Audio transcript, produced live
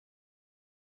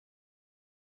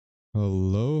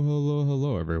Hello, hello,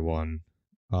 hello, everyone.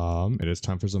 It is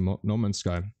time for some No Man's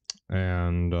Sky,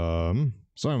 and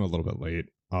sorry I'm a little bit late.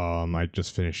 I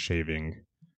just finished shaving.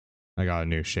 I got a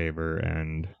new shaver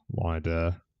and wanted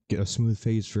to get a smooth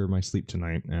phase for my sleep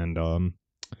tonight, and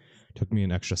took me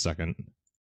an extra second.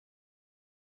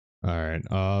 All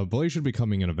right, Blaze should be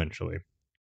coming in eventually.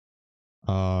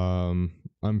 Um,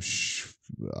 I'm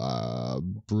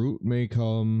Brute may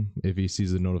come if he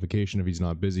sees the notification. If he's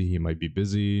not busy, he might be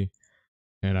busy,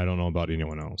 and I don't know about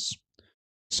anyone else.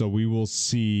 So we will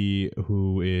see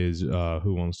who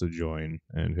wants to join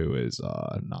and who is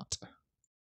not.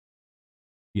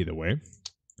 Either way,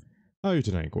 how are you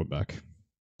tonight, Quebec?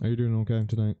 Are you doing okay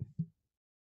tonight?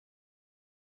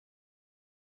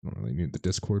 I don't really need the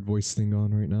Discord voice thing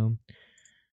on right now.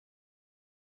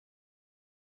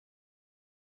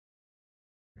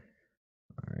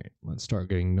 All right, let's start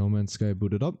getting No Man's Sky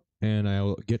booted up, and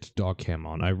I'll get Dog Cam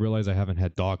on. I realize I haven't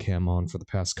had Dog Cam on for the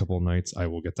past couple of nights. I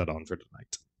will get that on for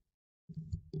tonight.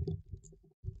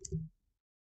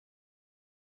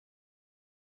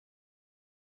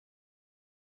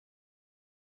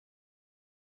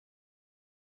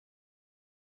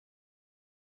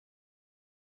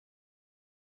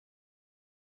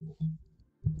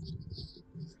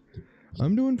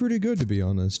 I'm doing pretty good, to be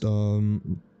honest.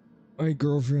 My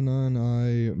girlfriend and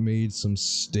I made some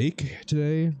steak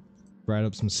today. Fried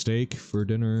up some steak for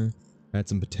dinner. Had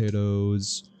some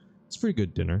potatoes. It's a pretty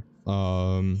good dinner.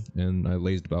 And I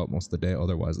lazed about most of the day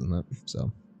otherwise than that.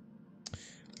 So,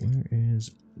 where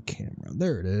is the camera?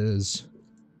 There it is.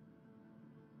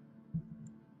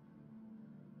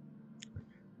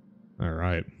 All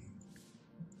right.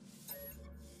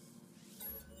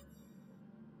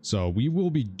 So we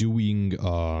will be doing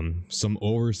some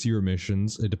overseer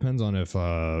missions. It depends on if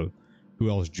who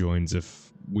else joins.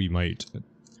 If we might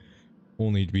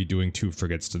only be doing 2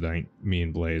 frigates tonight, me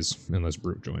and Blaze, unless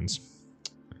Brute joins.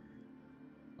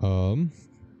 So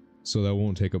that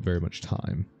won't take up very much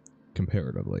time,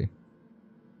 comparatively.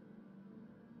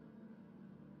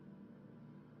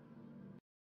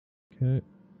 Okay.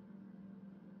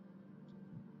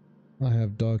 I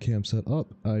have dog cam set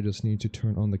up. I just need to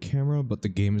turn on the camera, but the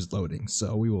game is loading,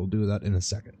 so we will do that in a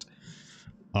second.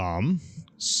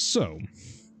 So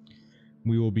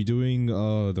we will be doing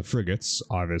the frigates,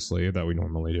 obviously, that we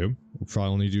normally do. We'll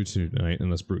probably only do 2 tonight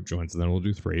unless Brute joins, and then we'll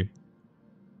do 3.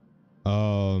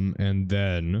 And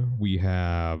then we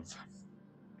have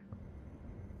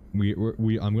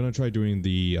I'm gonna try doing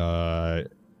the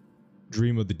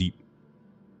Dream of the Deep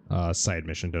side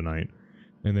mission tonight.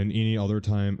 And then any other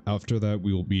time after that,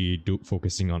 we will be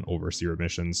focusing on overseer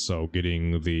missions. So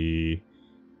getting the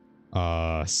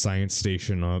science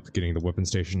station up, getting the weapon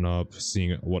station up,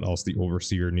 seeing what else the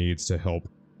overseer needs to help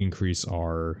increase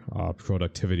our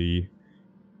productivity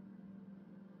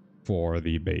for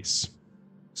the base.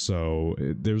 So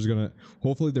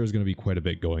hopefully there's gonna be quite a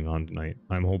bit going on tonight.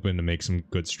 I'm hoping to make some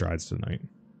good strides tonight.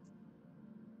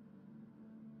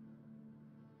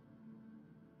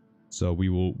 So we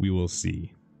will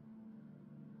see.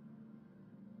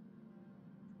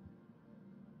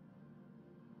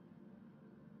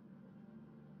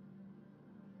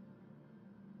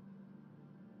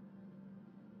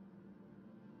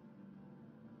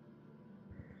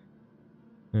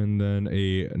 And then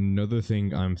another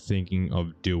thing I'm thinking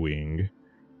of doing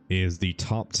is the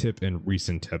top tip and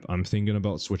recent tip. I'm thinking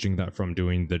about switching that from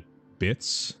doing the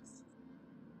bits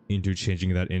into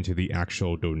changing that into the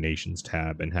actual donations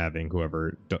tab and having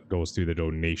whoever goes through the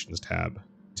donations tab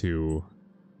to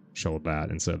show that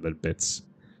instead of the bits.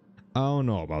 I don't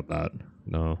know about that.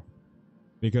 No.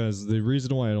 Because the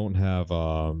reason why I don't have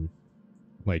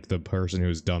like the person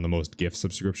who's done the most gift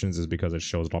subscriptions is because it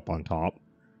shows up on top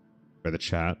for the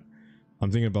chat.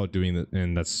 I'm thinking about doing that,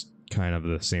 and that's kind of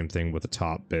the same thing with the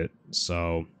top bit.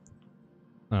 So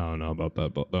I don't know about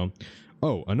that, but though.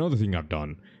 Oh, another thing I've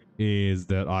done is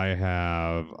that I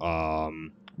have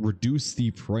reduced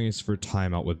the price for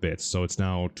timeout with bits. So it's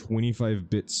now 25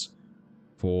 bits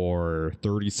for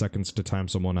 30 seconds to time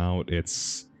someone out.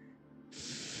 It's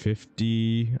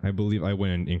 50, I believe. I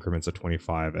went in increments of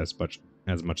 25 as much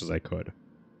as I could.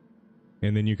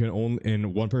 And then you can only,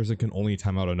 and one person can only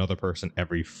time out another person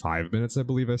every 5 minutes, I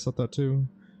believe I set that to.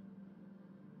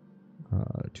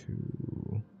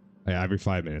 Every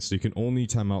 5 minutes. So you can only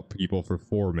time out people for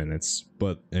 4 minutes,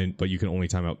 but you can only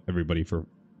time out everybody for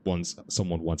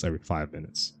someone once every 5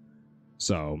 minutes.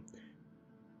 So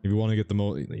if you want to get the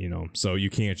most, so you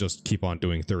can't just keep on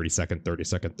doing 30 second, 30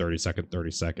 second, 30 second,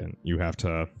 30 second. You have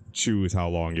to choose how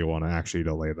long you want to actually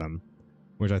delay them,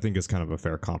 which I think is kind of a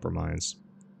fair compromise.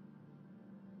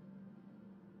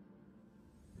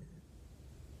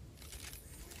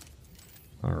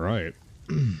 All right.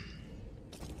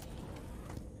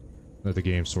 Let the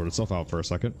game sort itself out for a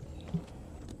second.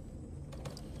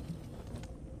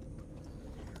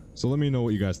 So let me know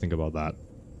what you guys think about that.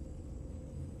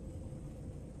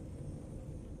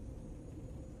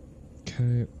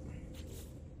 Okay.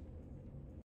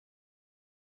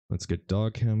 Let's get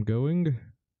dog cam going.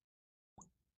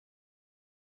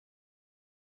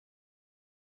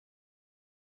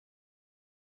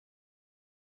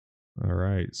 All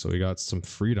right, so we got some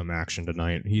freedom action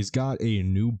tonight. He's got a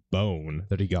new bone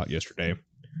that he got yesterday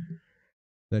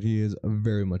that he is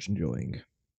very much enjoying.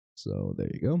 So there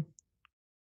you go.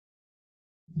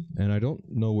 And I don't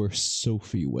know where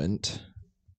Sophie went,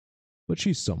 but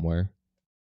she's somewhere.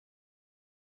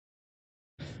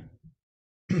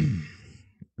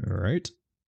 All right.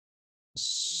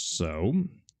 So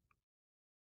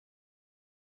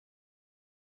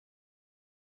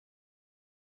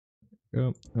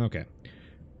oh, okay.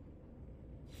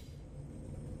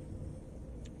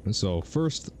 So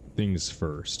first things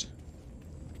first.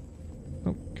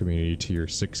 Oh, community tier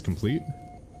 6 complete.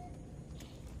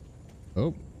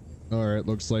 Oh, alright,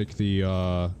 looks like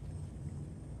the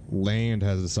land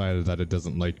has decided that it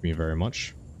doesn't like me very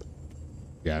much.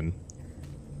 Again.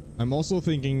 I'm also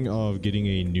thinking of getting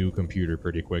a new computer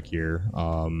pretty quick here.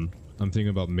 I'm thinking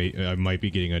about I might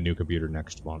be getting a new computer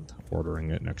next month,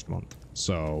 ordering it next month.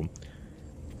 So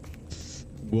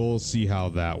we'll see how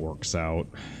that works out.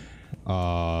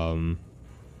 I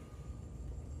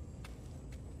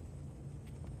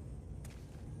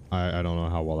don't know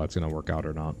how well that's gonna work out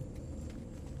or not.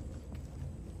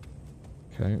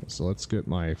 Okay, so let's get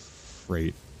my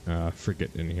frigate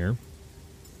in here.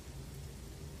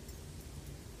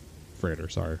 Freighter,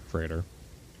 sorry, freighter.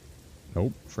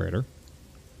 Nope, freighter.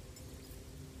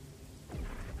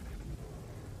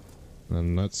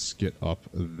 And let's get up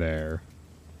there.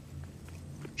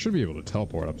 Should be able to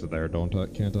teleport up to there, don't I?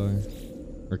 Can't I?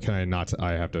 Or can I not?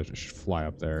 I have to fly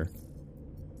up there.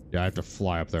 Yeah, I have to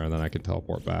fly up there and then I can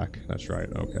teleport back. That's right,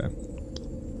 okay.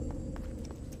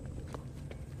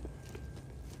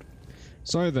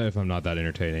 Sorry that if I'm not that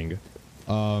entertaining.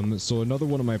 So another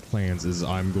one of my plans is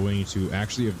I'm going to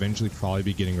actually eventually probably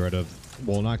be getting rid of,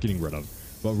 well, not getting rid of,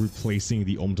 but replacing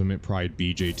the Ultimate Pride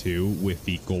BJ2 with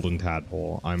the Golden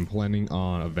Tadpole. I'm planning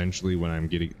on eventually, when I'm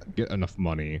get enough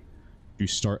money, to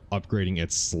start upgrading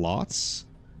its slots,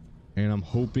 and I'm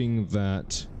hoping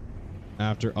that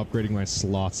after upgrading my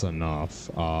slots enough,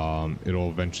 it'll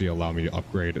eventually allow me to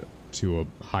upgrade to a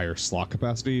higher slot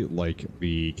capacity like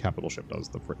the capital ship does,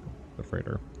 the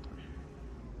freighter.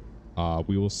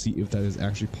 We will see if that is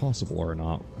actually possible or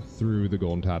not through the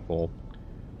Golden Tadpole.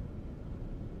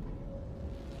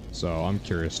 So I'm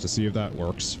curious to see if that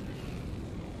works.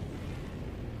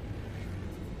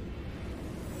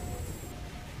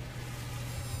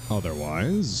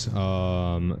 Otherwise,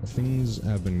 things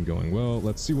have been going well.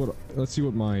 Let's see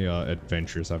what my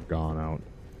adventures have gone out.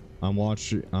 I'm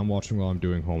watching while I'm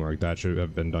doing homework. That should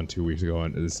have been done 2 weeks ago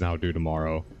and is now due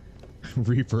tomorrow.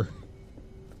 Reaper.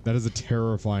 That is a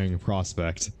terrifying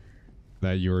prospect,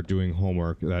 that you're doing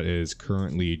homework that is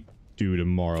currently due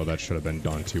tomorrow that should have been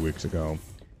done 2 weeks ago.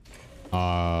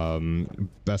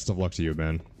 Best of luck to you,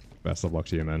 man. Best of luck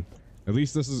to you, man. At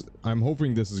least this is, I'm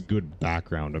hoping this is good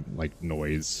background, like,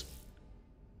 noise.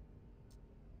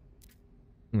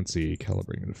 Let's see,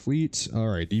 calibrating the fleet.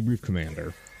 Alright, debrief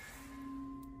commander.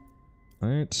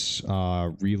 Alright,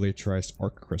 relay triced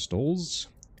arc crystals.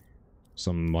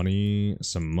 Some money,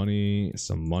 some money,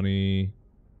 some money.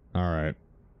 Alright.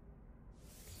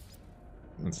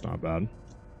 That's not bad.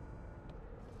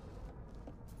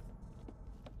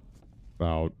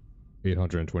 About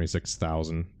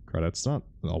 826,000 credits. Not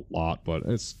a lot, but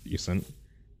it's decent.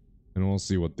 And we'll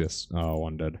see what this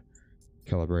one did.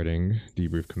 Calibrating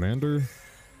debrief commander.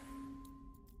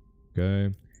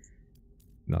 Okay.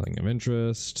 Nothing of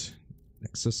interest.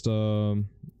 Next system.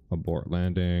 Abort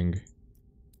landing.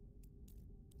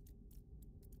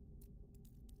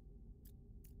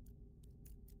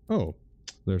 Oh,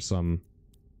 there's some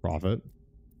profit.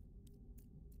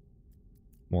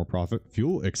 More profit.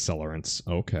 Fuel accelerants.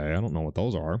 Okay, I don't know what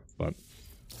those are, but...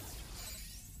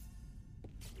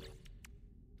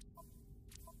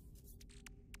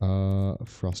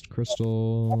 Frost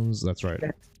crystals. That's right.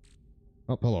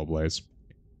 Oh, hello, Blaze.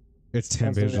 It's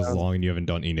 10 pages long and you haven't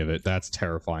done any of it. That's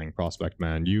terrifying, Prospect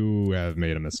Man. You have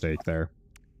made a mistake there.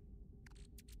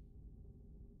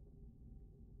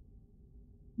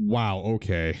 Wow,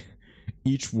 okay.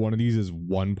 Each one of these is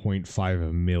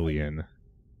 1.5 million.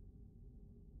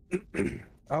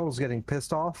 I was getting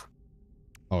pissed off.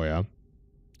 Oh, yeah?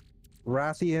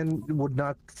 Rathian would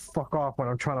not fuck off when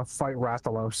I'm trying to fight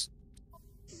Rathalos.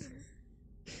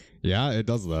 Yeah, it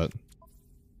does that.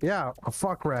 Yeah,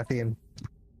 fuck Rathian.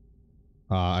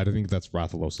 I don't think that's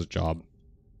Rathalos' job.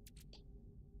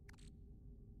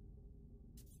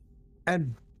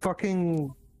 And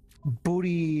fucking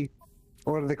booty,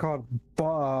 what are they called?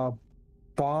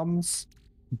 Bombs?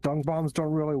 Dung bombs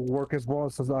don't really work as well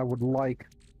as I would like.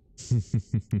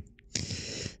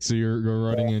 So you're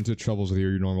running into troubles with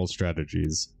your normal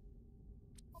strategies.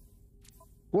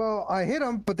 Well, I hit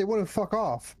them, but they wouldn't fuck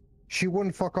off. She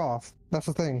wouldn't fuck off. That's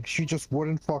the thing. She just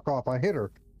wouldn't fuck off. I hit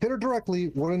her. Hit her directly,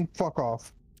 wouldn't fuck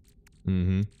off.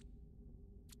 Mm-hmm.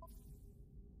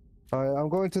 I'm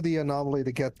going to the anomaly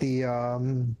to get the,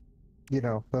 you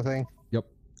know, the thing. Yep.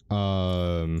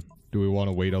 Do we want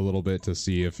to wait a little bit to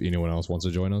see if anyone else wants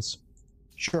to join us?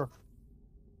 Sure.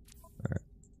 Alright.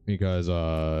 Because,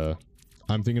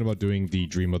 I'm thinking about doing the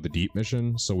Dream of the Deep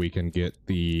mission so we can get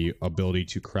the ability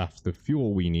to craft the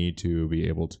fuel we need to be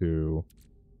able to,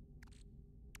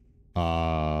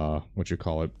 what you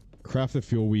call it? Craft the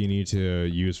fuel we need to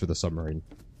use for the submarine.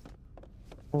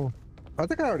 Oh, I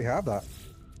think I already have that.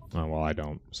 Oh, well, I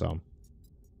don't, so.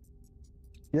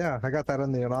 Yeah, I got that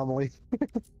in the anomaly.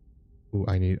 Ooh,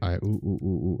 I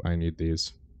need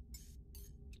these.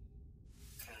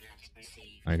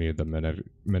 I need the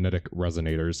magnetic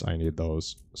resonators. I need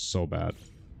those so bad.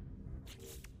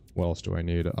 What else do I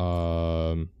need?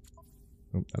 Oh,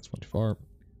 that's not too far.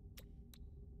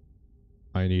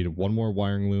 I need 1 more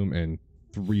wiring loom and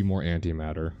 3 more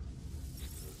antimatter.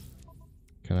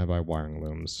 Can I buy wiring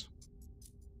looms?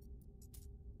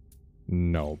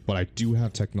 No, but I do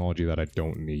have technology that I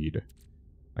don't need.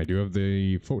 I do have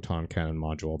the photon cannon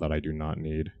module that I do not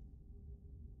need.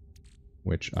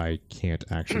 Which I can't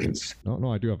actually...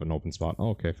 No, I do have an open spot. Oh,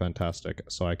 okay, fantastic.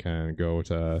 So I can go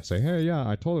to say, hey, yeah,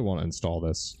 I totally want to install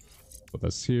this. Put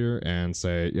this here and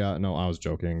say, yeah, no, I was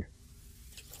joking.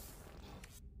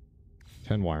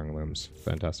 10 wiring looms.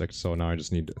 Fantastic. So now I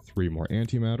just need 3 more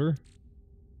antimatter.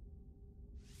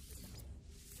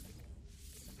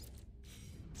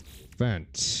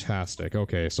 Fantastic.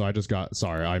 Okay, so I just got...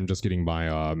 Sorry, I'm just getting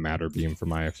my matter beam for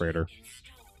my freighter.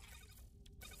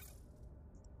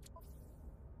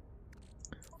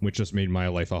 Which just made my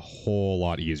life a whole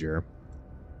lot easier.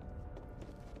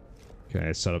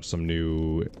 Okay, set up some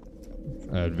new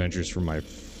adventures for my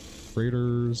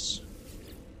freighters.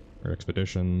 Or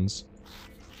expeditions.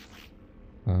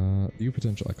 View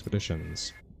potential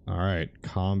expeditions. Alright,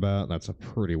 combat. That's a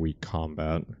pretty weak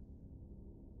combat.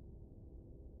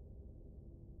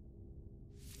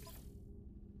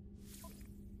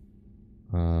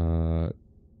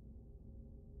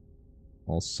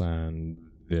 I'll send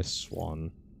this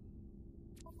one.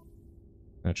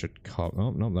 That should cover...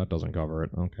 Oh, no, that doesn't cover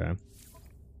it. Okay.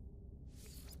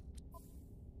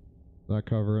 Does that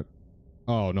cover it?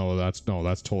 Oh, no, that's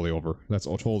totally over. That's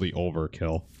totally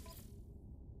overkill.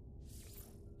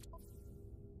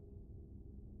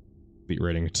 Beat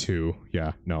rating 2.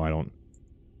 Yeah, no, I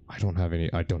don't have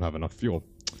any... I don't have enough fuel.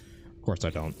 Of course I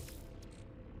don't.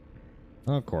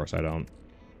 Of course I don't.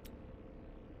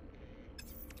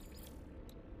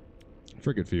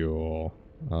 Frigate fuel.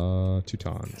 2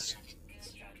 tons.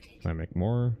 Can I make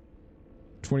more?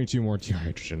 22 more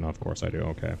dehydrogen. Of course I do.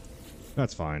 Okay.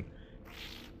 That's fine.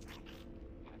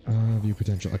 View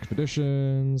potential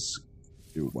expeditions.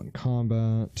 Do 1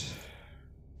 combat.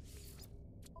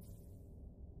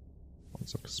 1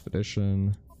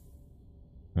 expedition.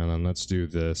 And then let's do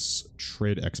this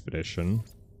trade expedition.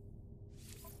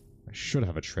 I should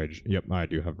have a trade. Yep, I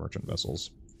do have merchant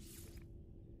vessels.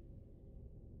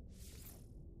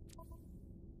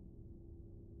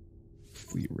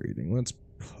 Fleet rating. Let's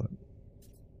put...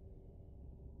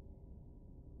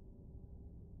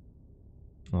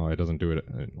 Oh, it doesn't do it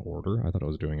in order? I thought it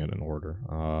was doing it in order.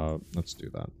 Let's do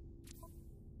that.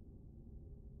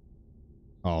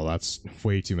 Oh, that's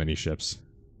way too many ships.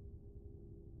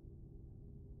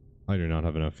 I do not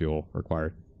have enough fuel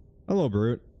required. Hello,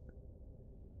 Brute.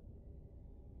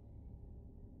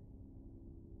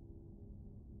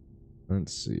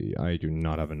 Let's see. I do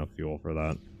not have enough fuel for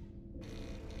that.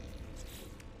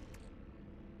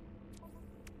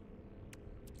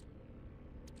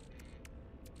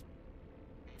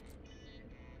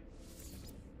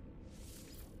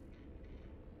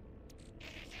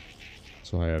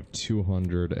 So I have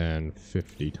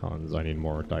 250 tons. I need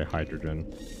more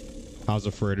dihydrogen. How's the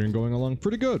freightering going along?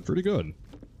 Pretty good, pretty good.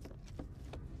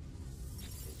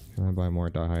 Can I buy more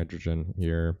dihydrogen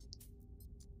here?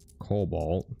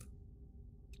 Cobalt.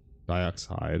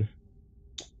 Dioxide.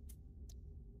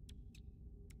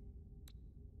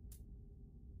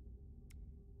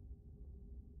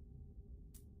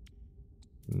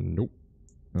 Nope.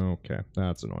 Okay,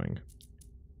 that's annoying.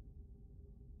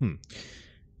 Hmm.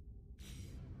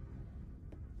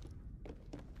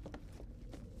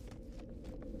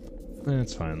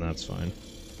 That's fine, that's fine.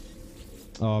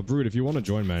 Brood, if you want to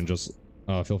join, man, just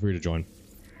feel free to join.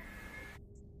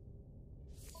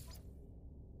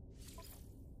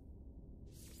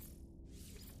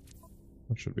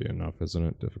 That should be enough, isn't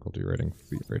it? Difficulty rating,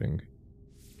 feet rating.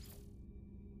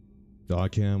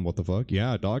 Dogcam, what the fuck?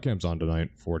 Yeah, dogcam's on tonight.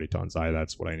 40 tons.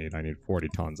 That's what I need. I need 40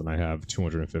 tons, and I have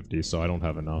 250, so I don't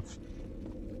have enough.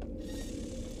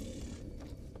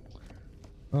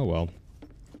 Oh well.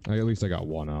 At least I got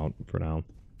one out for now.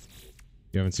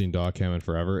 You haven't seen dogcam in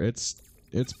forever? It's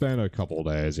been a couple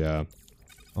days, yeah.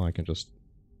 Oh, I can just...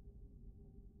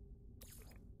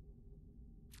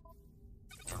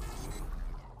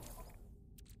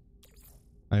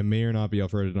 I may or not be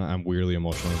up for it. I'm weirdly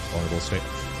emotionally vulnerable state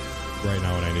right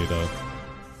now, and I need to...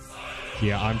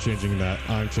 Yeah, I'm changing that.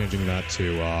 I'm changing that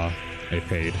to a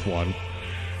paid one.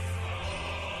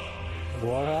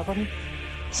 What happened?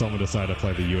 Someone decided to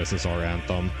play the USSR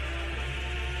anthem.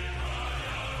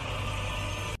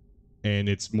 And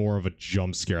it's more of a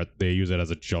jump scare. They use it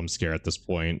as a jump scare at this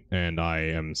point, and I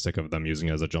am sick of them using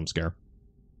it as a jump scare.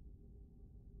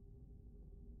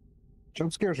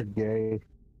 Jump scares are gay.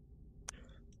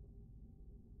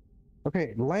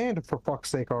 Okay, land for fuck's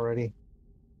sake already.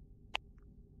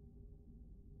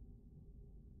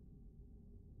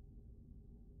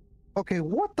 Okay,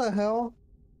 what the hell?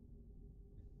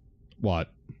 What?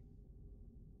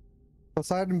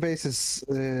 Poseidon base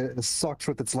sucks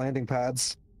with its landing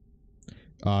pads.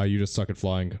 You just suck at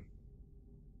flying.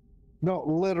 No,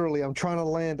 literally, I'm trying to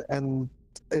land and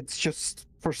it's just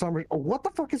for some reason. What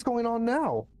the fuck is going on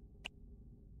now?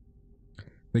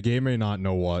 The game may not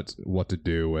know what to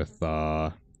do with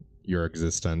your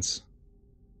existence.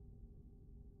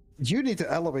 You need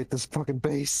to elevate this fucking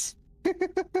base.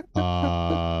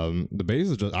 The base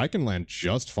is just... I can land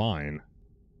just fine.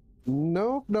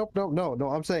 Nope.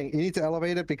 No, I'm saying you need to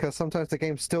elevate it because sometimes the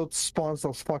game still spawns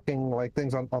those fucking like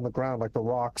things on the ground, like the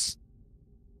rocks.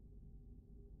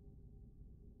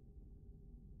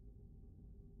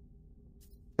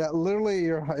 Yeah, literally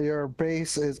your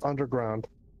base is underground.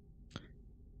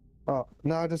 Oh,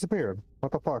 now it disappeared.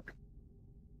 What the fuck?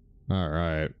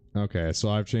 Alright. Okay, so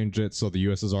I've changed it so the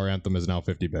USSR anthem is now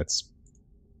 50 bits.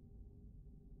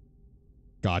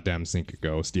 Goddamn Sink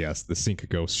Ghost. Yes, the Sink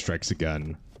Ghost strikes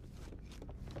again.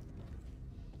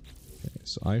 Okay,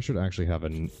 so I should actually have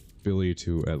an ability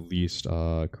to at least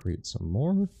create some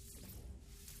more.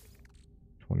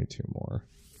 22 more.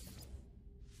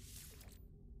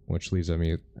 Which leaves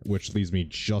me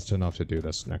just enough to do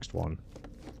this next one.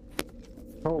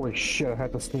 Holy shit, I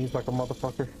had to sneeze like a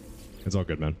motherfucker. It's all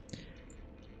good, man.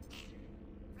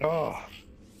 Oh.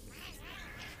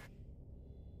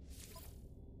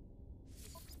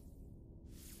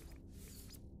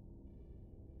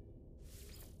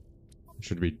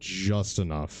 Should be just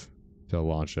enough to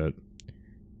launch it.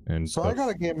 And So I got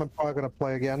a game I'm probably gonna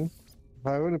play again.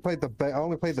 I only played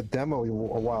the demo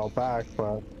a while back,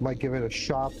 but might give it a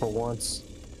shot for once.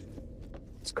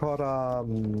 It's called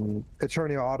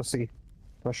Eternia Odyssey.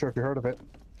 Not sure if you heard of it.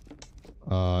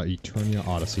 Eternia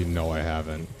Odyssey. No, I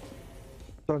haven't.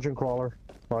 Dungeon crawler,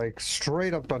 like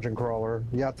straight up dungeon crawler.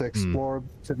 You have to explore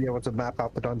to be able to map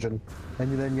out the dungeon,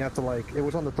 and then you have to like. It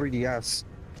was on the 3DS,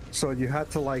 so you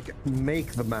had to like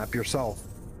make the map yourself.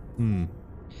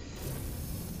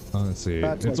 Let's see.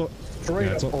 That's It's like all, straight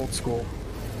yeah, up old school.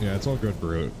 Yeah, it's all good,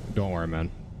 Brute. Don't worry, man.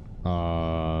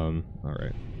 All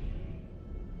right.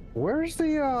 Where's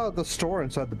the store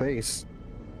inside the base?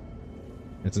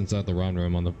 It's inside the round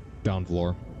room on the down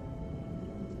floor.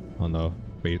 On the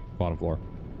bottom floor.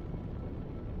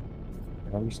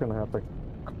 I'm just gonna have to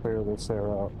clear this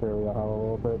area out a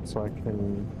little bit so I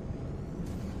can.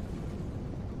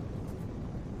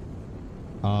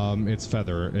 It's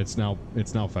feather. It's now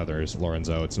feathers,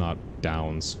 Lorenzo. It's not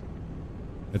downs.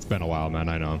 It's been a while, man.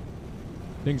 I know.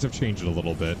 Things have changed a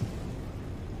little bit.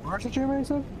 Where's it, Jim?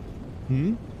 Said?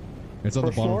 It's on the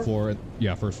First bottom floor? floor.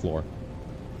 Yeah, first floor.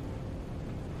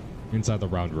 Inside the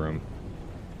round room.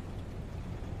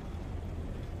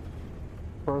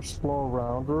 First floor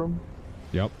round room.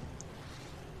 Yep.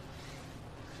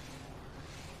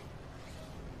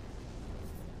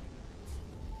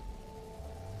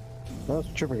 That's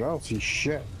tripping. I don't see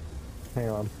shit. Hang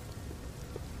on.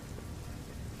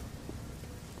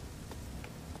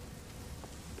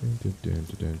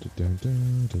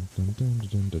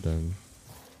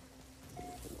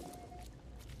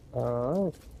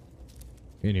 Alright.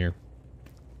 In here.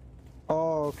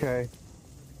 Oh, okay.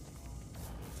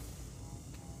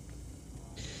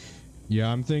 Yeah,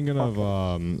 I'm thinking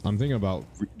about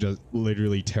just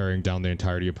literally tearing down the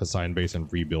entirety of Poseidon Base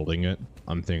and rebuilding it.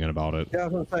 I'm thinking about it. Yeah,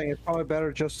 that's what I'm saying. It's probably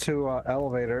better just to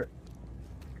elevate it.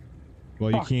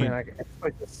 Well, you Fuck, can't.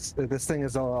 man, this thing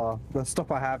is the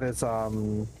stuff I have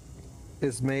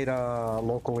is made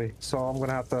locally, so I'm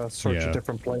gonna have to search a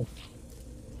different place.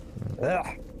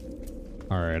 Ugh.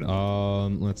 All right.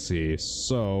 Let's see.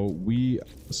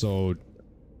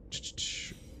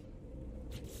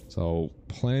 So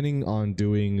planning on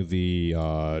doing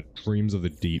the Dreams of the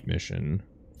Deep mission.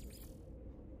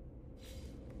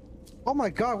 Oh my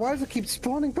god, why does it keep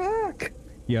spawning back?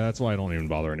 Yeah, that's why I don't even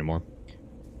bother anymore.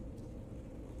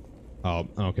 Oh,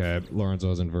 okay. Lorenzo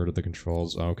has inverted the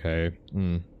controls. Okay.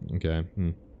 Okay.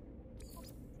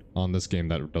 On this game,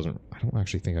 that doesn't... I don't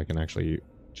actually think I can actually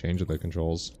change the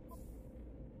controls.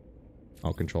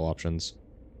 Oh, control options.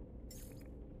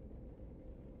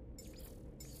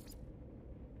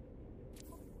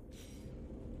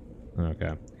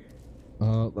 Okay.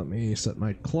 Let me set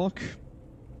my clock.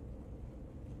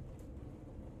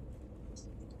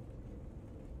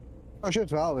 Oh shit,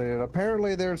 it's validated.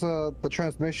 Apparently there's the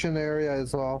transmission area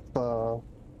is off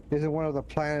is in one of the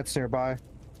planets nearby.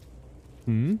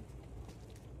 Hmm?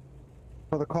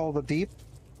 For the Call of the Deep?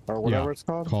 Or whatever it's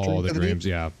called. Call of the Dreams,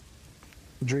 yeah.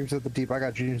 Dreams of the Deep. I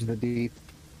got Dreams of the Deep.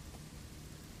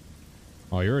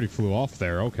 Oh, you already flew off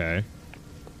there, okay.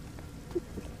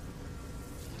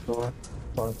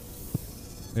 Fine.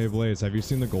 Hey Blaze, have you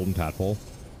seen the golden tadpole?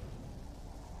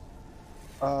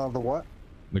 The what?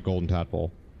 The golden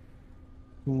tadpole.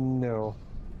 No.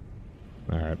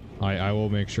 Alright. I will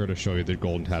make sure to show you the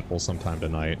golden tadpole sometime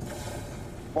tonight.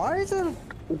 Why is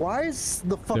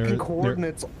the fucking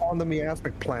coordinates on the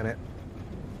Miasmic planet?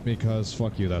 Because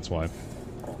fuck you, that's why.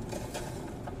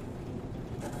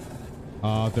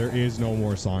 There is no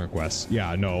more Sonic Quest.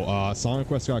 Yeah, no, Sonic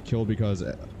Quest got killed because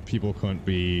people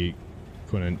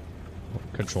couldn't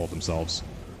control themselves.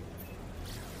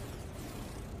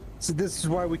 So this is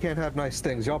why we can't have nice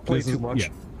things. Y'all play too much.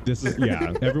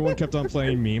 Yeah, everyone kept on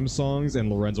playing meme songs,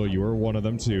 and Lorenzo, you were one of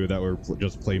them too, that were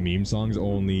just play meme songs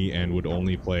only, and would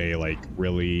only play, like,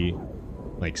 really...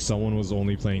 Like, someone was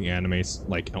only playing anime,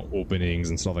 like, openings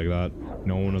and stuff like that.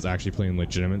 No one was actually playing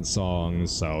legitimate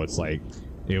songs, so it's like...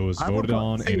 It was voted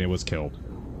on, and it was killed.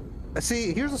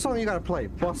 See, here's a song you gotta play.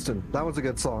 Bustin'. That was a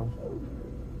good song.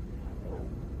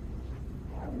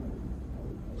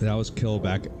 That was killed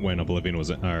back when Oblivion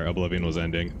was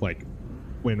ending. Like,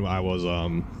 when I was, I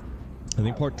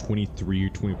think part 23,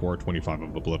 24, 25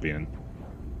 of Oblivion.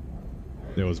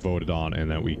 It was voted on, and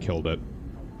then we killed it.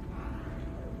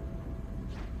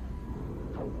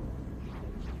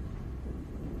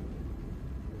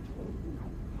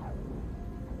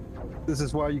 This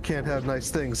is why you can't have nice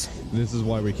things. This is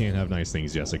why we can't have nice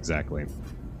things, yes, exactly.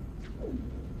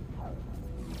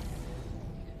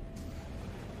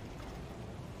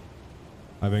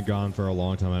 I've been gone for a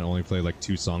long time. I only played like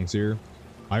 2 songs here.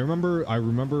 I remember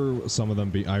some of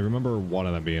them I remember one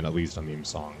of them being at least a meme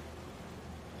song.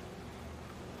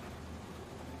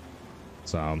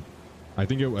 So, I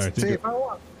think if I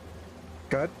want.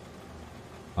 Good.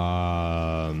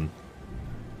 Oh.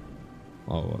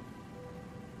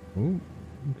 Ooh,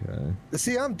 okay.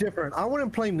 See, I'm different. I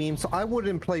wouldn't play memes. I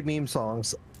wouldn't play meme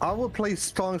songs. I would play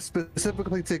songs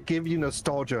specifically to give you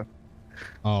nostalgia.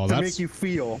 Oh, to make you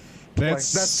feel. That's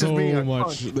so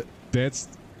much. That's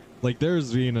like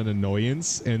there's being an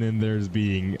annoyance, and then there's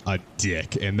being a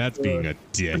dick, and that's being a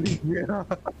dick. Yeah.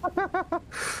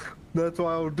 That's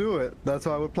why I would do it. That's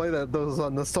why I would play those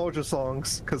nostalgia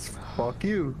songs. Cause fuck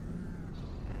you.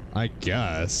 I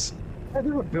guess. Hey,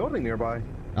 there's a building nearby.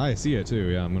 I see it too.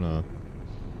 Yeah,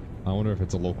 I wonder if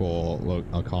it's a local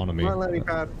economy. My landing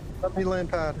pad. Let me land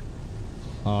pad.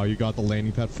 Oh, you got the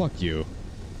landing pad. Fuck you.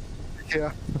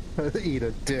 Yeah. Eat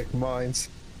a dick, mines.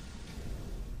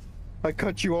 I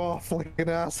cut you off like an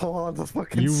asshole on the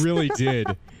fucking. You really did.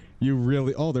 You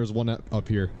really. Oh, there's one up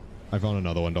here. I found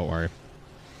another one. Don't worry.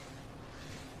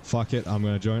 Fuck it. I'm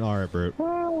gonna join. All right, Brute.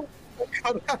 Oh,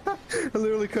 I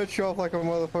literally cut you off like a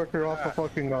motherfucker off a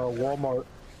fucking Walmart.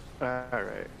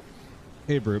 Alright.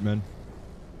 Hey, Brute man.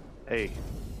 Hey.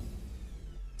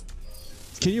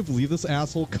 Can you believe this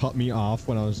asshole cut me off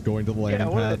when I was going to the landing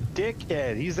pad? Yeah, what a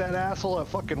dickhead. He's that asshole at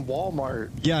fucking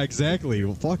Walmart. Yeah, exactly.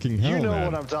 Well, fucking hell, you know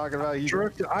man. what I'm talking about.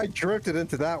 I drifted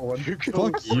into that one.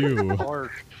 Fuck you.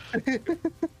 Park.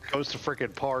 Goes to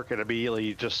freaking park and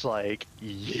immediately just like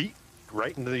yeet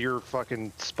right into your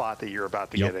fucking spot that you're about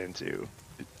to get into.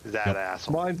 That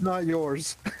asshole. Mine's not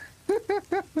yours.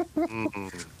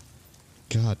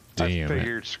 God damn. I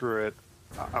figured, screw it.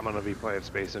 I'm gonna be playing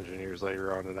Space Engineers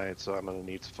later on tonight, so I'm gonna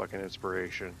need some fucking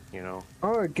inspiration, you know?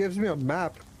 Oh, it gives me a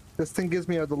map. This thing gives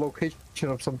me the location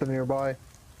of something nearby.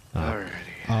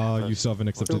 Alrighty. You still haven't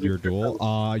accepted your duel?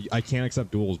 I can't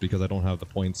accept duels because I don't have the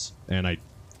points, and I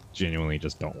genuinely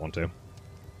just don't want to.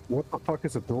 What the fuck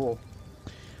is a duel?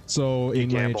 So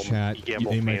in my chat, you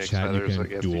Phoenix can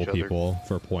against duel each other. people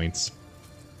for points.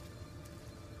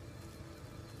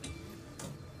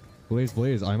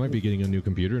 Blaze, I might be getting a new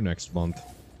computer next month.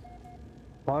 You're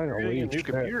Finally, getting a new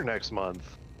computer next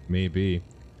month. Maybe.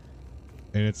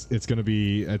 And it's gonna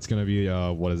be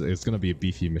what is it? It's gonna be a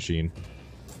beefy machine.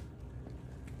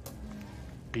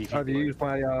 Beefy Have you used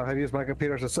my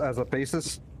computer as a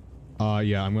basis?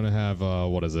 Yeah, I'm gonna have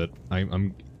what is it?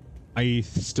 I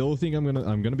still think I'm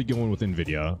gonna be going with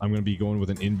Nvidia. I'm gonna be going with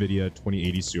an Nvidia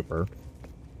 2080 Super,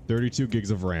 32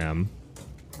 gigs of RAM.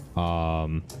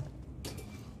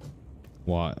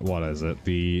 What is it?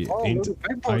 The Oh, the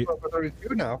big boys up at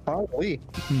 32 now. Finally.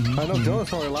 I know Dylan's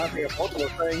probably laughing at both of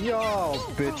us saying, "Yo,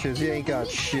 bitches, you ain't got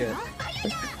shit."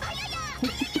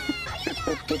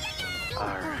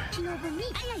 Alright.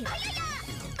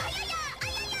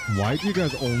 Why do you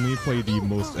guys only play the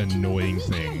most annoying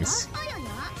things?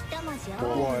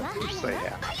 What? Say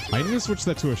yeah. I need to switch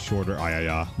that to a shorter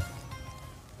ayaya.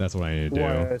 That's what I need to do.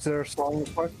 What, is there a song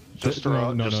request? Just No,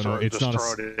 throw, no, just no, throw, no, it's just not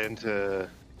a throw it into.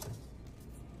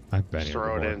 I've been Just here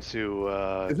throw it before. into.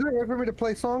 Is there a way for me to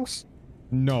play songs?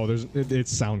 No,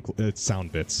 it's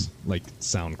sound bits, like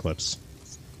sound clips.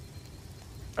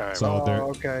 Alright. So Oh, there,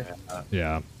 okay.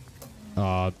 yeah.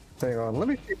 Hang on. Let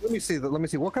me see.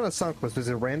 What kind of sound clips? Is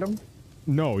it random?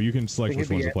 No, you can select It which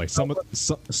could ones be to play.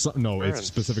 No, it's Parents.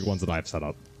 specific ones that I've set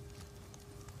up.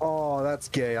 Oh, that's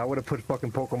gay. I would have put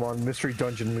fucking Pokemon Mystery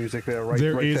Dungeon music there, right?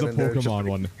 There right is a then and there. Pokemon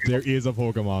one. There is a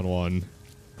Pokemon one.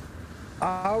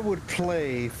 I would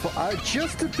play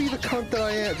just to be the cunt that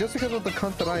I am. Just because of the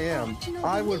cunt that I am,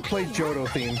 I would play Johto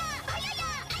theme.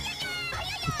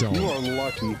 Don't. You are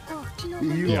lucky.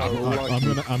 You Yeah, are lucky.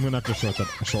 I'm gonna have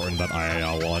to shorten that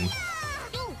IIL one.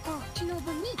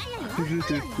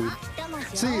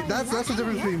 See, that's the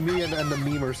difference between me and the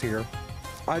memers here.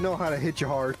 I know how to hit you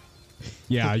hard.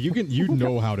 Yeah, you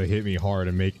know how to hit me hard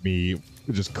and make me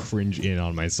just cringe in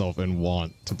on myself and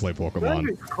want to play Not Pokemon.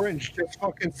 even cringe, just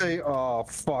fucking say, "Oh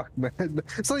fuck, man."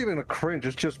 It's not even a cringe.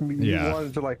 It's just me Yeah.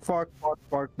 wanting to like, fuck.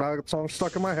 Now the song's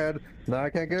stuck in my head. Now I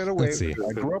can't get it away. Let's see.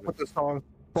 I grew up with this song.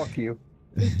 Fuck you.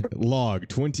 Log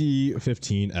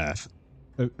 2015F.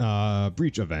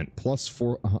 Breach event plus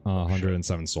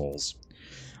 407 souls.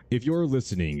 If you're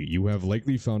listening, you have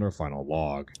likely found our final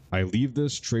log. I leave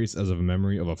this trace as a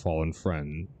memory of a fallen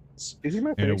friend, Is he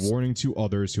my and a face? warning to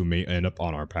others who may end up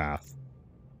on our path.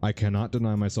 I cannot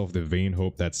deny myself the vain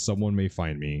hope that someone may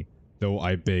find me, though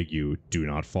I beg you, do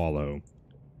not follow.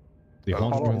 The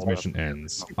haunted hold on. transmission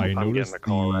ends. I I'm noticed getting a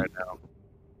call the right now.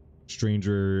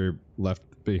 stranger left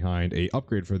behind a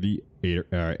upgrade for the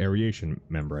aeration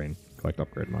membrane. Collect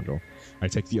upgrade module. I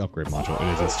take the upgrade module.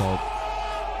 It is installed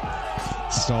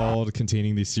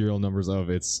containing the serial numbers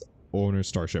of its owner's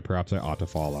starship. Perhaps I ought to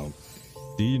follow.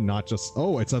 The not just...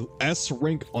 Oh, it's a S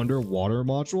rank underwater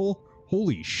module?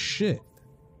 Holy shit.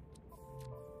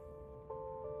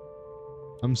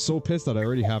 I'm so pissed that I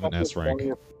already have an S rank.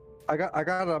 I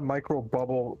got a micro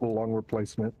bubble lung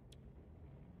replacement.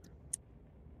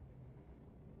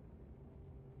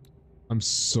 I'm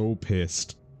so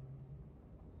pissed.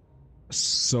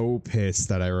 So pissed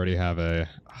that I already have a...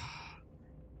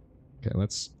 Okay,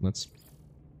 let's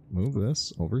move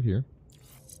this over here.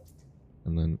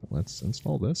 And then let's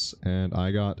install this. And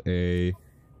I got an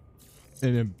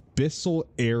abyssal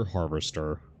air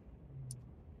harvester.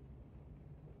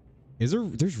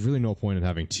 There's really no point in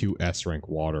having two S rank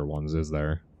water ones, is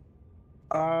there?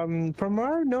 From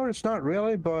what I noticed, not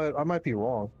really, but I might be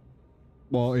wrong.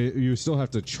 Well, you still have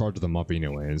to charge them up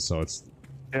anyways, so it's...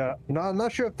 Yeah, no, I'm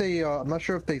not sure if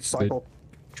they cycle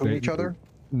between each other.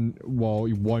 Well,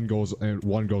 one goes and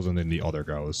then the other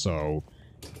goes, so...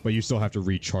 But you still have to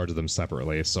recharge them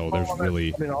separately, so there's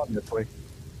really... I mean, obviously.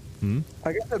 Hmm?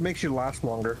 I guess that makes you last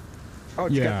longer. Oh,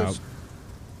 did you get this?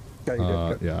 Yeah,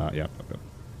 you did. Yeah.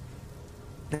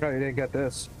 No, you didn't get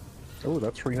this. Oh,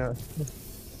 that's free now.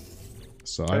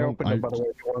 So I opened it, by the way,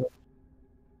 if you want it.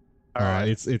 Alright.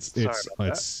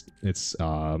 It's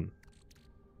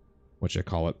what you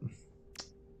call it?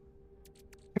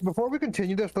 Before we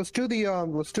continue this, let's do the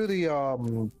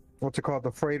what's it called?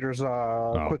 The freighters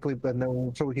quickly, and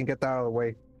then so we can get that out of the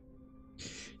way.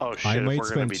 Oh shit! I if might we're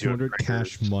gonna spend be doing 200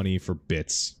 cash triggers. money for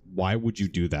bits. Why would you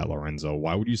do that, Lorenzo?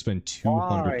 Why would you spend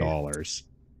 $200?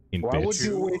 in Why would bits.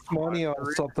 you waste money on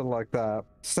something like that?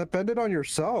 Spend it on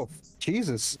yourself.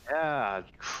 Jesus. Yeah.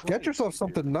 Get yourself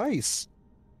something nice.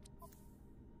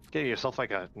 Get yourself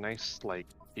like a nice like.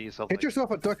 Get yourself. Get Like,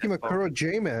 yourself a Ducky Makura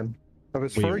J-Man of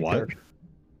his Wait, furry what?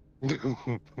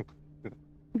 character.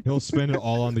 He'll spend it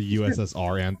all on the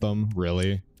USSR anthem.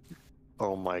 Really?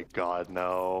 Oh my God,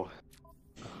 no.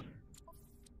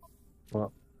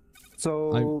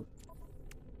 So,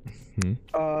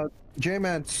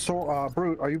 J-Man,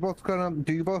 Brute, are you both gonna?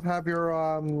 Do you both have your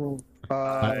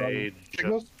I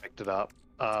signals? just picked it up.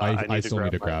 I still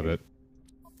need to grab it.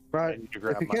 Right.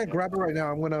 If you can't grab it right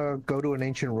now, I'm gonna go to an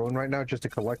ancient ruin right now just to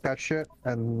collect that shit,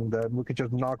 and we could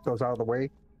just knock those out of the way.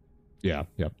 Yeah,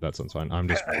 yep, that sounds fine. I'm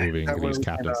just moving That way these we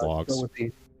can, captain's logs. go with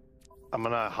the- I'm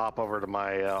gonna hop over to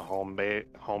my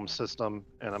home system,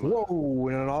 and I'm Whoa!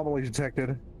 An anomaly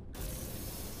detected.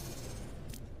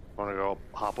 gonna go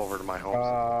hop over to my home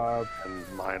system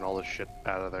and mine all this shit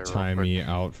out of there. real Time quick. me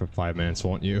out for 5 minutes,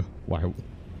 won't you? Why?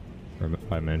 For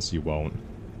 5 minutes, you won't.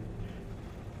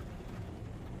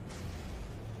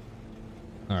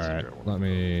 Alright, let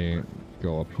me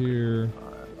go up here.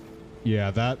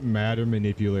 Yeah, that matter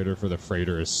manipulator for the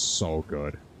freighter is so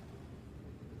good.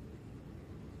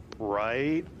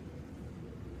 Right?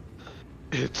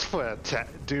 It's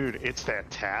dude, it's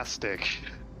fantastic.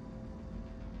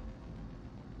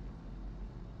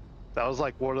 That was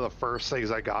like one of the first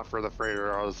things I got for the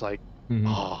freighter. I was like,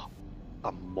 oh,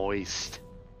 I'm moist.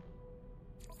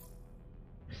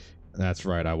 That's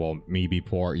right, I will me be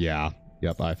poor. Yeah,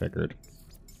 yep, I figured.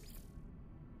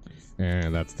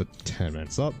 And that's the 10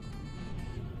 minutes up.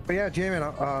 But yeah, J-Man,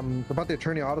 about the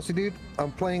Attorney Odyssey, dude.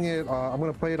 I'm playing it. I'm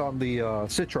gonna play it on the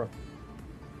Citra.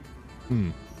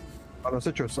 On the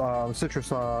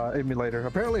Citrus emulator.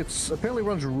 Apparently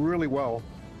runs really well.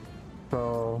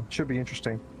 So should be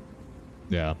interesting.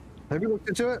 Yeah. Have you looked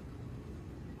into it?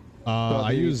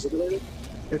 I use.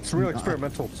 It's real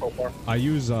experimental so far. I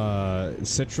use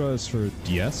Citra for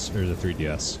DS or the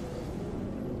 3DS.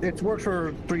 It works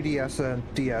for 3DS and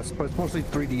DS, but it's mostly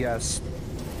 3DS.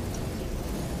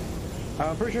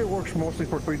 I'm pretty sure it works mostly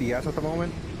for 3DS at the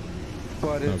moment,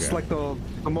 but it's Okay. like the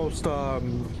most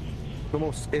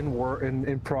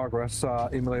in progress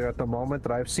emulator at the moment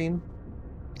that I've seen.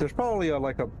 There's probably a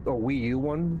Wii U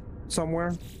one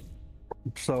somewhere,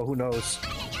 so who knows?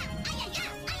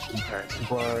 Alright,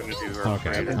 But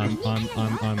Okay,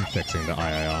 I'm fixing the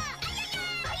IIR.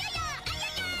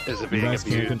 Is it You being guys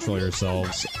can't abused? control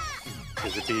yourselves.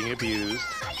 Is it being abused?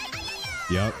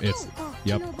 Yep,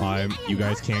 yep. You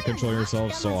guys can't control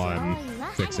yourselves, so I'm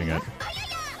fixing it.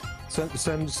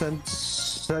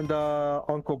 send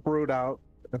Uncle Brute out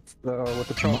with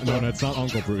the chocolate. No, it's not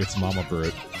Uncle Brute. It's Mama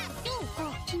Brute.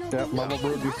 Yeah, Mama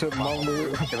Brute. You took Mama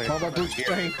Brute's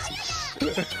strength.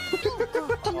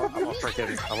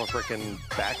 I'm a freaking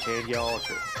backhand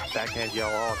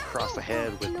y'all all across the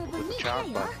head with the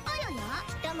chocolate.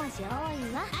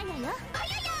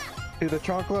 See, the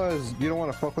chancla is, you don't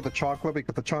want to fuck with the chancla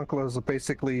because the chancla is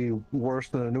basically worse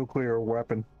than a nuclear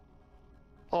weapon.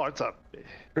 Oh, it's a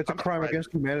crime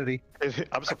against humanity.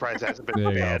 I'm surprised it hasn't been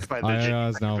There you banned go. by the IIR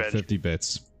is now convention. 50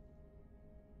 bits.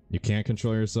 You can't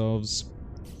control yourselves.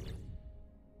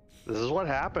 This is what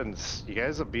happens. You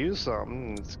guys abuse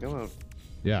something, it's gonna.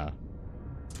 Yeah.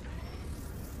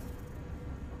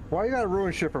 Why you gotta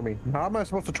ruin shit for me? How am I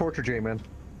supposed to torture J-Man?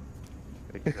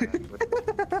 Exactly.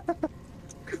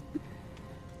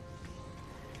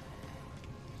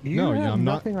 No, yeah, I'm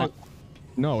not. nothing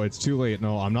No, it's too late.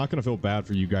 No, I'm not gonna feel bad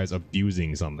for you guys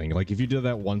abusing something. Like if you did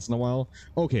that once in a while,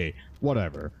 okay,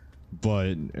 whatever.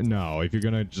 But no, if you're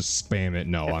gonna just spam it,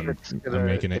 no, I'm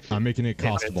making it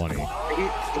cost money.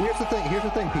 Here's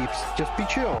the thing, peeps.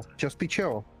 Just be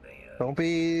chill. Don't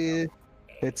be.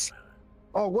 It's.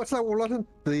 Oh, what's that lesson?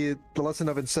 The lesson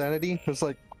of insanity. It's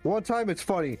like one time it's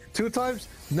funny, 2 times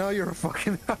now you're a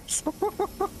fucking asshole. All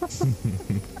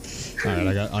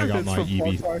right, I got my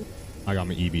EB. I got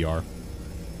my EBR.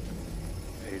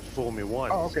 Hey, fool me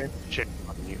once. Oh, okay. Shame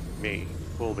on you, me.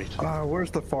 Fool me twice. Where's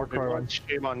the Far Cry one?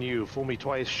 Shame on you. Fool me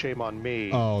twice. Shame on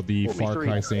me. Oh, the Fool me Far 3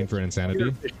 Cry times. Sane for You're Insanity.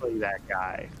 officially that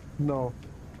guy. No.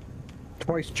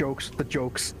 Twice jokes. The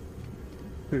jokes.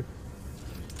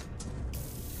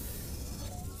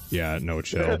 Yeah, no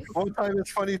chill. One time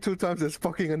it's funny, 2 times it's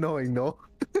fucking annoying. No.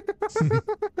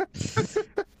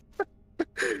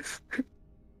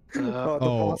 The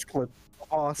boss clip.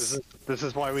 Boss. This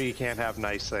is why we can't have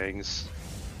nice things.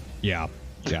 Yeah,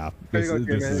 yeah. There you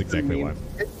This go, is J-Man. exactly why.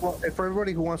 Well, for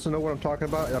everybody who wants to know what I'm talking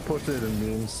about, I posted it in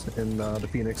memes in the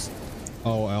Phoenix.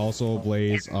 Oh, I also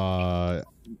Blaze. I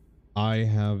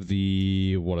have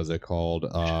the, what is it called?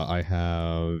 I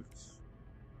have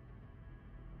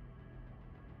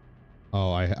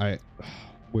Oh,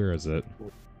 where is it?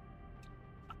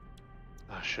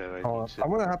 Oh shit! I I'm need to.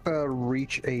 gonna have to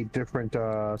reach a different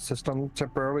system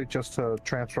temporarily just to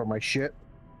transfer my shit.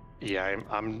 Yeah,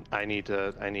 I need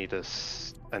to. I need to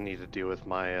deal with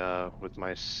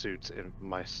my suits in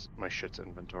my shit's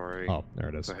inventory. Oh, there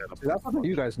it is. So I had a See, that's something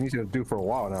you guys need to do for a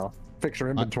while now. Fix your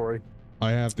inventory.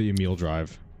 I have the meal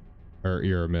drive, or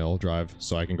your mill drive,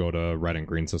 so I can go to red and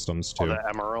green systems too. Oh, the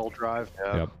Emerald drive.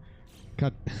 Yeah. Yep.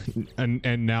 God,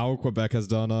 and now Quebec has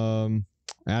done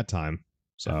ad time,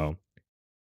 so,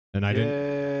 and I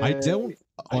don't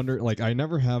I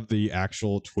never have the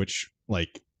actual Twitch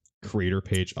like creator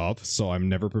page up, so I'm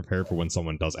never prepared for when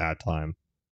someone does ad time.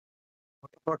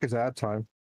 What the fuck is ad time?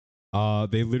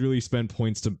 They literally spend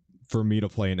points for me to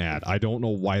play an ad. I don't know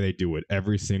why they do it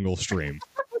every single stream.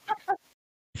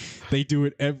 They do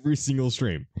it every single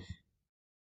stream.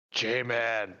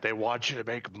 J-Man, they want you to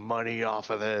make money off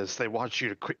of this. They want you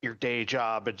to quit your day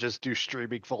job and just do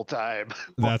streaming full time.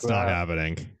 That's not that.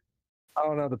 happening. I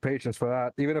don't have the patience for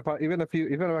that. Even if I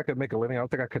could make a living, I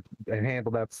don't think I could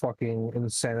handle that fucking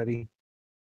insanity.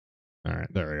 All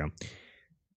right, there we go.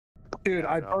 Dude,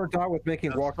 I burned out with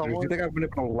making walkthroughs. Do you think I've been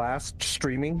able to last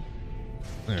streaming?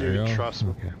 There Dude, we go. trust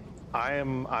me. Okay.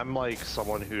 I'm like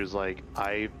someone who's like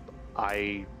I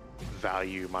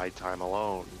value my time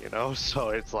alone, you know? So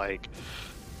it's like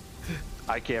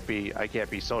I can't be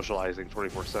socializing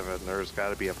 24/7. There's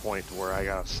got to be a point to where I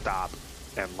got to stop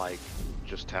and like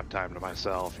just have time to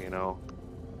myself, you know?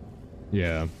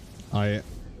 Yeah. I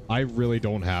really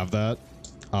don't have that.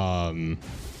 I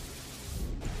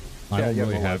don't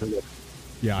really have.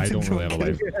 Yeah, I don't really have a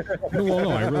life. No,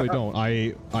 I really don't.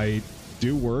 I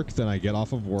do work, then I get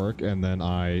off of work, and then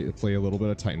I play a little bit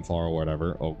of Titanfall or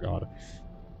whatever. Oh god.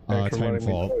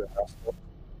 Titanfall.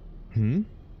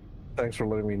 Thanks for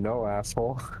letting me know,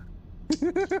 asshole.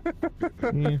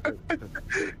 Yeah.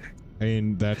 I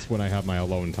mean, that's when I have my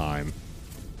alone time.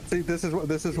 See, this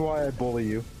is why I bully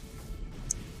you.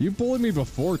 You bullied me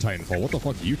before Titanfall. What the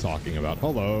fuck are you talking about?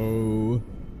 Hello.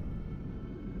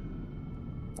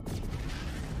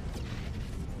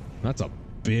 That's a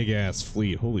big ass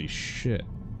fleet. Holy shit.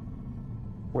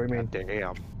 What do you mean?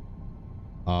 Damn.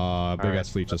 Big ass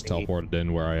fleet just teleported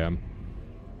in where I am.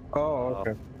 Oh,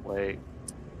 okay. Wait.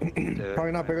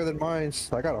 Probably not bigger than mine.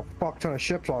 I got a fuck ton of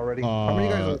ships already. How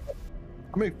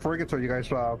many frigates are you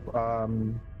guys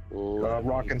rocking?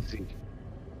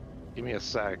 Give me a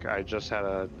sec. I just had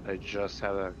a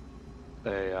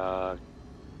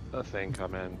thing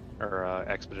come in, or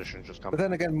expedition just come. But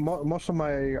then again, most of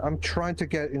I'm trying to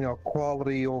get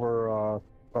quality over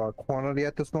quantity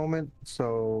at this moment.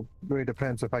 So it really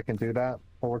depends if I can do that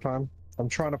over time. I'm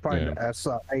trying to find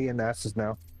A and S's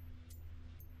now.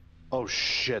 Oh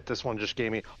shit! This one just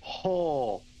gave me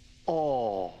oh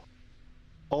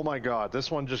my god! This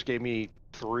one just gave me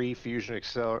 3 fusion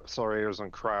accelerators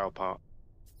and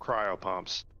cryo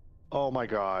pumps. Oh my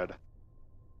god!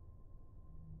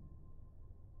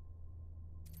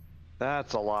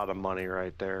 That's a lot of money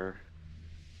right there.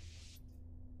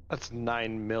 That's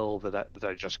 9 mil that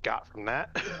I just got from that.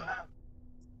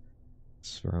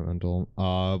 Experimental.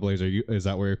 Blaze, is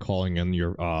that where you're calling in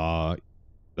your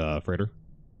the freighter?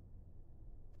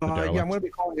 Yeah, I'm gonna be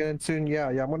calling it in soon. Yeah,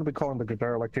 I'm gonna be calling the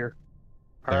derelict here.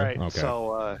 All right. Okay.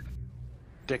 So,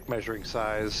 dick measuring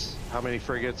size. How many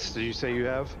frigates did you say you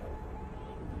have?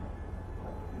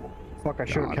 Fuck, I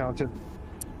should have counted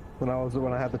when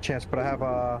I had the chance, but I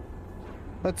have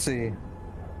let's see.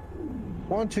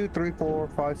 1, 2, 3, 4,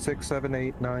 5, 6, 7,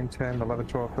 8, 9, 10, 11,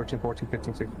 12, 13, 14,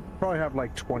 15, 16. Probably have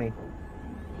like 20.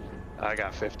 I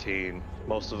got 15.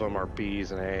 Most of them are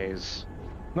B's and A's.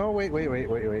 No, wait.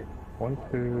 1,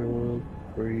 2,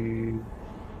 3.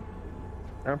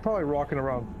 I'm probably rocking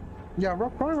around. Yeah, I'm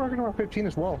probably rocking around 15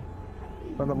 as well.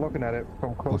 When I'm looking at it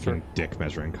from closer. Fucking dick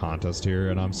measuring contest here,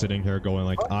 and I'm sitting here going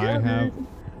like,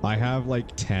 I have like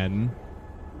 10,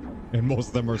 and most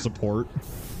of them are support.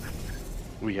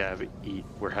 We're having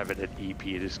an EP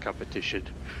this competition.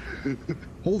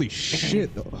 Holy shit!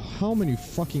 How many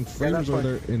fucking freighters are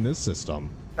there in this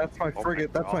system? That's my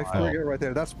frigate. That's my frigate right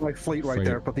there. That's my fleet right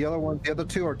there. But the other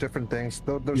 2 are different things.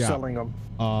 They're selling them.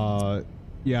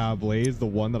 Yeah, Blaze, the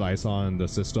one that I saw in the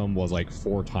system was like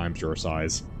 4 times your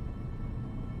size.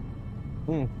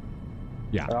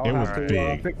 Yeah, it was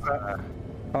big.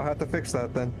 I'll have to fix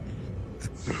that then.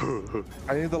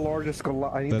 I need the largest. The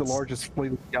largest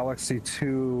fleet of the galaxy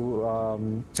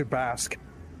to bask.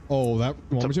 Oh, that.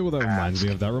 Let me tell you what that reminds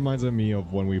me of. That reminds me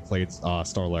of when we played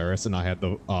Starlaris, and I had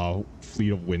the fleet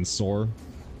of Windsor.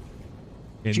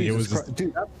 And Jesus it was just, Christ.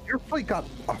 Dude, your fleet got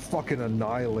fucking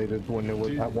annihilated when it was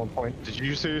Dude. at one point. Did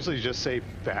you seriously just say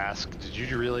Basque? Did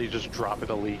you really just drop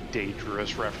an Elite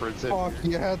Dangerous reference in? Fuck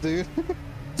yeah, dude.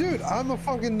 Dude, I'm a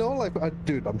fucking no-life.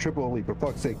 Dude, I'm triple elite. For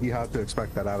fuck's sake, you have to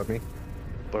expect that out of me.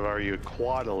 But are you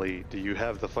Quad Elite? Do you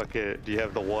have the fucking? Do you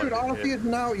have the one? Dude, Odyssey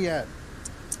isn't out yet.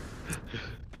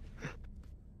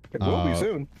 It will be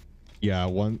soon. yeah,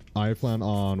 I plan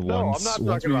on No, once. I'm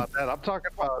not talking about that. I'm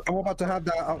talking about. I'm about to have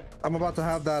that. I'm about to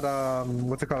have that.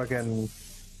 What's it called again?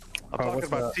 I'm talking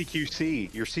about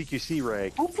CQC. Your CQC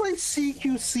rank. Who plays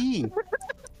CQC?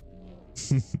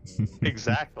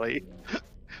 Exactly.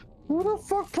 Who the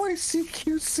fuck plays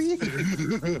CQC?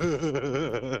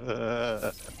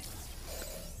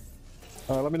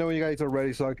 Let me know when you guys are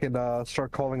ready so I can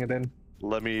start calling it in.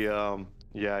 Let me.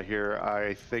 Yeah. Here.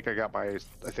 I think I got my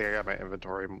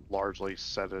inventory largely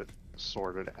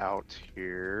sorted out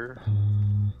here.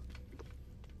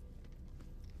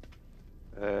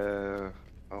 Oh,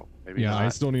 maybe. Yeah, not. I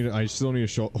still need to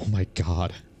show. Oh my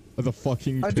god, the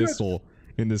fucking pistol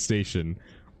in the station.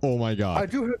 Oh my god. I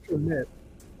do have to admit,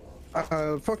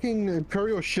 fucking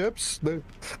Imperial ships, they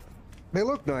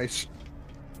look nice,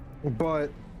 but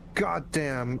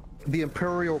goddamn, the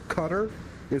Imperial cutter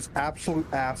is absolute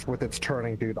ass with its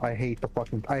turning, dude. I hate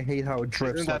how it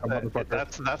drifts like a motherfucker.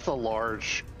 That's the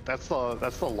large. That's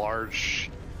the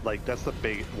large. Like that's the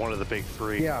big one of the big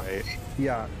three. Yeah, right?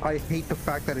 yeah. I hate the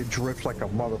fact that it drifts like a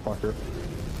motherfucker.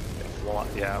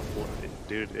 Yeah,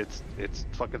 dude. It's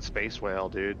fucking space whale,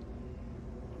 dude.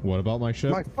 What about my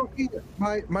ship?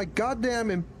 My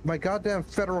goddamn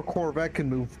Federal Corvette can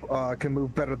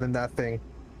move better than that thing.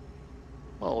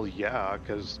 Well, yeah,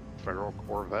 because Federal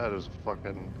Corvette is a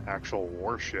fucking actual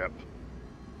warship.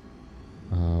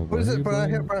 What is it? But I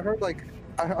heard like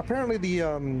apparently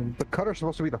the cutter's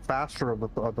supposed to be the faster of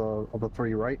the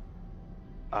three, right?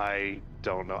 I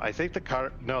don't know. I think the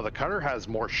cutter has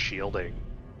more shielding.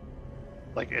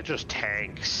 Like it just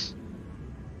tanks.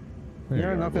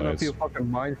 Yeah, nothing a few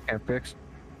fucking mines can't fix.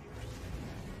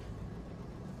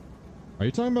 Are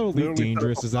you talking about Elite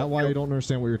Dangerous? Is that why I don't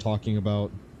understand what you're talking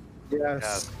about?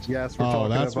 Yes. We're Oh,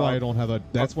 that's talking why I about... don't have a.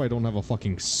 That's why I don't have a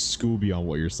fucking Scooby on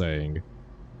what you're saying.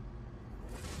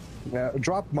 Yeah,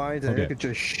 drop mines and Okay. it could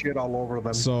just shit all over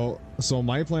them. So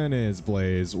my plan is,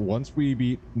 Blaze. Once we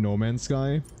beat No Man's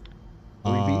Sky,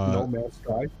 We beat No Man's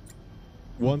Sky.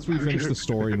 once we finish the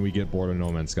story and we get bored of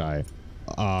No Man's Sky,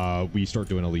 we start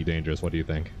doing Elite Dangerous. What do you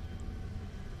think?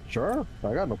 Sure,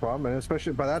 I got no problem. And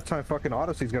especially by that time, fucking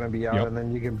Odyssey's gonna be out, Yep. and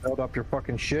then you can build up your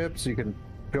fucking ships. You can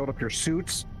build up your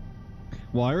suits.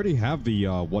 Well, I already have the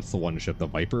what's the one ship, the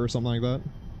Viper or something like that.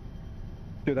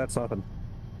 Dude, that's nothing.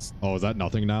 Oh, is that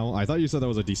nothing now? I thought you said that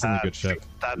was a decently good ship.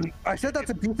 I said that's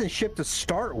a decent ship to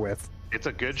start with. It's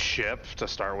a good ship to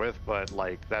start with, but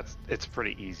like it's a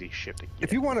pretty easy ship to get.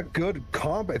 If you want a good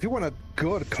combat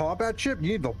ship, you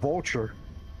need the Vulture.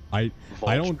 I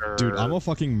don't, dude. Vulture. I'm a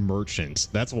fucking merchant.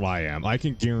 That's what I am. I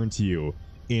can guarantee you,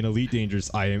 in Elite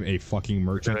Dangerous, I am a fucking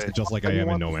merchant, Right. just like I am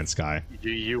in No Man's Sky.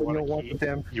 You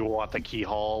want the key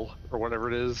haul or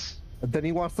whatever it is. Then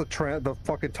he wants the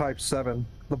fucking Type 7,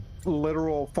 the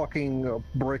literal fucking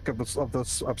brick of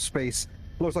space.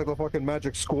 Looks like the fucking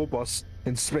magic school bus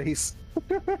in space.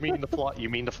 You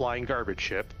mean the flying garbage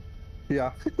ship?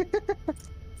 Yeah.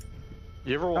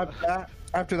 You ever want?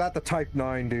 After that, the Type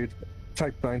 9, dude.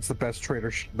 Type 9's the best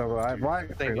trader. I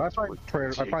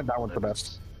find that one the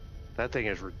best. That thing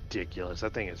is ridiculous.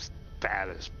 That thing is fat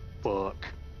as fuck.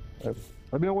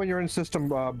 Let me know when you're in system,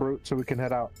 Brute, so we can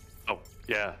head out. Oh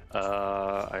yeah.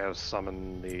 I have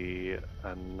summoned the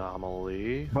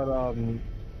anomaly. But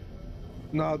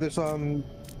no, there's I'm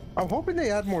hoping they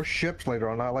add more ships later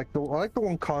on. I like the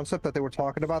one concept that they were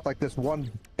talking about, like this one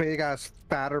big ass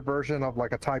fatter version of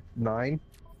like a Type 9.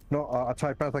 No, a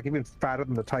Type 9 is like even fatter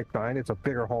than the Type 9. It's a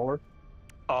bigger hauler.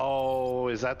 Oh,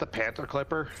 is that the Panther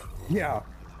Clipper? Yeah.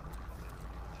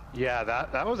 Yeah,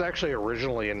 that was actually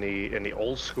originally in the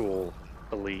old school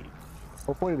Elite.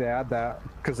 Hopefully they add that,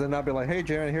 because then I'll be like, hey,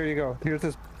 Jaron, here you go. Here's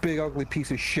this big ugly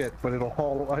piece of shit, but it'll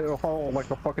haul like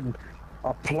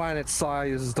a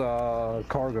planet-sized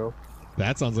cargo.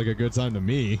 That sounds like a good time to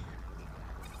me.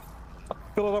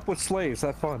 Fill it up with slaves.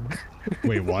 Have fun.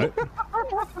 Wait, what?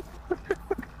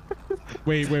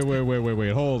 Wait,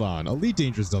 hold on. Elite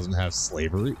Dangerous doesn't have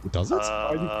slavery, does it?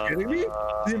 Are you kidding me?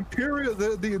 The Imperial,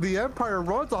 the Empire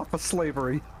runs off of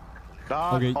slavery.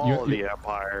 Not Okay, all of the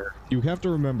Empire. You have to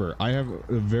remember, I have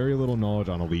very little knowledge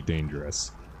on Elite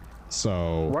Dangerous.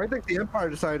 So Why do you think the Empire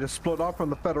decided to split off from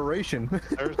the Federation?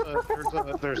 There's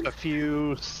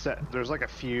like a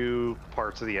few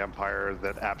parts of the Empire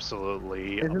that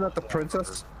absolutely. Isn't that the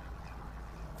princess?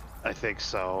 I think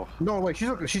so. No, wait,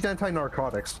 she's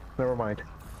anti-narcotics. Never mind.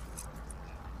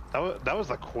 That was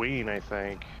the queen, I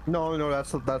think. No,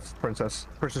 that's Princess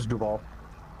Duval.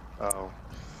 Oh.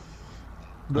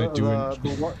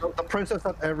 The princess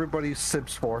that everybody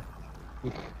simps for.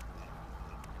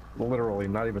 Literally,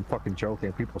 not even fucking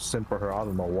joking. People simp for her. I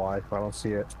don't know why. I don't see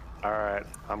it. All right,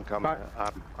 I'm coming.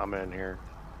 Right. I'm in here.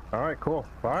 All right, cool.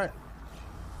 All right,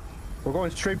 we're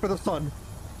going straight for the sun.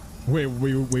 Wait,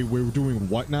 we're doing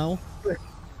what now?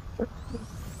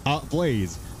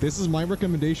 Blaze, this is my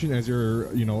recommendation as your,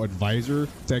 advisor,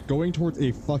 that going towards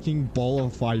a fucking ball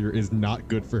of fire is not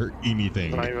good for anything.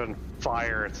 It's not even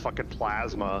fire, it's fucking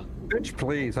plasma. Bitch,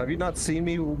 please, have you not seen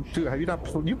me do, have you not,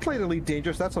 you played Elite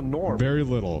Dangerous, that's a norm. Very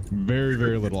little. Very,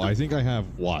 very little. I think I have,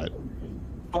 what?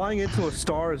 Flying into a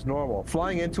star is normal.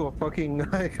 Flying into a fucking,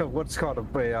 like, what's called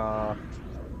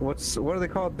what are they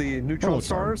called? The neutron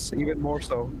stars? Even more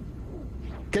so.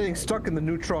 Getting stuck in the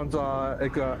neutron's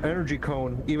energy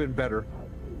cone, even better.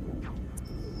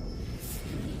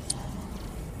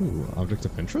 Ooh, object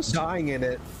of interest? Dying in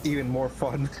it, even more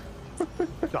fun.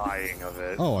 Dying of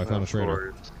it. Oh, I found a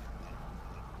trader.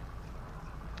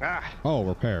 Ah. Oh,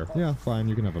 repair. Yeah, fine.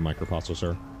 You can have a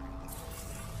microprocessor.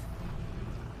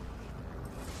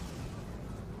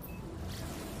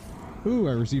 Ooh,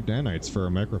 I received nanites for a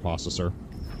microprocessor.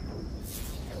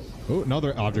 Ooh,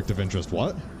 another object of interest.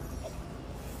 What?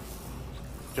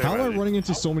 How am I running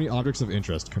into so many objects of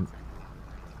interest? You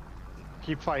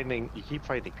keep finding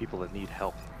people that need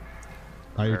help.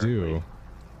 I do.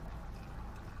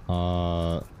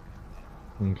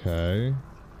 Okay.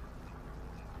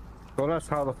 So that's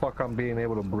how the fuck I'm being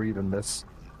able to breathe in this.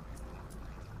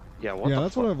 Yeah,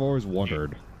 that's what I've always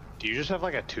wondered. Do you just have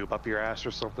like a tube up your ass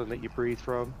or something that you breathe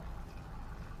from?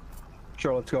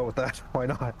 Sure, let's go with that. Why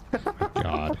not?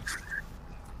 God.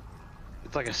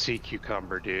 It's like a sea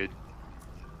cucumber, dude.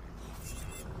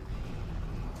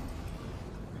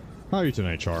 How are you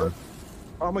tonight, Charm?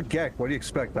 I'm a geck. What do you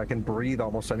expect? I can breathe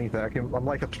almost anything. I'm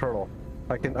like a turtle.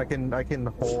 I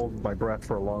can hold my breath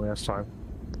for a long ass time.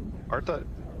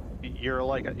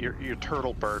 You're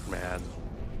turtle bird man.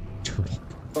 Turtle.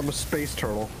 I'm a space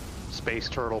turtle. Space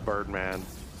turtle bird man.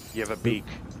 You have a beak.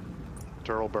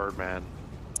 Turtle bird man.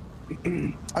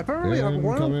 Apparently,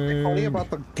 one of the things funny about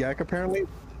the geck, apparently,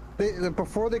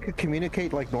 before they could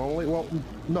communicate like normally, well,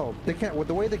 no, they can't. Well,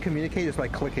 the way they communicate is by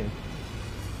clicking.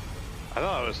 I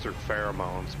thought it was through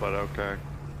pheromones, but okay.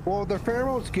 Well, their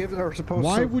pheromones are supposed to.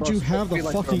 Why would you have the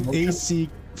like fucking AC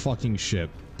fucking ship?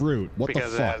 Brute, what the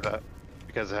fuck?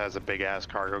 Because it has a big ass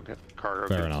cargo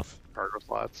Fair enough. Cargo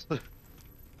slots.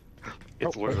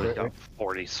 It's literally got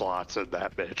 40 slots in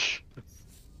that bitch.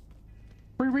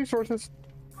 Free resources.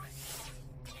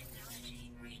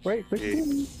 Wait.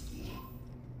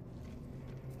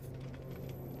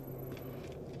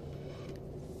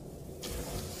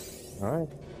 All right.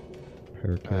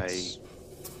 Haircuts.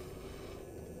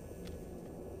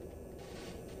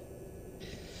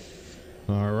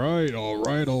 All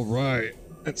right.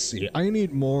 Let's see.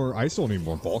 I still need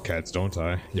more bulkheads, don't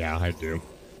I? Yeah, I do.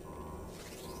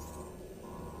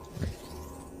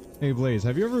 Hey, Blaze,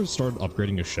 have you ever started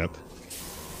upgrading a ship?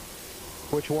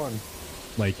 Which one?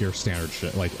 Like your standard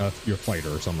ship, like your fighter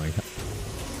or something.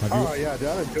 Yeah, dude,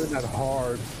 I've been doing that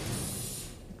hard.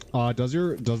 Does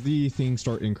the thing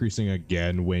start increasing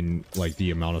again when, like,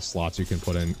 the amount of slots you can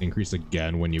put in increase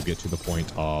again when you get to the point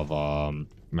of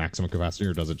maximum capacity,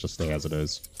 or does it just stay as it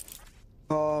is?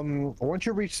 Once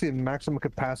you reach the maximum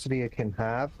capacity it can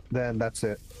have, then that's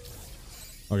it.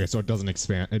 Okay, so it doesn't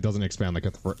expand. It doesn't expand like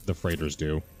the freighters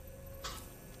do.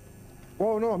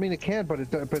 Well, no, I mean it can, but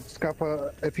it's got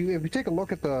if you take a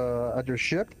look at your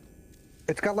ship,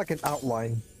 it's got like an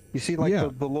outline. You see, like the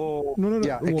little. No.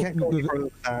 Yeah, it can't go further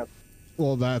than that.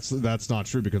 Well, that's not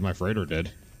true because my freighter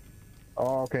did.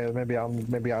 Oh, okay. Maybe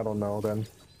I don't know then.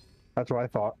 That's what I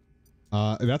thought.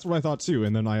 That's what I thought too,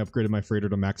 and then I upgraded my freighter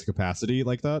to max capacity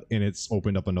like that, and it's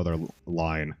opened up another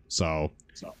line. So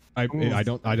I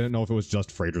didn't know if it was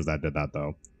just freighters that did that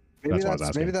though. Maybe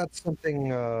that's something.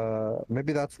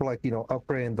 Maybe that's for, like,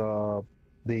 upgrading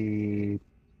the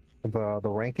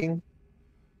ranking.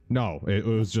 No, it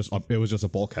was just a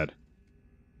bulkhead.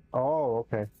 Oh,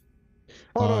 okay.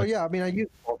 Oh no, yeah. I mean, I use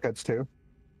bulkheads too.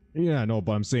 Yeah, no,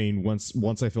 but I'm saying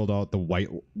once I filled out the white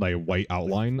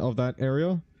outline of that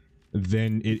area,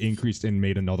 then it increased and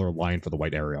made another line for the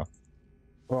white area.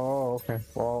 Oh, okay.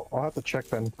 Well, I'll have to check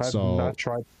then. I've not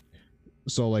tried.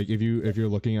 So, like, if you're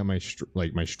looking at my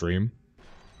stream,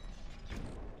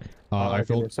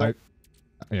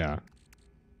 yeah.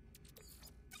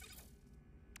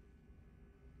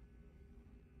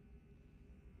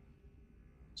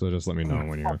 So just let me know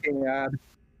when you're. Fucking ad.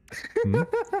 Hmm?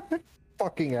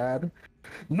 Fucking ad.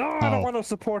 No, I don't want to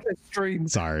support his stream.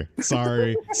 Sorry.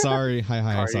 Hi.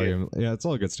 Are Sorry. you? Yeah, it's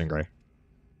all good, Stingray.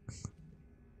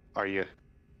 Are you?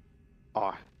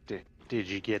 Oh, did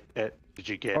you get it? Did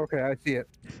you get? Okay, I see it.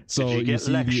 So you you get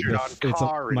see lectured on it's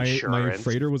car my insurance?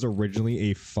 freighter was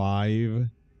originally a 5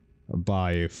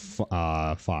 by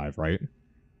 5, right?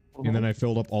 And then I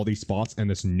filled up all these spots, and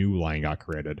this new line got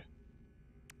created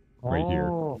right here.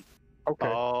 Oh, okay.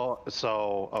 Oh,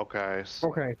 so okay.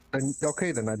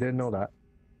 Okay, then I didn't know that.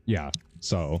 Yeah.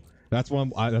 So that's why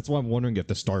I'm wondering if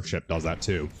the Starship does that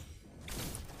too.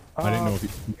 I didn't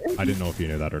know if you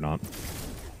knew that or not.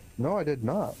 No, I did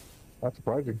not. That's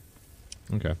surprising.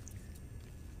 Okay.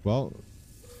 Well,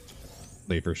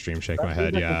 late for stream, shake my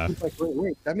head. Yeah.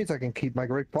 That means I can keep my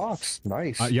great box.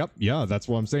 Nice. Yep. Yeah. That's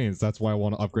what I'm saying. That's why I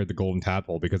want to upgrade the Golden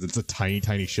Tadpole, because it's a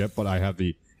tiny ship, but I have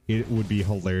the. It would be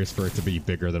hilarious for it to be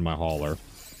bigger than my hauler.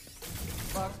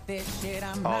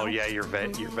 Oh yeah, your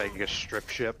Vegas strip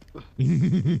ship.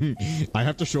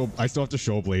 I still have to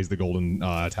show Blaze the Golden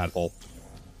Tadpole.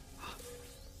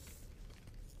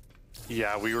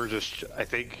 Yeah, we were just. I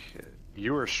think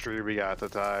you were streaming at the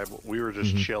time. We were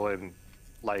just chilling,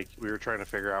 like we were trying to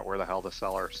figure out where the hell to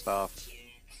sell our stuff,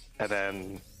 and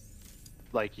then,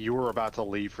 like, you were about to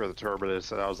leave for the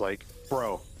terminus, and I was like,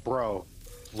 bro,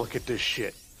 look at this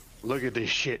shit. Look at this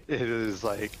shit. It is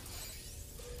like,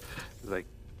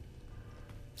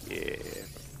 yeah.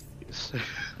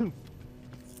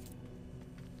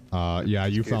 Yeah,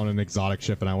 you found an exotic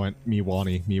ship, and I went, me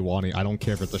wani. I don't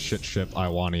care if it's a shit ship, I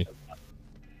wani.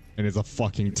 And it's a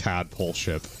fucking tadpole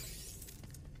ship.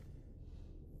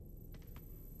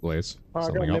 Blaze, I got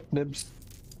something up? nibs.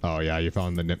 Oh yeah, you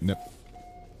found the nip.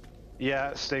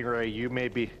 Yeah, Stingray, you may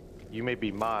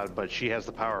be mod, but she has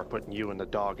the power of putting you in the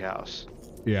doghouse.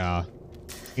 Yeah.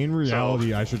 In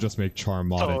reality, I should just make Charm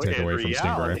mod and take away from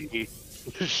Stingray.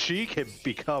 She can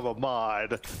become a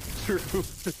mod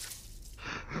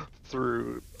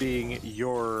through being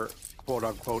your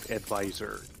quote-unquote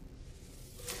advisor.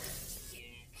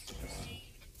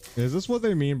 Is this what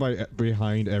they mean by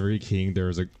behind every king there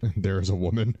is a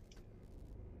woman?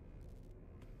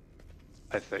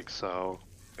 I think so.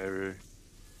 Maybe.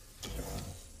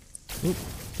 Oop,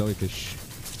 jellyfish.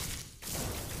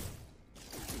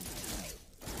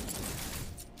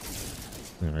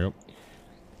 There we go.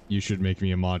 You should make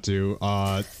me a mod too.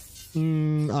 I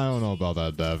don't know about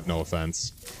that, Dev. No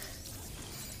offense.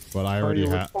 But I already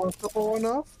have. Responsible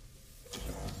enough?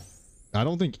 I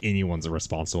don't think anyone's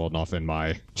responsible enough in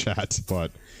my chat,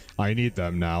 but I need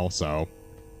them now, so.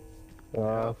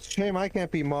 Shame I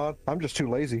can't be mod. I'm just too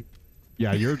lazy.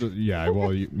 Yeah, you're just, yeah,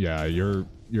 well,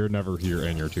 you're never here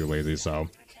and you're too lazy, so.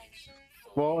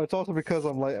 Well, it's also because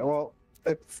I'm like, well,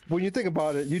 when you think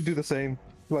about it, you do the same.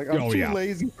 Like, I'm too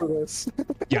lazy for this.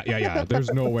 Yeah.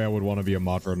 There's no way I would want to be a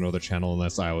mod for another channel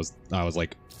unless I was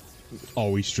like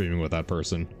always streaming with that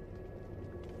person.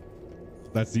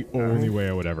 That's the only way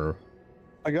I would ever.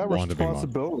 I got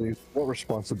responsibilities. What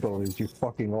responsibilities, you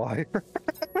fucking liar?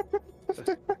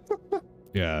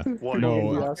 Yeah. What,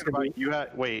 no.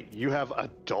 You have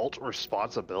adult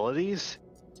responsibilities?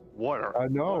 What are? I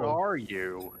know. What are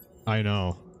you? I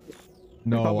know.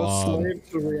 No. I'm a slave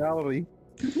to reality.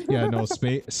 Yeah, no.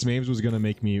 Smaves was gonna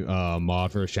make me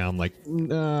mod for a channel. I'm like,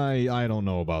 I don't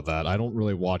know about that. I don't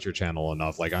really watch your channel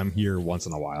enough. Like, I'm here once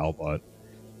in a while, but.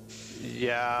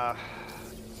 Yeah.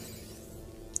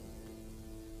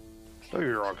 Don't get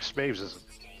me wrong, Smaves is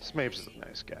a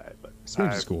nice guy, but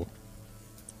Smaves is cool.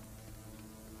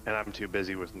 And I'm too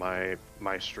busy with my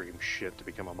stream shit to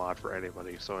become a mod for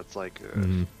anybody, so it's like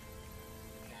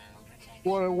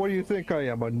What do you think I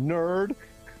am, a nerd?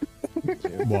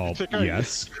 Well,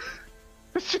 yes.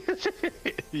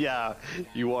 Yeah,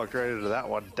 you walked right into that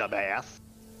one, dumbass.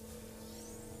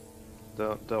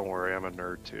 Don't worry, I'm a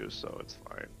nerd too, so it's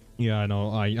fine. Yeah, I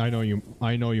know. I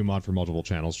know you mod for multiple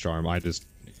channels, Charm.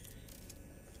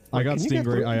 I got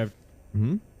Stingray. I have.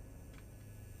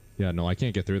 Yeah, no, I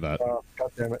can't get through that.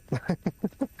 God damn it.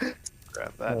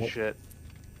 Grab that shit.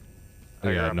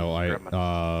 Yeah, no, I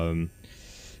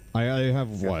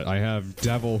have what? I have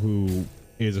Devil, who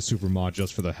is a super mod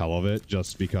just for the hell of it,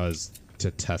 just because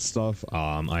to test stuff.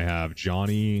 I have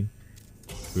Johnny,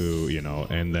 who,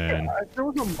 and then... Yeah, if there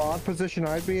was a mod position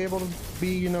I'd be able to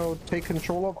be, take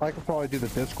control of, I could probably do the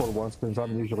Discord once, since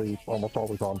I'm usually almost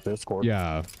always on Discord.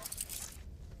 Yeah.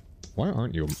 Why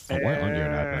aren't you an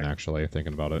admin, actually,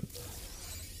 thinking about it?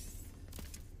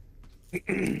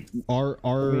 I'm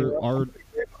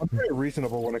very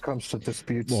reasonable when it comes to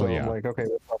disputes, so yeah. I'm like, okay,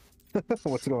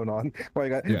 what's going on? Why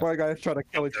you guys try to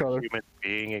kill each other? Human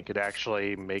being, it could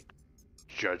actually make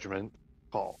judgment.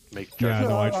 call. Make Yeah,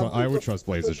 judgment. no, I would trust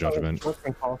Blaze's judgment.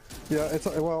 Yeah, it's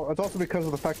well, it's also because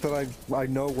of the fact that I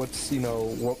know what's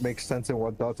what makes sense and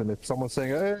what doesn't. If someone's saying,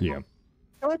 "Hey, Yeah.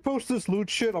 can I post this loot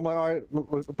shit?" I'm like, all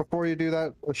right, before you do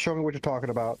that, show me what you're talking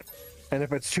about. And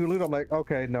if it's too loot, I'm like,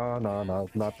 okay, no,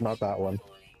 not that one.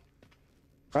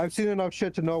 I've seen enough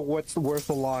shit to know what's worth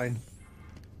the line.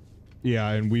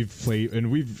 Yeah, and we've played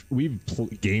and we've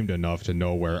gamed enough to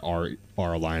know where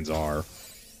our lines are.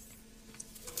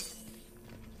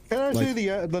 Can I say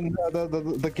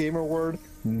the gamer word?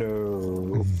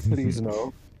 No, please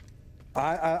no.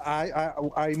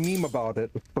 I meme about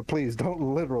it, but please don't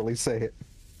literally say it.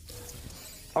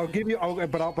 I'll give you,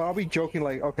 but I'll be joking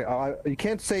like, okay, you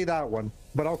can't say that one,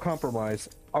 but I'll compromise.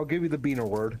 I'll give you the beaner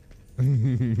word.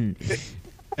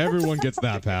 Everyone gets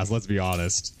that pass. Let's be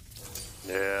honest.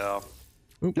 Yeah.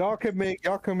 Y'all can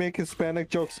make Hispanic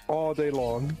jokes all day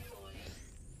long.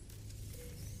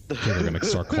 People are gonna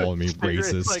start calling me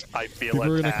racist. Like, I feel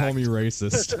People are gonna call attacked. me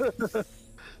racist.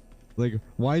 Like,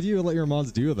 why do you let your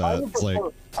mods do that? It's like,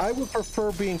 I would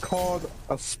prefer being called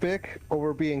a spick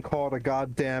over being called a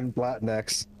goddamn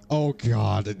Latinx. oh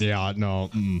god, yeah, no.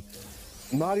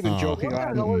 Not even joking.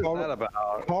 What the hell is that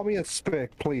about? Call me a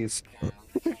spick, please.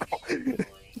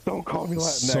 Don't call me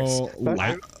Latinx. So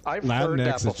I've heard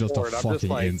that Latinx is just a before, and I'm fucking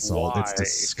like, insult. It's why?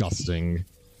 disgusting.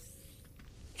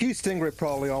 Hugh Stingray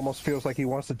probably almost feels like he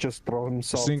wants to just throw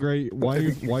himself. Stingray, why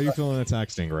are you feeling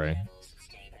attacked, Stingray?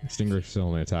 Stingray's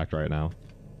feeling attacked right now.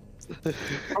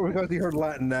 Because he heard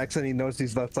Latinx and he knows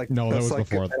that's like No, that that's was like,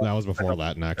 before. That was before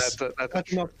Latinx.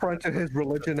 That's an affront to his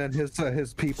religion and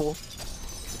his people.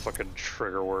 Fucking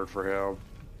trigger word for him.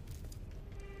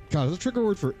 God, is a trigger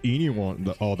word for anyone.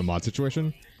 The mod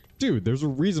situation, dude. There's a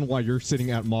reason why you're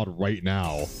sitting at mod right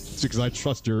now. It's because I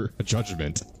trust your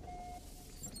judgment.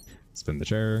 Spin the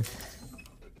chair.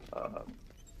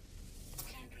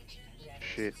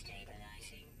 Shit.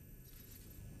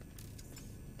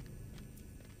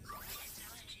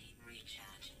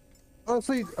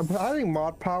 Honestly, I think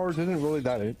mod powers isn't really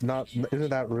isn't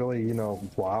that really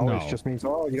wow. No. It just means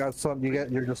you got some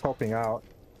you're just helping out.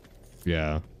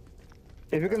 Yeah.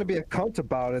 If you're gonna be a cunt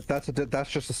about it,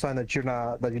 that's just a sign that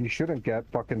you shouldn't get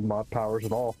fucking mod powers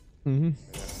at all. Mm-hmm.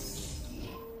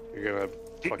 You're gonna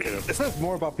fucking. It says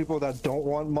more about people that don't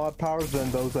want mod powers than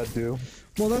those that do.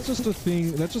 Well, that's just a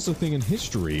thing. That's just a thing in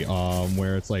history,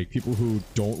 where it's like people who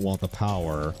don't want the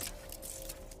power,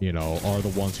 are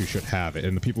the ones who should have it,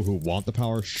 and the people who want the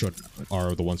power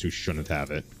are the ones who shouldn't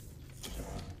have it.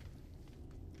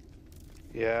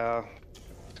 Yeah.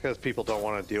 It's because people don't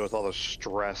want to deal with all the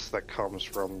stress that comes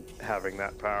from having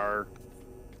that power.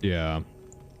 Yeah.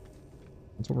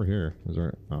 That's over here. Is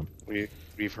there?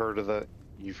 You've heard of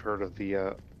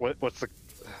the what's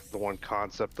the one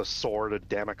concept, the sword of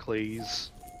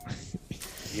Damocles?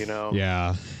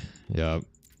 Yeah. Yeah.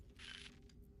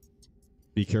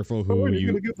 Be careful Oh, who you're you.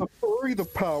 gonna give the furry the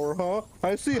power, huh?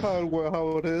 I see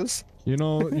how it is.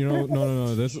 No.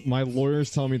 My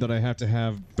lawyers tell me that I have to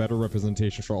have better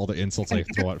representation for all the insults I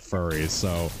throw at furries.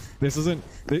 So this isn't.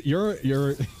 You're.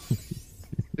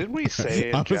 Didn't we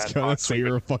say? I was gonna say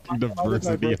you're a fucking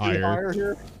diversity hire.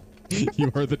 Here?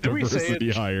 You are the Didn't we say diversity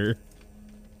it? hire.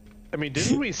 I mean,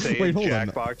 didn't we say Wait, in hold on.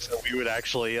 Jackbox that we would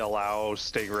actually allow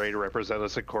Stingray to represent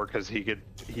us in court because he could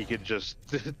just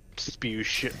spew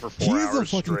shit for 4 He's a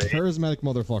hours fucking straight? charismatic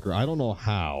motherfucker. I don't know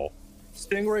how.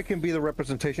 Stingray can be the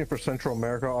representation for Central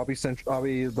America. I'll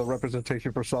be the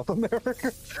representation for South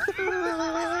America.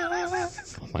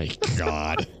 Oh my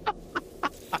god.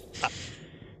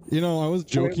 I was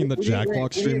joking that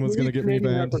Jackbox stream was gonna get me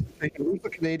banned. Who's the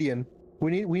Canadian?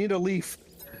 We need a leaf.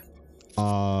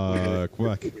 Quebec.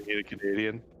 We need a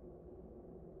Canadian.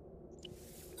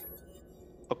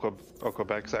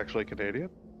 Quebec's actually Canadian?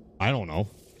 I don't know.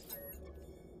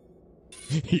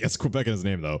 He has Quebec in his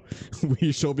name, though.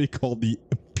 We shall be called the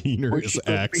Beaners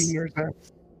X.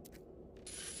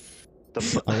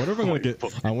 I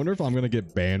wonder if I'm gonna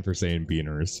get banned for saying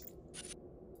Beaners.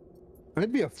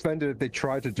 I'd be offended if they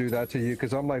tried to do that to you,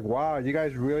 because I'm like, wow, you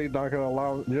guys really you're not gonna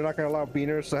allow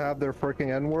beaners to have their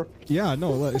freaking N-word? Yeah,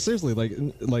 no, seriously,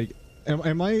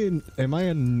 am I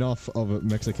enough of a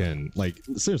Mexican? Like,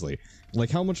 seriously,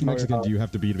 how much Mexican do you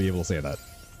have to be able to say that?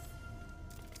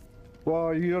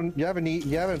 Well, you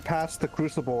haven't passed the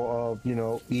crucible of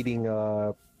eating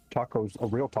tacos,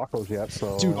 real tacos yet.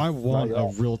 So, dude, I want a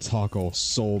real taco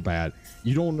so bad.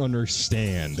 You don't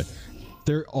understand.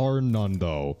 There are none,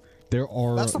 though. There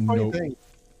are That's the funny thing.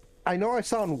 I know I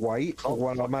sound white, but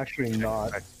when I'm actually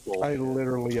not. I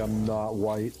literally am not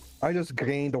white. I just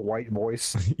gained a white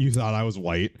voice. You thought I was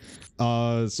white.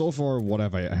 So far, what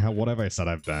have I said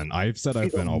I've been? I've said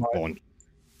I've been a bunch.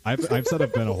 I've said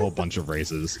I've been a whole bunch of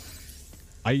races.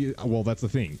 Well, that's the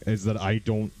thing, is that I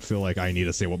don't feel like I need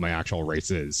to say what my actual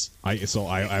race is. I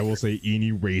will say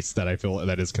any race that I feel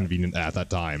that is convenient at that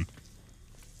time.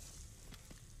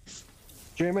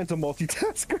 J-Man's a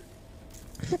multitasker.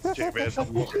 J-Man.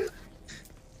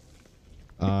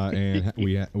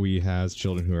 And we has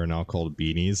children who are now called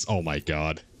beanies. Oh my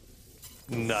god.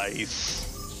 Nice.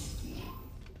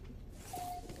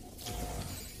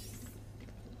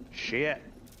 Shit.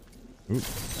 Ooh.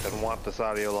 Didn't want this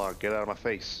audio log. Get out of my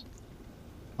face.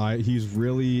 He's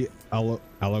really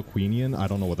Eloquenian. I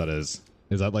don't know what that is.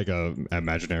 Is that like a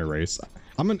imaginary race?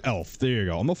 I'm an elf. There you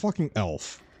go. I'm a fucking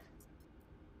elf.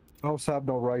 Elves have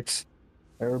no rights.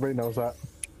 Everybody knows that.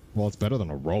 Well, it's better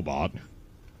than a robot.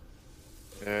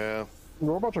 Yeah.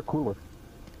 Robots are cooler.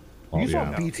 Oh, You saw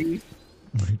yeah. BT.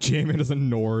 J-Man is a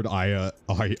Nord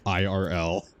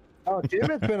IRL. Oh,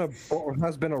 J-Man's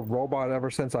has been a robot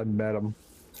ever since I met him.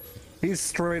 He's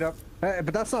straight up,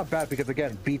 but that's not bad because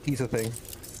again, BT's a thing.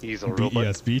 He's a robot.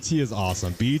 Yes, BT is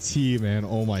awesome. BT, man,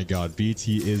 oh my god,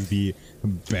 BT is the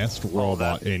best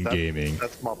robot in gaming.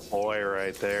 That's my boy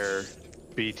right there.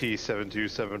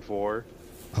 BT7274.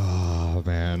 Oh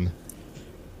man.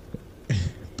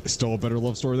 Still a better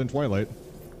love story than Twilight.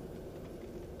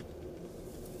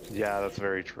 Yeah, that's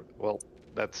very true. Well,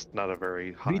 that's not a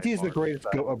very high BT is the bar. greatest,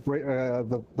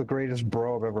 the greatest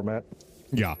bro I've ever met.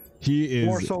 Yeah, he is.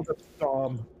 More so than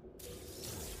Dom.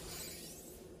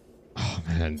 Oh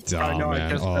man, Dom, I know, I man.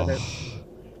 just Oh.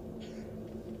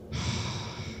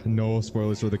 said No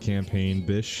spoilers for the campaign,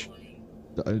 bish.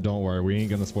 Don't worry, we ain't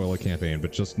gonna spoil a campaign,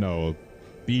 but just know,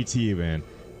 BT, man.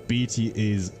 BT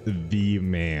is the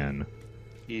man.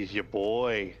 He's your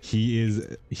boy. He is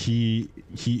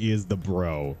the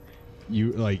bro.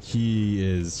 He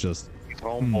is just He's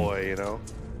homeboy, you know?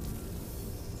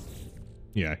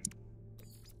 yeah.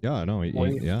 Yeah, no,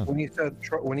 yeah.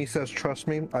 When he says trust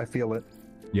me, I feel it.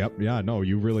 Yep, yeah, no,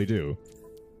 you really do.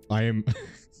 I am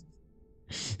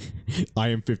I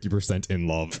am 50% in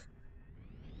love.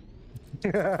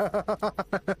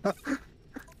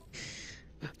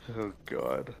 Oh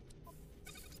god.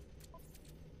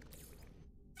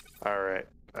 Alright,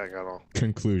 I got all.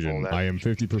 Conclusion, that- I am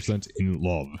 50% in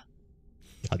love.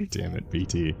 God damn it,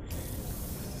 BT.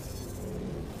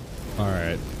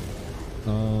 Alright.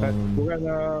 We're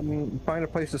gonna find a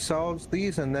place to sell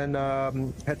these and then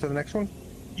head to the next one.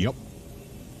 Yep.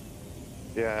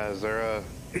 Yeah, is there a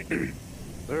is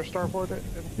there a starboard? Yep,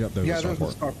 there's a There's a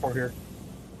starport. starport here.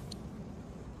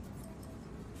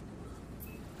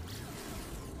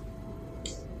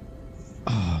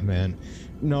 Oh man.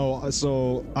 No,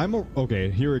 so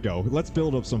okay, here we go. Let's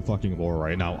build up some fucking lore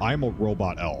right now. I'm a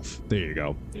robot elf. There you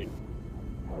go.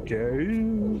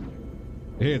 Okay.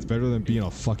 Hey, it's better than being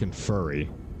a fucking furry.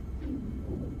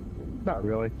 Not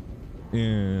really.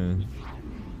 Yeah.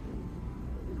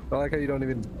 I like how you don't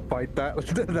even fight that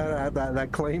that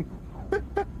claim.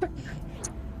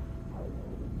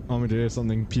 I'm gonna do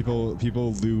something. People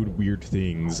lewd weird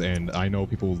things, and I know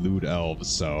people lewd elves,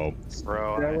 so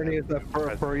Bro, The irony is that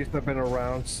furries have been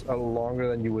around longer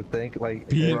than you would think. Like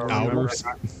being remember-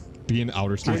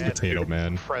 outer space potato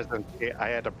man. I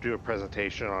had to do a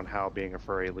presentation on how being a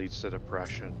furry leads to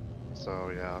depression.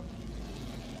 So yeah.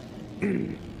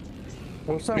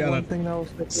 What's that Yeah, one that thing that was?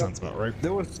 Sounds about right.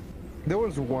 There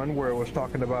was one where it was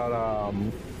talking about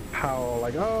how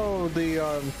like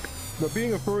the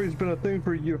being a furry has been a thing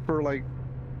for you for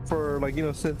you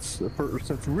know since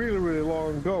really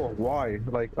long ago. Why?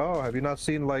 Like, oh, have you not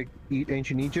seen like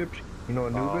ancient Egypt? You know,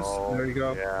 Anubis. Oh, There you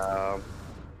go. Yeah.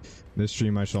 This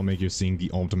stream I shall make you sing the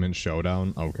ultimate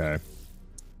showdown. Okay.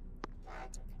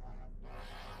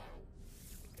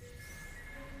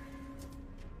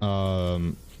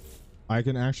 I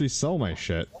can actually sell my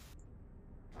shit.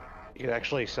 You can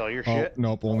actually sell your Oh, shit?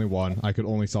 nope, only one. I could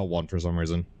only sell one for some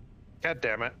reason. God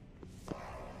damn it.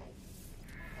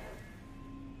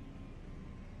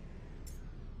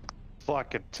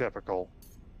 Fucking typical.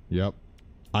 Yep.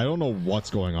 I don't know what's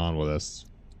going on with this.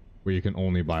 Where you can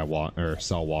only buy one or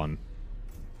sell one.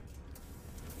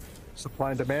 Supply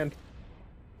and demand.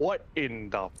 What in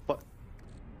the fuck?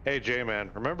 Hey, J-Man,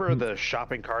 remember the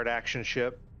shopping cart action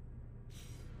ship?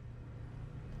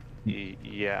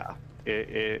 Yeah.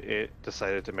 It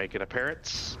decided to make an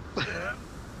appearance.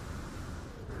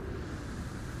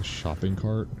 Shopping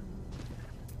cart?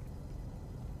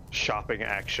 Shopping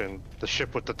action. The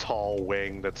ship with the tall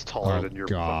wing that's taller Oh than your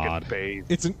god. fucking base.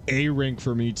 It's an A rank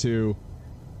for me too.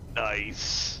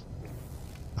 Nice.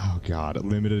 Oh god,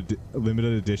 limited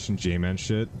edition J-Man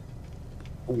shit.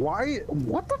 Why?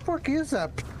 What the fuck is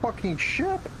that fucking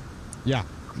ship? Yeah.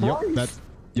 Yep, Christ. that's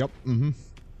yep, mm-hmm.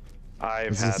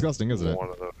 I've It's had disgusting, isn't it? one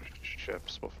of those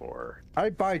ships before.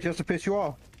 I'd buy it just to piss you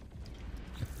off.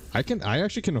 I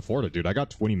actually can afford it, dude. I got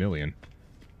 20 million.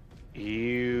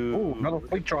 You. Ooh, another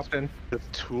fleet dropped in. The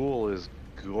tool is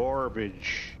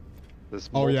garbage. This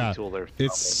Oh yeah, multi-tool they're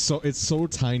it's so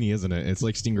tiny, isn't it? It's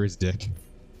like Stingray's dick.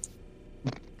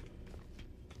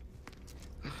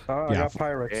 I got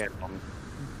pirates. Damn.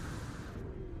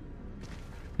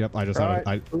 Yep, I just had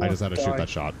I just had to shoot that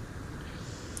shot.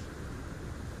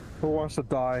 Who wants to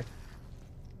die?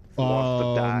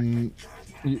 Wants to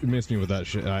die. You missed me with that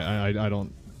shit. I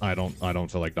don't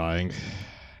feel like dying.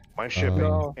 My ship.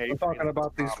 No, ain't I'm talking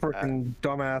about these combat. freaking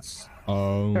dumbass.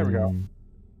 There we go.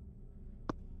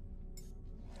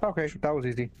 Okay, that was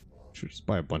easy. Should just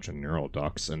buy a bunch of neural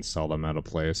ducts and sell them at a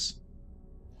place.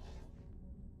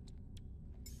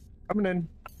 Coming in.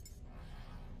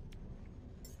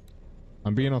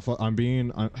 I'm being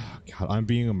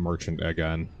a merchant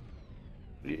again.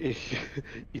 You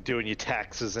doing your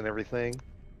taxes and everything.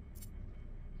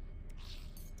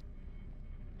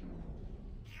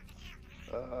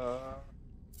 Uh,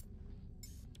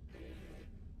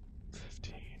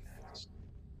 15.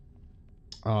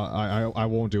 I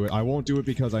won't do it. I won't do it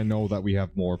because I know that we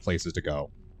have more places to go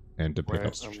and to pick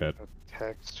up some shit.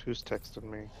 Text. Who's texting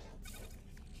me?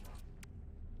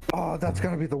 Oh, that's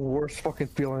gonna be the worst fucking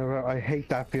feeling ever. I hate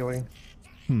that feeling.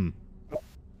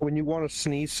 When you want to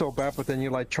sneeze so bad, but then you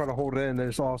like try to hold it in, and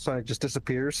then all of a sudden it just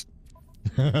disappears.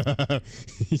 You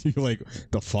like,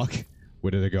 the fuck?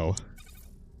 Where did it go?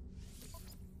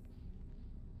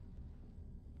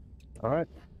 Alright.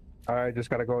 I just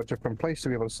gotta go a different place to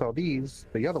be able to sell these.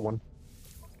 The other one.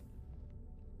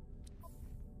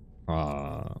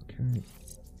 Okay.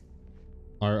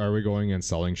 Are we going and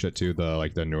selling shit to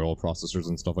the neural processors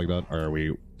and stuff like that, or are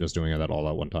we just doing that all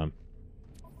at one time?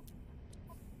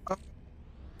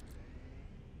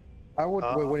 I would.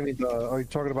 Wait, what do you mean? Are you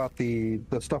talking about the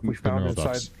stuff we found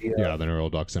inside the? Yeah, the neural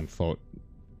ducts and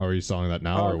Are you selling that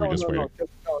now, or are we just waiting?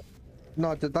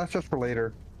 No, that's just for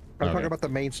later. I'm talking about the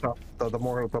main stuff, the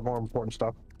more important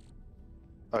stuff.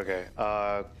 Okay,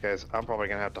 guys, I'm probably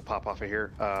gonna have to pop off of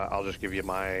here. I'll just give you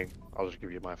my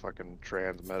fucking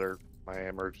transmitter, my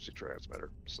emergency transmitter,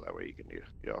 so that way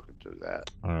y'all can do that.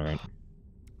 All right.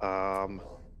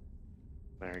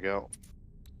 There you go.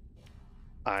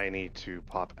 I need to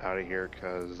pop out of here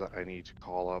because I need to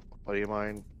call up a buddy of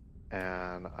mine,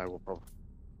 and I will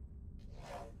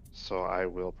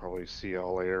probably see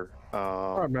y'all later.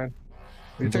 All right, man.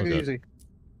 You take it easy.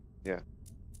 Yeah.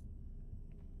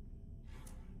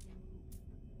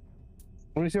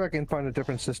 Let me see if I can find a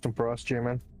different system for us,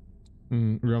 J-Man.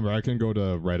 Remember, I can go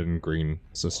to red and green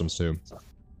systems too.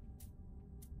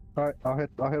 All right, I'll hit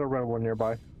a red one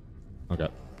nearby. Okay.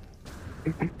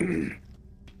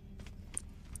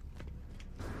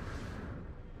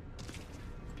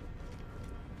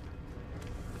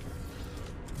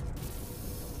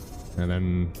 And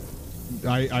then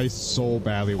I so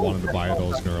badly wanted to buy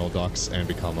those neural ducts and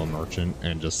become a merchant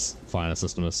and just find a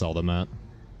system to sell them at.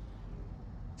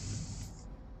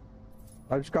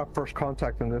 I just got first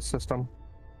contact in this system.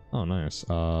 Oh, nice.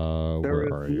 There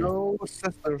where are is you? no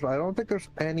systems. I don't think there's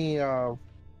any. Yeah,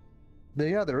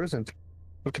 there isn't.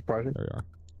 That's surprising. There you are.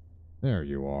 There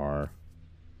you are.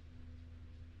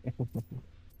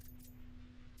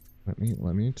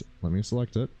 let me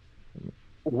select it.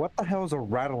 What the hell is a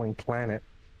rattling planet?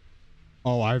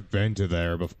 Oh, I've been to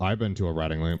there. I've been to a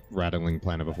rattling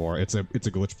planet before. It's a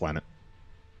glitch planet.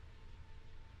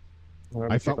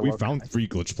 We found 3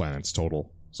 glitch planets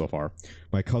total so far.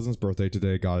 My cousin's birthday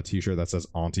today, got a t-shirt that says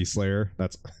Auntie Slayer.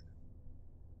 That's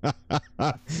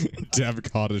Dev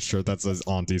got a shirt that says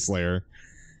Auntie Slayer.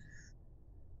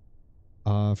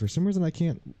 For some reason I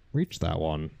can't reach that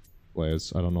one,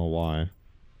 Blaze. I don't know why.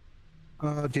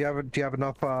 Do you have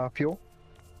enough fuel?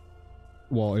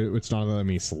 Well, it's not letting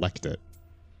me select it.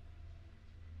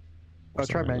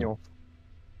 Try manual.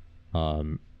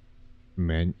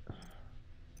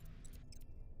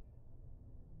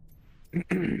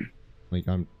 Like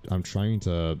I'm trying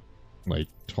to like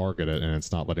target it and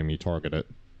it's not letting me target it.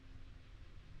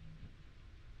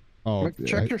 Oh,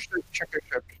 check your ship.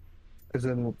 Is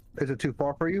it too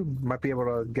far for you? Might be able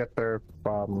to get there.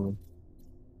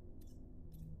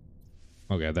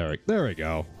 Okay, there we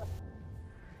go.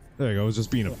 There we go. It was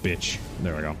just being a bitch.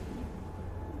 There we go.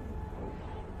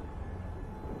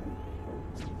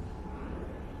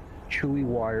 Chewy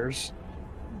wires.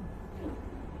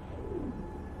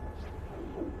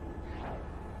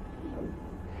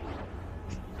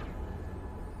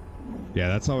 Yeah,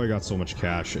 that's how I got so much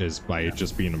cash, is by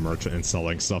just being a merchant and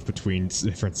selling stuff between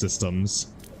different systems.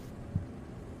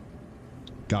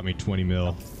 Got me 20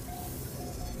 mil.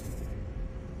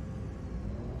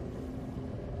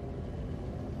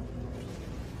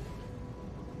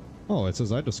 Oh, it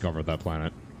says I discovered that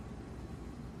planet.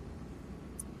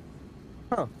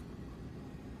 Huh.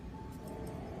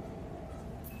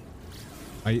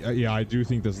 Yeah, I do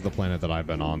think this is the planet that I've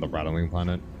been on, the rattling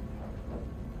planet.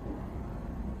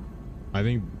 I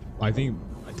think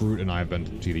Brute and I have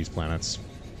been to these planets.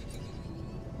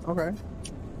 Okay.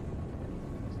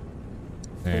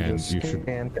 And Just you should.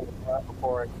 scan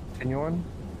before I continue on.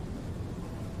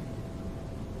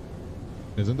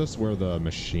 Isn't this where the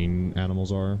machine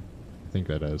animals are? I think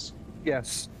that is.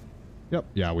 Yes. Yep.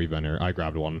 Yeah, we've been here. I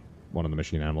grabbed one of the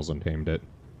machine animals and tamed it.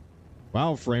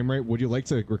 Wow, frame rate. Would you like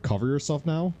to recover yourself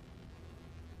now?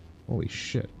 Holy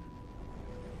shit.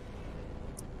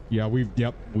 Yeah, we've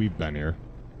been here.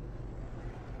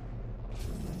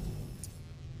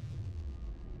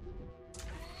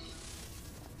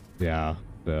 Yeah,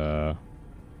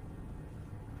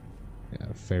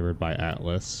 favored by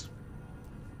Atlas.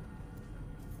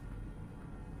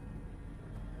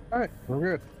 All right, we're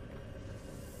good.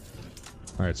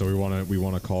 All right, so we want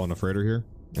to call in a freighter here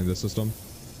in this system.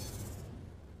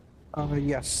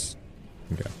 Yes.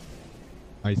 Okay.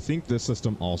 I think this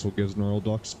system also gives neural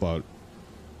ducts, but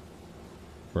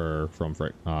from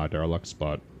derelicts,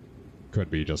 but could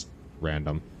be just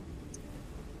random.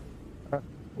 I'm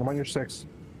on your 6.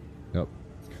 Yep.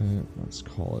 Okay, let's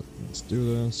call it. Let's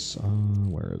do this.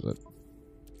 Where is it?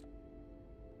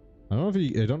 I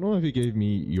don't know if he gave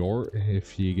me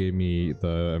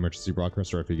the emergency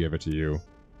broadcast or if he gave it to you.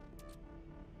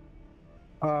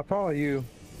 Probably you.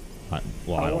 I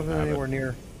don't wasn't have anywhere it.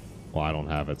 near. Well, I don't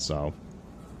have it, so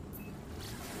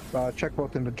Check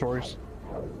both inventories.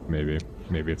 maybe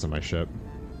it's in my ship.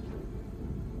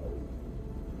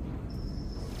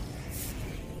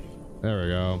 There we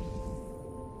go.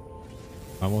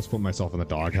 I almost put myself in the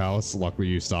doghouse. Luckily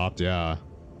you stopped, yeah.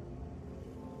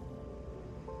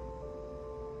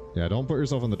 Yeah, don't put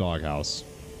yourself in the doghouse.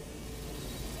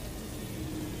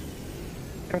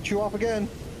 Cut you off again.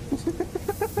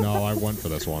 No, I went for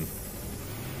this one.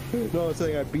 No, I'm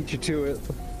saying I beat you to it.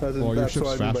 Well, your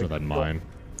ship's faster than mine.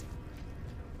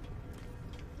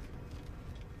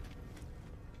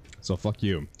 So fuck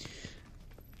you.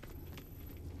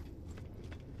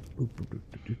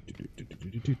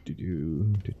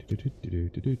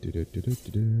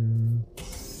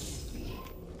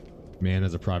 Man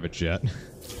is a private jet.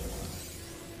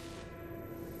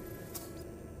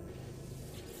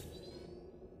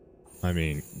 I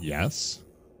mean, yes.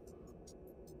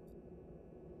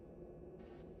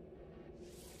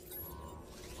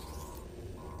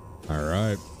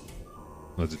 Alright.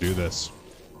 Let's do this.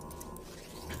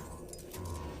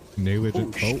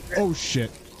 Negligent. Oh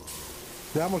shit.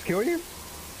 Did that almost kill you?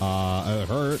 It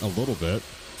hurt a little bit.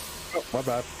 Oh, my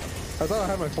bad. I thought I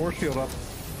had my force field up.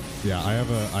 Yeah, I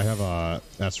have a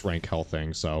S rank health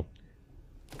thing, so.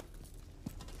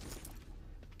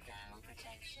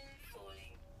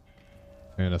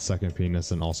 And a second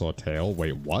penis and also a tail.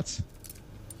 Wait, what?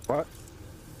 What?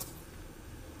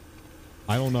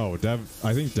 I don't know.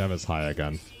 I think Dev is high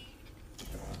again.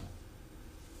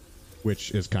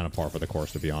 Which is kind of par for the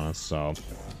course, to be honest, so.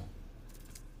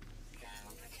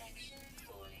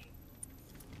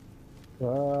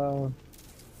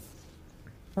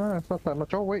 It's not that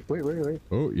much. Oh, wait.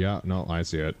 Oh, yeah, no, I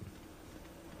see it.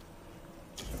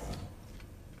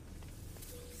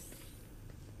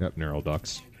 Yep, neural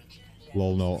ducts.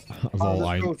 Lol, no. Lol,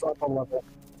 I. Goes up a level.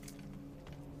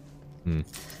 Hmm.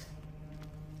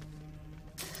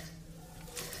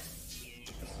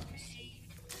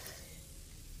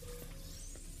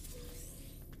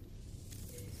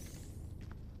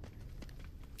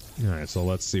 Alright, so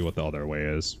let's see what the other way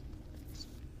is.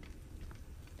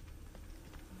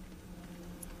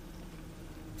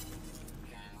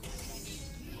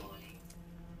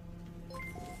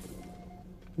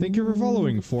 Thank you for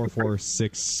following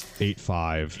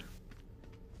 44685.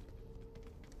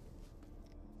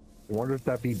 I wonder if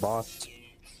that be boss.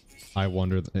 I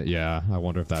wonder, yeah, I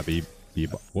wonder if that be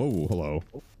whoa, hello.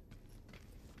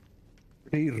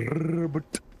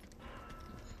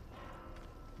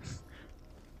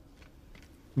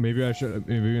 Maybe I should,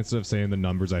 maybe instead of saying the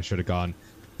numbers, I should have gone,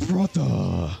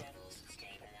 brother.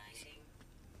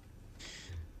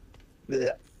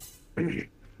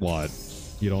 What?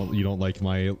 You don't like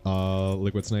my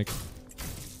liquid snake?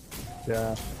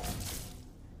 Yeah.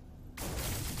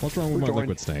 What's wrong with my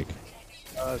liquid snake?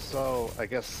 So I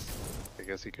guess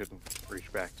he couldn't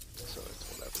reach back, so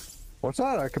it's whatever. What's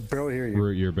that? I could barely hear you.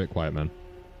 You're a bit quiet, man.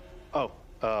 Oh,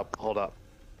 hold up.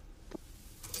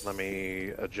 Let me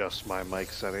adjust my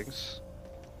mic settings.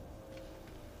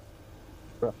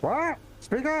 What?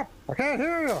 Speak up! I can't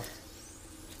hear you!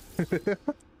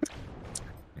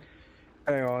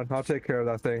 Hang on, I'll take care of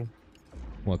that thing.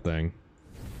 What thing?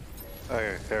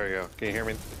 Okay, there we go. Can you hear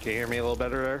me? Can you hear me a little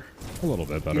better there? A little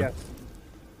bit better. Yes.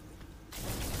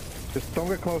 Just don't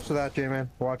get close to that, J-Man.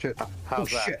 Watch it. How's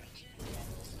that? Shit.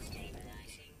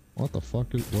 What the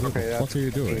fuck is? What Okay, the fuck are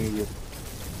you doing? idiot.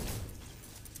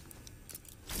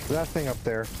 That thing up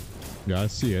there. Yeah, I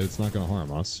see it. It's not gonna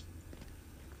harm us.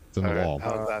 It's in the Alright, wall.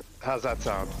 How's that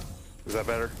sound? Is that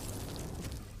better?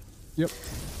 Yep.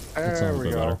 There sounds a we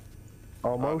bit go. better.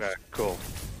 Almost. Okay, cool.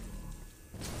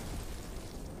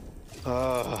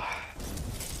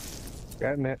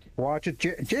 Getting it. Watch it.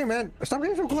 J-Man, stop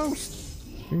getting so close.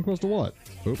 Getting close to what?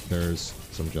 Oop, there's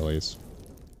some jellies.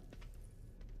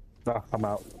 Oh, I'm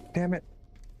out. Damn it.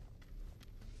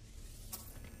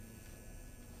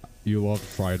 You love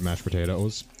fried mashed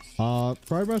potatoes?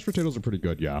 Fried mashed potatoes are pretty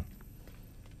good, yeah.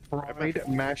 Fried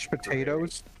mashed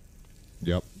potatoes.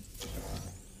 Yep.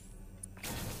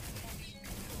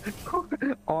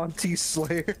 Auntie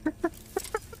Slayer.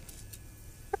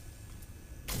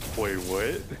 Wait,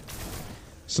 what?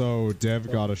 So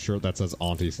Dev got a shirt that says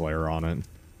Auntie Slayer on it.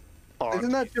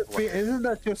 Isn't that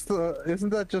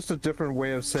just a different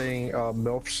way of saying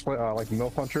MILF, like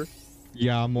MILF Hunter?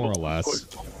 Yeah, more or less.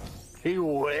 He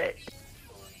what?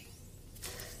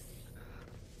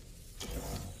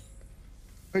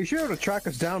 You should be able to track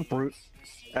us down, Brute.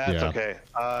 That's Yeah. okay.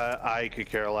 I could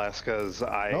care less because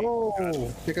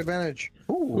Oh, take advantage.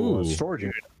 Ooh, Ooh. storage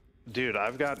unit. Dude,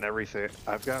 I've gotten everything.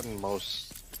 I've gotten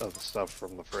most of the stuff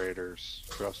from the freighters.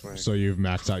 Trust me. So you've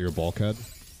maxed out your bulkhead?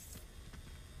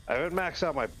 I haven't maxed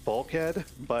out my bulkhead,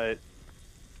 but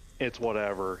it's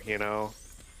whatever, you know?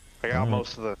 I got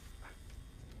most of the...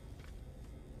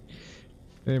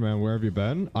 Hey man, where have you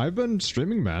been? I've been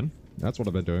streaming, man. That's what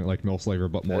I've been doing, like MILF flavor,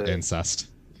 but more incest.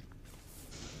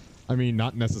 I mean,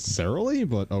 not necessarily,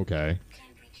 but okay.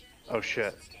 Oh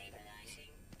shit.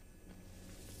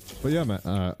 But yeah, man.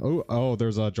 Oh,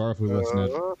 there's a jar of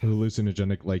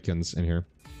hallucinogenic lichens in here.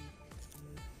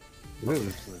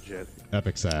 It's legit.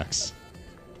 Epic sax.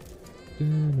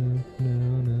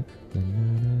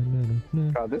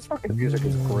 God, this fucking music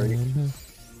is great.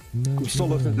 I'm still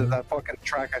listening to that fucking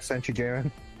track I sent you, Jaren,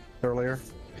 earlier.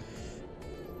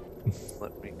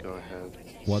 Let me go ahead.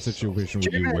 What situation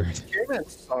would you wear? J-Man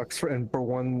sucks for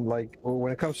one, like,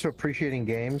 when it comes to appreciating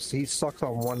games, he sucks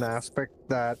on one aspect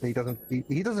that he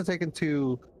doesn't take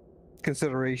into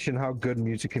consideration how good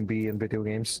music can be in video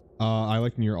games. I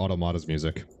like Nier Automata's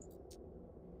music.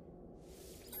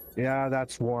 Yeah,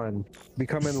 that's one.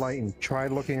 Become enlightened. Try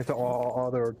looking into all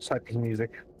other types of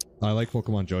music. I like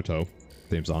Pokemon Johto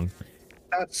theme song.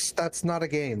 That's not a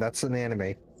game. That's an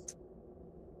anime.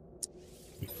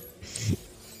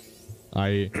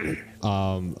 Hey,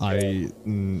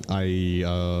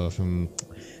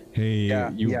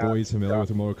 you boys familiar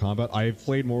with Mortal Kombat? I've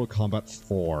played Mortal Kombat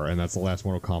 4, and that's the last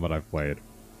Mortal Kombat I've played.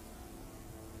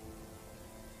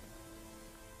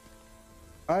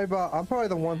 I'm probably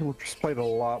the one who's played a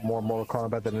lot more Mortal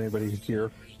Kombat than anybody here.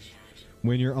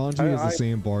 When your auntie is the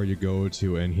same bar you go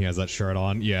to and he has that shirt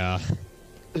on, yeah.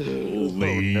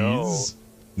 Ladies. no.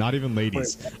 Not even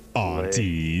ladies.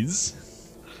 Aunties.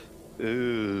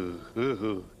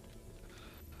 Ooh.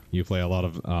 You play a lot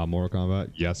of Mortal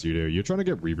Kombat? Yes, you do. You're trying to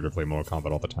get Reaper to play Mortal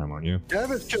Kombat all the time, aren't you? Dev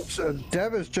is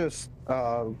just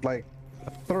like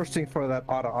thirsting for that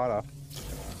Ada.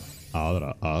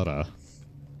 Ada.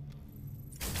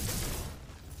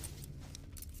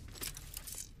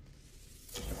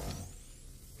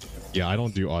 Yeah, I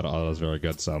don't do Adas very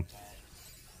good, so.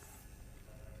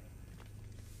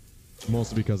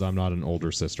 Mostly because I'm not an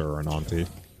older sister or an auntie.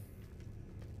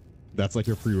 That's like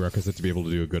your prerequisite to be able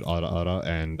to do a good Ada,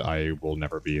 and I will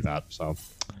never be that, so.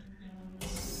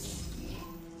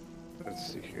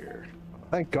 Let's see here.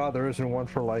 Thank God there isn't one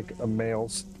for like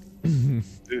males.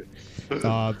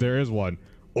 There is one.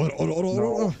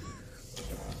 No.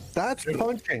 That's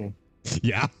punching.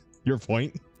 Yeah, your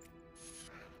point.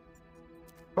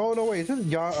 Oh no, wait, isn't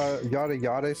yada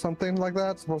yada something like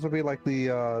that? It's supposed to be like the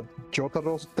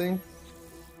Jotaro thing?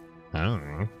 I don't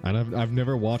know. I've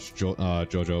never watched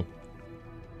JoJo.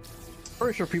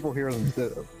 Pretty sure people here in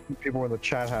the people in the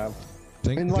chat have.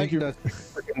 Thank you. The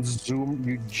freaking Zoom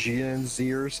Eugene's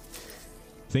ears.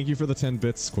 Thank you for the 10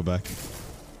 bits, Quebec.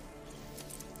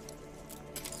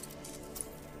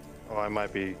 Oh, I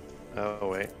might be. Oh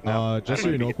wait. No, just so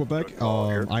you know, Quebec.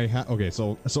 Okay,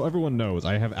 so everyone knows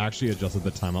I have actually adjusted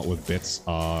the timeout with bits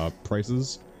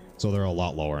prices, so they're a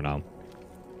lot lower now.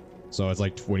 So it's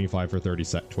like 25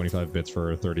 bits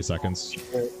for 30 seconds.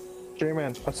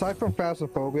 J-Man, aside from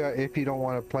Phasmophobia, if you don't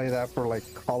want to play that for like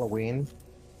Halloween,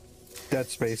 Dead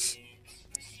Space.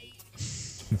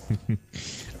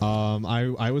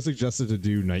 I was suggested to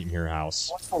do Nightmare House.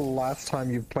 What's the last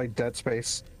time you played Dead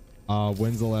Space?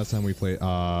 When's the last time we played?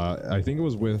 I think it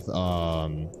was with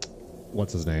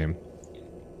what's his name?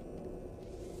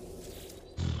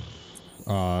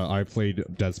 I played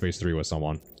Dead Space 3 with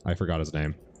someone. I forgot his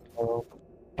name.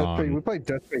 We played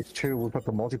Dead Space 2. We put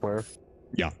the multiplayer.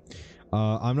 Yeah.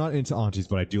 I'm not into aunties,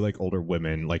 but I do like older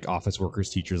women, like office workers,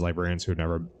 teachers, librarians who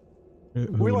never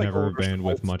been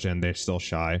with much and they're still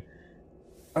shy.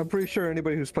 I'm pretty sure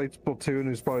anybody who's played Splatoon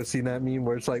who's probably seen that meme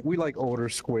where it's like, we like older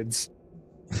squids.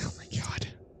 Oh my god.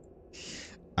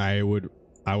 I would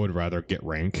rather get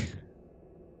rank.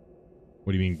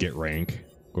 What do you mean get rank?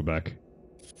 Quebec.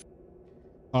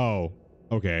 Oh,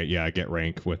 okay, yeah, get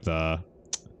rank with I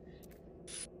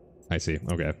see,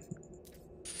 okay.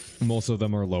 Most of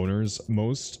them are loners.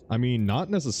 I mean, not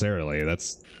necessarily.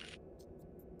 That's...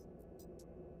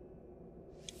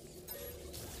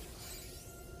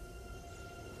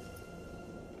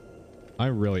 I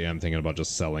really am thinking about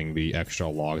just selling the extra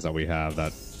logs that we have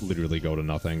that literally go to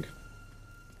nothing.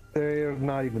 They're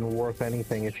not even worth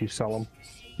anything if you sell them.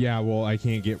 Yeah, well, I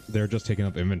can't get... They're just taking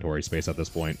up inventory space at this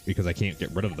point because I can't get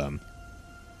rid of them.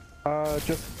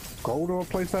 Just go to a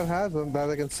place that has them, that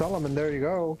they can sell them, and there you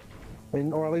go.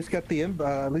 Or at least get the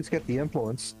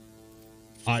influence.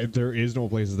 There is no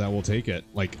places that will take it.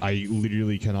 Like, I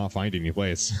literally cannot find any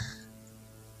place.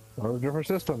 Or different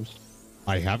systems.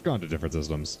 I have gone to different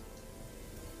systems.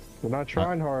 You're not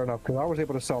trying hard enough, because I was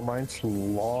able to sell mine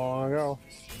long ago.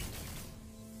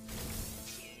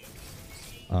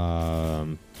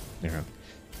 Yeah.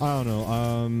 I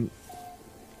don't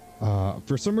know.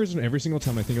 For some reason, every single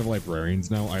time I think of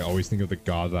librarians now, I always think of the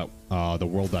god that, the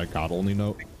world that God only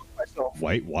knows.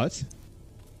 Wait, what?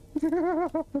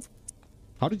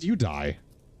 How did you die?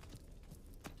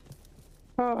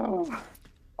 Oh,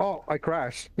 I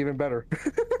crashed. Even better.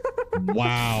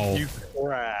 Wow. You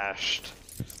crashed.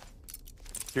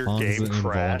 Your Hans game is an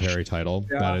crashed. involuntary title.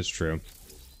 Yeah. That is true.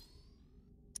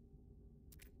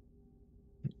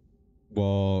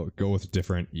 Well, go with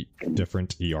different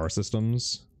ER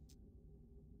systems.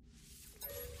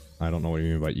 I don't know what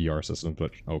you mean by ER systems,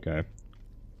 but okay.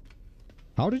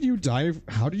 How did you die?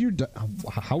 How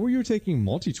were you taking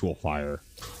multi-tool fire?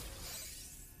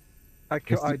 I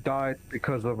died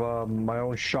because of my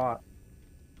own shot.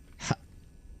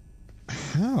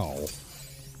 How?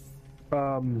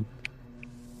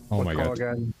 Oh my god.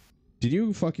 Again? Did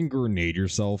you fucking grenade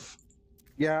yourself?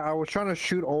 Yeah, I was trying to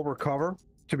shoot over cover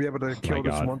to be able to kill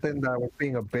this one thing that was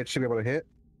being a bitch to be able to hit.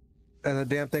 And the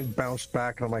damn thing bounced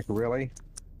back, and I'm like, really?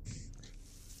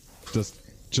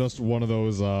 Just one of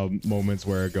those moments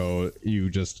where you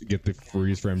just get the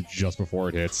freeze frame just before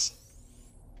it hits.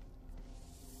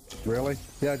 Really?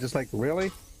 Yeah, just like,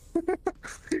 really?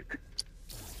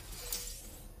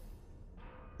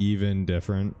 Even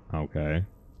different? Okay.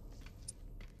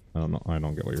 I don't know. I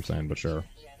don't get what you're saying, but sure.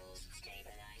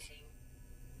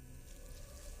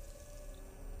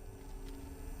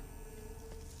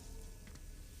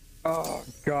 Oh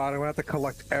god, I'm gonna have to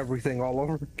collect everything all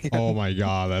over again. Oh my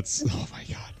god, that's... Oh my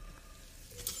god.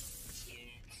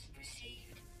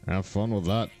 Have fun with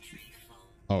that.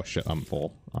 Oh shit, I'm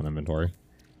full on inventory.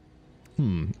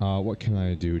 What can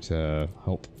I do to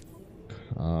help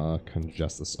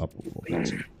congest this up a little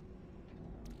bit?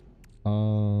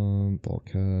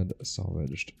 Bulkhead,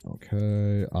 salvaged,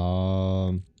 okay.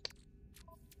 Oh,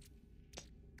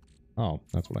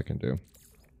 that's what I can do.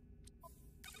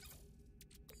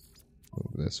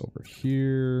 Move this over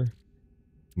here.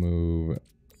 Move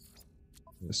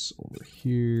this over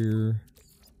here.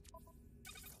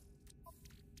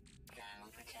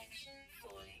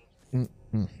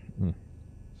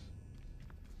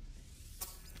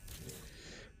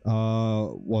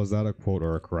 Was that a quote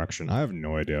or a correction? I have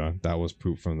no idea. That was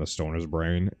poop from the stoner's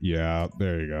brain. Yeah,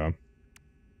 there you go.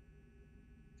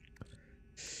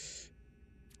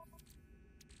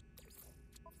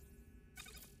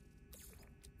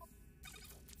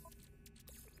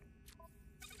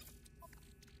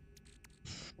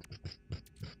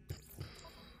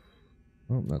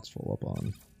 Oh, that's full up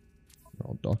on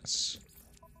neural ducts.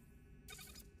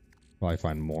 Probably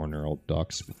find more neural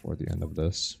ducts before the end of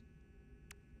this.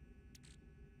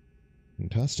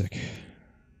 Fantastic.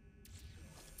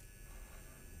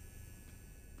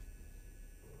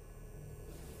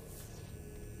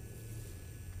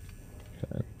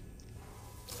 Okay.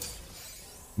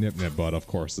 Nip nip bud, of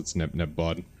course it's nip nip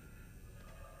bud.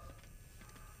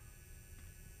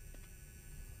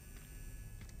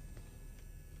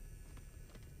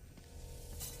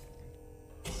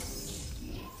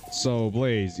 So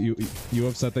Blaze, you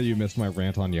upset that you missed my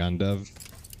rant on Yandev?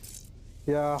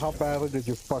 Yeah, how badly did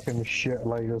you fucking shit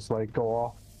like just like go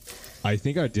off? I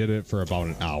think I did it for about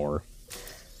an hour.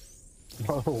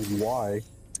 Oh, why?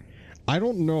 I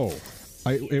don't know.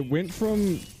 It went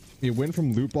from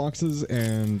loot boxes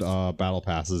and battle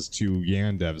passes to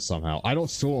Yandev somehow. I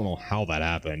still don't know how that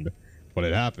happened, but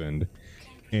it happened.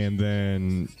 And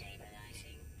then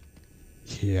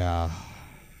yeah.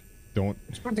 Don't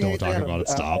talk about it.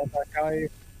 Stop. That guy.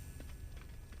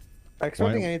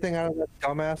 Expecting Why? anything out of that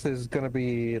dumbass is gonna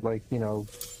be like, you know,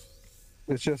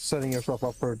 it's just setting yourself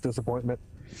up for disappointment.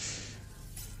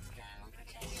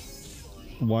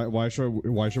 Why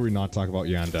should we not talk about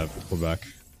Yandev Quebec?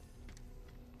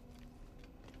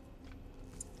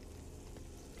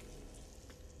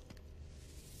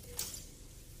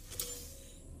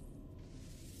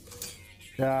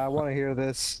 Yeah, I want to hear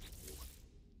this.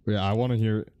 Yeah, I want to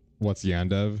hear what's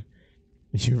Yandev.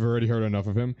 You've already heard enough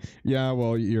of him. Yeah,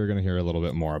 well, you're gonna hear a little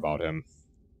bit more about him.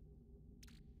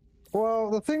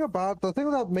 Well, the thing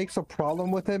that makes a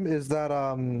problem with him is that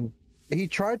he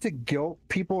tried to guilt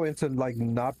people into like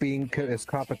not being his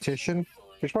competition.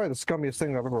 It's probably the scummiest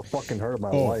thing I've ever fucking heard in my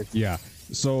life. Yeah.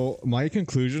 So my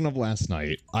conclusion of last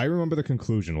night, I remember the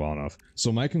conclusion well enough.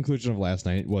 So my conclusion of last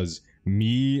night was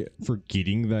me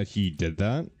forgetting that he did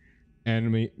that,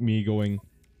 and me going,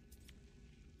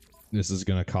 this is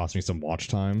gonna cost me some watch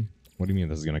time. What do you mean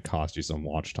this is gonna cost you some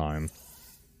watch time?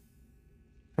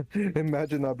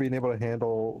 Imagine not being able to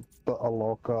handle the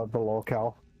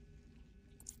locale.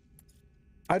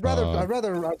 I'd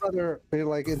rather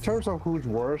like in terms of who's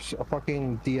worse, a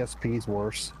fucking DSP's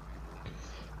worse.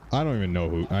 I don't even know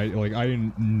who I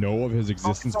didn't know of his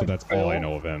existence, but that's all I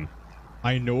know of him.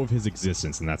 I know of his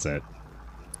existence and that's it.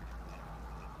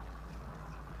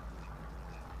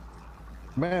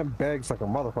 Man begs like a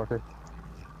motherfucker.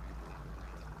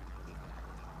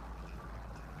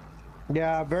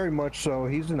 Yeah, very much so.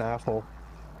 He's an asshole.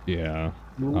 Yeah.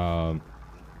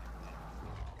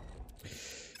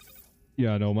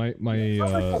 Yeah, no, my I might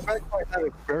have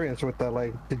experience with that.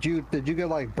 Like, did you get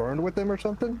like burned with him or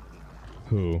something?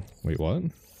 Who? Wait, what?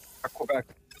 Quebec.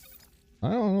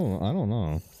 I don't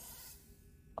know.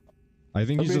 I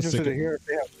think he's just sick of, hear if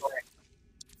they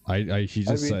have he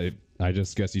just said, I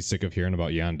just guess he's sick of hearing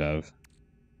about Yandev.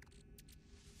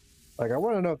 Like, I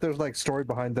want to know if there's like story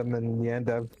behind them in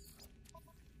Yandev.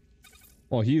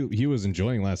 Well, he was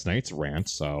enjoying last night's rant,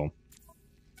 so.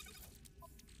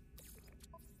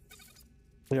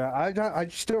 Yeah, I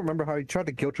still remember how he tried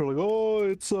to guilt her, like, oh,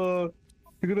 it's you're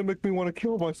gonna make me want to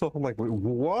kill myself. I'm like, wait,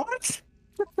 what?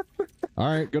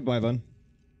 All right, goodbye then.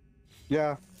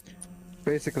 Yeah,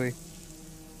 basically.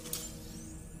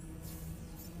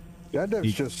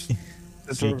 Yandev's just.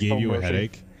 He gave you a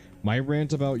headache. My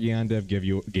rant about Yandev gave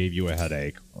you a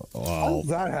headache. How does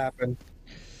that happen?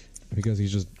 Because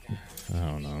he's just, I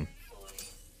don't know.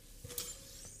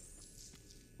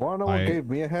 Wanna know what gave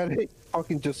me a headache?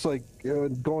 Fucking just like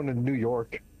going to New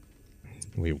York.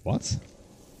 Wait, what?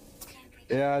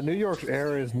 Yeah, New York's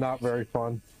air is not very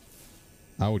fun.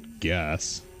 I would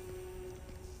guess.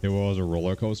 It was a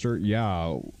roller coaster?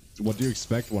 Yeah. What do you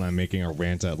expect when I'm making a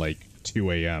rant at like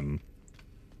 2 a.m.?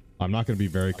 I'm not going to be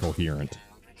very coherent.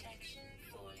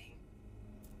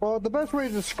 Well, the best way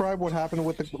to describe what happened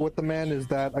with the man is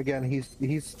that, again,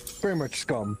 he's very much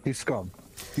scum. He's scum.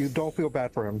 You don't feel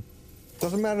bad for him.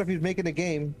 Doesn't matter if he's making a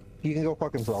game. He can go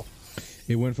fuck himself.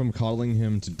 It went from coddling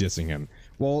him to dissing him.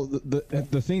 Well,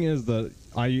 the thing is that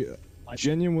I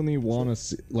genuinely want to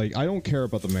see, like, I don't care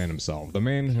about the man himself. The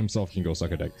man himself can go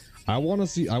suck a dick. I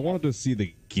wanted to see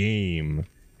the game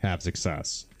have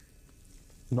success.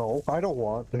 No, I don't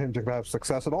want him to have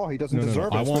success at all. He doesn't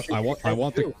deserve it. I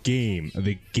want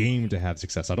the game to have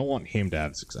success. I don't want him to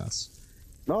have success.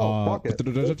 No, fuck it.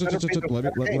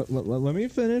 Let me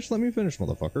finish,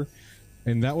 motherfucker.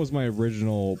 And that was my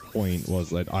original point, was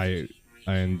that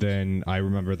and then I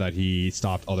remember that he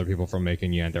stopped other people from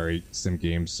making Yandere sim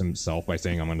games himself by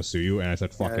saying, I'm gonna sue you, and I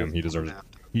said, fuck him, he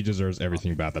deserves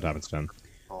everything bad that happens to him.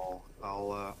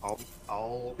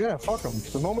 I'll Yeah, fuck him.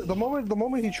 The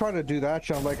moment he tried to do that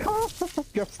shit, I'm like, huh,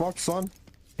 get fucked, son.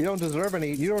 You don't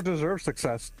deserve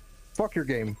success. Fuck your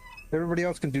game. Everybody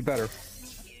else can do better.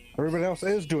 Everybody else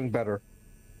is doing better.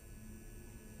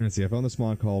 Let's see, I found this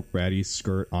mod called Bratty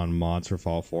Skirt on mods for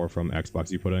Fallout 4 from Xbox.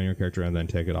 You put it on your character and then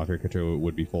take it off your character. It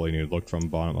would be fully nude. Look from the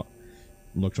bottom.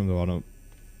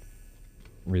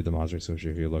 Read the mods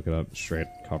associated if you look it up. Straight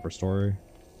cover story.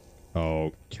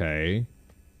 Okay.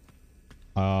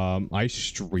 I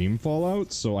stream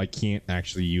Fallout, so I can't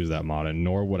actually use that mod, and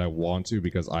nor would I want to,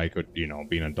 because I could, you know,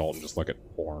 be an adult and just look at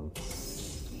porn.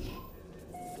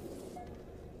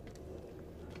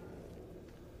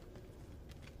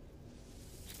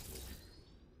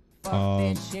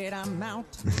 Fuck this shit, I'm out.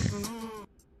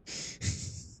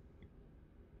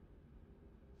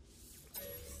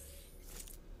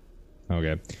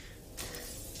 Okay.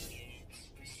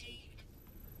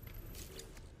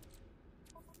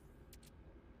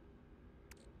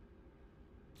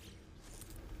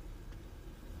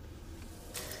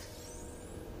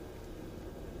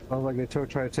 Sounds like they try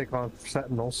to take on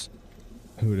Sentinels.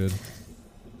 Who did?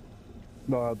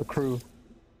 The crew.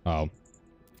 Oh.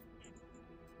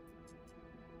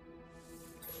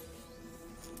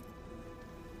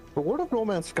 The World of No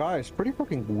Man's Sky is pretty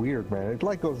fucking weird, man. It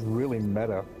like goes really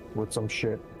meta with some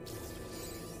shit.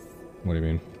 What do you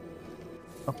mean?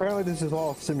 Apparently this is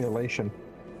all simulation.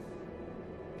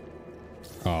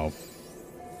 Oh.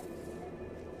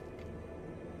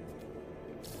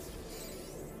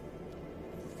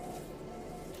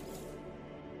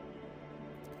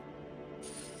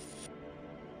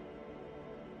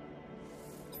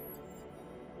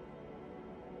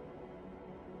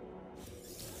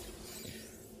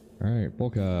 Alright,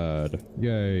 bulkhead.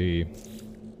 Yay.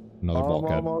 Another I'm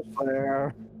bulkhead. almost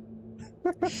there.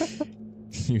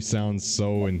 You sound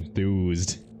so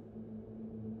enthused.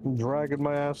 I'm dragging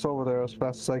my ass over there as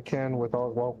fast as I can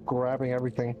without while grabbing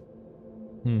everything.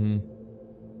 Mm-hmm.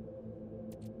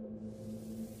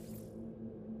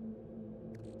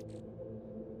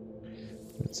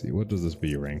 Let's see, what does this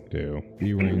B rank do?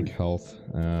 B rank health,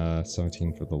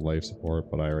 17 for the life support,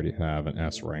 but I already have an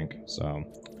S rank, so...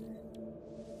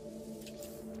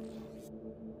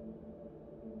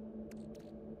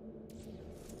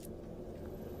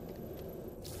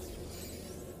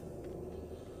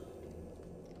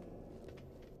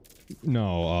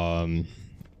 No,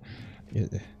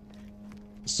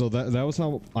 so that was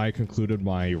how I concluded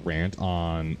my rant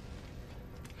on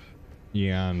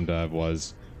and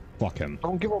was fuck him.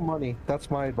 Don't give him money. That's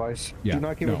my advice. Yeah, Do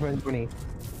not give no. him any money.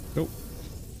 Nope.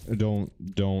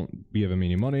 Don't give him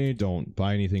any money, don't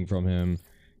buy anything from him.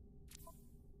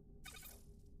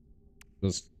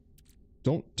 Just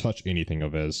don't touch anything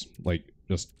of his. Like,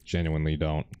 just genuinely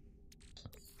don't.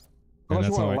 And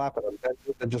Unless you that's how want to I, laugh at him,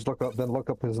 then just look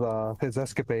up his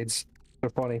escapades. They're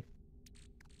funny.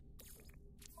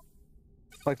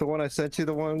 Like the one I sent you,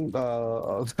 the one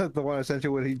I sent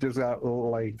you when he just got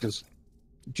like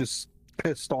just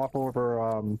pissed off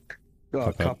over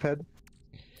Cuphead.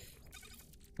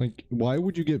 like, why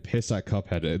would you get pissed at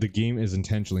Cuphead? The game is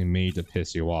intentionally made to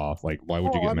piss you off. Like, why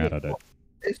would you get mad at it?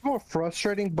 It's more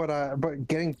frustrating, but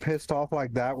getting pissed off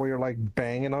like that, where you're like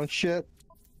banging on shit.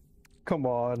 Come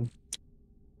on.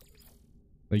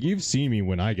 Like, you've seen me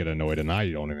when I get annoyed, and I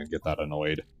don't even get that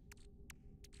annoyed.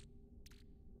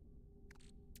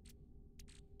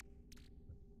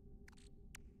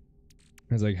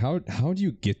 It's like, how do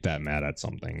you get that mad at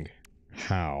something?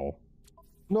 How?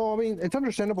 No, I mean, it's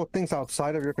understandable things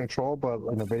outside of your control, but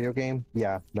in a video game,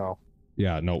 yeah, no.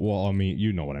 Yeah, no, well, I mean,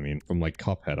 you know what I mean. From, like,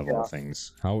 Cuphead of all Yeah.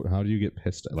 things. How do you get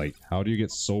pissed? Like, how do you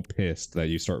get so pissed that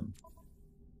you start...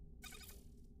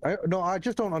 I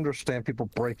just don't understand people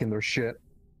breaking their shit.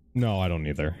 No, I don't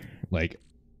either. Like,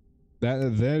 that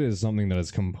is something that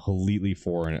is completely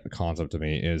foreign concept to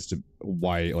me, is to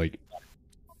why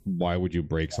would you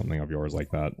break something of yours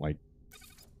like that? Like,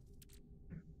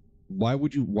 why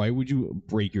would you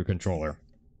break your controller?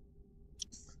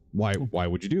 Why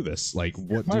would you do this? Like,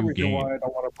 what My do you reason gain? why I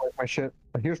don't want to break my shit.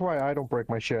 Here's why I don't break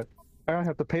my shit. I don't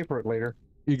have to pay for it later.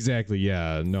 Exactly,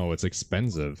 yeah, no, it's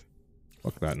expensive.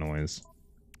 Fuck that noise.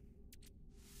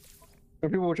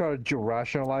 When people try to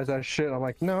rationalize that shit, I'm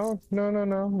like, no.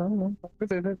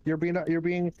 You're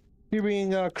being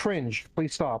cringe.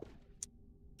 Please stop.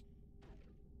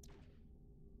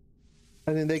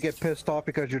 And then they get pissed off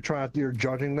because you're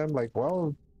judging them. Like,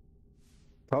 well,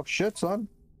 tough shit, son.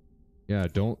 Yeah,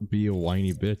 don't be a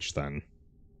whiny bitch then.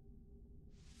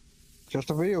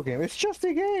 Just a video game. It's just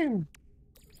a game.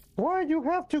 Why do you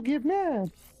have to get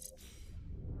mad?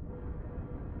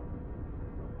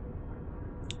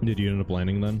 Did you end up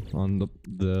landing then on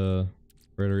the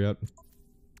freighter yet?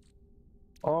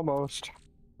 Almost.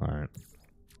 Alright.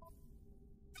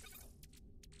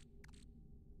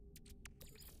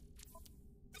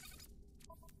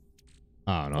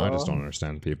 I don't know, I just don't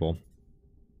understand people.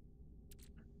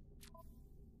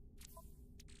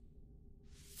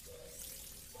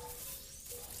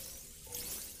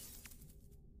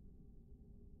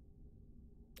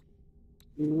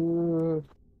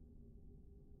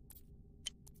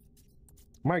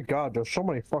 My God, there's so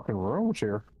many fucking rooms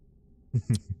here.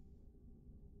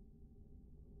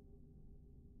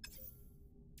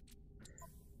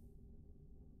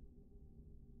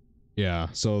 Yeah,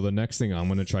 so the next thing I'm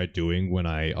going to try doing when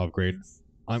I upgrade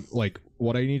I'm like,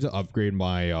 what I need to upgrade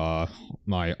my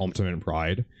my ultimate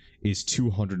pride is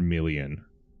 200 million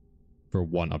for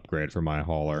one upgrade for my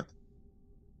hauler.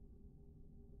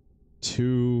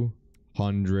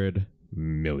 200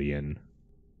 million.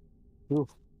 Oof.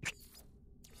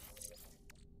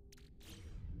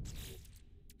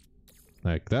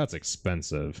 Like, that's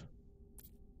expensive.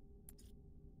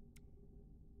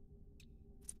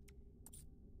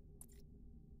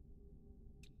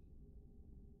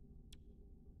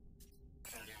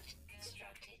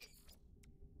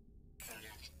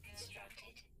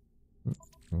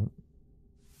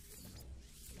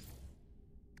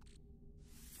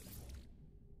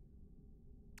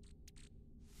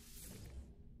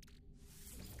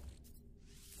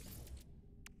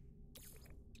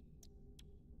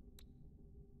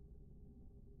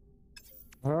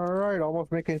 All right,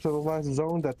 almost making it to the last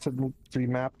zone that's to be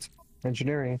mapped.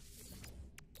 Engineering.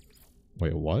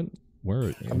 Wait, what? Where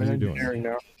what I'm are in you doing? engineering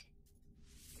now.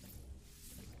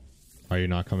 Are you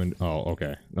not coming? Oh,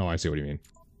 okay. No, I see what you mean.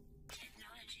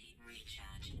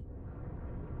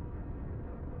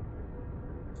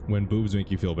 When boobs make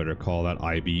you feel better, call that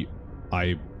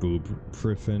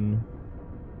ibuprofen.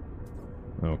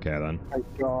 Okay then. My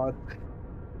God.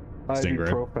 Stingray.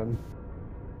 Ibuprofen.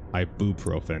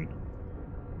 Ibuprofen.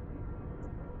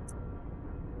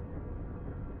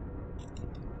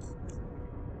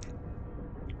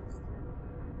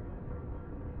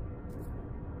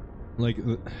 Like,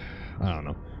 I don't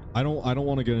know. I don't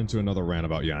want to get into another rant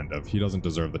about Yandev. He doesn't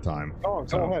deserve the time. Oh,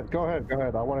 go ahead, go ahead, go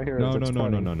ahead. I want to hear No, it. no, no,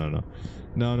 no, no, no, no.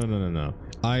 No, no, no, no, no.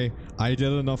 I did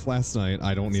enough last night.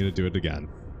 I don't need to do it again.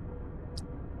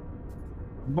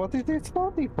 But it is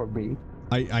funny for me.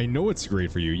 I know it's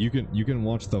great for you. You can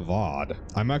watch the VOD.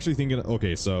 I'm actually thinking,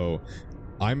 okay, so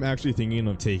I'm actually thinking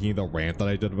of taking the rant that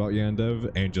I did about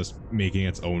Yandev and just making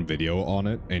its own video on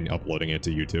it and uploading it to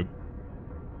YouTube.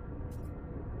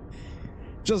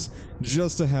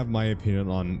 Just to have my opinion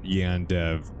on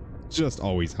Yandev just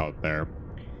always out there.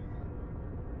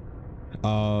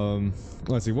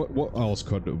 Let's see, what else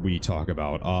could we talk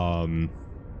about?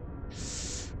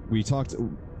 We talked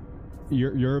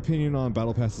your opinion on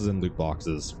battle passes and loot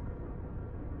boxes.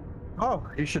 Oh,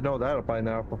 you should know that by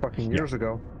now for fucking years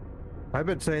ago. I've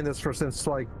been saying this since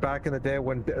like back in the day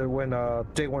when day one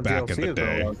Back DLC in the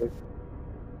day.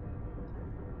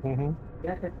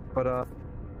 But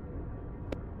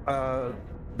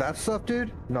that stuff,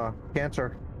 dude. No,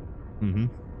 cancer.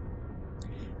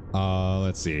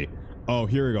 Let's see. Oh,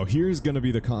 here we go. Here's gonna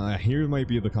be the here might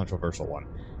be the controversial one.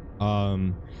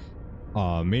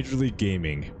 Major League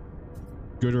Gaming,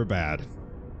 good or bad?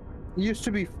 Used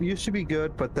to be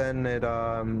good, but then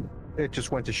it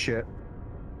just went to shit.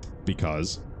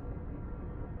 Because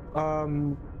I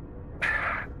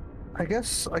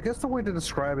guess the way to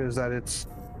describe it is that it's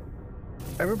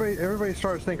everybody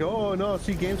starts thinking, oh no,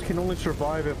 see, games can only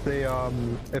survive if they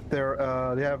they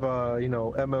have you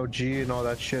know, MOG and all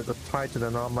that shit that's tied to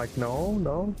them. And I'm like,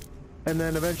 no. And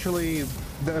then eventually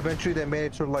they made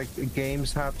it sort of like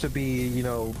games have to be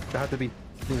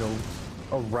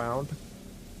around.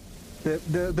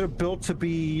 They're built to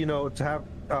be, to have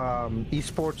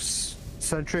esports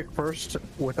centric first,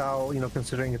 without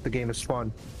considering if the game is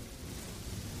fun.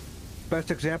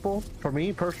 Best example for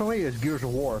me personally is Gears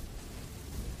of War.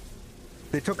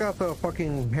 They took out the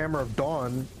fucking Hammer of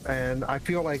Dawn, and I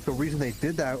feel like the reason they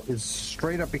did that is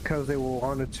straight up because they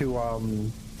wanted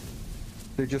to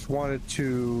they just wanted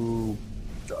to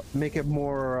make it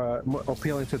more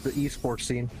appealing to the esports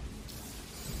scene.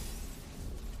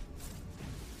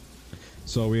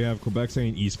 So we have Quebec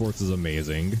saying esports is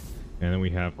amazing, and then we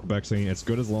have Quebec saying it's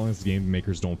good as long as the game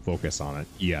makers don't focus on it.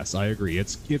 Yes, I agree.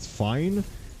 It's fine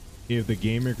if the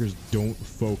game makers don't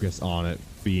focus on it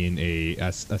being a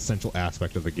essential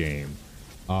aspect of the game.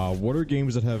 What are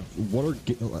games that have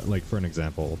like, for an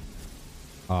example,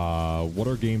 what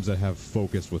are games that have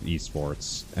focused with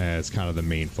esports as kind of the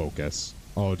main focus?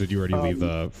 Oh, did you already leave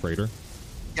the freighter?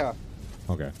 Yeah.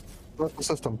 Okay. That's the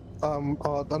system.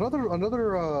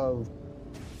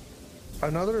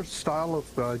 Another style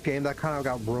of game that kind of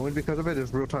got ruined because of it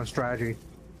is real-time strategy.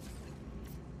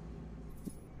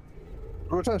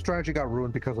 Real-time strategy got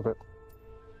ruined because of it.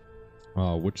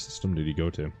 Which system did he go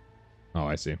to? Oh,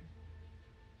 I see.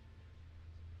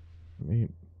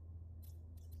 Neat.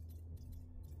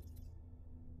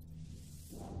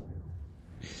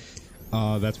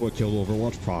 That's what killed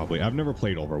Overwatch? Probably. I've never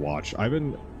played Overwatch.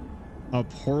 A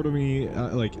part of me,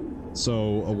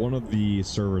 one of the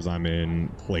servers I'm in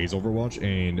plays Overwatch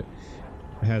and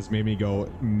has made me go,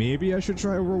 maybe I should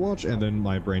try Overwatch, and then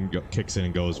my brain kicks in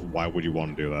and goes, why would you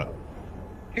want to do that?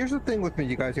 Here's the thing with me,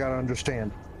 you guys gotta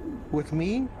understand. With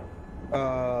me,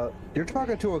 You're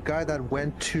talking to a guy that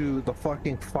went to the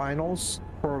fucking finals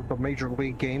for the Major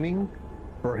League Gaming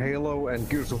for Halo and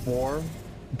Gears of War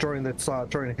during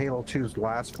during Halo 2's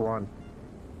last run.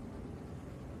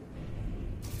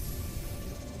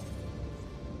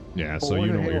 Yeah, Well, so you when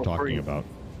know in what you're Halo talking 3? about.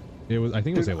 It was, I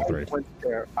think it was Dude, Halo 3. I went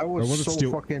there. I Or was was it so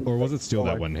Steel? fucking. Or was it Steel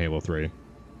that like, won Halo 3?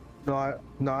 No,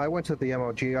 I went to the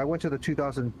MOG. I went to the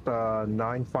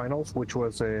 2009 finals, which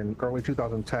was in early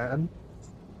 2010,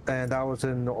 and that was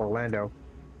in Orlando.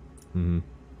 Mm-hmm.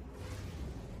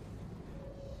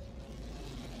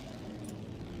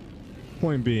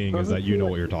 Point being is that you know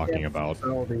what you're talking about.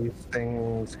 All these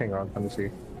things. Hang on, let me see.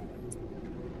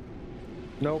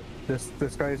 Nope, this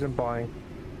guy isn't buying.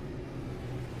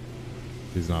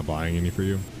 He's not buying any for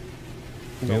you.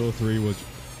 Nope. Halo 3 was...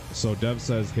 So Dev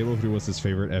says Halo 3 was his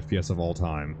favorite FPS of all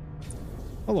time.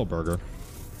 Hello, Burger.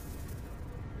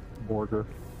 Border.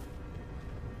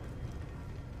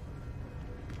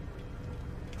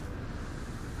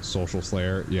 Social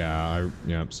Slayer. Yeah,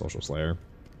 Social Slayer.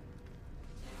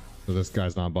 So this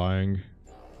guy's not buying.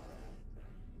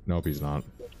 Nope, he's not.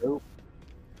 Nope.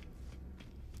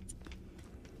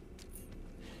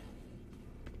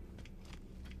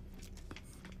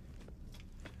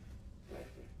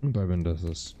 I've been to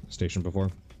this station before.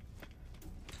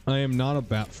 I am not a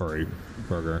bat furry,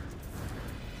 Burger.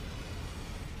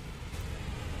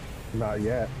 Not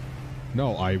yet.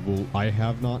 No, I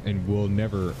have not and will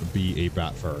never be a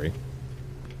bat furry.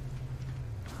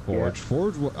 Forge. Yeah.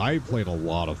 Forge, I played a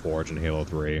lot of Forge in Halo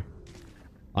 3.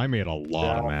 I made a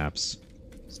lot of maps.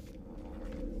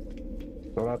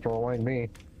 Don't have to remind me.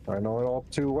 I know it all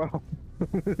too well.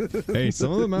 Hey,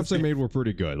 some of the maps I made were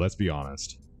pretty good, let's be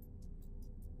honest.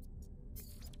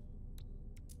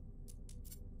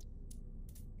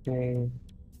 Okay.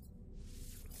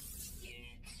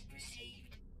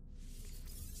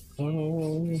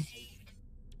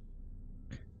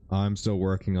 I'm still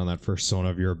working on that persona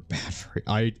of your bat furry.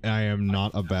 I am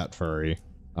not a bat furry.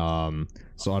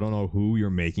 So I don't know who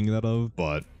you're making that of,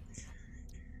 but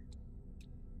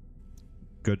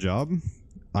good job.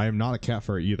 I am not a cat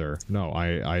furry either. No,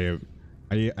 I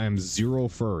am zero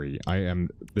furry.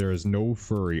 There is no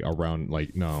furry around,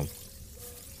 like, no.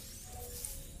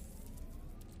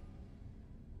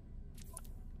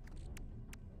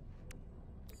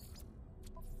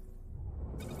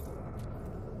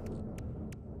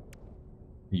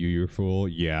 You're fool?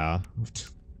 Yeah.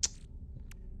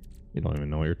 You don't even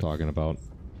know what you're talking about.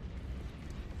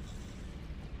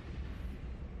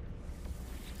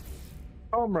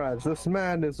 Comrades, this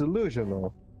man is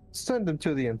delusional. Send him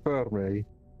to the infirmary.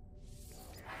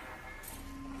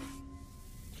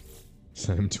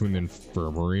 Send him to an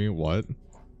infirmary? What?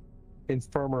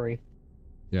 Infirmary.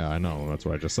 Yeah, I know. That's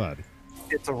what I just said.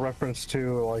 It's a reference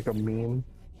to like a meme.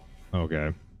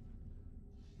 Okay.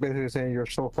 Basically saying you're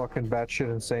so fucking batshit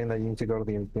insane that you need to go to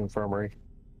the infirmary.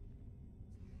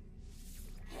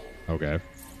 Okay.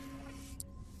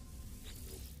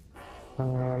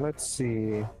 Let's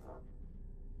see.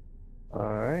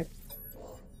 Alright.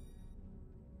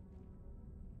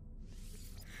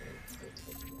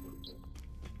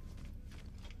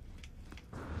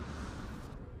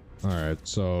 Alright,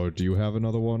 so do you have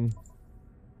another one?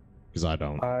 Because I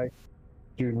don't. I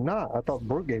do not. I thought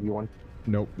Brooke gave you one.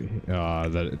 Nope.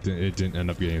 It didn't end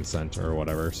up getting sent or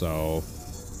whatever, so...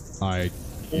 I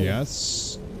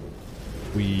guess...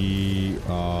 We,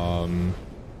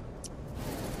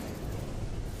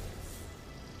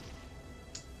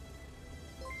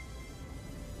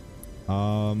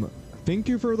 thank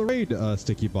you for the raid,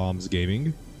 Sticky Bombs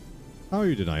Gaming. How are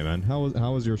you tonight, man? How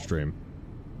was your stream?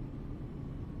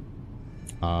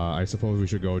 I suppose we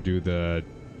should go do the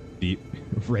deep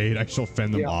raid. I shall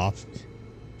fend them off.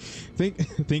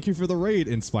 Thank you for the raid,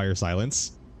 Inspire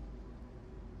Silence.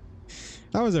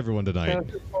 How is everyone tonight?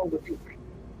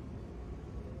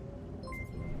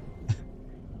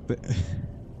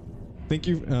 Thank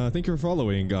you for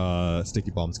following,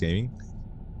 Sticky Bombs Gaming.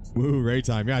 Woo, raid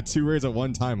time. Yeah, 2 raids at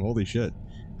one time. Holy shit.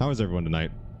 How is everyone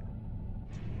tonight?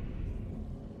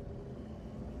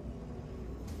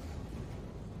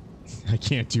 I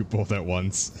can't do both at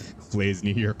once. Blaze,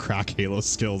 need your crack Halo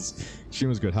skills. Stream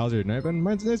was good. How's your night been?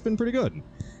 Mine's been pretty good.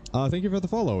 Thank you for the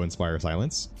follow, Inspire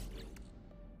Silence.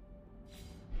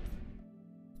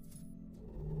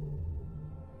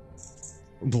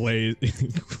 Blaze.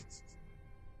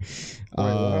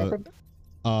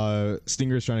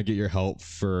 Stinger's trying to get your help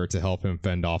to help him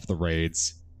fend off the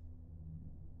raids.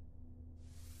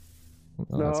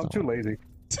 Oh, no, I'm too lazy.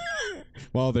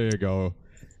 Well, there you go.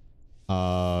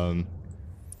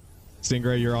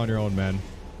 Stingray, you're on your own, man.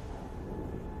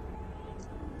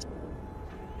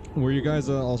 Were you guys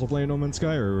also playing No Man's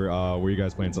Sky, or were you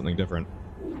guys playing something different?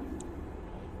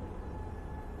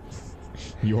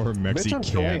 You're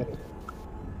Mexican.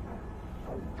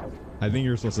 I think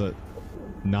you're supposed to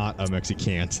not a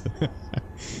Mexican.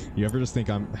 You ever just think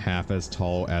I'm half as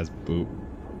tall as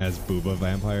Booba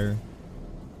Vampire?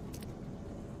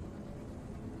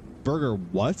 Burger,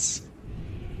 what?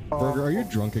 Burger, are you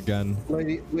drunk again?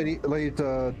 Lady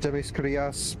Demis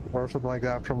Crias or something like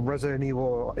that from Resident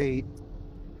Evil 8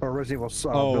 or Resident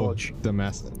Evil Village.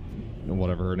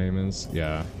 Whatever her name is.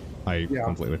 Yeah, I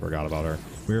completely forgot about her.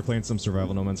 We were playing some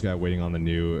survival No Man's Sky, waiting on the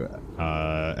new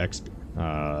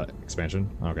expansion.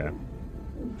 Okay.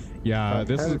 Yeah,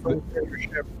 this is.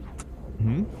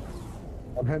 I'm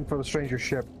heading for the stranger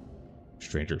ship.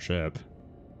 Stranger ship.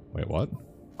 Wait, what?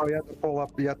 Oh, you have to pull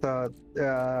up. You have to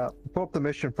pull up the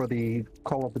mission for the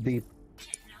Call of the Deep.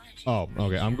 Oh,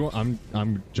 okay.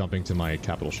 I'm jumping to my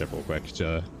capital ship real quick.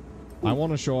 I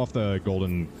want to show off the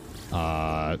golden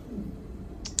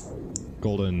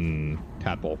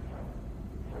tadpole.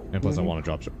 And plus, I want to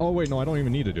drop. Oh wait, no, I don't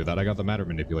even need to do that. I got the matter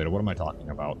manipulator. What am I talking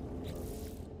about?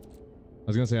 I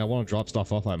was gonna say I want to drop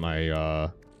stuff off at my.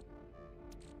 Oh,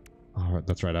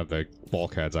 that's right. I have the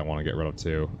bulkheads I want to get rid of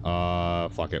too.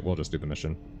 Fuck it. We'll just do the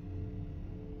mission.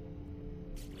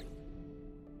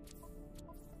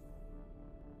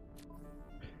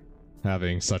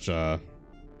 Having such a.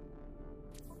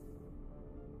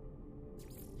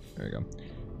 There you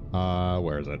go.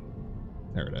 Where is it?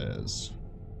 There it is.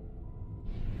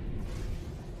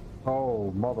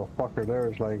 Oh, motherfucker,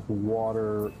 there's like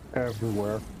water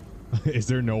everywhere. Is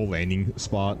there no landing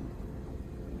spot?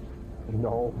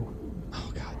 No.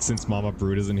 Oh god, since Mama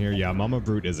Brood isn't here? Yeah, Mama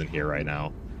Brood isn't here right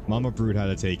now. Mama Brood had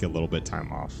to take a little bit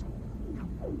time off.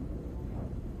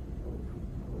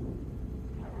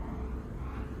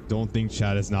 Don't think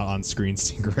chat is not on screen,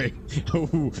 Stingray.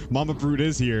 Oh, Mama Brood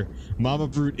is here. Mama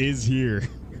Brood is here.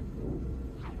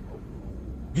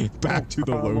 Back to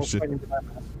the lotion.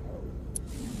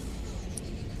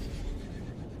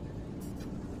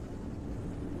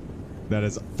 That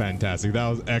is fantastic. That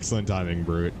was excellent timing,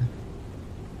 Brute.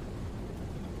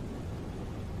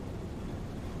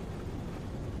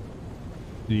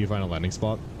 Did you find a landing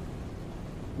spot?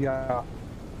 Yeah.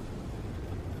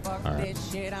 Fuck right.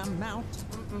 this shit, I'm out.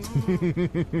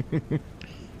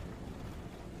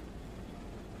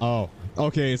 Oh,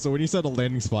 okay. So when you said a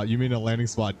landing spot, you mean a landing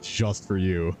spot just for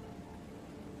you?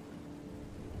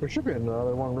 There should be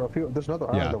another one. There's another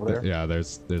island over there. Yeah,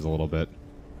 there's a little bit.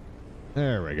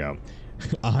 There we go.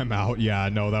 I'm out. Yeah,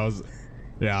 no, that was.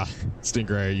 Yeah,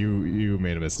 Stingray, you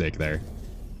made a mistake there.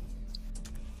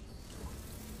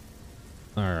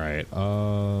 All right.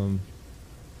 Oh,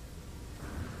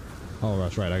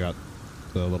 that's right. I got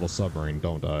the little submarine,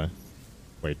 don't I?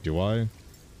 Wait, do I?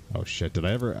 Oh shit! Did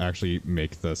I ever actually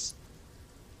make this?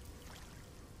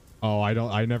 Oh, I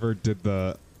don't. I never did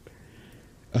the.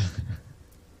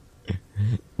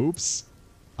 Oops.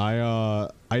 I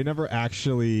never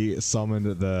actually summoned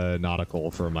the nautical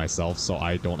for myself, so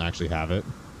I don't actually have it.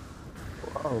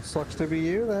 Oh, sucks to be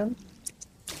you then.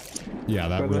 Yeah,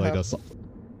 that really does.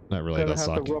 That really does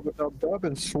suck. Have to rub a dub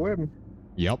and swim.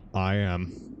 Yep, I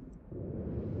am.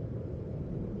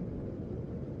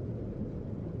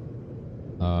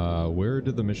 Where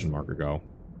did the mission marker go?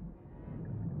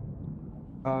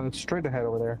 It's straight ahead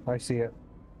over there. I see it.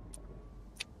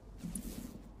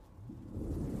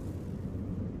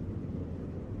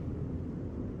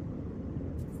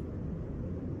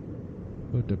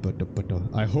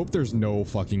 I hope there's no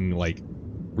fucking, like,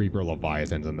 Reaper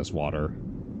Leviathans in this water.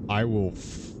 I will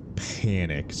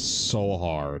panic so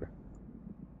hard.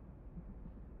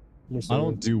 I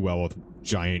don't do well with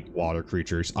giant water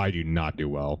creatures. I do not do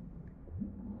well.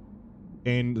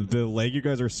 And the lag you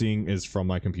guys are seeing is from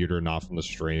my computer, not from the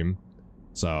stream.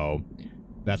 So,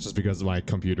 that's just because my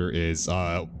computer is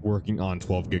working on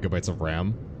 12 gigabytes of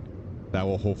RAM. That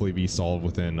will hopefully be solved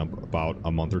within about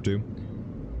a month or two.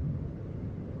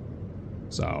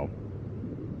 So,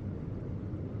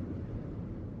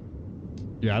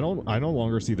 yeah, I no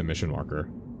longer see the mission marker.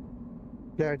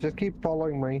 Yeah, just keep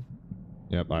following me.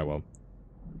 Yep, I will.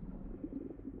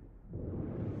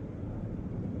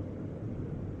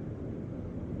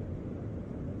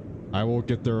 I will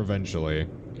get there eventually.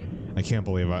 I can't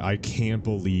believe I can't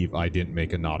believe I didn't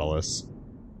make a Nautilus.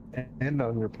 And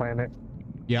on your planet.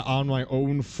 Yeah, on my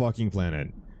own fucking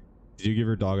planet. Did you give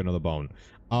your dog another bone?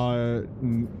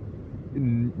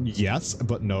 Yes,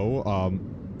 but no.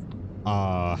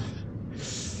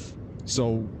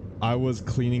 So I was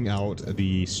cleaning out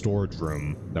the storage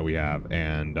room that we have,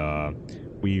 and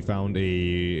we found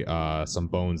some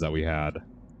bones that we had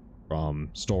from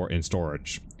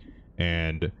storage,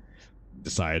 and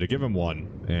decided to give him one,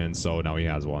 and so now he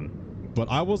has one. But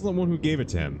I wasn't the one who gave it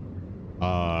to him.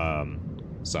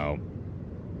 So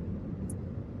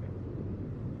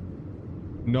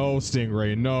no,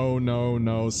 Stingray, no, no,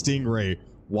 no, Stingray.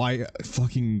 Why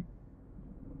fucking?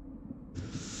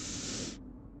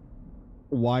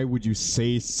 Why would you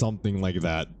say something like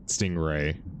that,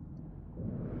 Stingray?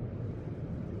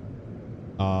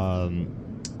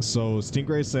 So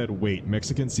Stingray said, wait,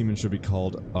 Mexican semen should be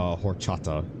called,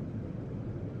 horchata.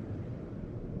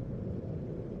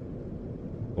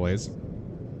 Blaze?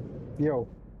 Yo,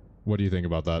 What do you think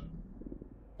about that?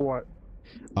 what?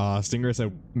 Stingray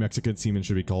said Mexican semen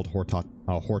should be called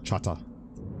horchata.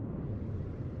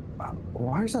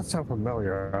 Why does that sound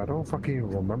familiar? I don't fucking even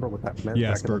remember what that meant.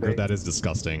 Yes, back in the Burger, day. that is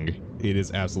disgusting. It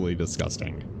is absolutely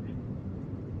disgusting.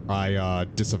 I,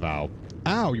 disavow.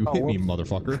 Ow, you hit me, whoops.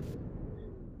 motherfucker.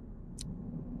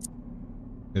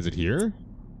 Is it here?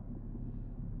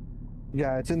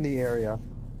 Yeah, it's in the area.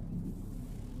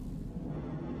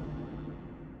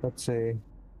 Let's see.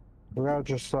 We gotta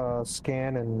just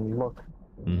scan and look.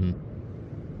 Mm-hmm.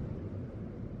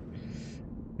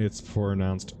 It's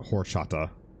pronounced horchata.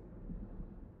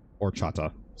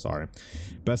 Horchata. Sorry.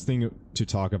 Best thing to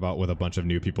talk about with a bunch of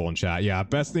new people in chat. Yeah,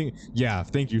 best thing. Yeah,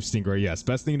 thank you, Stingray. Yes,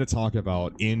 best thing to talk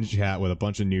about in chat with a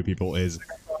bunch of new people is.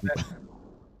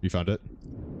 You found it?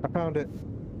 I found it.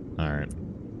 Alright.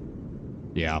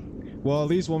 Yeah. Well, at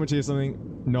least want me to tell you something.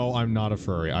 No, I'm not a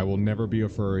furry. I will never be a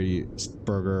furry.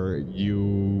 Burger,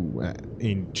 you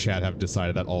in chat have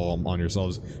decided that all on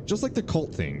yourselves. Just like the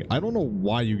cult thing. I don't know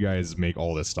why you guys make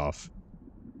all this stuff.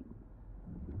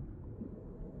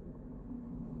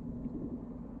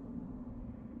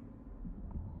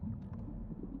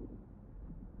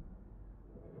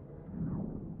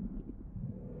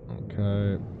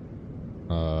 Okay.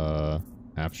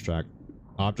 Abstract.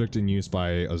 Object in use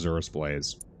by Azuerus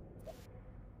Blaze.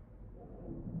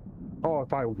 Oh,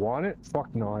 if I want it?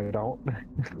 Fuck no, I don't.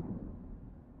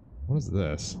 What is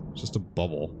this? It's just a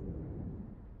bubble.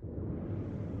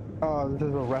 This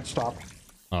is a rest stop.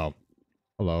 Oh.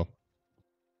 Hello.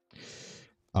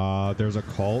 There's a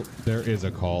cult. There is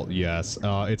a cult, yes.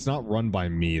 It's not run by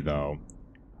me, though.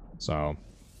 So.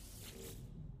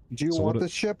 Do you want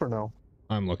this ship or no?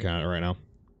 I'm looking at it right now.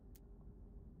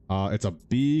 It's a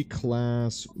B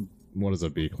class. What is a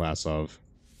B class of?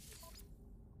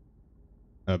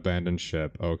 Abandoned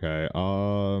ship. Okay.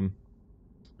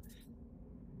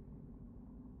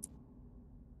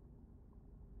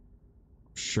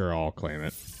 Sure, I'll claim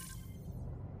it.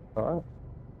 Alright.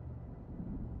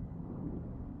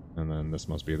 And then this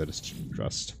must be the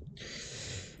distrust.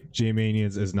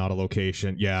 J-Manians is not a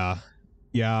location. Yeah.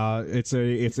 Yeah, it's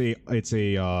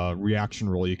a reaction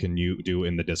roll you can do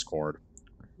in the Discord.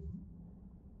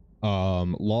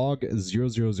 Log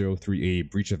 0003A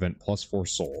breach event +4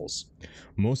 souls.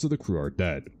 Most of the crew are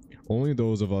dead. Only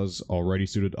those of us already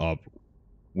suited up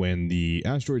when the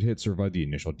asteroid hit survived the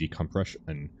initial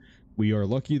decompression. We are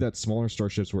lucky that smaller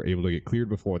starships were able to get cleared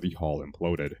before the hull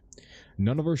imploded.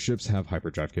 None of our ships have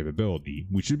hyperdrive capability.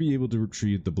 We should be able to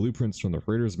retrieve the blueprints from the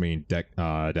freighter's main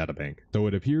databank, though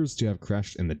it appears to have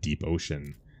crashed in the deep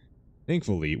ocean.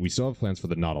 Thankfully, we still have plans for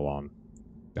the Nautilon.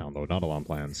 Download Nautilon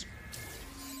plans.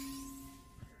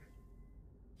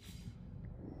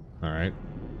 Alright.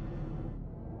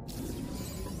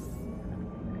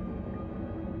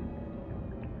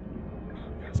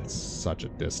 That's such a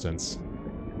distance.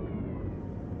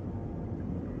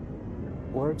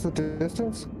 Where's the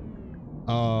distance?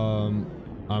 I'm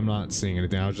not seeing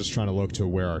anything. I was just trying to look to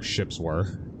where our ships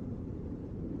were.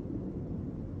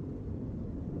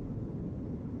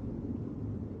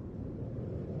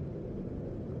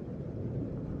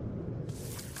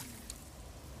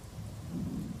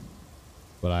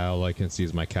 But all I can see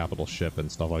is my capital ship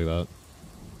and stuff like that.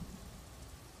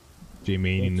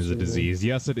 J-Manian is a disease.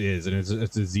 Yes, it is, and it's a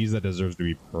disease that deserves to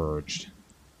be purged.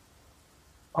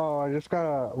 Oh, I just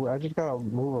gotta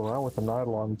move around with the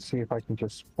Nautilon and see if I can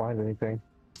just find anything.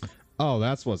 Oh,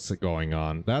 that's what's going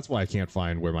on. That's why I can't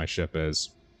find where my ship is.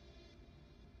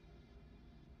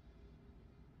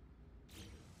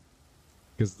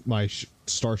 Because my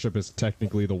starship is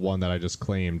technically the one that I just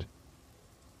claimed.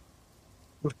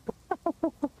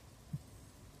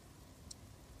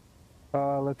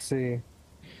 Let's see.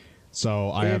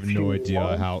 So I have no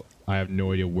idea how. I have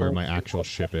no idea where my actual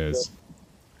ship is.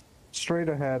 Straight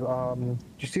ahead. Do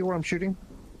you see where I'm shooting?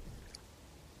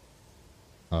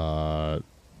 No.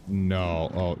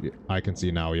 Oh, I can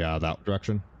see now. Yeah, that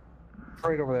direction.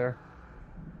 Right over there.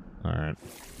 All right.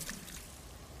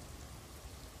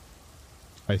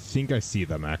 I think I see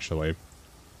them actually.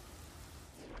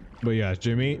 But yeah,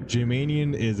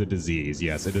 Germanian is a disease.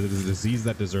 Yes, it is a disease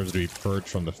that deserves to be purged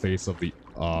from the face of the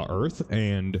earth,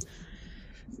 and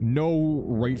no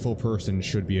rightful person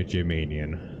should be a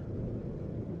Germanian.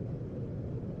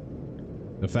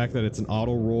 The fact that it's an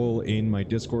auto roll in my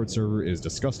Discord server is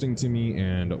disgusting to me,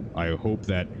 and I hope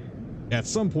that at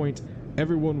some point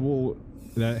everyone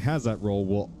that has that role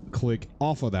will click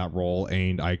off of that role,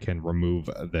 and I can remove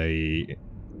the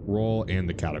role and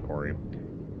the category.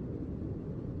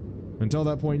 Until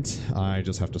that point, I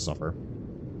just have to suffer.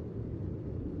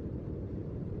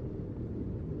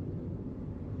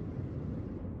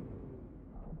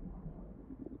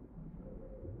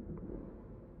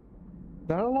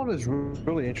 That alone is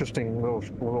really interesting little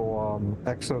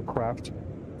exocraft.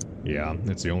 Yeah,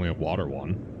 it's the only water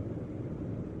one.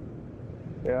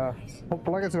 Yeah,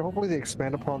 like I said, hopefully they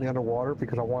expand upon the underwater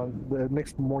because it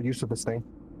makes more use of this thing.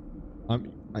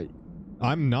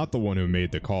 I'm not the one who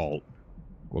made the call,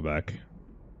 Quebec.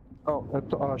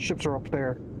 Oh, ships are up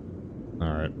there. All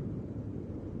right.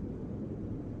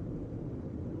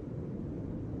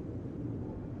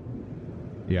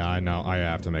 Yeah, I know. I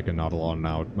have to make a Nautilon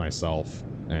now myself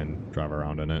and drive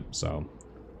around in it, so.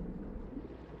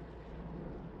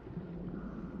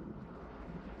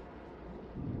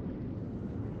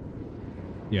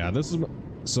 Yeah, this is.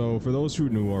 So for those who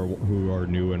are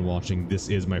new and watching, this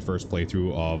is my first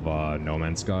playthrough of No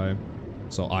Man's Sky,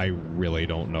 so I really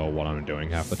don't know what I'm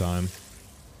doing half the time.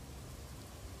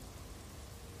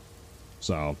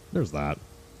 So there's that.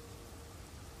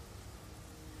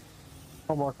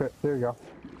 I'll mark it. There you go.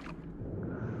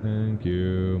 Thank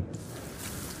you.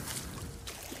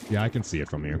 Yeah, I can see it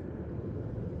from here.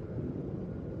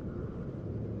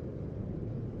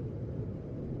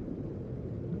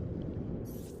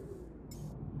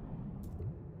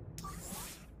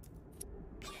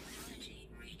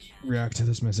 React to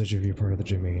this message if you're part of the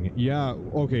J-Mania. Yeah,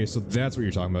 okay, so that's what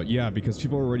you're talking about. Yeah, because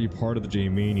people are already part of the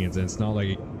J-Manians, and it's not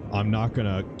like I'm not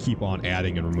gonna keep on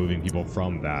adding and removing people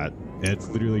from that. It's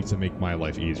literally to make my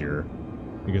life easier.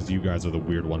 Because you guys are the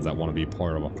weird ones that want to be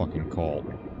part of a fucking cult.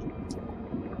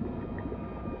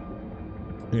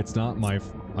 It's not my...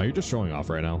 Are you just showing off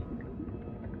right now?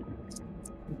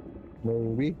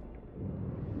 Maybe.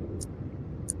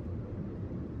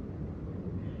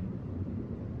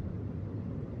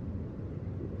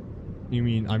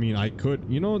 I mean, I could...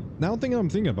 You know, now I'm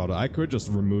thinking about it, I could just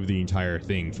remove the entire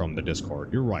thing from the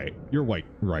Discord. You're right. You're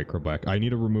right, Quebec. I need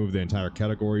to remove the entire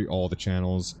category, all the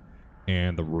channels,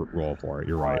 and the roll for it.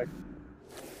 You're right.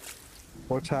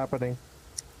 What's happening?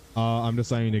 I'm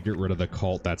deciding to get rid of the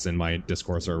cult that's in my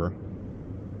Discord server.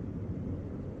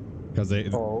 Because they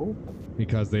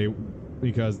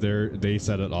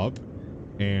set it up,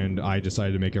 and I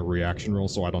decided to make a reaction rule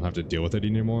so I don't have to deal with it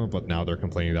anymore. But now they're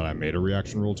complaining that I made a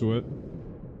reaction rule to it,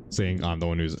 saying I'm the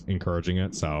one who's encouraging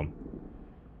it. So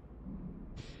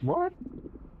what?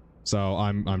 So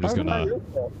I'm just gonna.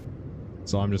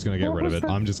 So I'm just gonna get rid of it.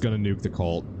 I'm just gonna nuke the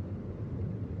cult.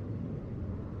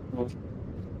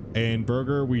 And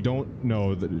Burger, we don't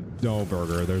know that. No,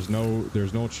 Burger. There's no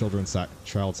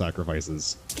child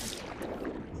sacrifices.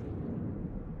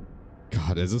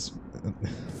 God, is this?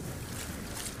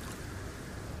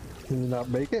 Can you not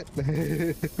make it?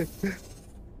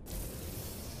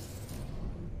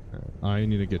 I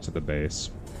need to get to the base.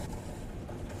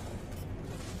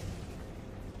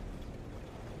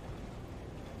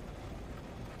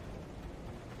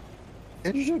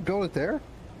 Did you just build it there?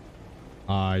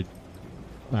 I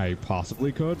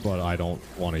possibly could, but I don't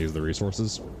want to use the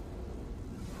resources.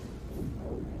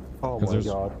 Oh my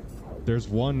god. There's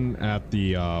one at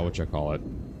the, whatchamacallit.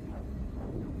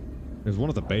 There's one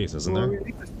at the base, isn't there?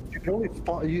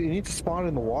 You need to spawn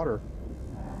in the water.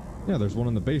 Yeah, there's one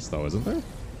in the base, though, isn't there?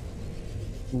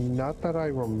 Not that I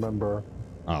remember.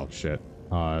 Oh, shit.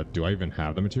 Do I even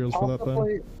have the materials for that,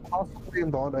 then? Possibly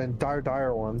in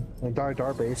Dire one. In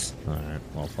Dire base. Alright,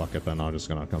 well, fuck it, then. I'm just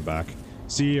gonna come back.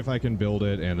 See if I can build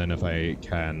it, and then if I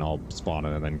can, I'll spawn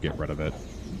it and then get rid of it.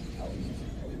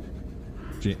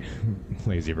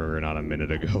 Lazy Burger not a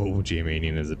minute ago.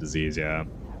 G-Manian is a disease, yeah.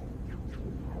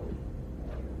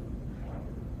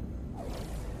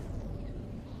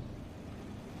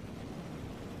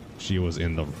 She was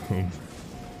in the room.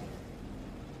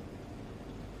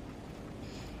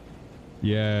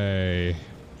 Yay.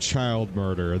 Child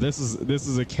murder. This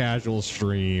is a casual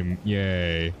stream.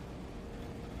 Yay.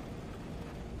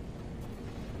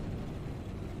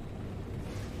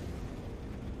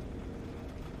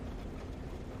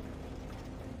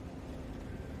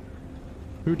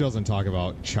 Who doesn't talk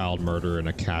about child murder in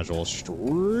a casual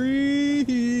stream?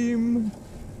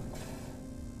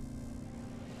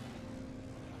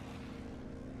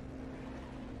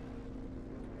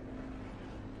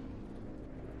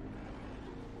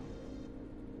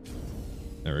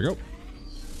 There we go.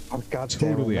 Oh, God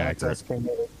Totally damn it, accurate. that's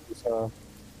estimated.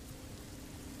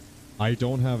 I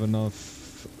don't have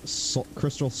enough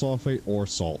crystal sulfate or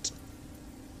salt.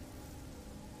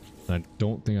 And I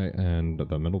don't think and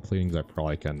the metal platings I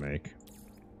probably can make.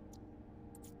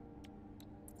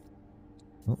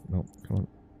 Oh, no, come on.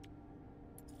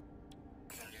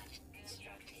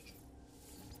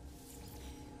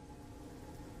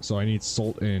 So I need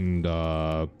salt and,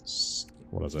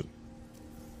 what is it?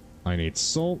 I need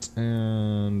salt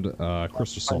and,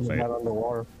 crystal sulfate. That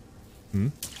underwater. Hmm?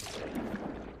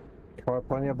 Got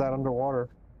plenty of that underwater.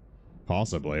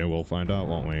 Possibly. We'll find out,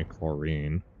 won't we?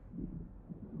 Chlorine.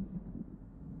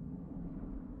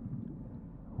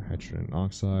 Hydrogen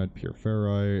oxide, pure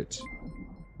ferrite,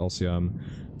 calcium.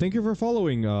 Thank you for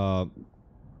following,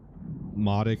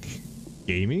 Modic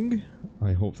Gaming?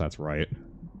 I hope that's right.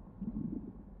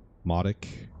 Modic?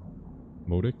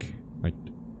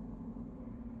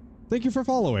 Thank you for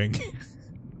following!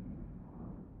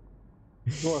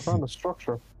 Oh, I found the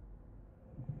structure.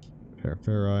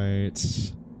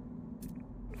 Ferrite.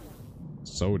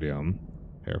 Sodium.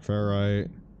 Ferrite.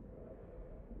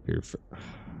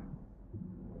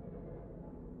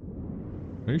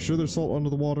 Are you sure there's salt under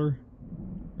the water?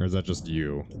 Or is that just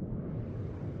you?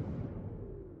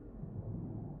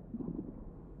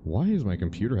 Why is my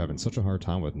computer having such a hard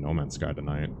time with No Man's Sky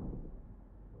tonight?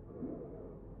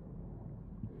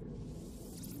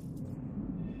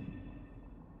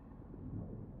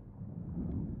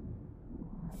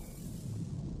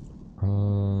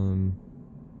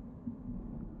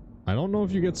 I don't know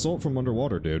if you get salt from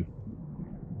underwater, dude.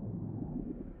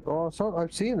 Oh, so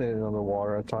I've seen it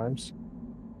underwater at times.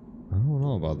 I don't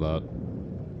know about that.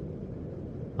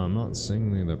 I'm not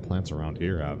seeing any of the plants around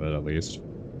here have it, at least.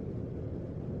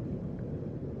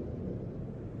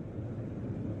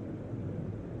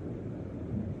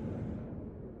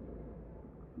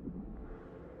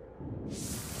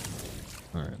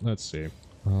 Alright, let's see.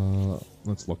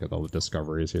 Let's look at all the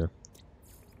discoveries here.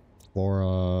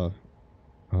 Flora...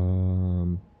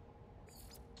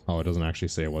 Oh, it doesn't actually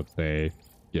say what they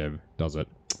give, does it?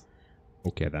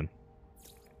 Okay, then.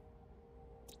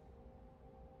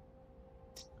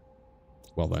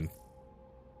 Well, then.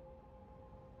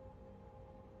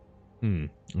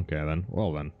 Okay, then.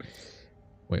 Well, then.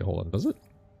 Wait, hold on. Does it?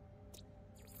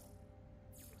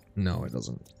 No, it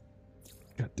doesn't.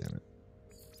 God damn it.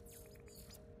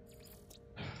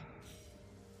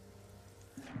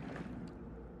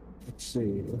 Let's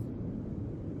see.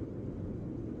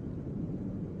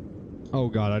 Oh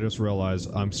god, I just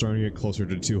realized I'm starting to get closer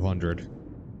to 200. Is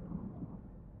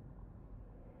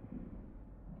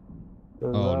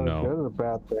Oh, that no. a good or a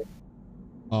bad thing?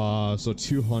 So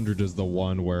 200 is the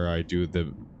one where I do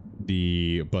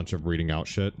the bunch of reading out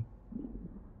shit.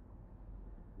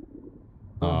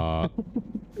 I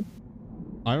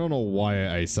don't know why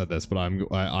I said this, but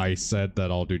I said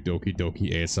that I'll do Doki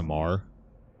Doki ASMR.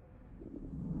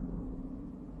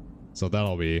 So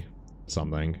that'll be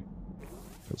something.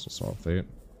 Crystal sulfate.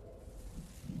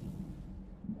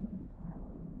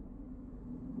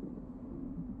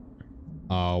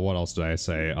 What else did I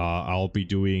say? I'll be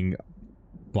doing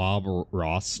Bob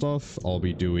Ross stuff. I'll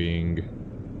be doing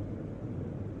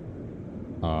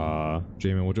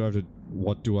Jamin,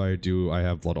 what do I do? I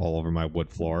have blood all over my wood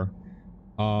floor.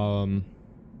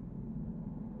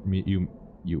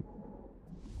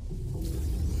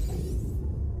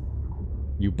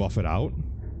 You buff it out?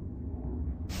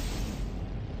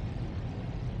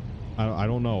 I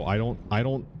don't know. I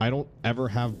don't ever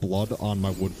have blood on my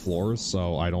wood floors,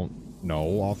 so I don't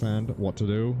know offhand what to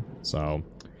do. So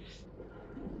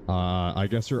I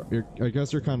guess you're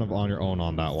kind of on your own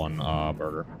on that one,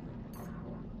 Burger.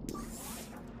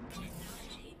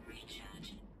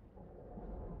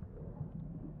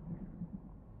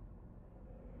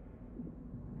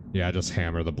 Yeah, just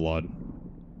hammer the blood.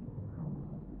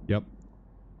 Yep.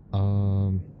 I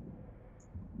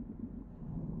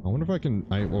wonder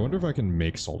if I can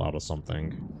make salt out of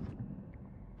something.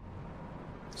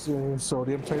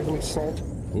 Sodium flavored salt.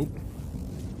 Oop.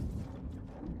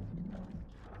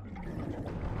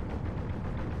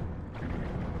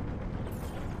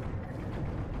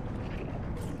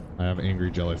 I have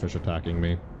angry jellyfish attacking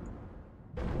me.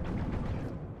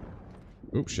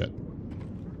 Oop, shit.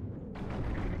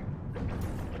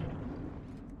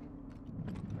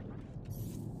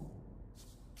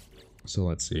 So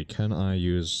let's see, can I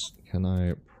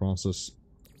process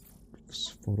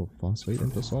photophosphate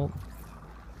into salt?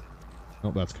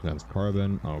 Oh, that's condensed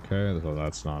carbon. Okay, so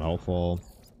that's not helpful.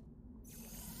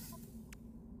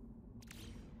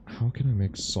 How can I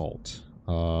make salt?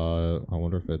 I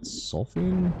wonder if it's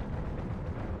sulfine?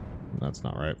 That's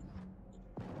not right.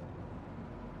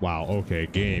 Wow, okay,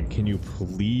 game, can you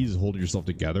please hold yourself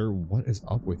together? What is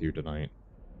up with you tonight?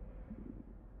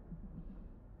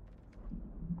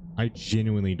 I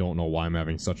genuinely don't know why I'm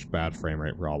having such bad frame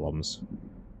rate problems.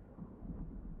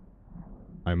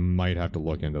 I might have to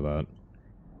look into that.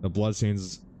 The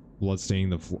bloodstaining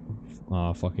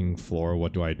the fucking floor,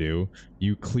 what do I do?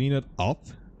 You clean it up?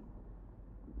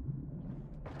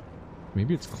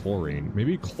 Maybe it's chlorine.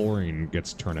 Maybe chlorine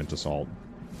gets turned into salt.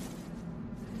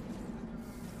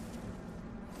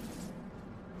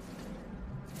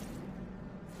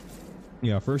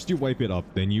 Yeah, first you wipe it up,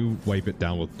 then you wipe it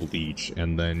down with bleach,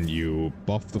 and then you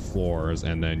buff the floors,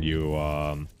 and then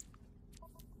you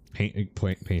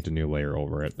paint a new layer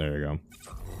over it. There you go.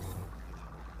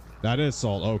 That is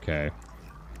salt. Okay.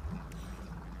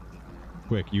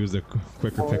 Quick, use the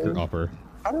quicker picker upper.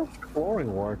 How does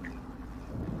chlorine work?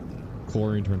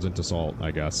 Chlorine turns into salt,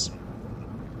 I guess.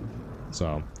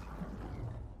 So.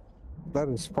 That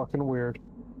is fucking weird.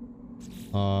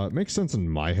 It makes sense in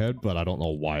my head, but I don't know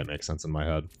why it makes sense in my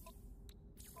head.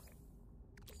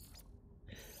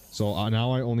 So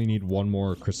now I only need one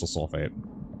more crystal sulfate.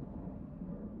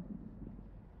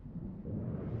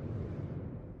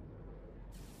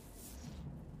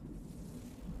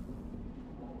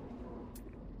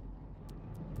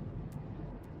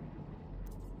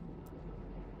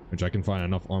 Which I can find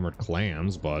enough armored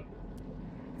clams, but...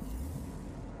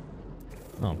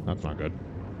 Oh, that's not good.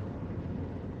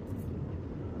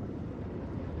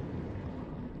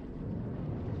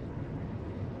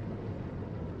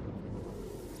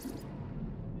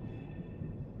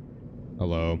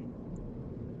 Hello.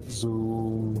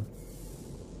 Zoom.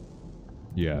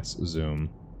 Yes, zoom.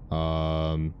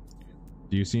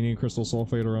 Do you see any crystal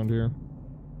sulfate around here?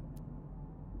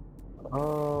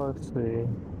 Oh, let's see.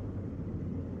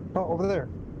 Oh, over there.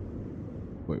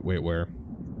 Wait, where?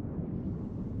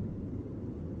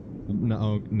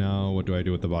 No, what do I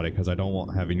do with the body? Because I don't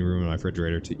want having room in my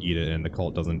refrigerator to eat it, and the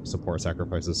cult doesn't support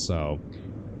sacrifices, so...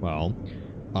 Well...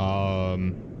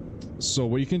 So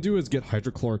what you can do is get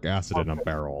hydrochloric acid in a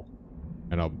barrel.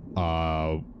 In a,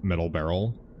 metal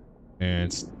barrel.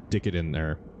 And stick it in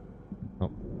there.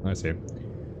 Oh, I see.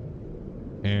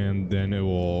 And then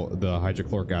the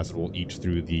hydrochloric acid will eat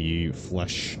through the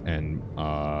flesh and,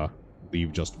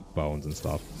 leave just bones and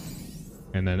stuff.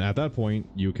 And then at that point,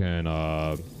 you can,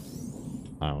 I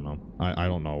don't know. I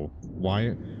don't know. Why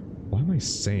am I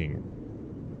saying?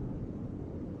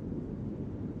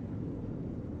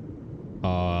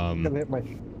 I'm gonna hit my...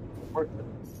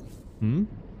 Hmm?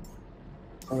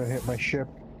 I'm gonna hit my ship.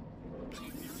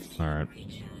 Alright.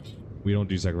 We don't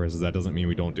do sacrifices. That doesn't mean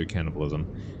we don't do cannibalism.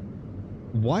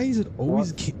 Why is it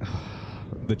always...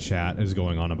 The chat is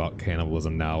going on about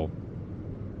cannibalism now.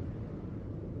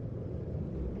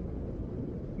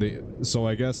 So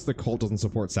I guess the cult doesn't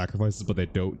support sacrifices, but they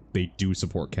do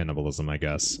support cannibalism, I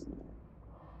guess.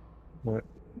 What?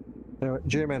 Anyway,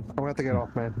 J-Man, I'm gonna have to get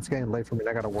off, man. It's getting late for me.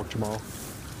 I gotta work tomorrow.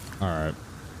 Alright.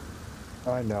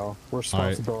 I know.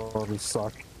 Responsibilities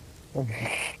suck.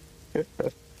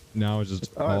 Now it's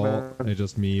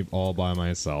just me all by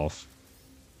myself.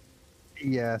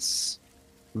 Yes.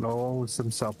 Knows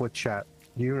himself with chat.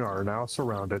 You are now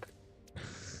surrounded.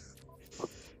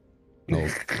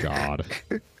 Oh, God.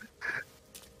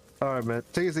 Alright, man.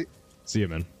 Take it easy. See you,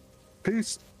 man.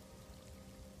 Peace.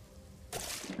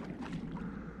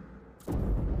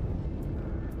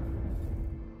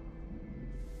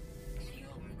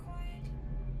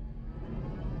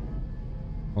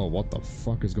 Oh, what the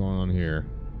fuck is going on here?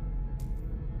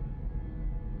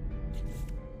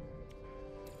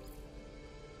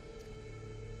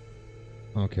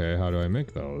 Okay, how do I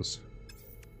make those?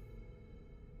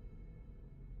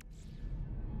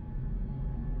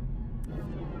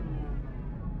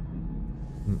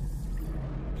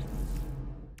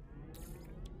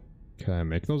 Can I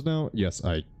make those now? Yes,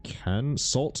 I can.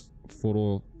 Salt,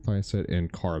 photophycet,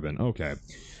 and carbon. Okay.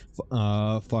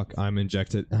 Fuck, I'm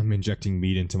injecting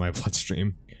meat into my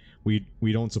bloodstream. We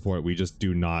don't support it, we just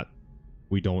do not...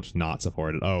 We don't not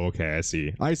support it. Oh, okay, I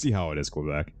see. I see how it is,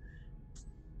 Quebec.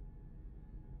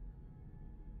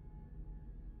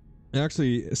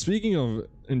 Actually, speaking of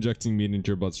injecting meat into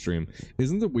your bloodstream,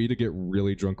 isn't the way to get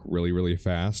really drunk really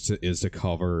fast is to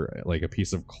cover, like, a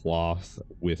piece of cloth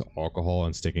with alcohol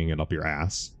and sticking it up your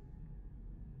ass?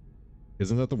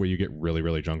 Isn't that the way you get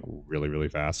really drunk really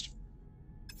fast?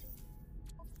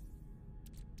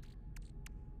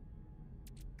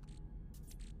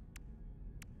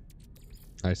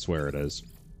 I swear it is.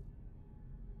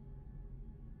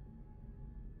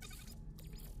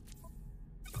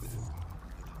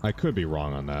 I could be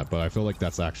wrong on that, but I feel like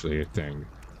that's actually a thing.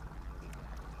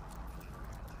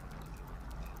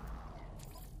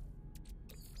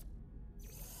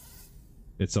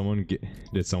 Did someone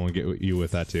get you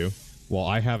with that too? Well,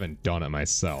 I haven't done it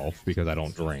myself because I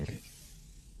don't drink.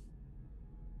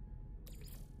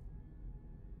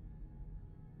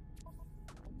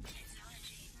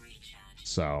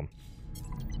 So.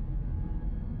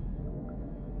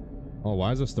 Oh,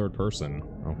 why is this third person?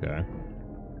 Okay.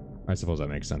 I suppose that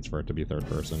makes sense for it to be third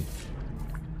person.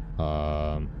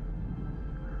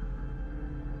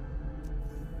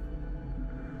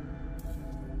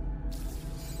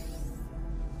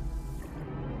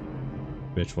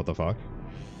 Bitch, what the fuck?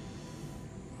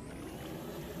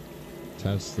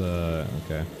 Test the...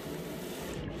 okay.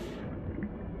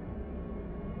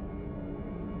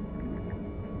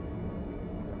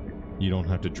 You don't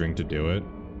have to drink to do it.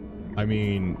 I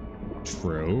mean,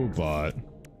 true, but...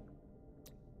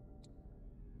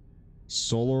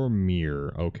 Solar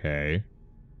mirror, okay.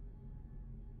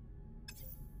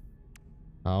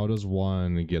 How does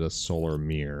one get a solar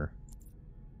mirror?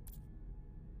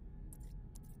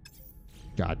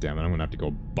 God damn it, I'm gonna have to go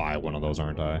buy one of those,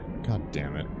 aren't I? God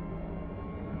damn it.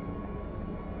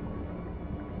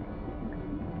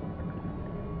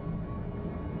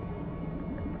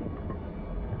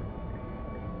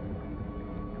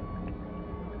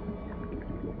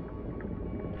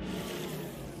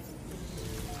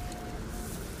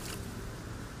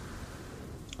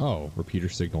 Oh, repeater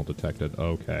signal detected.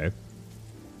 Okay.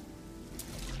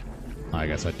 I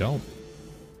guess I don't.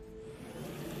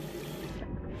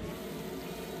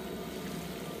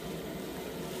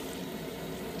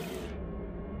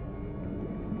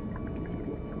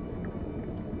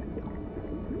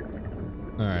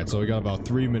 Alright, so we got about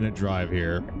 3-minute drive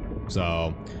here.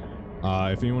 So,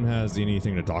 if anyone has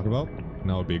anything to talk about,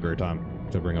 that would be a great time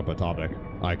to bring up a topic.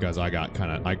 Because I got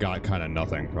kind of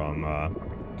nothing from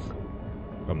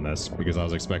this, because I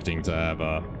was expecting to have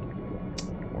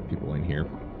more people in here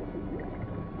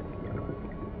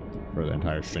for the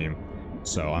entire stream.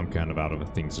 So I'm kind of out of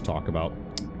things to talk about.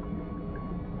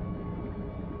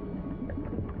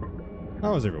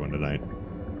 How is everyone tonight?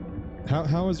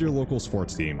 How is your local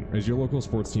sports team? Is your local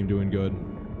sports team doing good? They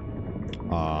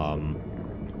ask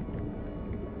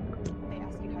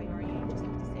you how you are, you just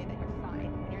have to say that you're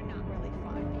fine when you're not really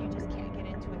fine, but you just can't get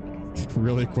into it because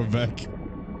Really, Quebec?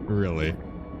 Really?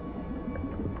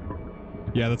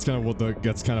 Yeah, that's kind of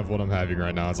what I'm having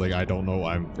right now. It's like, I don't know,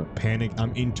 I'm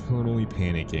internally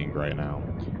panicking right now.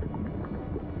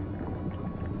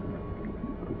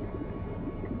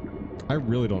 I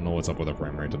really don't know what's up with the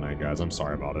frame rate tonight, guys. I'm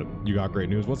sorry about it. You got great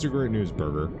news? What's your great news,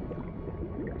 Burger?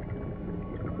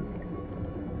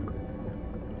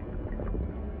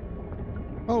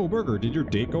 Oh, Burger, did your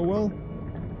date go well?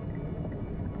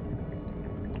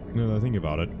 Now that I think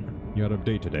about it, you had a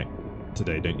date today,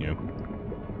 didn't you?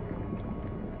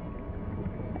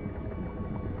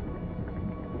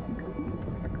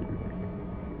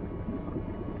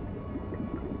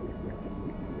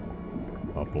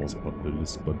 Bubbles.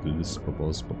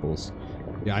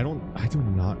 Yeah, I do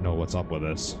not know what's up with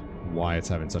this. Why it's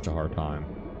having such a hard time.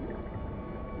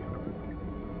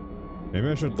 Maybe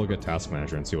I should look at Task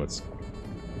Manager and see what's...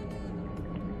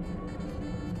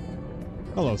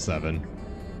 Hello, 7.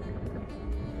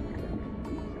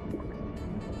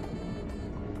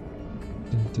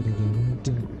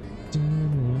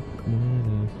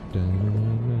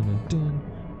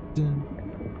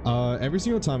 Every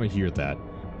single time I hear that,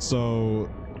 so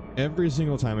every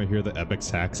single time I hear the epic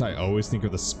sax, I always think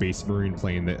of the Space Marine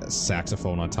playing the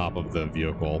saxophone on top of the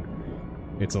vehicle.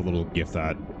 It's a little gift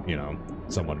that, you know,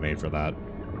 someone made for that.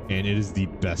 And it is the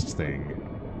best thing.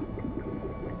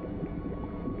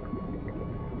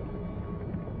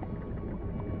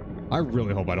 I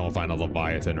really hope I don't find a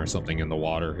Leviathan or something in the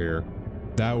water here.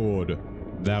 That would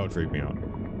freak me out.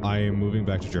 I am moving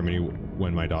back to Germany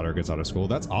when my daughter gets out of school.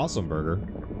 That's awesome, Burger.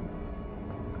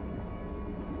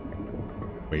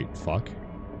 Wait, fuck.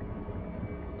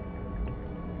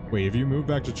 Wait, if you move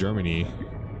back to Germany...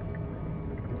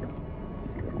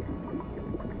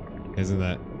 Isn't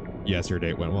that... Yes, your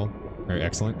date went well? Very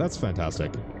excellent. That's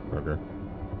fantastic, Burger.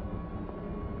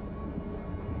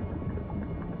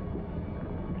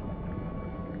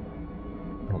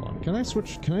 Hold on. Can I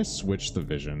switch the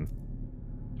vision?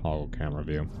 Toggle camera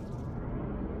view.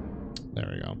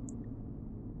 There we go.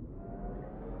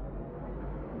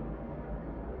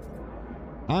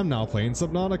 I'm now playing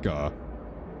Subnautica.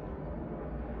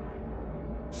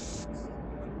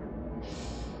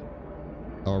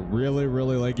 A really,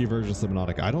 really laggy version of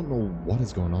Subnautica. I don't know what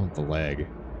is going on with the lag.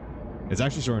 It's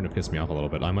actually starting to piss me off a little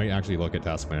bit. I might actually look at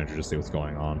Task Manager to see what's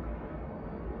going on.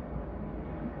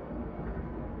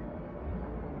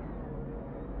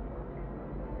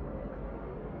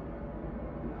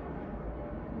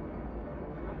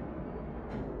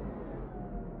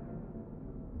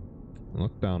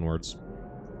 Look downwards.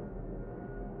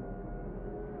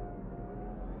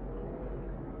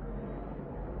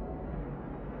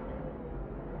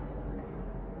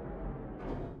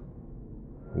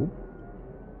 Oop.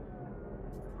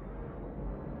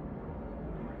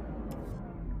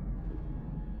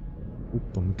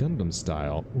 Oop, Gundam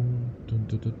style. Dun,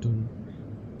 dun, dun, dun.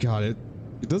 God,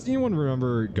 does anyone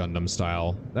remember Gundam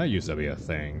style? That used to be a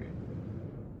thing.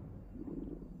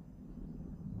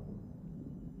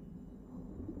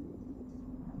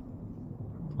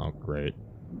 Oh, great.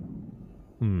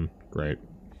 Great.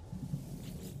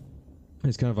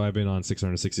 It's kind of vibing on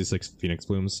 666 Phoenix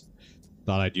Blooms.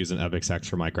 Thought I'd use an epic sex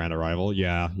for my grand arrival.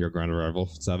 Yeah, your grand arrival,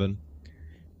 7.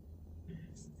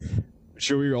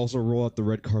 Should we also roll out the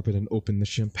red carpet and open the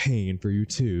champagne for you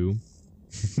too?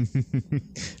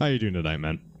 How you doing tonight,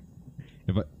 man?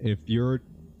 If you're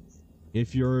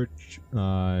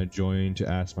joined to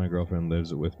ask, my girlfriend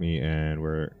lives with me and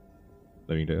we're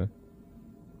living together.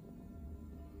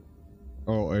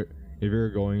 Oh, if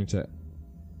you're going to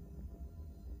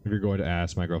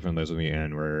ask, my girlfriend lives with me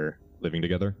and we're living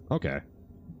together. Okay.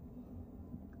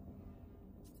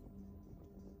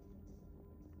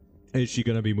 Is she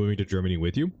gonna be moving to Germany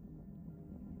with you?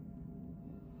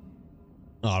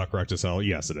 Autocorrect as hell.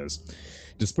 Yes, it is.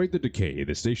 Despite the decay,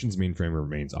 the station's mainframe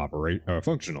remains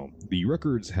functional. The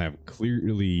records have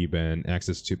clearly been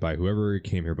accessed to by whoever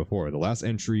came here before. The last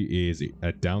entry is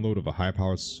a download of a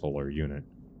high-powered solar unit.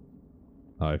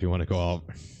 If you want to go out,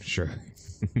 sure.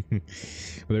 But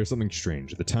there's something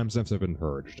strange. The timestamps have been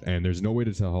purged, and there's no way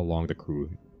to tell how long the crew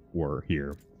were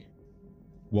here.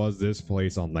 Was this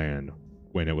place on land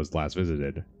when it was last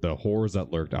visited? The horrors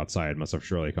that lurked outside must have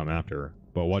surely come after.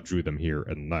 But what drew them here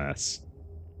unless...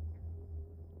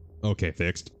 Okay,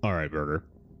 fixed. Alright, Burger.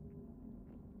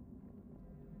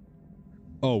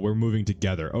 Oh, we're moving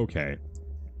together. Okay.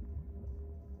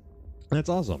 That's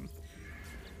awesome.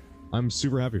 I'm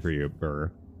super happy for you,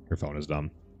 Burger. Your phone is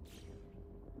dumb.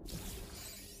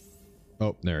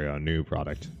 Oh, there we go. New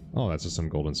product. Oh, that's just some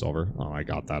gold and silver. Oh, I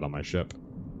got that on my ship.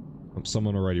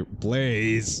 Someone already...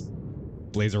 Blaze!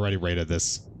 Blaze already rated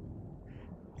this.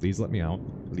 Please let me out.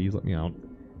 Please let me out.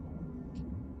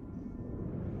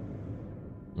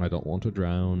 I don't want to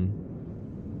drown.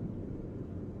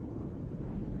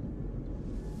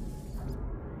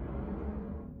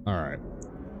 Alright.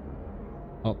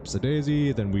 Up's a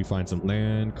daisy, then we find some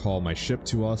land, call my ship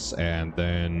to us, and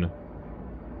then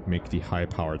make the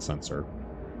high-powered sensor.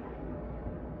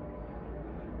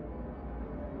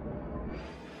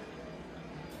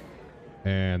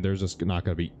 And there's just not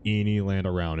going to be any land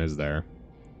around, is there?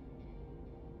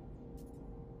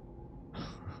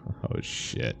 Oh,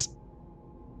 shit.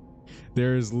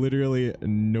 There's literally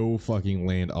no fucking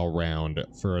land around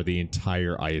for the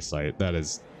entire eyesight. That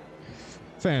is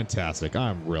fantastic.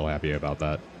 I'm real happy about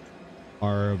that.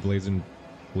 Are Blaze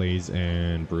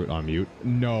and Brute on mute?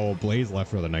 No, Blaze left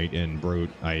for the night, and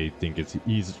Brute, I think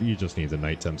he just needs a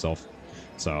night to himself.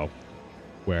 So,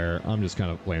 where I'm just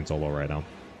kind of playing solo right now.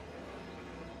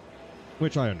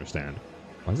 Which I understand.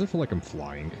 Why does it feel like I'm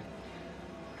flying?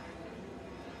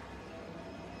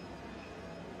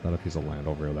 Not a piece of land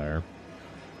over there.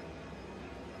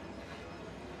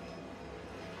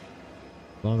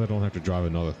 As long as I don't have to drive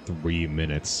another 3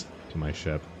 minutes to my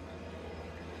ship.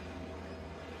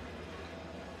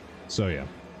 So yeah.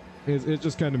 It's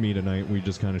just kind of me tonight. We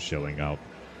just kind of chilling out.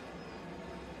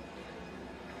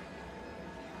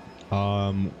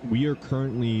 We are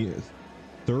currently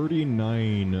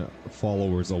 39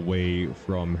 followers away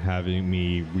from having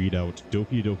me read out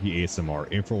Doki Doki ASMR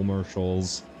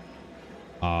infomercials.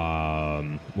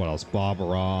 What else? Bob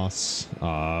Ross,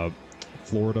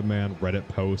 Florida Man Reddit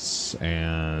posts,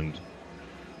 and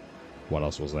what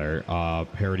else was there?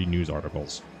 Parody news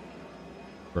articles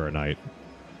for a night,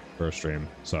 for a stream.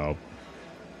 So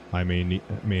I may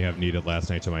have needed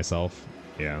last night to myself.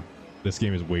 Yeah, this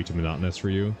game is way too monotonous for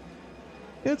you.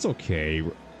 It's okay.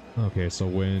 Okay, so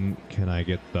when can I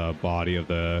get the body of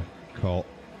the cult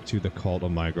to the cult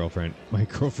of my girlfriend? My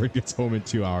girlfriend gets home in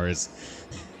 2 hours.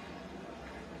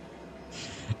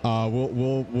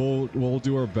 We'll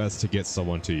do our best to get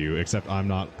someone to you, except I'm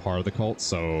not part of the cult,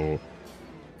 so...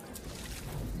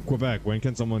 Quebec, when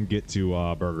can someone get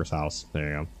to Burger's house? There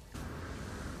you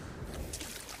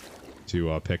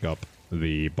go. To pick up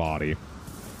the body.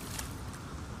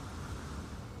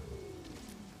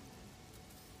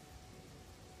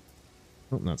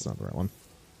 Oh, that's not the right one.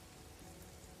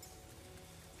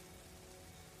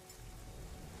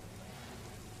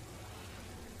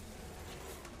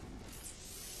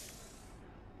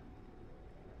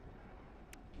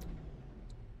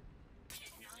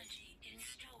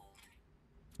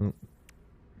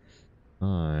 Oh.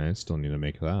 I still need to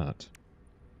make that.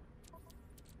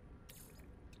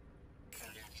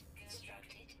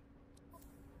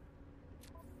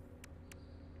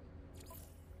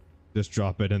 Just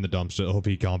drop it in the dumpster. It'll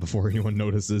be gone before anyone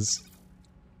notices.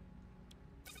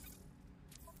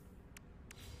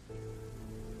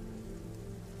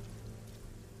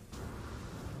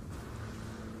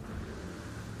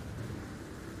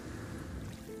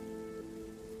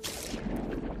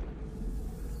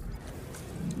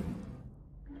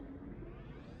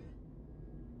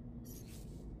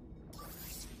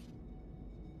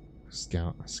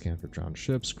 Scan for drowned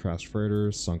ships, crashed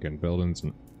freighters, sunken buildings,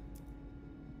 and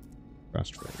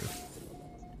crashed freighters.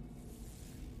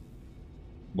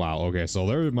 Wow, okay, so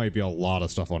there might be a lot of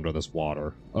stuff under this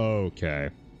water. Okay.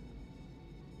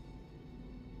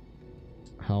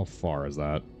 How far is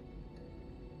that?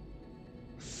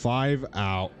 5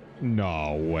 out.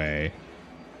 No way.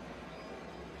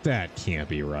 That can't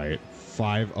be right.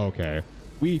 5, okay.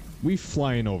 We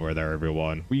flying over there,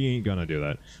 everyone. We ain't gonna do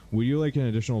that. Would you like an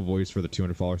additional voice for the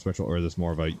 $200 special, or is this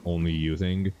more of a only you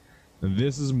thing?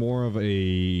 This is more of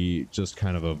a just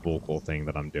kind of a vocal thing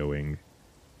that I'm doing.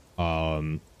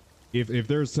 If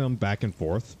there's some back and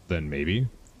forth, then maybe.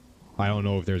 I don't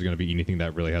know if there's gonna be anything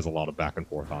that really has a lot of back and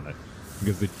forth on it,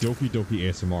 because the Doki Doki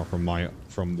ASMR,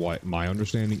 from what my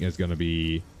understanding is gonna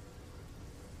be,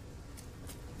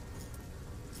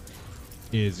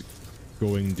 is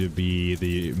going to be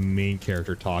the main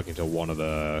character talking to one of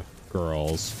the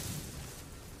girls.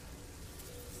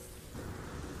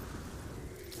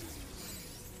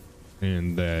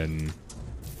 And then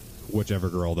whichever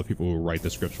girl the people who write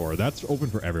the scripts for. That's open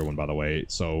for everyone, by the way.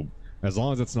 So as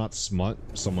long as it's not smut,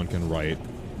 someone can write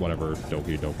whatever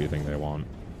Doki Doki thing they want.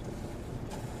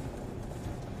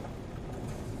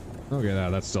 Okay,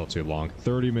 that's still too long.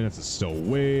 30 minutes is still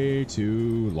way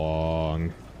too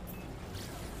long.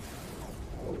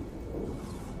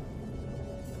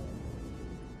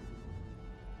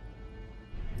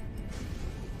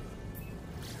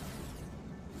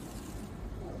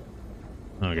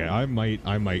 Okay, I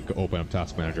might go open up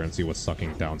Task Manager and see what's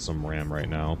sucking down some RAM right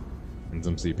now and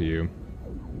some CPU.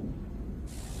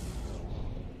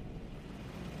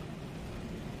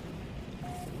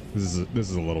 This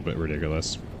is a little bit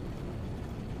ridiculous.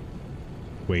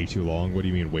 Way too long? What do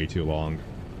you mean way too long?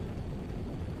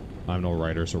 I'm no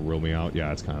writer, so rule me out.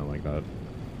 Yeah, it's kind of like that.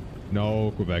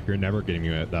 No, Quebec, you're never getting me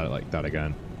at that like that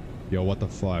again. Yo, what the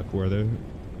fuck? Were there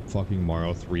fucking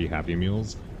Mario 3 Happy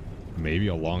Meals? Maybe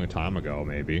a long time ago,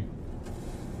 maybe.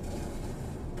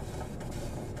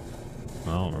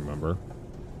 I don't remember.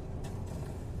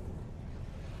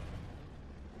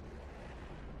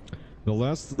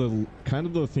 The kind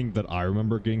of the thing that I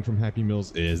remember getting from Happy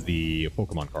Meals is the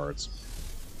Pokemon cards.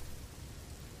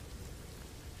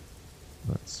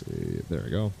 Let's see. There we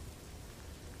go.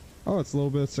 Oh, it's a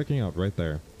little bit sticking out right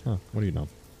there. Huh, what do you know?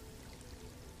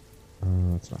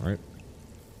 That's not right.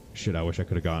 Shit, I wish I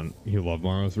could have gotten... You love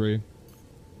Mario 3?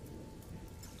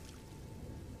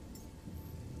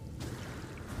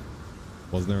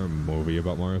 Wasn't there a movie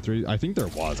about Mario 3? I think there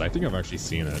was. I think I've actually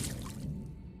seen it.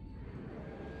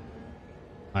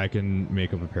 I can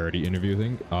make up a parody interview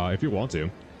thing, if you want to.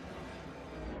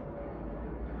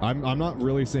 I'm not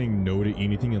really saying no to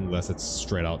anything unless it's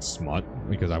straight out smut,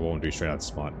 because I won't do straight out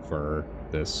smut for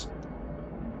this.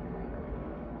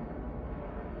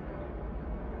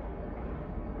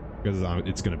 Because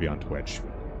it's going to be on Twitch,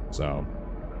 so.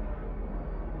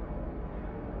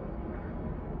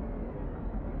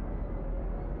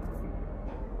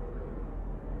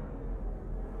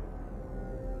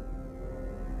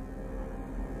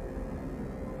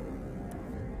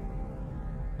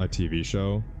 A TV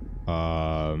show?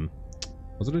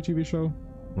 Was it a TV show?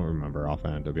 I don't remember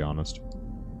offhand, to be honest.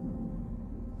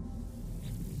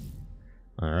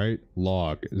 Alright,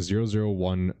 log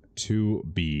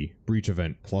 0012B. Breach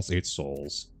event, +8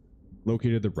 souls.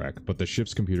 Located the wreck, but the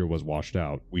ship's computer was washed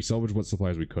out. We salvaged what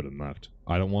supplies we could and left.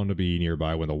 I don't want to be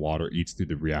nearby when the water eats through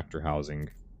the reactor housing.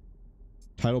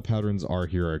 Tidal patterns are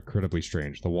here incredibly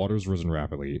strange. The water's risen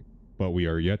rapidly, but we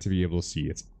are yet to be able to see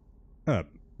its...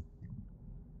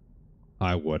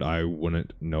 I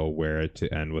wouldn't know where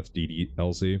to end with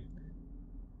DDLC.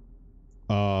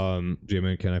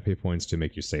 Jimmy, can I pay points to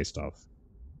make you say stuff?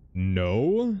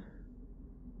 No.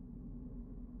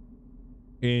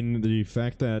 In the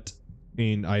fact that,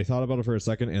 I thought about it for a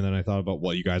second, and then I thought about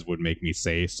what you guys would make me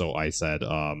say, so I said,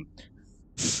 I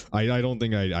don't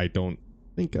think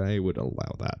I would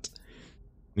allow that.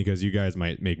 Because you guys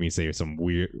might make me say some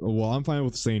weird... Well, I'm fine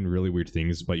with saying really weird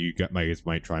things, but you guys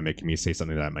might try making me say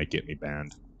something that might get me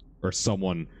banned. Or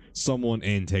someone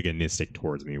antagonistic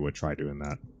towards me would try doing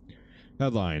that.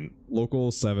 Headline: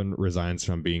 Local 7 resigns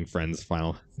from being friends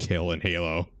final kill in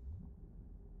Halo.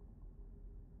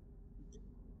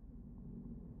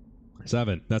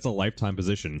 7. That's a lifetime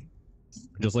position.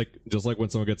 Just like when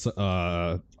someone gets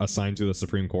assigned to the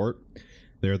Supreme Court,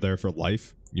 they're there for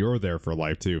life. You're there for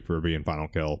life too for being final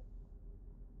kill.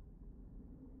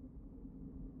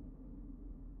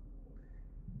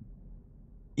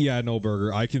 Yeah, no,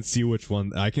 Burger. I can see which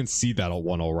one. I can see that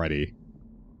one already.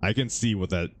 I can see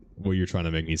what you're trying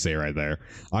to make me say right there.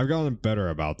 I've gotten better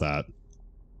about that.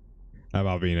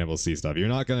 About being able to see stuff. You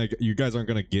guys aren't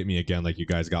gonna get me again like you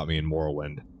guys got me in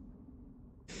Morrowind.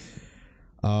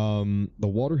 The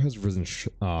water has risen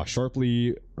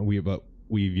sharply, but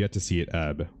we've yet to see it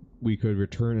ebb. We could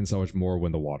return and salvage more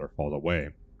when the water falls away.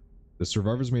 The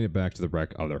survivors made it back to the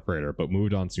wreck of their freighter, but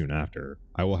moved on soon after.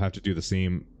 I will have to do the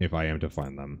same if I am to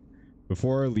find them.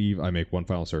 Before I leave, I make one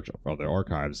final search of their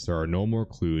archives. There are no more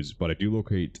clues, but I do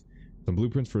locate some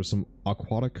blueprints for some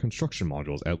aquatic construction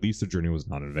modules. At least the journey was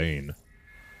not in vain.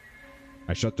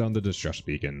 I shut down the distress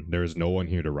beacon. There is no one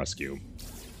here to rescue.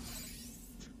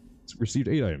 Received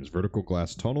 8 items. Vertical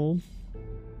glass tunnel.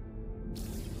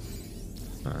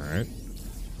 Alright.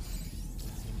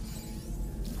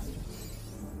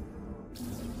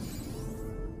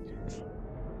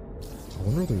 I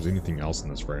wonder if there's anything else in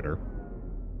this freighter.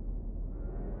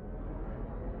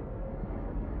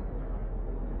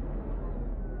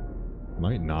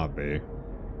 Might not be.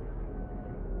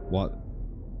 What?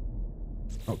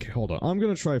 Okay, hold on. I'm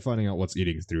gonna try finding out what's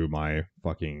eating through my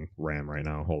fucking RAM right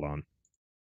now. Hold on.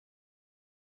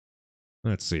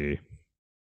 Let's see.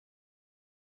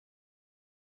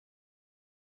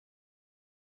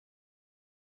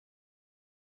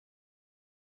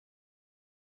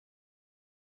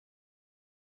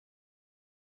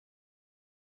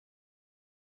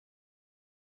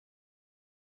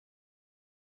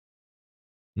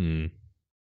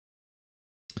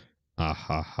 Ah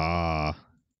ha ha.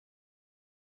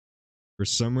 For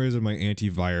some reason, my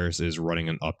antivirus is running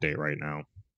an update right now.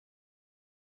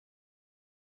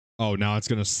 Oh, now it's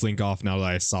gonna slink off now that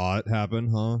I saw it happen,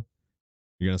 huh?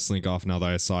 You're gonna slink off now that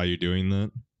I saw you doing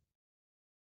that?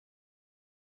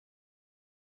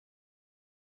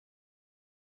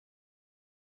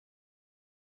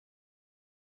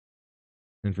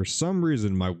 And for some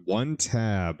reason, my one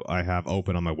tab I have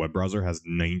open on my web browser has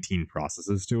 19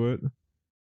 processes to it,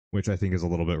 which I think is a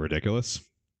little bit ridiculous.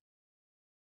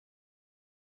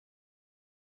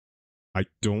 I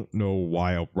don't know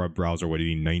why a web browser would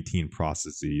need 19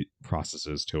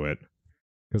 processes to it.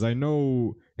 Because I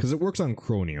know, because it works on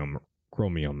Chromium,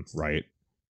 right?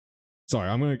 Sorry,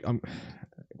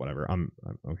 whatever.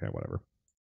 Okay, whatever.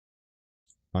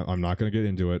 I'm not gonna get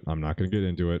into it. I'm not gonna get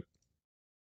into it.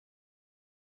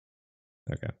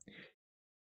 Okay.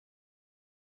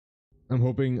 I'm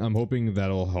hoping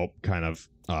that'll help kind of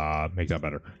make that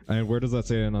better. And where does that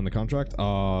say on the contract?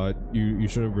 You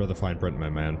should have read the fine print, my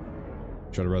man.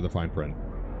 Should have read the fine print.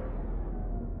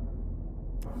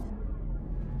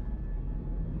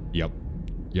 Yep.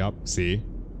 Yep, see?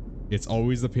 It's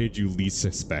always the page you least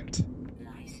suspect.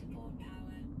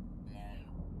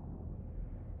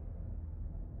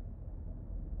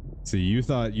 See, you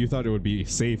thought it would be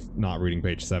safe not reading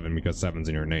page 7 because 7's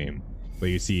in your name. But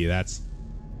you see, that's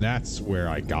where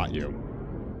I got you.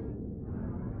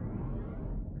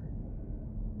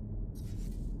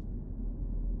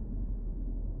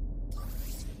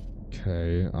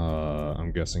 Okay,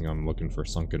 I'm guessing I'm looking for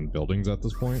sunken buildings at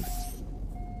this point.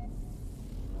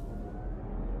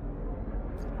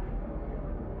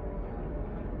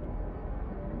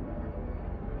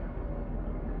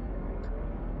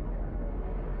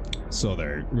 So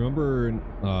there, remember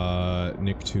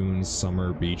Nicktoon's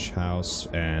Summer Beach House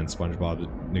and SpongeBob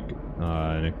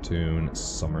Nicktoon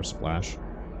Summer Splash?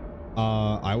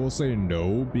 I will say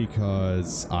no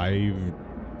because I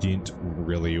didn't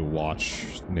really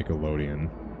watch Nickelodeon.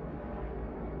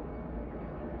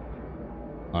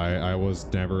 I was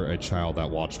never a child that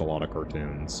watched a lot of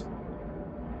cartoons.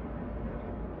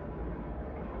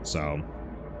 So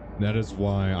that is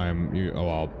why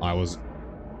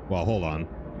well, hold on.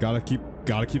 Gotta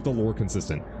keep the lore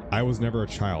consistent. I was never a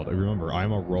child. Remember,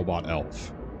 I'm a robot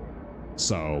elf.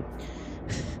 So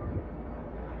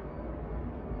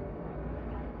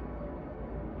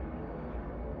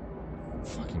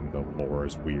fucking the lore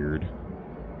is weird.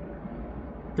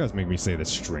 You guys make me say the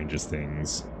strangest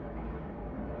things.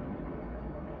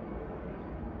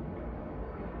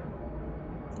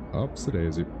 Ups the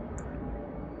daisy.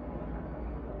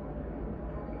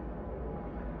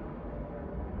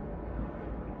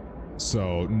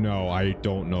 So no, I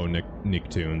don't know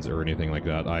Nicktoons or anything like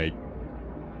that.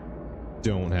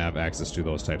 don't have access to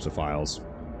those types of files.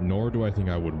 Nor do I think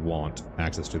I would want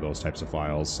access to those types of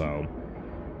files, so...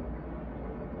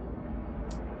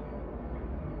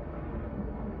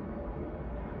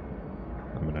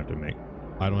 I'm gonna have to make...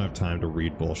 I don't have time to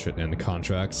read bullshit in the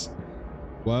contracts.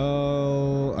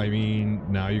 Well, I mean,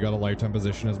 now you got a lifetime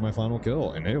position as my final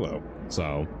kill in Halo,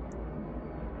 so...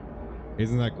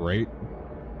 Isn't that great?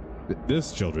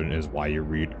 This, children, is why you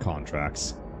read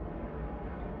contracts.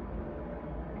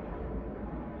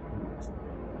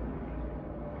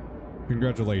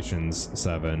 Congratulations,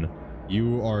 Seven.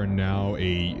 You are now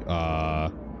a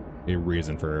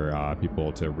reason for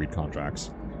people to read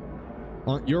contracts.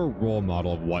 You're a role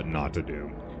model of what not to do.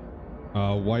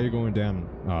 Why are you going down,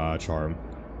 Charm?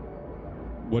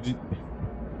 What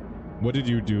did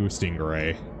you do,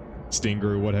 Stingray?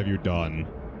 Stinger, what have you done?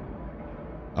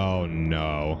 Oh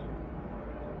no.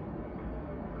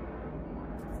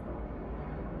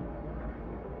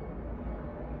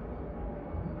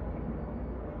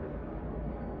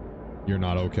 You're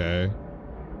not okay.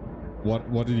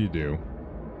 What did you do?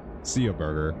 See ya,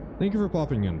 Burger. Thank you for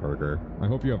popping in, Burger. I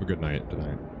hope you have a good night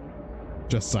tonight.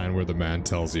 Just sign where the man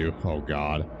tells you. Oh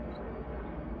god.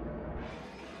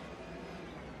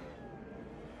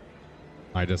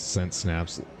 I just sent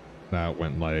snaps that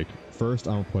went like, first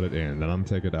I'm gonna put it in, then I'm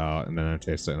gonna take it out, and then I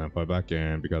taste it, and then put it back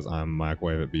in because I'm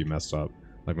microwave it be messed up.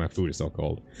 Like my food is still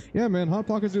cold. Yeah, man, Hot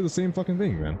Pockets do the same fucking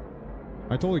thing, man.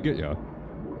 I totally get ya.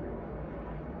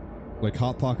 Like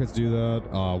Hot Pockets do that.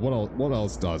 What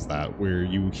else does that? Where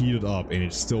you heat it up and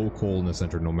it's still cold in the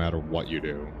center no matter what you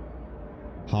do.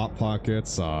 Hot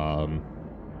Pockets, yeah,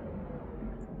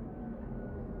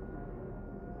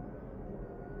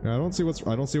 I don't see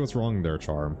what's wrong there,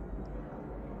 Charm.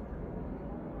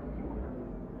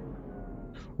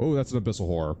 Oh, that's an abyssal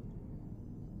horror.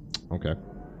 Okay.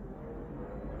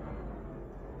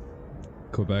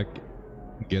 Quebec,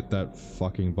 get that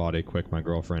fucking body quick. My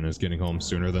girlfriend is getting home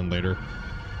sooner than later.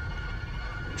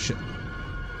 Shit.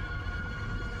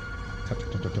 Tap,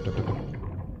 tap, tap, tap, tap, tap.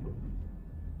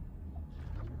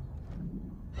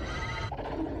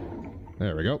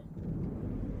 There we go.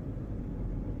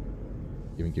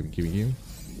 Give me.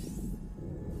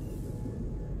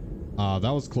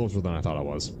 That was closer than I thought it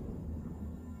was.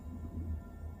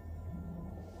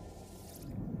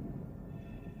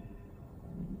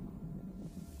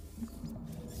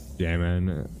 Yeah,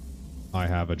 man. I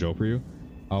have a joke for you.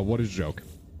 What is joke?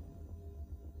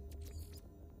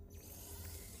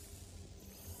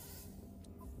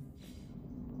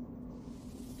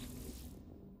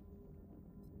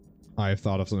 I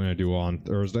thought of something to do on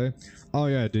Thursday. Oh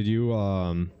yeah, did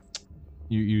you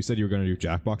you said you were gonna do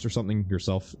Jackbox or something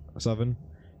yourself, Seven?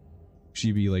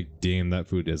 She'd be like, damn, that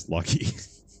food is lucky.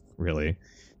 Really?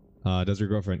 Does your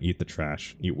girlfriend eat the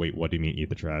trash? Wait, what do you mean eat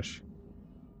the trash?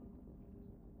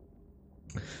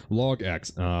 Log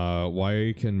X.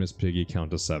 Why can Miss Piggy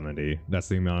count to 70? That's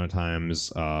the amount of times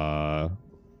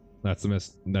that's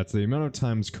the amount of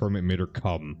times Kermit made her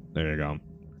come. There you go.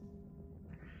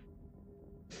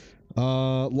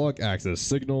 Log access,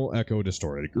 signal, echo,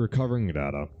 distorted, recovering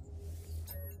data.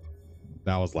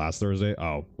 That was last Thursday?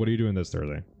 Oh, what are you doing this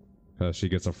Thursday? Because she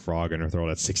gets a frog in her throat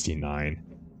at 69.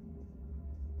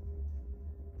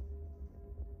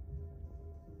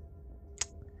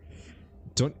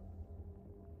 Don't...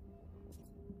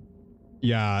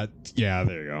 Yeah,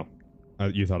 there you go.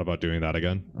 You thought about doing that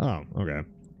again? Oh, okay.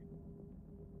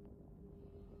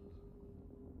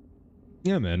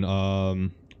 Yeah,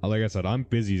 man, like I said, I'm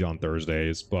busy on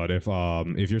Thursdays, but if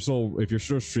you're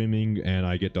still streaming and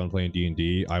I get done playing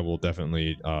D&D, I will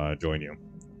definitely join you.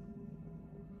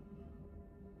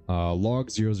 Log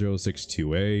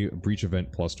 0062A, breach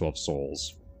event plus 12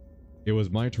 souls. It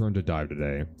was my turn to dive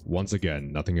today. Once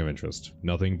again, nothing of interest.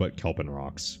 Nothing but kelpin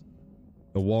rocks.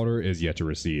 The water is yet to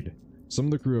recede. Some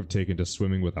of the crew have taken to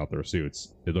swimming without their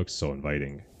suits. It looks so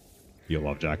inviting. You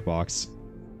love Jackbox?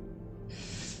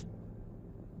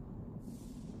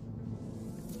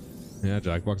 Yeah,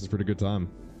 Jackbox is a pretty good time.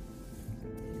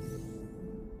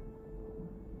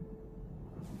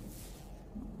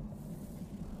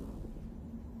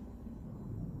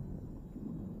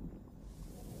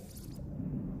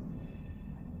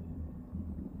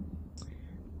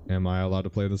 Am I allowed to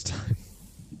play this time?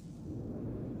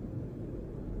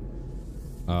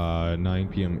 9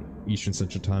 p.m. Eastern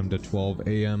Central Time to 12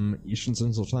 a.m. Eastern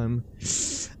Central Time.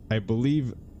 I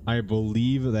believe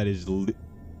that is,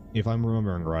 if I'm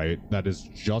remembering right, that is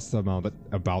just about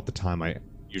the time I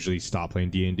usually stop playing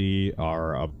D&D,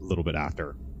 or a little bit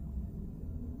after.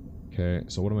 Okay,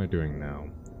 so what am I doing now?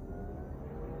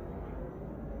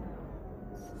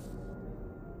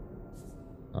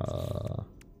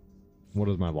 What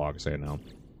does my log say now?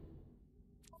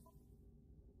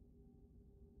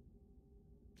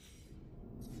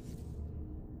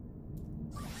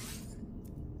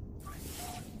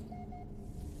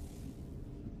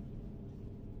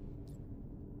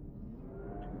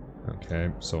 Okay,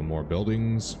 so more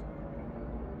buildings.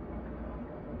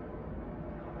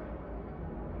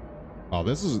 Oh,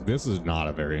 this is not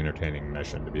a very entertaining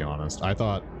mission, to be honest. I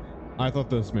thought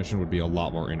this mission would be a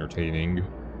lot more entertaining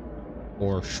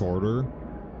or shorter.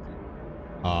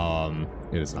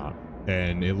 It is not.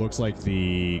 And it looks like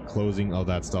the closing of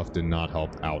that stuff did not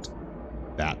help out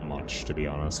that much, to be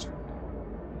honest.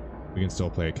 We can still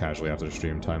play it casually after the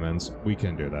stream time ends. We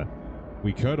can do that.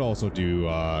 We could also do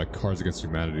Cards Against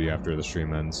Humanity after the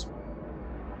stream ends.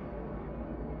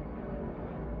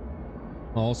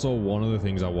 Also, one of the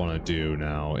things I want to do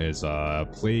now is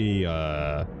play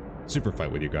Super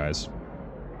Fight with you guys.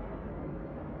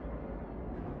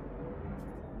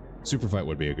 Super Fight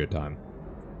would be a good time.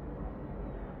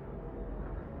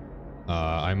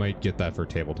 I might get that for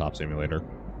Tabletop Simulator.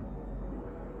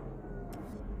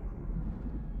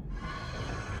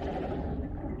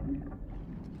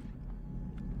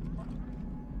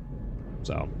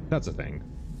 So, that's a thing.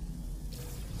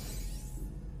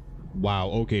 Wow,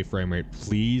 okay, frame rate.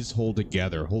 Please hold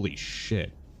together. Holy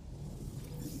shit.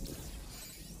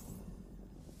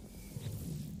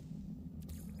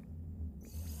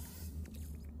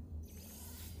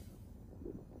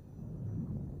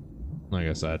 Like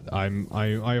I said,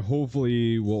 I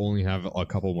hopefully will only have a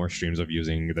couple more streams of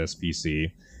using this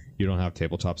PC. You don't have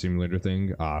Tabletop Simulator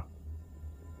thing?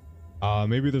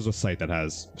 Maybe there's a site that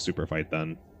has Super Fight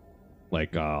then.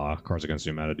 Like, Cards Against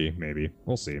Humanity, maybe.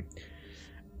 We'll see.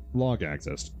 Log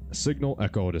access. Signal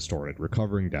echo distorted.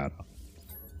 Recovering data.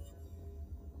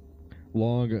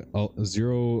 Log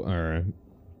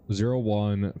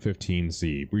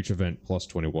 0115C. Breach event plus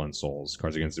 21 souls.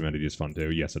 Cards Against Humanity is fun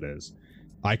too. Yes, it is.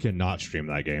 I cannot stream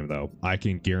that game though. I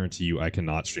can guarantee you I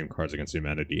cannot stream Cards Against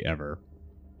Humanity ever.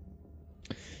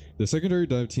 The secondary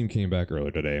dive team came back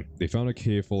earlier today. They found a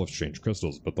cave full of strange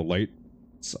crystals, but the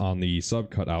lights on the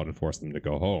sub cut out and forced them to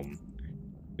go home.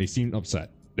 They seemed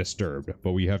upset, disturbed,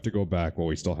 but we have to go back while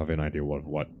we still have an idea of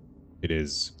what it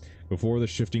is. Before the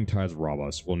shifting tides rob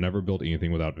us, we'll never build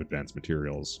anything without advanced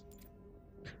materials.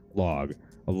 Log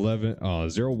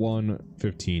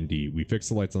 0115D. We fixed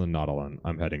the lights on the Nautilus.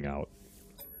 I'm heading out.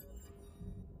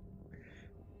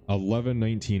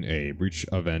 1119A. Breach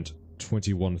event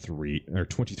 23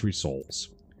 souls.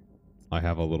 I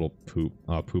have a little poop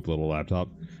little laptop.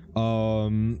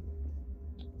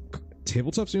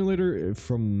 Tabletop Simulator,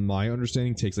 from my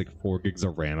understanding, takes like 4 gigs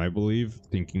of RAM, I believe,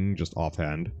 thinking just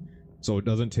offhand. So it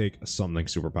doesn't take something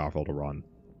super powerful to run.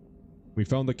 We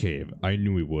found the cave. I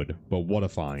knew we would, but what a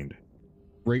find.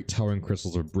 Great towering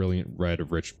crystals of brilliant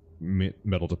red, rich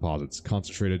metal deposits.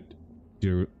 Concentrated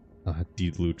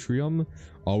dilutrium,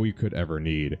 all we could ever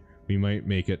need. We might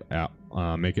make it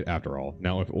after all.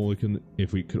 Now,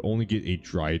 if we could only get a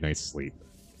dry night's sleep.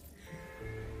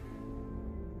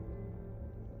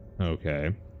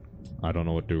 Okay. I don't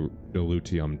know what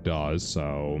dilutium does,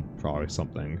 so probably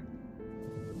something.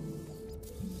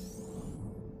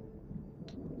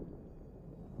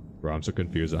 Bro, I'm so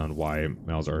confused on why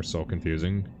males are so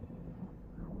confusing.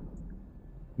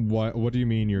 What do you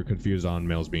mean you're confused on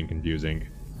males being confusing?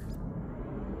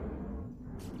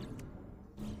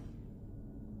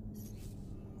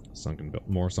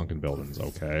 More sunken buildings,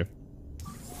 okay.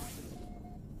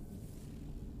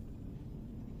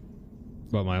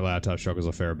 But my laptop struggles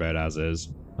a fair bit as is.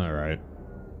 Alright.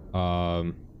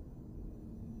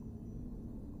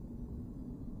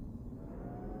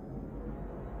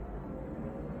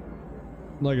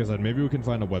 Like I said, maybe we can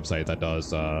find a website that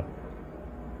does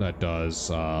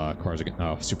Cards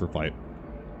Against Super Fight.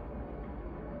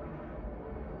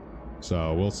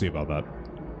 So we'll see about that.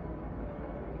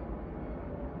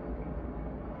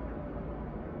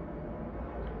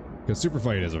 Because Super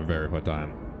Fight is a very fun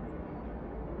time.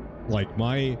 Like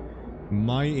my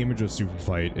image of Super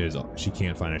Fight is she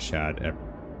can't find a Shad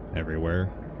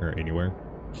everywhere or anywhere.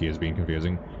 He is being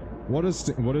confusing. What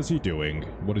is he doing?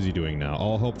 What is he doing now?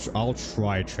 I'll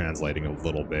try translating a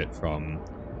little bit from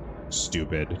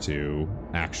stupid to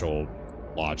actual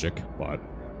logic, but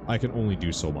I can only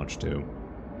do so much too.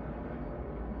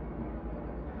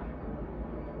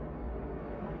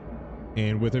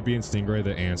 And with it being Stingray,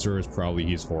 the answer is probably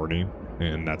he's horny,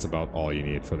 and that's about all you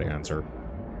need for the answer.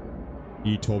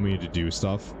 He told me to do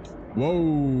stuff.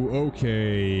 Whoa,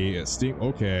 okay.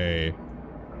 Okay.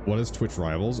 What is Twitch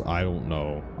Rivals? I don't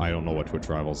know. I don't know what Twitch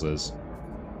Rivals is.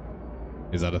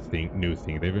 Is that a new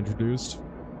thing they've introduced?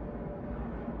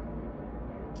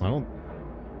 I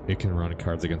It can run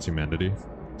Cards Against Humanity.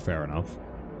 Fair enough.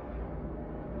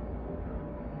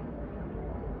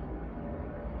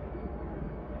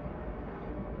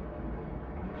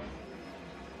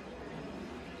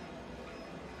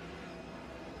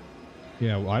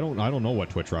 Yeah, well, I don't know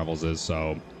what Twitch Rivals is,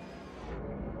 so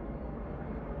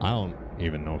I don't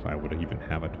even know if I would even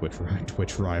have a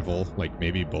Twitch rival. Like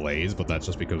maybe Blaze, but that's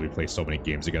just because we play so many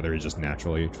games together. It's just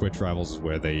naturally Twitch Rivals is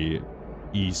where they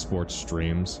esports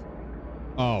streams.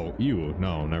 Oh,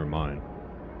 no, never mind.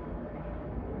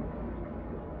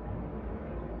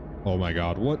 Oh my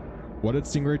god, what did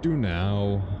Stingray do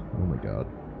now? Oh my god.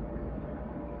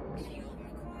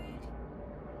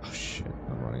 Oh shit,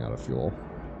 I'm running out of fuel.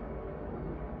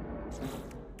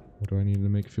 What do I need to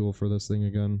make fuel for this thing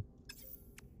again?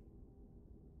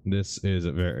 This is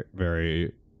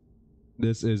very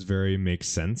makes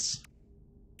sense.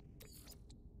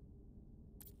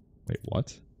 Wait,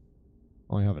 what?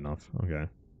 Oh, I have enough. Okay.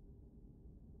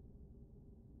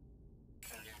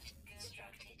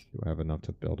 Do I have enough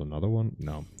to build another one?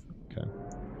 No. Okay.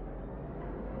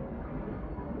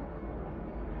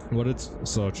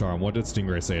 So Charm, what did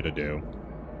Stingray say to do?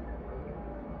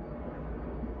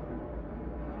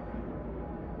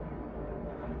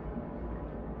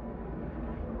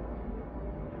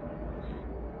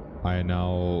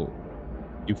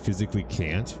 You physically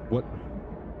can't? What?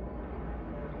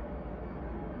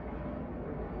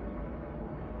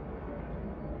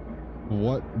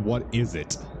 What is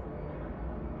it?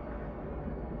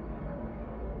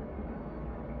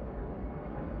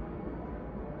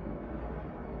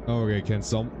 Oh, okay, can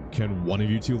one of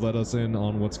you two let us in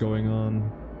on what's going on?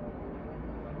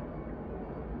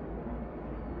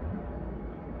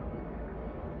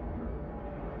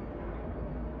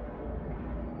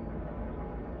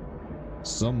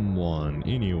 Someone,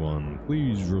 anyone,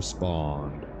 please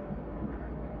respond.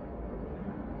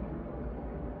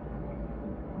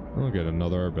 I'll get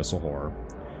another abyssal horror.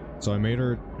 So I made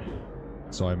her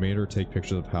take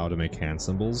pictures of how to make hand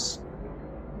symbols.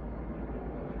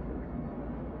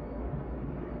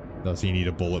 Does he need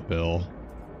a bullet bill?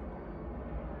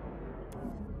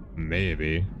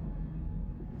 Maybe.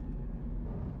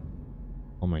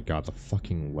 Oh my god, the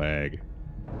fucking lag.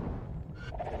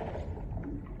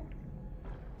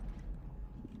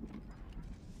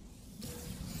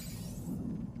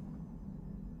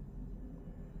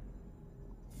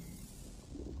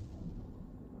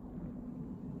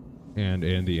 And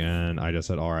in the end, I just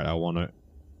said, all right, I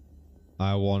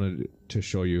wanted to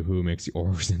show you who makes the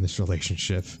orbs in this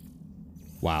relationship.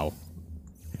 Wow.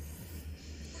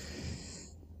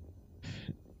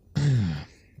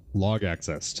 Log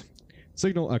accessed.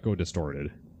 Signal echo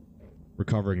distorted.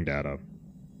 Recovering data.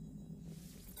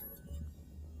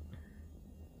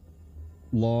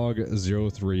 Log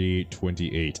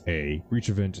 0328A. Breach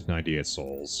event 98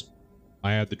 souls.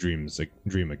 I had the dream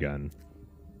again.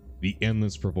 The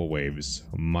endless purple waves,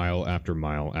 mile after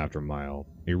mile after mile.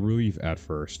 A relief at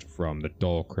first from the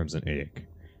dull crimson ache.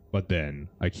 But then,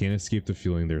 I can't escape the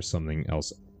feeling there's something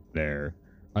else there.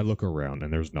 I look around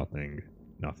and there's nothing.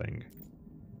 Nothing.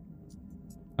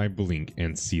 I blink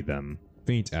and see them.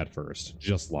 Faint at first,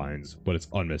 just lines, but it's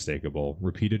unmistakable.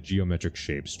 Repeated geometric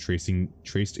shapes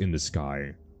traced in the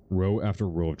sky. Row after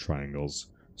row of triangles.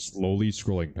 Slowly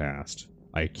scrolling past.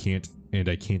 I can't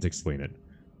explain it.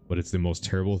 But it's the most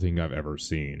terrible thing I've ever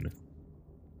seen.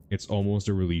 It's almost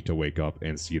a relief to wake up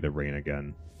and see the rain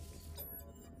again.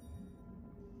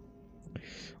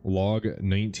 Log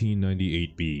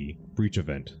 1998B. Breach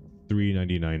event.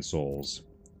 399 souls.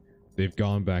 They've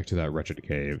gone back to that wretched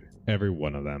cave. Every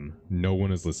one of them. No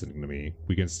one is listening to me.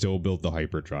 We can still build the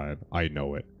hyperdrive. I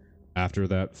know it. After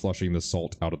that, flushing the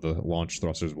salt out of the launch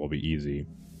thrusters will be easy.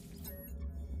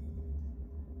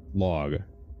 Log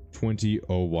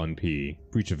 2001P.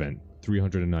 Breach event.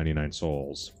 399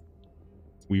 souls.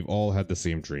 We've all had the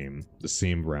same dream. The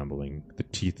same rambling. The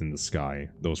teeth in the sky.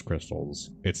 Those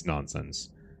crystals. It's nonsense.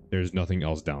 There's nothing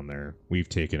else down there. We've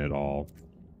taken it all.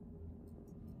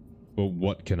 But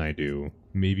what can I do?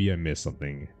 Maybe I missed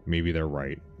something. Maybe they're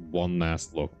right. One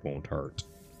last look won't hurt.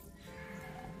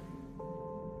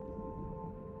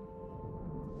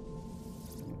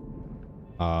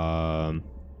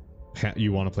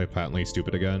 You want to play Patently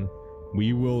Stupid again?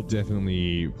 We will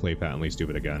definitely play Patently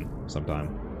Stupid again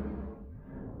sometime.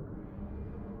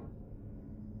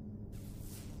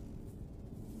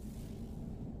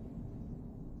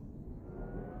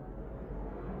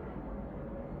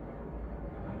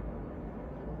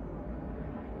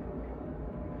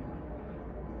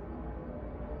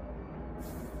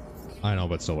 I know,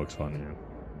 but still looks fun, yeah.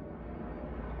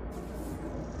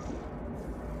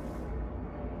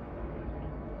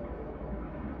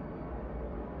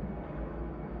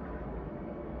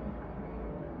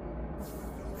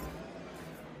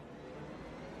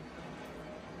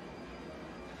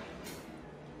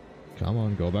 Come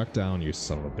on, go back down, you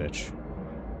son of a bitch.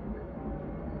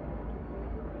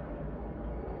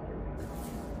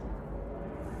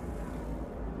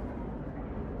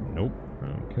 Nope.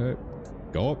 Okay.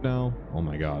 Go up now. Oh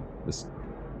my god. This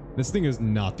thing is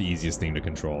not the easiest thing to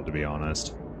control, to be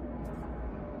honest.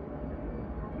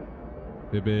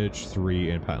 Bibbage,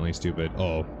 3, and Patently Stupid.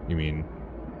 Oh, you mean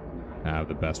have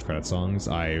the best credit songs?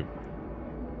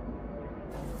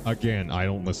 Again, I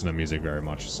don't listen to music very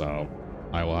much, so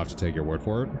I will have to take your word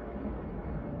for it.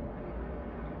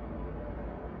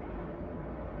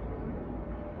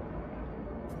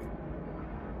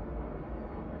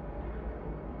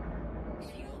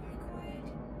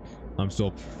 I'm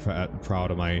still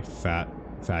proud of my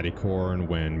fatty corn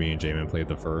when me and Jamin played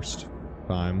the first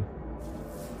time.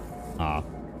 Ah.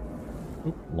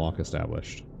 Oop, lock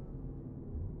established.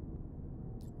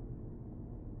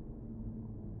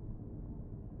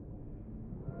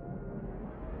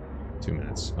 Two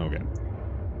minutes. Okay.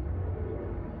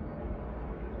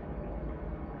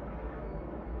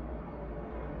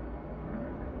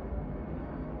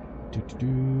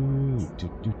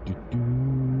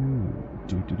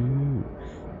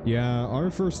 Yeah,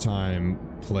 our first time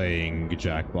playing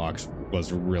Jackbox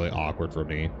was really awkward for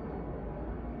me.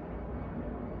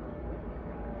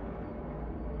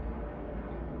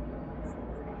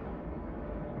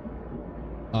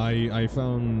 I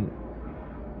found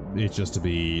it just to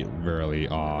be very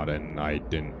odd, and I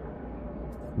didn't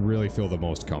really feel the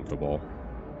most comfortable.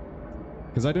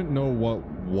 Because I didn't know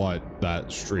what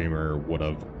that streamer would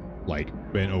have, like,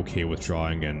 been okay with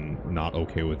drawing and not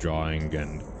okay with drawing,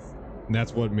 and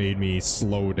that's what made me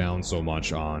slow down so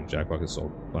much on Jackbox. Is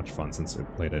so much fun since I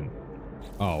played it.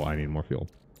 Oh, I need more fuel.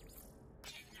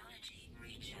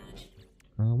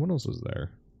 What else is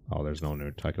there? Oh, there's no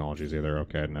new technologies either.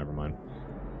 Okay, never mind.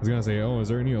 I was gonna say, oh, is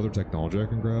there any other technology I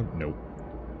can grab? Nope.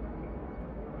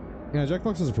 Yeah,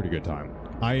 Jackbox is a pretty good time.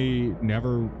 I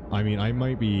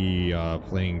might be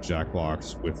playing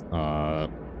Jackbox with, I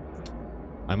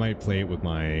might play it with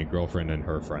my girlfriend and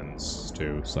her friends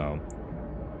too, so.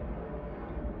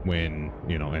 When,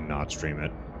 you know, and not stream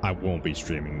it. I won't be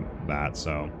streaming that,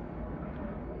 so.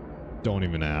 Don't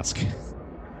even ask.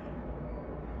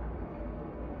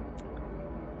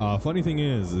 Funny thing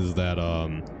is that,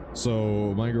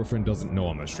 so my girlfriend doesn't know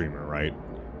I'm a streamer, right?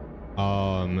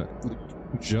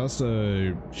 Just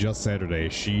Saturday,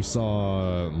 she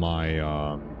saw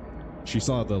my, she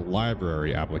saw the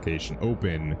library application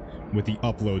open with the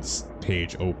uploads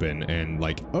page open and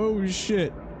like, oh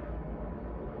shit.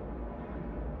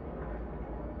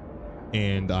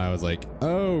 And I was like,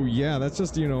 oh yeah, that's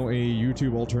just, you know, a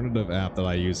YouTube alternative app that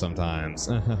I use sometimes.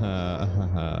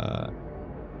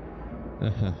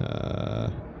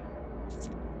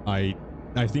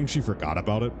 I think she forgot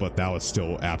about it, but that was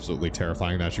still absolutely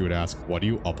terrifying that she would ask, what are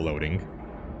you uploading?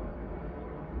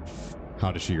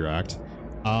 How did she react?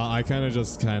 I kind of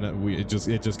just kind of, it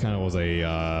just kind of was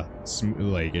a,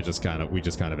 like, we just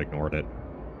kind of ignored it.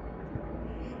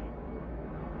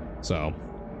 So,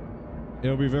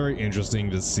 it'll be very interesting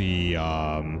to see,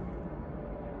 because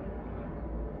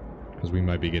we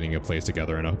might be getting a place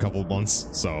together in a couple months,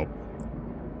 so.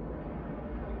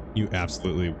 You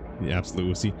absolutely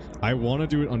will see. I want to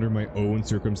do it under my own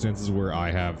circumstances where I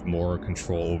have more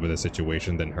control over the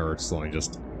situation than her slowly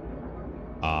just,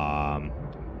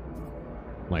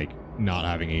 like, not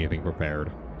having anything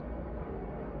prepared.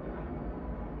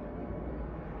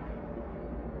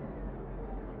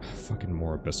 Fucking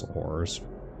more abyssal horrors.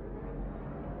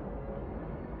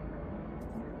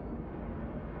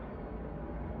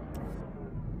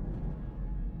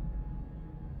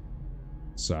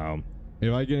 So,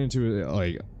 if I get into it,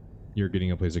 like, you're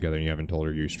getting a place together and you haven't told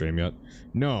her you stream yet?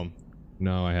 No,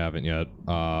 I haven't yet.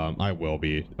 I will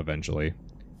be eventually.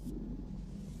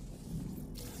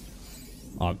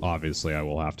 Obviously, I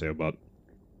will have to, but...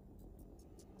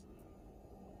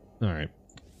 Alright.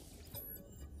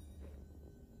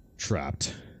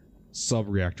 Trapped.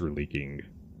 Sub-reactor leaking.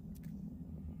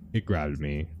 It grabbed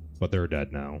me, but they're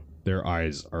dead now. Their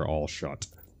eyes are all shut.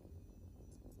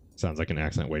 Sounds like an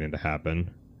accident waiting to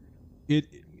happen.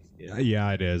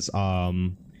 Yeah, it is.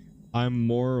 I'm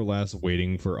more or less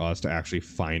waiting for us to actually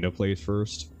find a place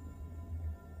first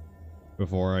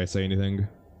before I say anything.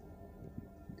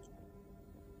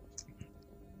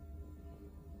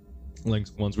 Like,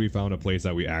 once we found a place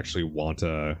that we actually want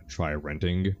to try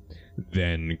renting,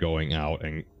 then going out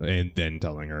and then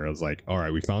telling her, I was like, all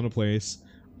right, we found a place.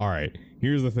 All right,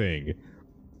 here's the thing.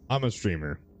 I'm a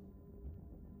streamer.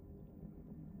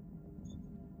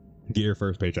 Get your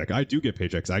first paycheck. I do get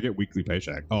paychecks. I get weekly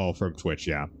paycheck. Oh, from Twitch,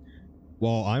 yeah.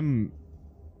 Well, I'm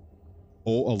a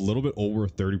little bit over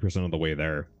 30% of the way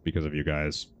there because of you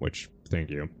guys, which thank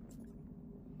you.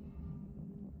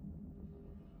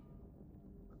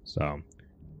 So,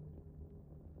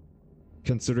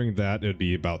 considering that it'd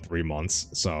be about 3 months,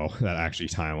 so that actually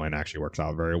timeline actually works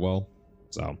out very well.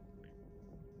 So,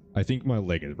 I think my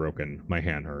leg is broken. My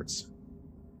hand hurts.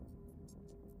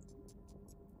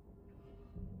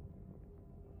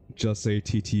 Just say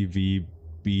TTV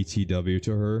BTW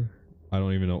to her. I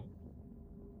don't even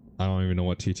know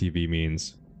what TTV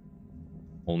means.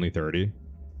 Only 30?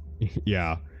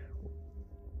 Yeah.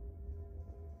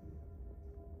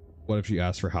 What if she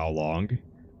asks for how long?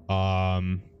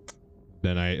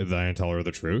 Then I tell her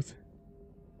the truth.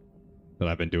 That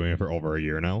I've been doing it for over a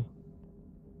year now.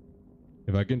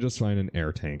 If I can just find an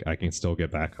air tank, I can still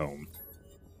get back home.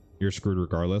 You're screwed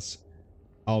regardless.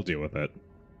 I'll deal with it.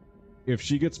 If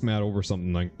she gets mad over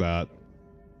something like that,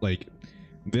 like,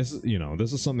 this, you know,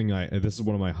 this is something this is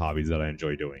one of my hobbies that I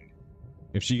enjoy doing.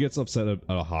 If she gets upset at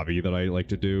a hobby that I like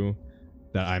to do,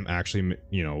 that I'm actually,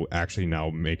 you know, actually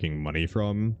now making money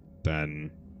from,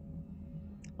 then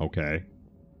okay.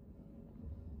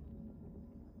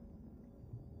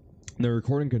 The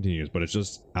recording continues, but it's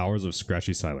just hours of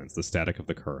scratchy silence, the static of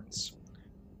the currents.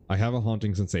 I have a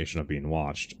haunting sensation of being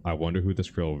watched. I wonder who this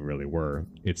girl really were.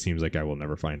 It seems like I will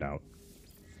never find out.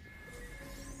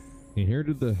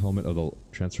 Inherited the helmet of the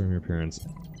transforming appearance.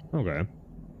 Okay.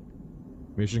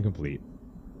 Mission complete.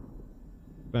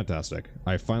 Fantastic.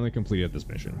 I finally completed this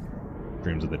mission.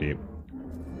 Dreams of the Deep.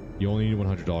 You only need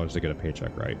 $100 to get a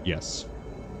paycheck, right? Yes.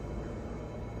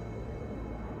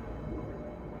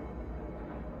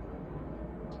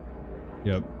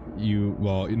 Yep.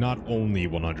 Well, not only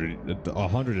 100.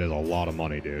 100 is a lot of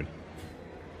money, dude.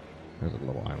 There's a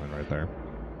little island right there.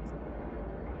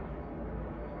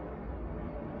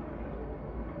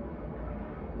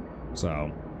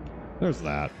 So, there's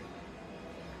that.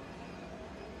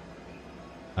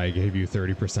 I gave you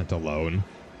 30% alone.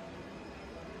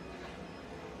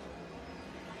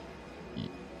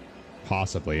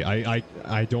 Possibly.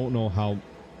 I don't know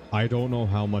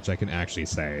how much I can actually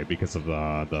say because of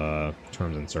the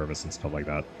terms and service and stuff like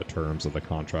that, the terms of the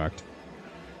contract.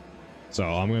 So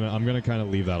I'm gonna kind of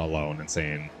leave that alone and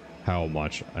saying how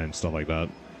much and stuff like that.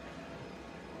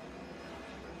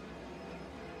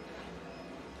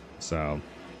 So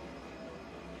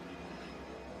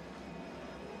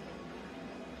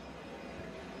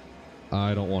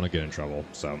I don't want to get in trouble,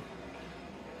 so.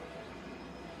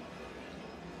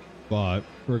 But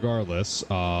regardless,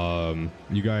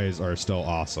 you guys are still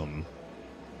awesome.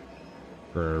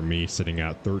 For me sitting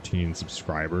at 13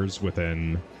 subscribers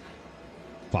within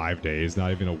 5 days,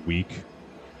 not even a week,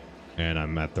 and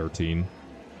I'm at 13.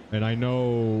 And I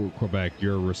know, Quebec,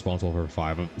 you're responsible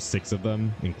for 6 of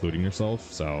them, including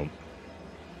yourself, so.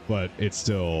 But it's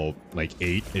still, like,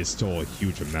 8 is still a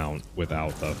huge amount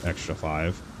without the extra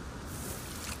 5.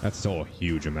 That's still a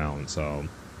huge amount, so.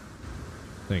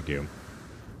 Thank you.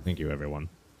 Thank you, everyone.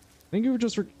 Thank you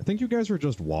guys for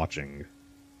just watching.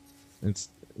 It's,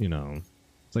 you know,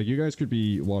 it's like you guys could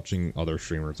be watching other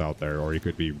streamers out there, or you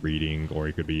could be reading, or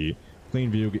you could be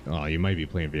playing you might be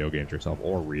playing video games yourself,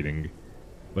 or reading.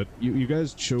 But you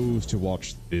guys chose to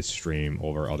watch this stream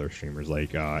over other streamers,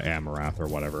 like Amarath, or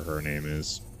whatever her name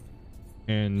is.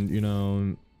 And, you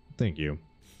know, thank you.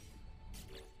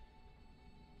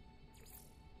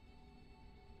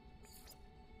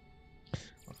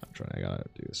 I gotta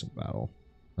do some battle.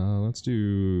 Let's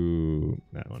do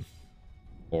that one.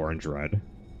 Orange red.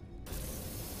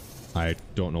 I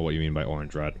don't know what you mean by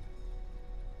orange red.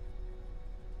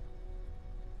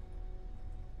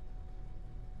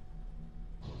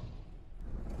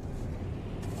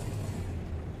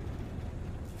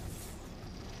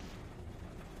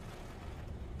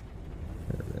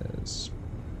 There it is.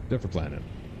 Different planet.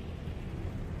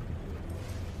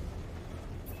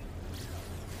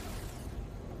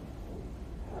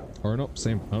 Or nope,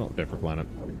 same. Oh, no, different planet.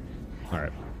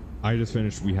 Alright. I just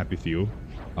finished We Happy Few.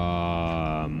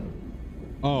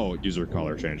 Oh, user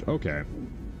color change. Okay.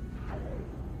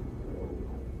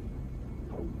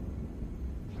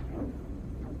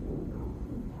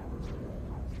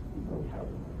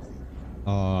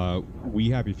 We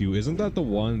Happy Few. Isn't that the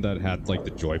one that had, like, the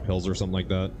joy pills or something like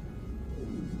that?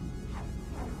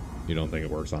 You don't think it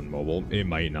works on mobile? It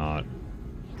might not.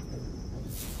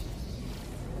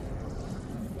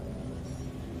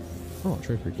 Oh,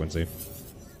 trade frequency.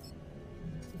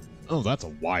 Oh, that's a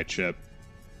wide chip.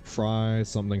 Fry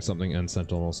something something and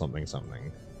Sentinel something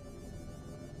something.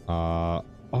 Oh,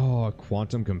 a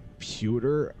quantum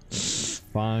computer?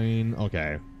 Fine.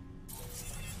 Okay.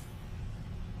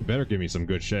 You better give me some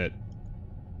good shit.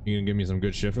 You gonna give me some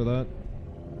good shit for that?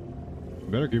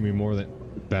 You better give me more than...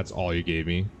 That's all you gave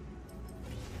me.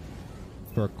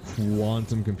 For a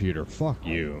quantum computer. Fuck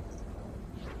you.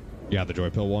 Yeah, the Joy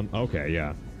Pill one? Okay,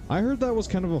 yeah. I heard that was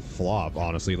kind of a flop,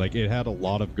 honestly. Like, it had a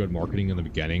lot of good marketing in the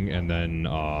beginning, and then,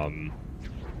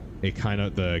 it kind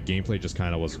of... The gameplay just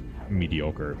kind of was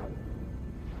mediocre.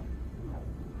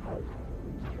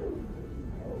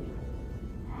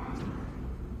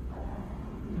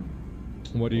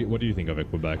 What do you think of it,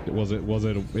 Quebec? Is it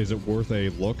worth a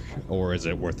look, or is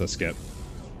it worth a skip?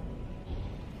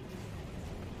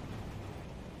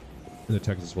 The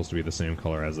text is supposed to be the same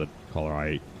color as the color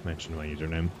I mentioned in my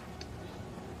username.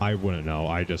 I wouldn't know.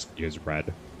 I just use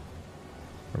red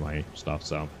for my stuff,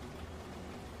 so.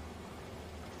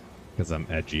 Because I'm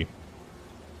edgy.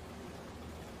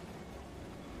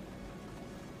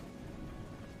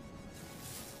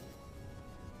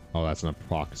 Oh, that's an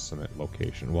approximate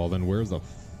location. Well, then where's the...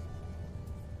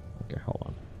 Okay, hold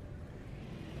on.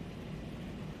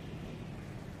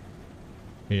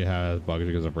 It has bugs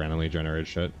because of randomly generated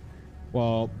shit.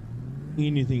 Well,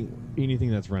 anything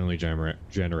that's randomly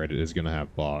generated is gonna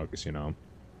have bugs, you know.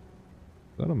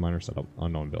 Is that a minor setup?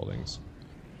 Unknown buildings.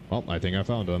 Well, I think I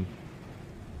found them.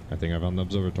 I think I found the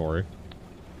observatory.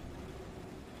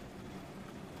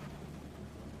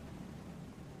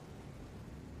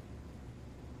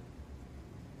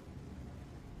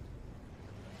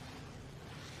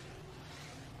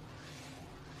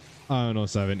 I don't know,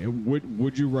 Seven.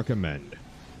 Would you recommend?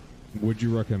 Would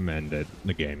you recommend it,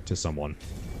 the game, to someone?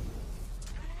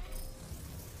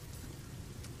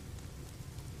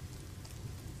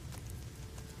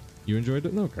 You enjoyed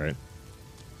it? Okay.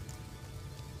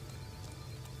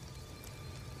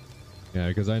 Yeah,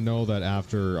 because I know that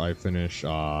after I finish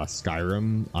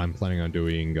Skyrim, I'm planning on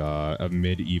doing a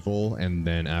medieval, and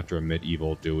then after a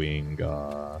medieval, doing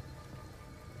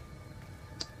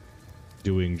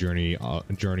Journey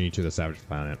to the Savage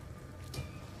Planet.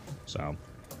 So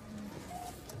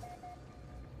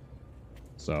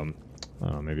I don't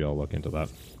know, maybe I'll look into that.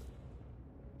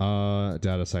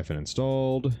 Data siphon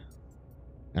installed.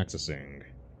 Accessing.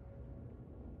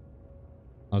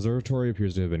 Observatory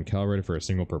appears to have been calibrated for a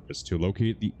single purpose: to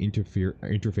locate the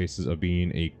interfaces of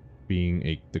the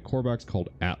Korvax called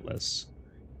Atlas.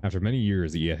 After many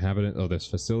years, the inhabitant of this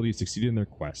facility succeeded in their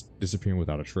quest, disappearing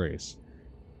without a trace.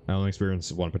 I only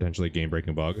experienced one potentially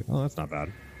game-breaking bug. Oh, that's not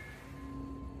bad.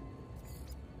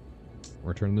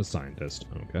 Return to the scientist.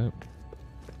 Okay.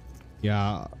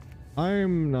 Yeah,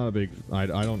 I'm not a big... I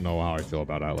don't know how I feel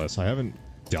about Atlas. I haven't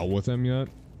dealt with him yet.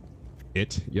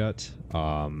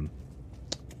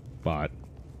 But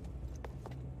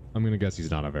I'm gonna guess he's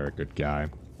not a very good guy.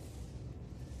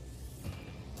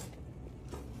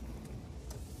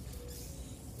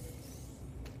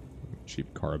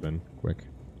 Cheap carbon, quick.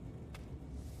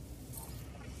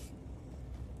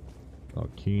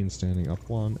 Keen standing up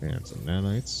one, and some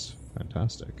nanites.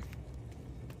 Fantastic.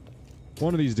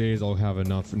 One of these days I'll have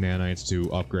enough nanites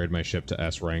to upgrade my ship to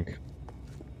S rank.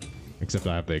 Except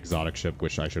I have the exotic ship,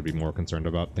 which I should be more concerned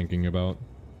about thinking about.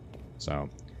 So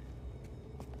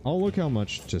I'll look how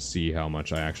much to see how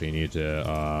much I actually need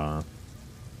to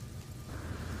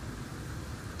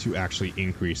actually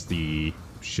increase the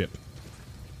ship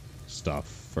stuff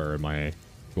for my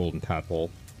golden tadpole.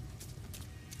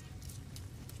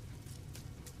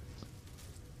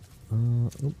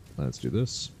 Let's do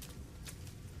this.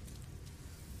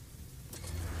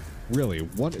 Really,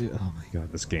 what is... Oh my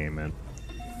god, this game, man.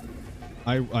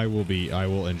 I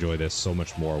will enjoy this so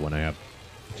much more when I have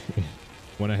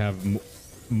when I have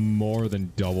more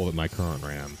than double my current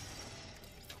RAM.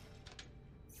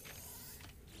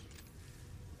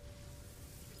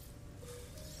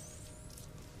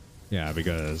 Yeah,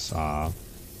 because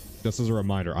just as a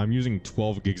reminder, I'm using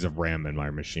 12 gigs of RAM in my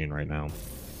machine right now.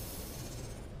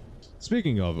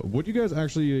 Speaking of, would you guys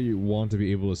actually want to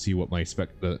be able to see what my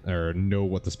or know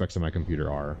what the specs of my computer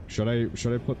are? Should I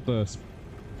put the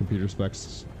computer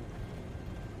specs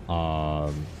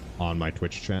on my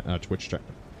Twitch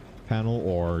panel,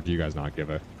 or do you guys not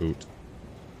give a hoot?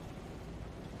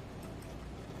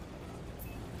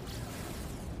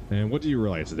 And what do you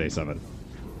realize today, 7?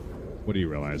 What do you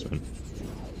realize, man?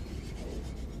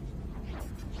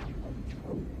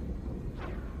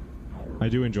 I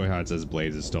do enjoy how it says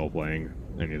Blaze is still playing,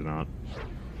 and he's not.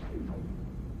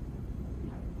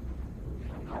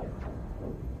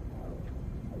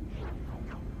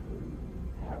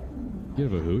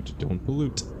 Give a hoot, don't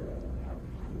pollute.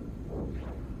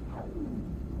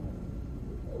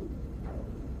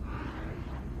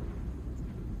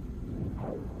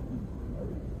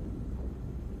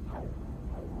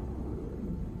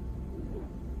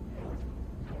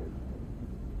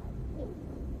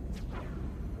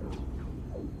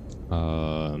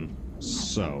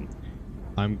 So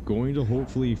I'm going to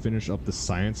hopefully finish up the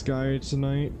science guide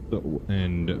tonight,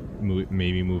 and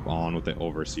maybe move on with the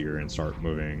overseer and start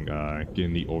moving,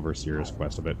 getting the overseer's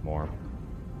quest a bit more.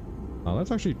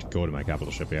 Let's actually go to my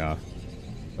capital ship. Yeah,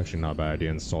 actually not a bad idea.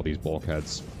 Install these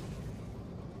bulkheads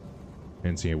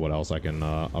and see what else I can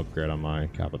upgrade on my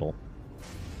capital.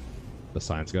 The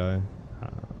science guy.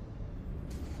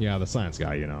 Yeah, the science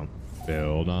guy. You know,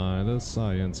 Bill Nye the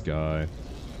science guy.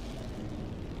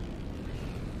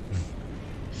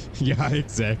 Yeah,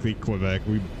 exactly, Quebec.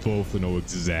 We both know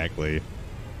exactly.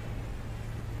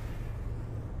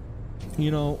 You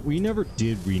know, we never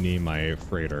did rename my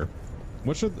freighter.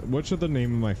 What should the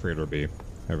name of my freighter be,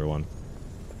 everyone?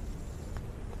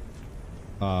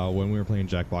 When we were playing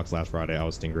Jackbox last Friday, I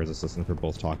was Stinger's assistant for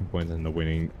both talking points, and the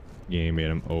winning game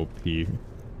made him OP.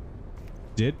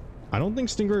 I don't think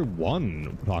Stinger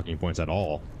won talking points at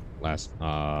all last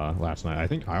night. I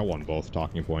think I won both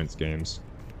talking points games.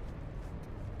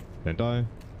 Didn't I?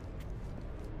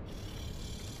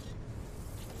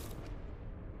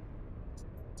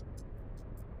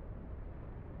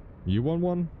 You won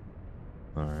one?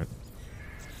 Alright.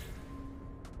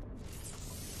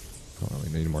 Oh,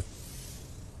 we need more.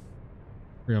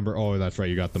 Remember? Oh, that's right.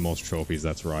 You got the most trophies.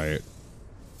 That's right.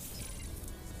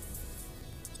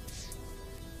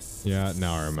 Yeah,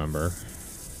 now I remember.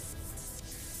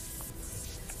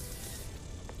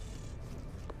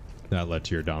 That led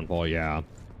to your downfall, yeah.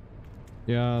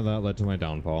 Yeah, that led to my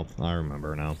downfall. I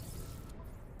remember now.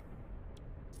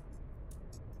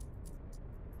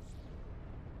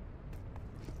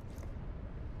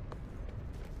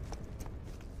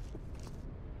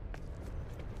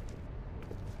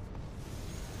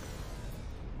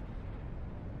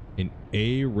 An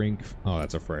A rank. Oh,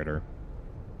 that's a freighter.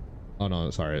 Oh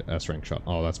no, sorry, S rank shuttle.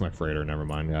 Oh, that's my freighter. Never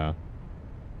mind. Yeah,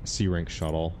 C rank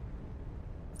shuttle.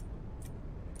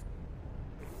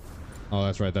 Oh,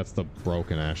 that's right. That's the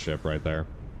broken ass ship right there.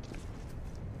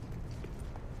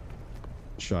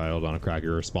 Child on a crack.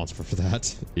 You're responsible for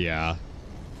that. Yeah.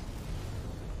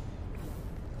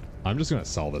 I'm just gonna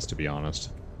sell this, to be honest.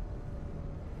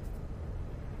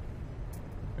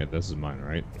 Wait, this is mine,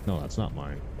 right? No, that's not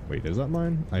mine. Wait, is that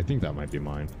mine? I think that might be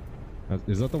mine.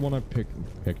 Is that the one I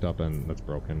picked up and that's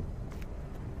broken?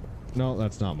 No,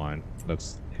 that's not mine.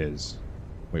 That's his.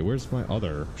 Wait, where's my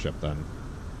other ship then?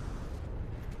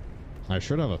 I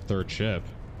should have a third ship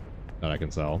that I can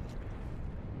sell.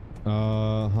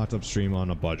 Hot tub stream on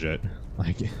a budget.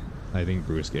 I think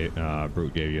Brute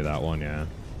gave you that one, yeah.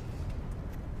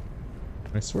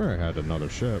 I swear I had another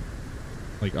ship.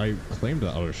 Like, I claimed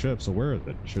that other ship, so where is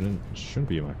it? Shouldn't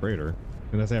be in my freighter.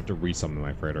 Unless I have to resummon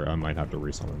my freighter. I might have to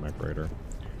resummon my freighter.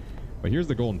 But here's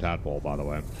the golden tadpole, by the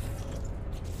way.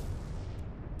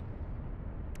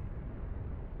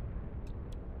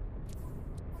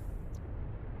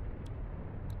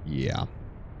 Yeah.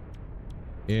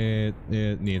 It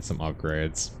needs some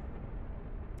upgrades.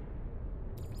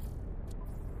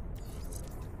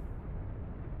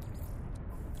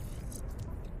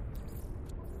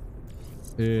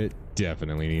 It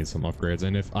definitely needs some upgrades,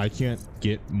 and if I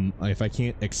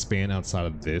can't expand outside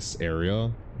of this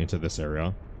area into this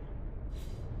area,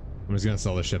 I'm just gonna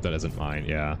sell the ship that isn't mine.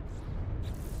 Yeah.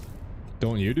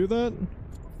 Don't you do that?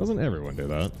 Doesn't everyone do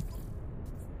that?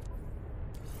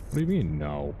 What do you mean,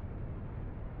 no?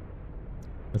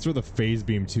 That's for the phase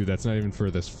beam too. That's not even for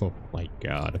this. Oh my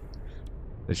god,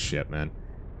 this shit, man.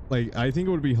 Like, I think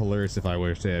it would be hilarious if I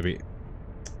were to be.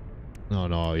 Oh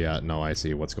no, yeah, no, I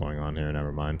see what's going on here.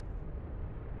 Never mind.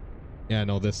 Yeah,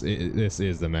 no, this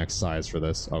is the max size for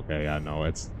this. Okay, yeah, no,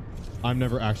 it's. I'm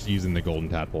never actually using the golden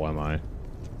tadpole, am I?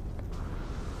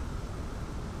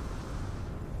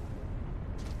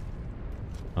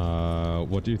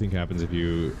 What do you think happens if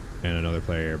you and another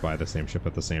player buy the same ship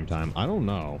at the same time? I don't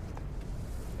know.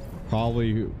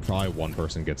 Probably one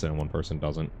person gets it and one person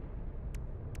doesn't.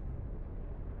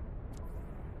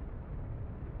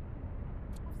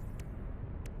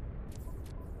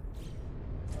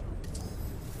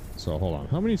 So hold on.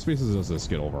 How many spaces does this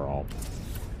get overall?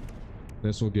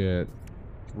 This will get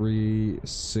 3,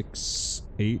 6,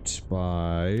 8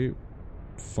 by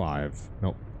 5.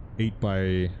 Nope. 8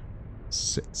 by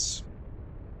 6.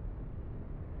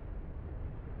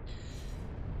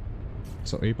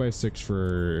 So 8 by 6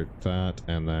 for that,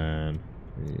 and then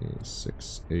 3,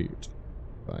 6, 8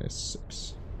 by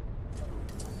 6.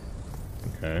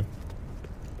 Okay.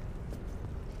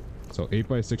 So 8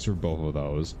 by 6 for both of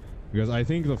those. Because I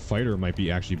think the fighter might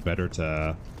be actually better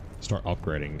to start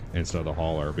upgrading instead of the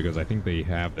hauler, because I think they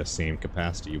have the same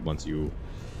capacity once you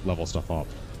level stuff up.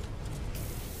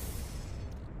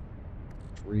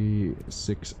 3,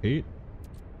 6, 8.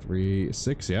 3,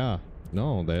 6, yeah.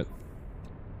 No, that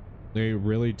they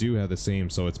really do have the same,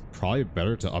 so it's probably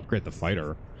better to upgrade the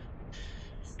fighter.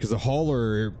 Because the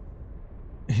hauler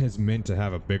is meant to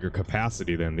have a bigger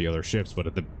capacity than the other ships, but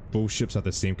if both ships have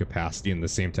the same capacity and the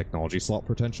same technology slot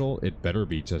potential, it better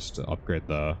be just to upgrade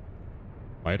the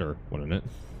fighter, wouldn't it?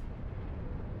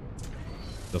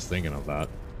 Just thinking of that.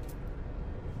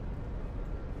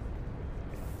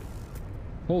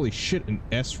 Holy shit, an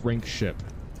S-rank ship.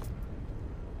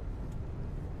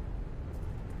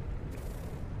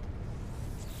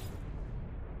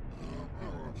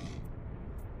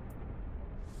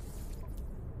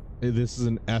 This is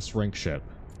an S-rank ship.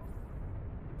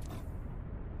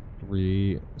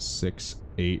 3, 6,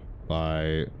 8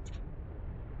 by...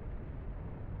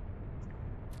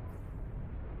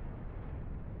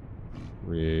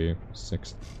 Three,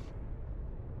 6,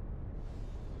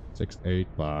 6,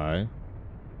 8 by...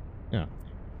 Yeah.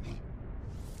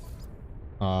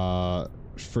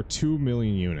 For 2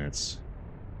 million units.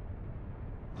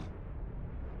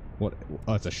 What?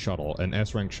 Oh, it's a shuttle. An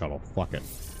S-rank shuttle. Fuck it.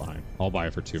 Fine. I'll buy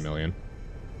it for 2 million.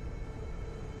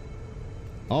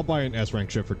 I'll buy an S-rank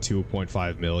ship for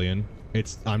 2.5 million.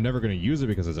 I'm never going to use it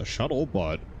because it's a shuttle,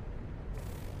 but...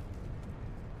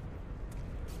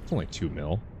 It's only 2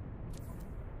 mil.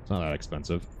 It's not that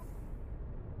expensive.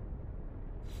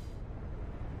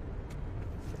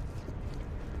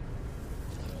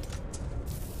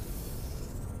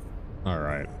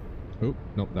 Alright. Oop,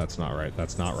 nope, that's not right.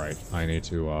 That's not right. I need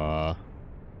to, do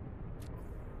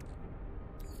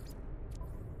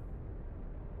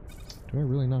I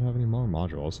really not have any more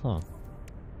modules? Huh.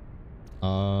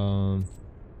 Alright.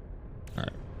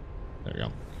 There we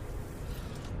go.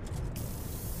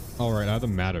 Alright, I have the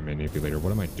matter manipulator.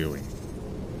 What am I doing?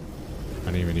 I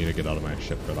didn't even need to get out of my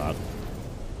ship for that.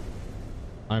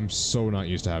 I'm so not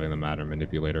used to having the matter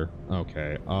manipulator.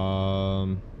 Okay,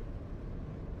 There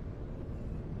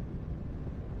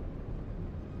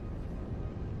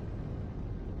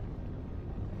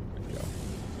we go.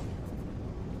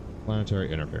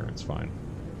 Planetary interference, fine.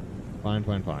 Fine,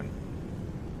 fine, fine.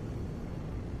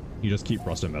 You just keep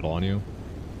rusted metal on you?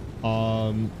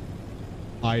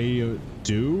 I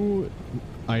do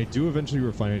eventually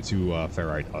refine it to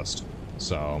ferrite dust.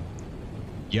 So,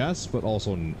 yes, but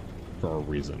also for a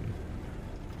reason.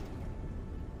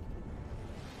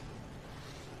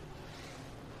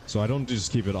 So I don't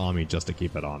just keep it on me just to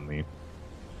keep it on me.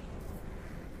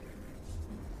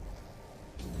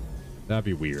 That'd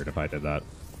be weird if I did that.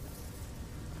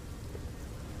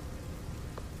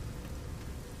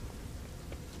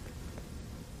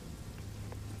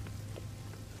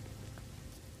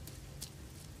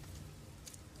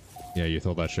 Yeah, you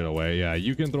throw that shit away. Yeah,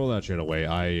 you can throw that shit away.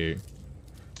 I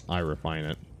refine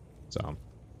it. So.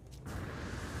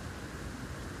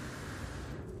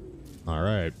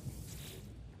 Alright.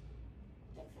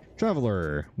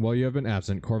 Traveler, while you have been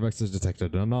absent, Corvex has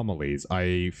detected anomalies.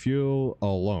 I feel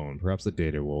alone. Perhaps the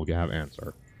data will have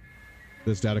answer.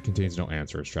 This data contains no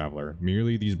answers, Traveler.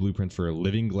 Merely these blueprints for a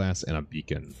living glass and a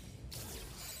beacon.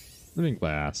 Living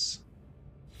glass.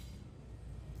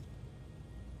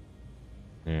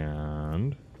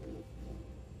 And...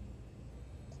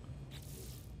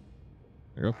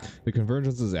 there you go. The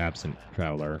convergence is absent,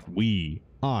 Traveler.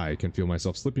 I can feel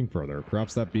myself slipping further.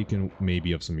 Perhaps that beacon may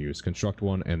be of some use. Construct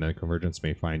one, and then convergence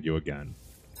may find you again.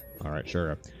 Alright,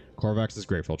 sure. Corvax is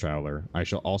grateful, Traveler. I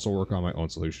shall also work on my own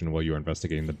solution while you are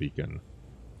investigating the beacon.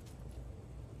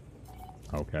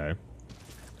 Okay.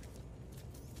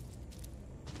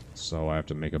 So I have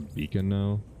to make a beacon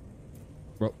now?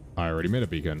 Well, I already made a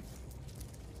beacon.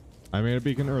 I made a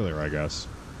beacon earlier, I guess.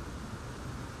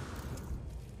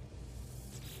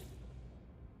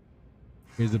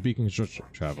 Is the beacon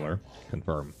Traveler?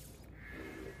 Confirm.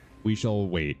 We shall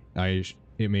wait.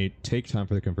 It may take time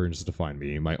for the convergence to find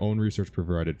me. My own research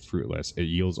provided fruitless. It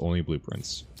yields only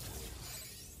blueprints.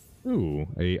 Ooh,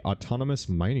 a autonomous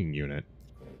mining unit.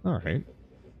 Alright.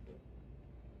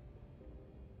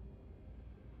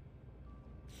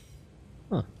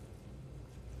 Huh.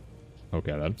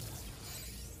 Okay then.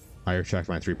 I retract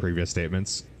my 3 previous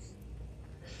statements.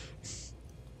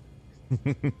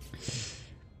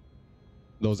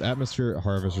 Those atmosphere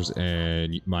harvesters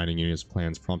and mining units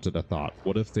plans prompted a thought.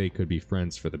 What if they could be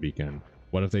friends for the beacon?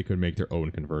 What if they could make their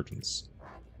own convergence?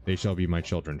 They shall be my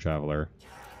children, Traveler.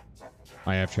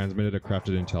 I have transmitted a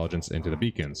crafted intelligence into the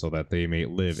beacon so that they may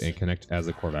live and connect as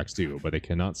the Korvax do, but they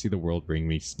cannot see the world bring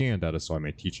me scan data so I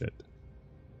may teach it.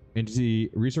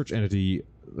 Research entity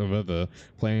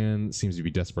plan seems to be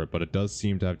desperate, but it does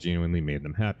seem to have genuinely made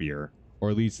them happier,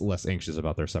 or at least less anxious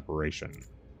about their separation.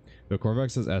 The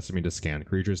Korvax has asked me to scan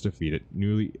creatures to feed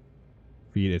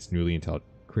its newly intelligent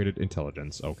created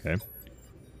intelligence. Okay.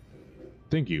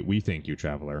 Thank you. We thank you,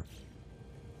 traveler.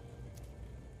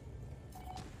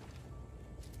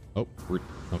 Oh, we're...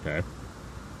 Okay.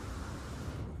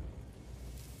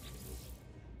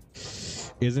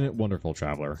 Isn't it wonderful,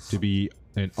 traveler, to be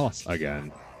an us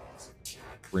again?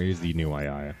 Raise the new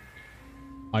AI.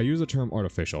 I use the term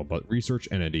artificial, but research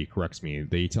entity corrects me.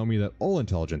 They tell me that all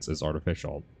intelligence is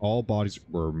artificial. All bodies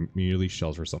were merely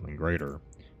shells for something greater.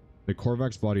 The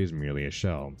Korvac's body is merely a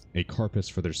shell, a carapace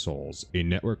for their souls, a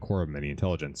network core of many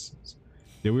intelligences.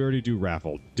 Did we already do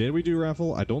raffle? Did we do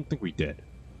raffle? I don't think we did.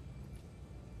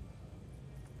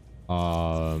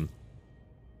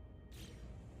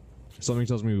 Something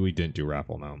tells me we didn't do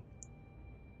raffle now.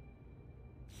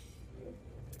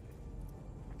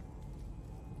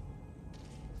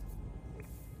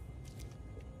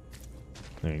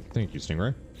 Thank you,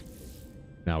 Stingray.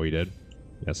 Now we did.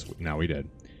 Yes, now we did.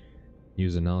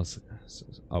 Use analysis,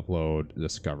 upload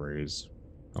discoveries.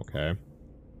 Okay.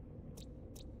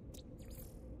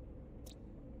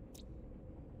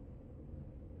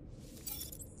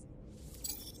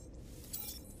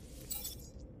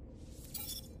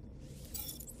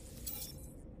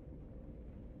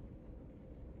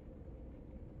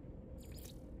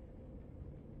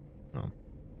 Oh.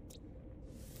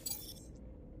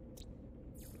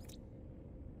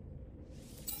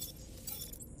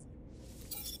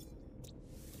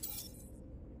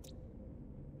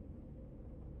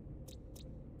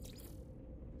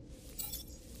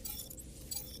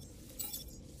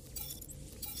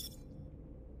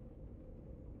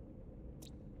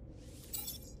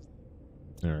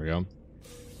 There we go.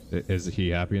 Is he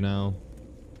happy now?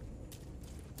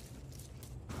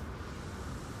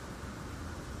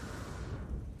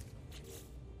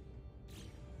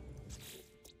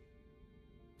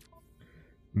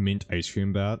 Mint ice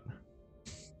cream bat?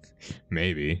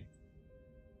 Maybe.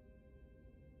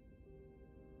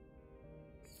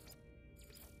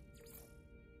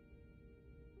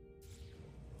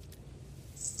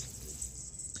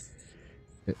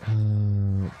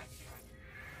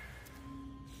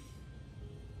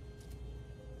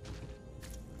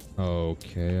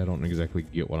 Okay, I don't exactly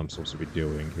get what I'm supposed to be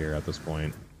doing here at this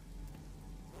point.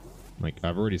 Like,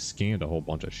 I've already scanned a whole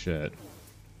bunch of shit.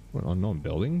 What, unknown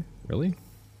building? Really?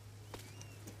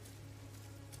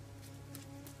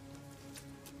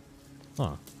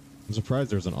 Huh. I'm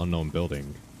surprised there's an unknown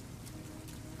building.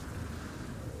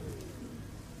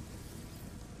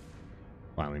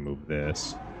 Finally move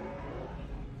this.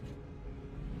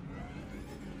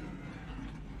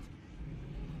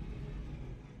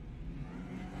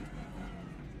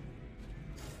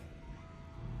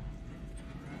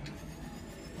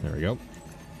 There we go.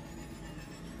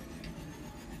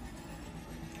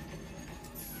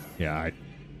 Yeah,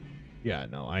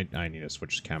 I need to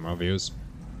switch camera views.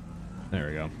 There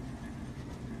we go.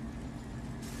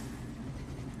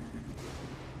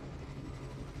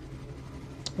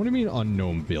 What do you mean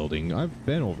unknown building? I've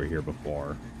been over here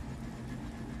before.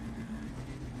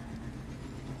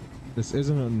 This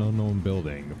isn't an unknown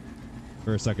building.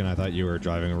 For a second I thought you were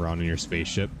driving around in your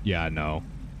spaceship. Yeah, no.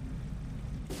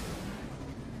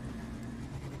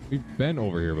 We've been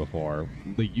over here before.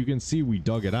 Like, you can see we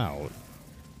dug it out.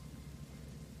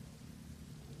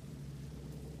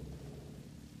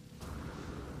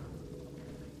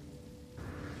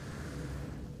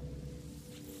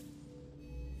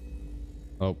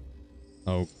 Oh.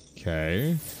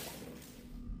 Okay.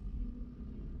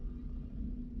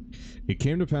 It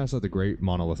came to pass that the great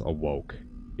monolith awoke.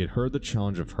 It heard the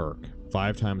challenge of Herc.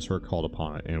 5 times Herc called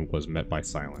upon it, and was met by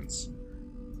silence.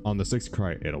 On the 6th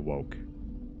cry, it awoke.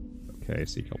 Okay,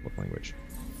 seek help with language.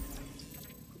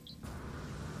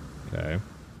 Okay.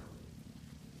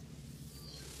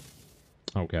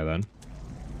 Okay, then.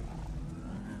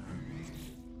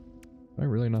 Do I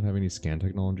really not have any scan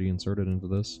technology inserted into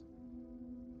this?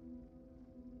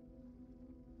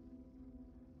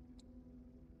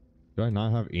 Do I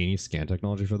not have any scan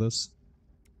technology for this?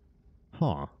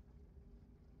 Huh.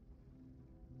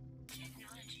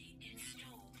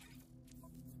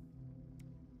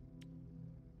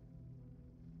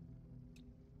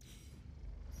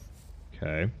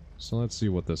 Okay, so let's see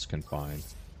what this can find.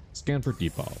 Scan for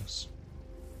depots.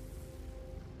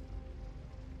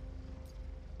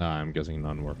 I'm guessing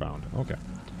none were found. Okay.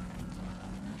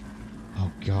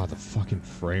 Oh god, the fucking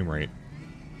frame rate.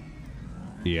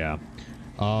 Yeah.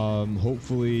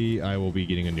 Hopefully I will be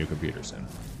getting a new computer soon.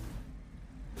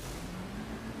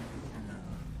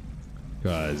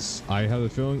 Because I have a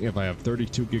feeling if I have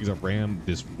 32 gigs of RAM,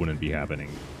 this wouldn't be happening.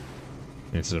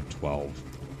 Instead of 12.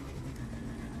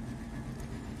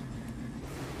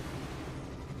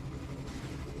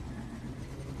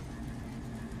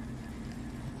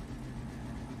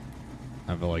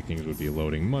 I feel like things would be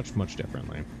loading much, much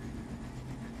differently.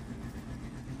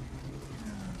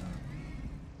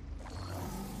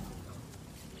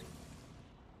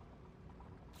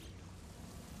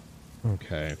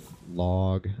 Okay,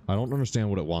 log. I don't understand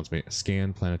what it wants me.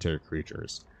 Scan planetary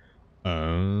creatures.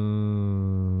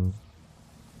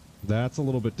 That's a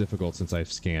little bit difficult since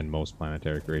I've scanned most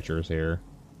planetary creatures here.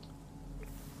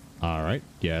 Alright,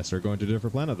 guess we're going to a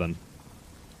different planet then.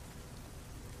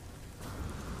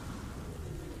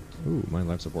 Ooh, my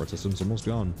life support system's almost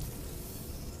gone.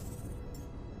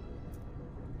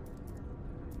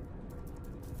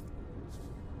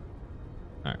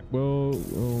 Alright, we'll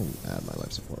add my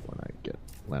life support when I get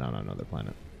land on another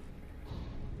planet.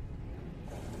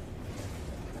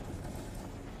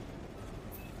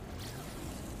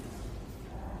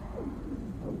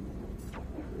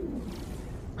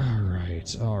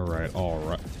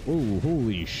 Alright. Ooh,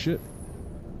 holy shit.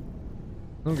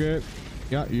 Okay.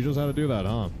 Yeah, you just had to do that,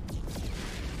 huh?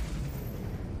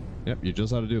 Yep, you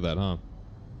just had to do that, huh?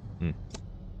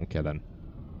 Okay, then.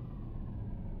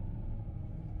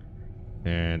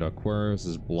 And Aquarius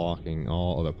is blocking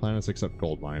all other planets except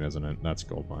Goldmine, isn't it? That's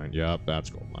Goldmine. Yep, that's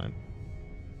Goldmine.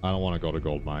 I don't want to go to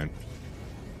Goldmine.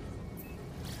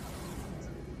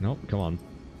 Nope, come on.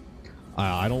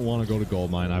 I don't want to go to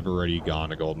Goldmine. I've already gone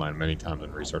to Goldmine many times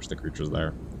and researched the creatures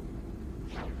there.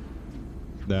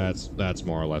 That's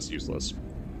more or less useless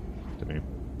to me.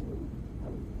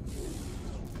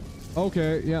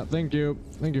 Okay, yeah, thank you.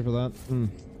 Thank you for that.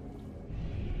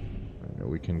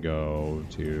 We can go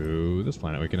to this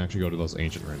planet. We can actually go to those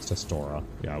ancient ruins. Testora.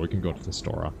 Yeah, we can go to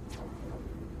Testora.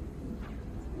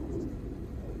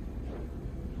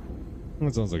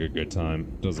 That sounds like a good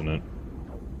time, doesn't it?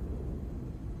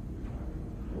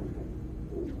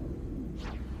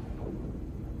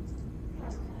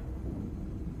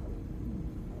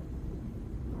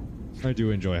 I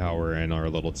do enjoy how we're in our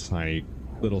little tiny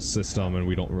little system and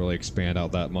we don't really expand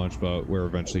out that much, but we're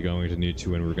eventually going to need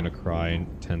to, and we're going to cry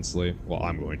intensely. Well,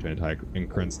 I'm going to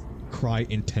cry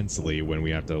intensely when we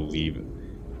have to leave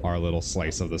our little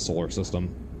slice of the solar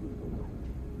system.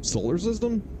 Solar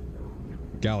system?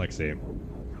 Galaxy.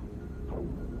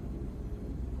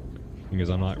 Because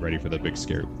I'm not ready for the big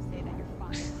scare. Say that you're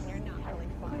fine when you're not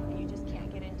really fine, but you just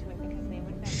can't get into it because they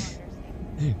would never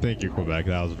understand. Thank you, Quebec.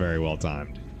 That was very well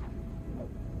timed.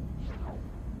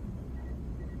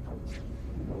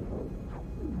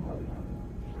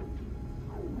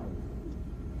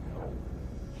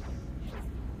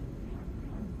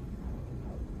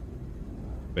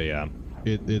 But yeah,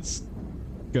 it's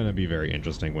gonna be very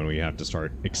interesting when we have to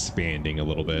start expanding a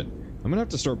little bit. I'm gonna have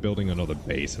to start building another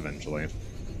base eventually. I'm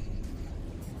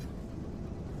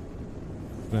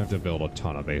gonna have to build a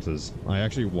ton of bases. I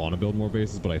actually want to build more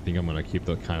bases, but I think I'm gonna keep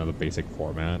the kind of the basic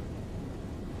format.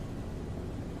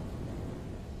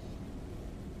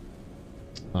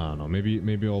 I don't know,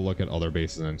 maybe I'll look at other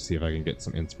bases and see if I can get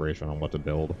some inspiration on what to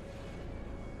build.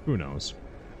 Who knows?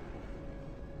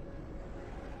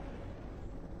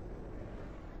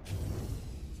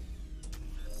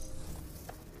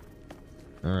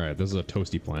 Alright, this is a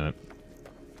toasty planet.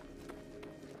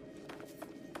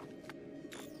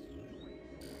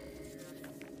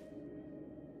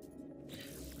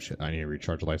 Shit, I need to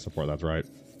recharge life support, that's right.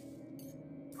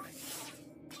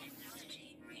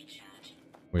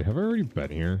 Wait, have I already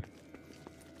been here?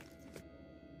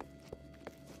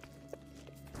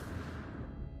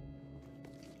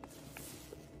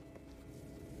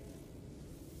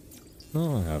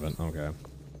 No, I haven't. Okay.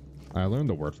 I learned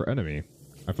the word for enemy.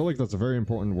 I feel like that's a very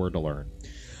important word to learn.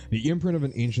 The imprint of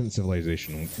an ancient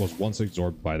civilization was once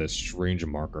absorbed by this strange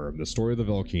marker. The story of the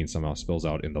Valkyne somehow spills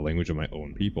out in the language of my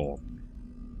own people.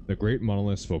 The great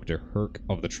monolith spoke to Herc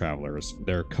of the travelers.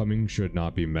 Their coming should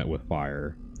not be met with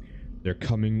fire. Their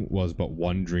coming was but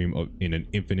one dream in an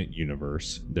infinite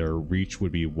universe. Their reach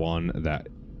would be one that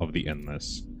of the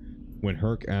endless. When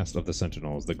Herc asked of the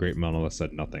sentinels, the great monolith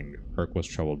said nothing. Herc was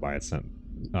troubled by its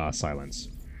silence.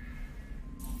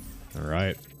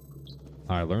 Alright.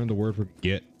 I learned the word for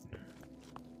get.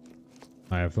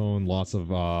 I have known lots of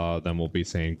them will be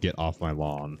saying, get off my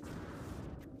lawn.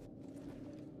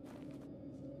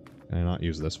 Can I not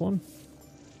use this one?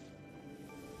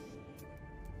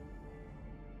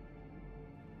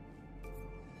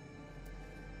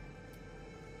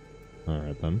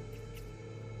 Alright then.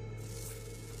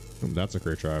 Ooh, that's a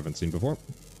creature I haven't seen before.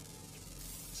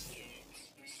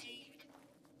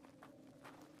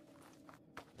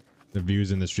 The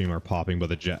views in the stream are popping, but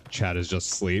the chat is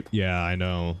just asleep. Yeah, I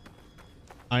know.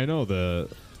 I know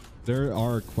there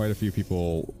are quite a few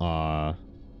people,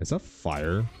 is that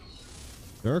fire?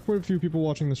 There are quite a few people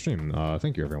watching the stream.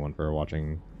 Thank you everyone for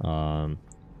watching. But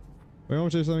I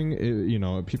want to say something, you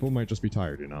know, people might just be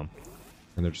tired, you know,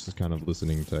 and they're just kind of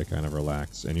listening to kind of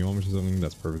relax, and you want me to say something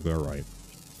that's perfectly alright.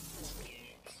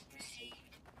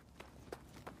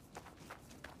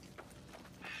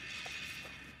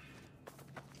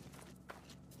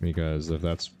 Because if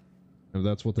that's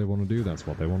what they want to do, that's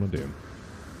what they want to do.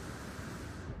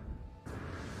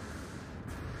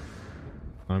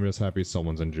 I'm just happy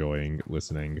someone's enjoying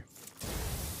listening.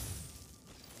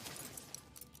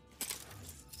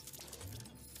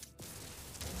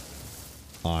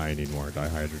 I need more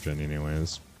dihydrogen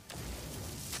anyways.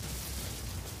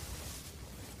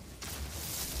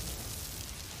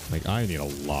 Like, I need a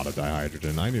lot of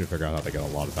dihydrogen. I need to figure out how to get a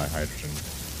lot of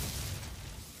dihydrogen.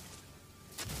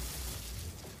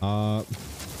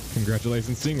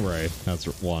 Congratulations, Stingray. That's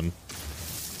one.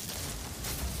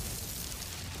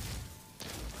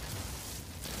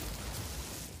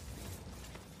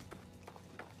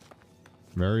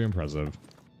 Very impressive.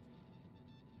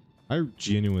 I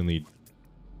genuinely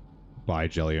buy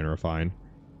jelly and refine.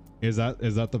 Is that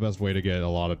the best way to get a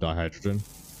lot of dihydrogen?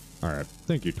 Alright,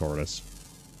 thank you, Tortoise.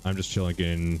 I'm just chilling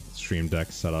in stream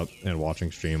deck setup and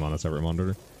watching stream on a separate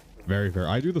monitor. Very fair.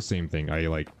 I do the same thing.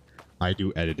 I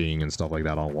do editing and stuff like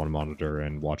that on one monitor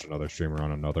and watch another streamer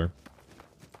on another.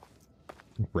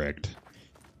 Rigged.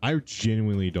 I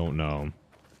genuinely don't know.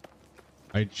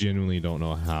 I genuinely don't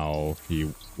know how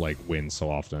he, like, wins so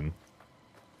often.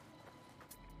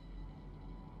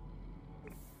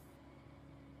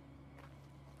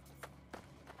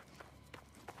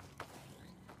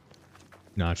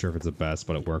 Not sure if it's the best,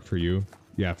 but it worked for you.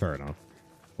 Yeah, fair enough.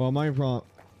 Well, my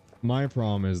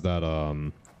problem is that,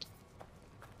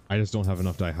 I just don't have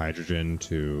enough dihydrogen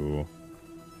to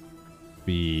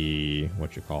be,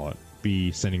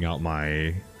 be sending out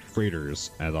my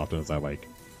freighters as often as I like.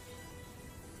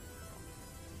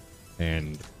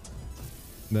 And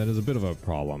that is a bit of a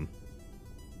problem.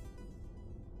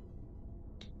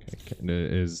 Okay,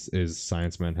 is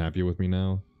Science Man happy with me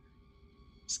now?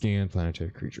 Scan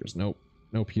planetary creatures. Nope.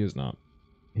 Nope, he is not.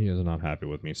 He is not happy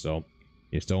with me still.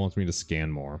 He still wants me to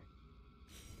scan more.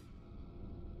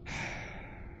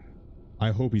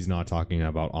 I hope he's not talking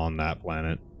about on that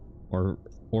planet. Or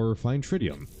refine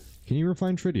tritium. Can you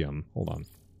refine tritium? Hold on.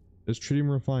 Does tritium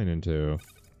refine into...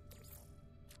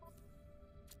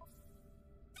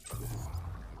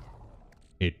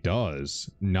 It does.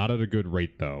 Not at a good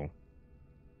rate, though.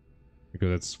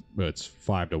 Because it's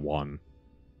 5 to 1.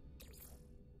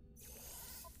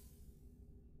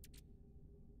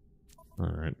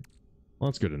 Alright.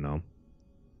 Well, that's good to know.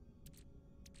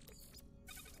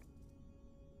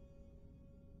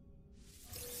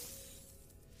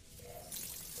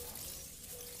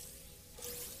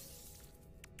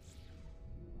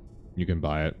 You can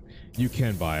buy it. You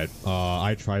can buy it.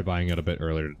 I tried buying it a bit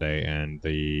earlier today, and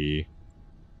the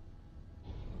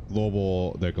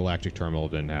galactic terminal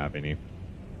didn't have any.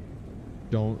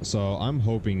 So I'm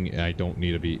hoping I don't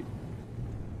need to be...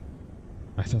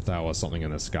 I thought that was something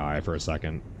in the sky for a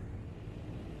second.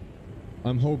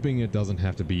 I'm hoping it doesn't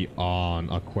have to be on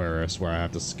Aquarius where I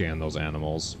have to scan those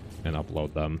animals and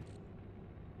upload them.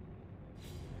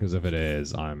 Because if it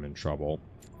is, I'm in trouble.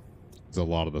 Because a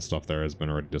lot of the stuff there has been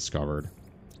already discovered.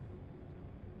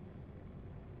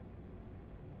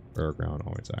 Background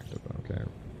always active, okay.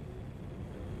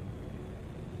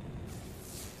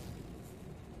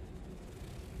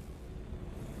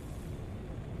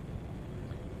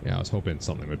 Yeah, I was hoping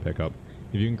something would pick up.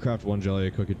 If you can craft one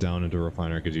jelly, cook it down into a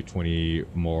refiner, it gives you 20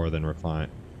 more than required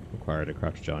to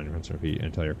craft jelly in 100 feet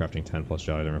until you're crafting 10 plus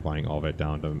jelly, then refining all of it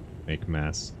down to make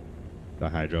mass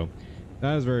dihydro.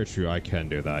 That is very true. I can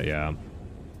do that, yeah.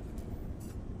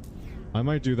 I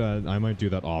might do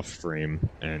that off stream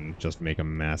and just make a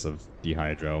massive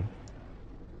dehydro.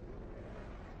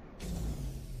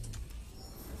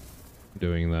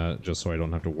 Doing that just so I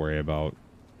don't have to worry about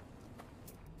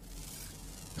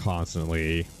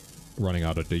constantly running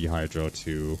out of dehydro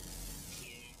to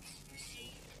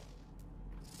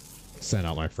send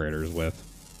out my freighters with.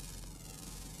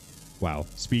 Wow,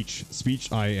 speech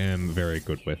I am very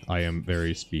good with. I am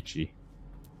very speechy.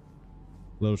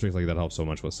 Little tricks like that help so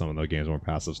much with some of the game's more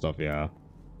passive stuff, yeah.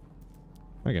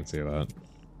 I can see that.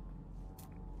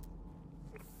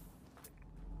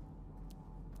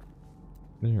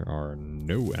 There are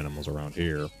no animals around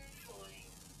here.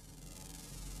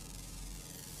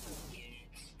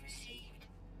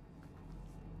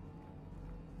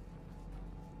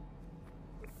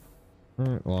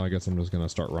 Alright, well I guess I'm just gonna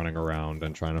start running around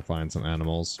and trying to find some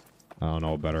animals. I don't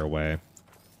know a better way.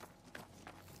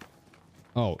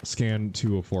 Oh, scan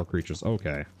 2 of 4 creatures.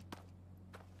 Okay.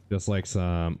 Just like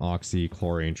some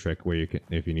oxychlorine trick where you can,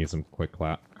 if you need some quick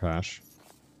cash.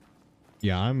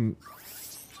 Yeah,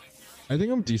 I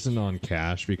think I'm decent on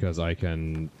cash because I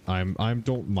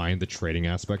don't mind the trading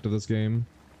aspect of this game.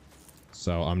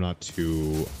 So I'm not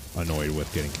too annoyed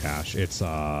with getting cash. It's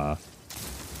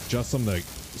just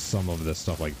some of this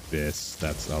stuff like this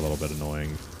that's a little bit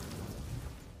annoying.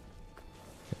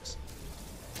 Yes.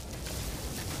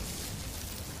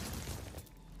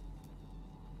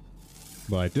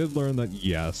 But I did learn that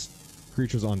yes,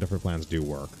 creatures on different planets do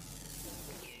work.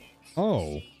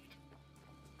 Oh.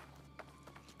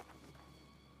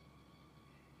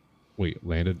 Wait,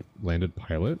 landed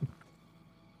pilot?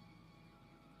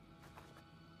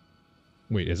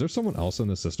 Wait, is there someone else in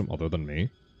the system other than me?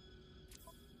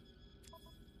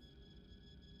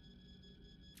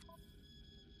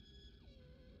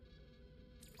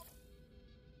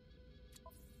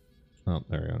 Oh,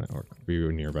 there we go. Network.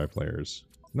 View nearby players.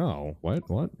 No. What?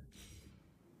 What?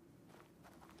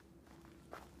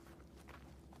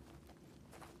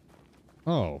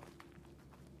 Oh.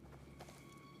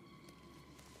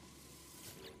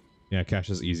 Yeah, cash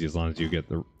is easy as long as you get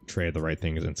the trade the right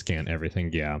things and scan everything.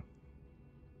 Yeah.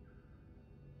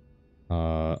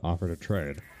 Offer to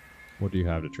trade. What do you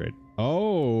have to trade?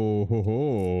 Oh, ho,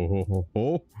 ho, ho,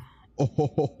 ho, ho,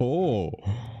 ho, ho, ho.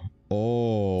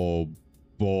 Oh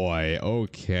boy.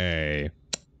 Okay.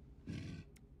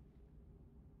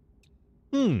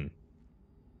 Hmm.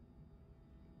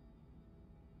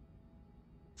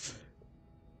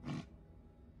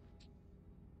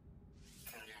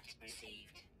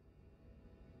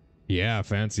 Yeah,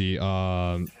 fancy.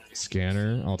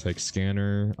 Scanner. I'll take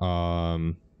scanner.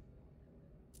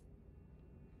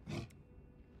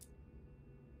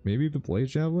 Maybe the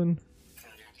Blaze Javelin?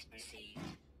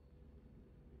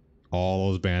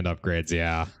 All those band upgrades,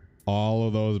 yeah. All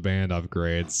of those band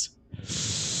upgrades.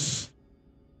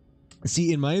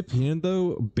 See, in my opinion,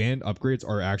 though, band upgrades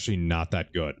are actually not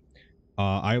that good.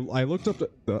 I looked up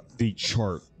the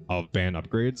chart of band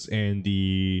upgrades, and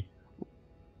the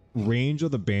range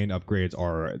of the band upgrades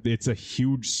it's a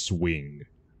huge swing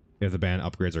if the band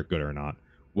upgrades are good or not.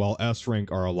 While S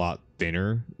rank are a lot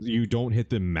thinner, you don't hit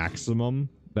the maximum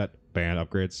that band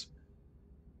upgrades.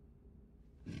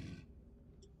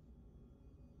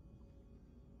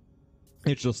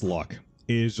 It's just luck.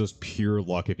 It is just pure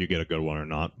luck if you get a good one or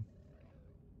not.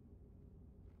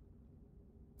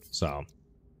 So,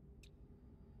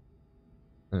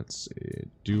 let's see.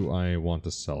 Do I want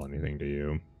to sell anything to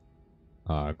you?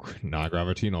 Not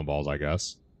Gravitino balls, I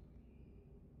guess.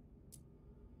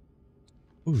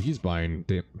 Ooh, he's buying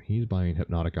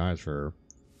hypnotic eyes for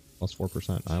plus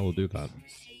 4%. I will do that.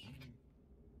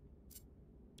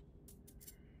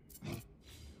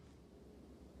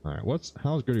 Alright,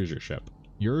 how good is your ship?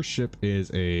 Your ship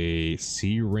is a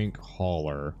C rank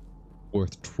hauler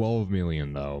worth 12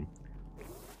 million though.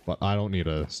 But I don't need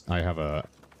I have a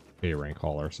rank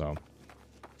hauler, so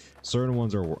certain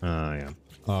ones are yeah.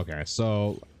 Okay,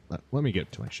 so let me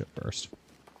get to my ship first.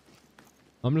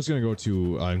 I'm gonna go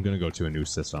to a new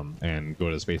system and go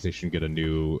to the space station, get a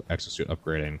new exosuit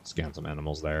upgrade, and scan some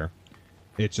animals there.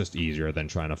 It's just easier than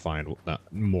trying to find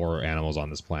more animals on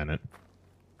this planet.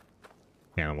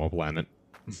 Animal planet.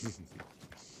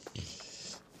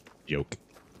 Joke.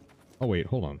 Oh wait,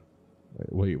 hold on.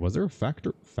 Wait, was there a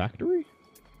factory?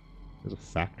 There's a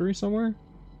factory somewhere?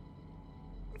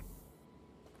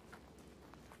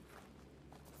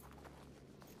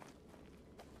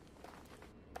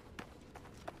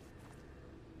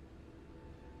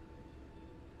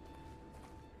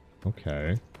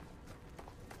 Okay.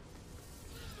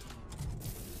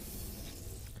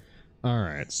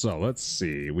 Alright, so let's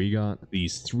see. We got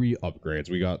these 3 upgrades.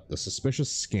 We got the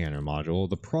suspicious scanner module.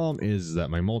 The problem is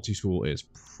that my multi-tool is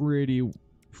pretty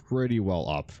well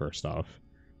up for stuff.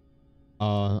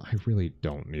 I really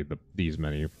don't need these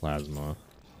many plasma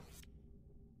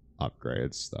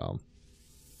upgrades, though.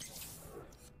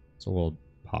 So we'll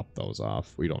pop those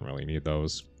off. We don't really need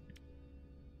those.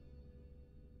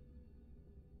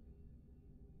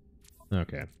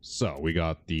 Okay, so we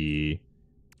got the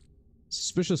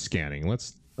suspicious scanning.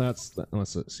 Let's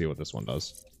see what this one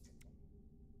does.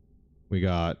 We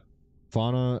got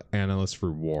fauna analyst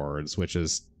rewards, which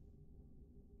is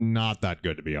not that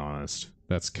good, to be honest.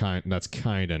 That's kind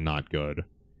of not good.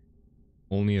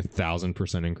 Only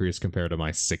 1,000% increase compared to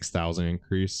my 6,000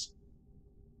 increase.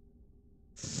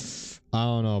 I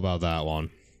don't know about that one.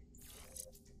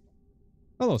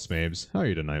 Hello, Smabes. How are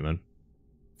you tonight, man?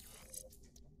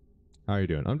 How are you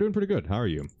doing? I'm doing pretty good. How are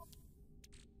you?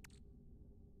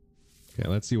 Okay,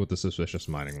 let's see what the suspicious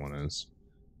mining one is.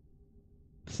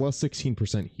 Plus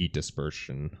 16% heat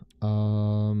dispersion.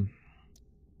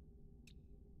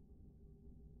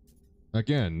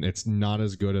 Again, it's not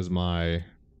as good as my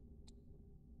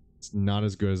It's not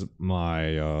as good as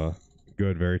my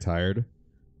good, very tired.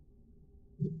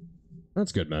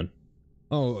 That's good, man.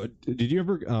 Oh, did you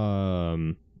ever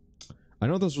I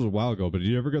know this was a while ago, but did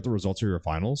you ever get the results of your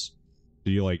finals?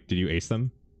 Did you ace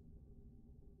them?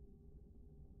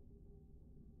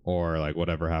 Or like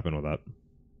whatever happened with that?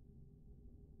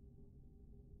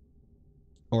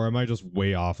 Or am I just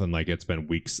way off and like it's been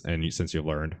weeks and since you've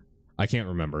learned? I can't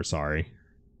remember, sorry.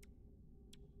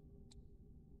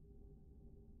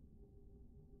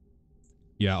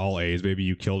 Yeah, all A's, baby.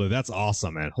 You killed it. That's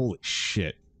awesome, man. Holy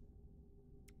shit.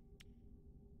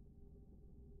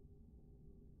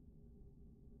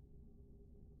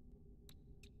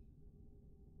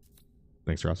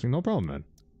 Thanks for asking. No problem, man.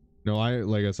 No,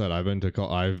 like I said, I've been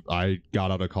to I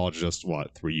got out of college just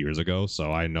what 3 years ago,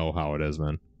 so I know how it is,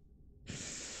 man.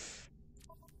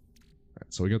 Alright,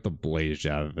 so we got the Blaze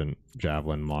javelin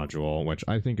module, which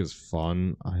I think is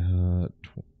fun. I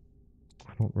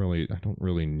don't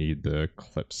really need the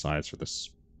clip size for this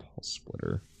pulse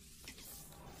splitter. I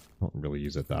don't really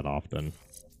use it that often.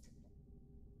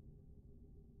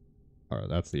 Alright,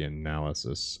 that's the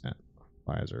analysis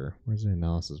visor. Where's the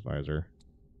analysis visor?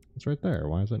 It's right there.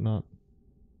 Why is it not?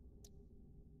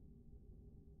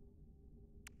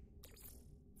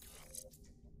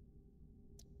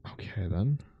 Okay,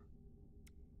 then.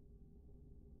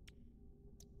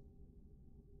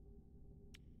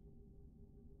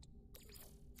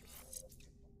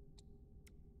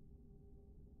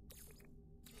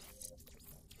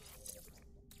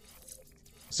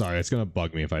 Sorry, it's gonna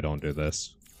bug me if I don't do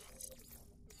this.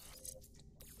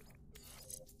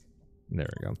 There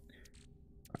we go.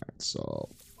 Alright, so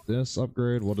this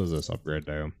upgrade, what does this upgrade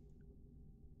do?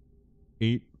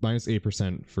 Minus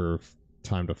 8% for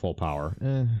time to full power.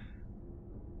 I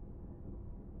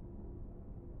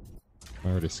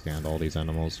already scanned all these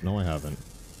animals. No, I haven't.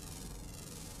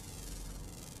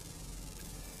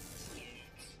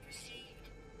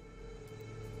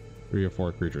 Three or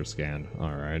four creatures scanned.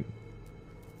 Alright.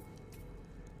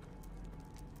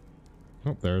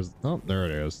 Oh, there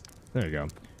it is. There you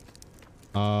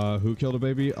go. Who killed a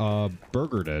baby?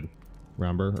 Burger did.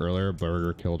 Remember earlier,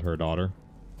 Burger killed her daughter.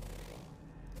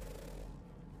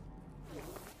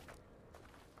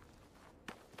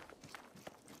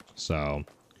 So,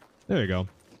 there you go.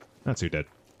 That's who did.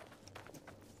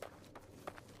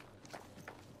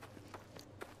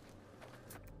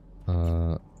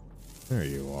 There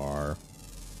you are.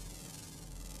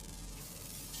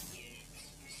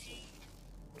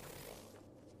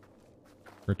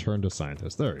 Return to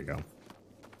scientist. There you go.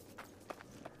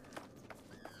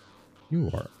 You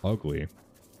are ugly.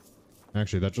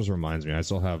 Actually, that just reminds me. I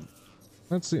still have...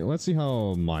 Let's see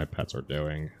how my pets are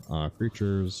doing.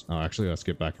 Creatures. Actually, let's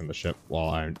get back in the ship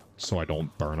so I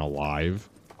don't burn alive.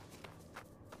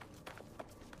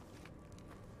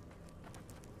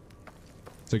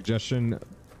 Suggestion,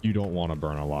 you don't want to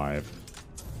burn alive.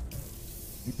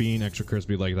 Being extra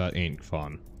crispy like that ain't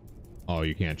fun. Oh,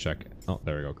 you can't check. Oh,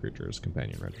 there we go. Creatures,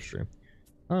 companion registry.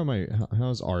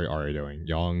 How's Ari doing?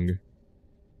 Young.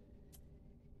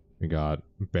 We got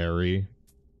Barry,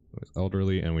 who's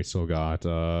elderly, and we still got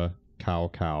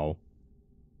Cow,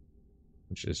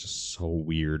 which is just so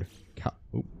weird.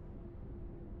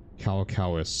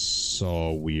 Cow is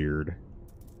so weird.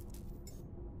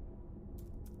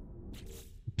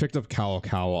 Picked up Cow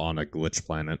on a glitch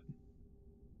planet.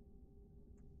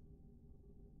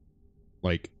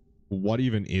 Like, what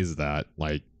even is that?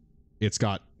 Like, it's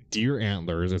got deer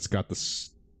antlers, it's got the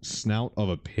snout of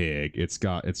a pig, it's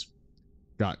got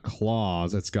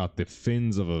claws, it's got the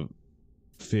fins of a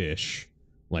fish,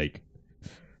 like,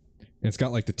 it's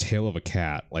got like the tail of a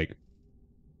cat, like,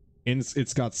 and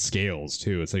it's got scales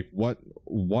too. It's like,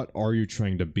 what are you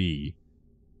trying to be?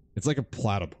 It's like a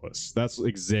platypus. That's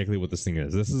exactly what this thing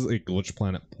is. This is a glitch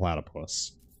planet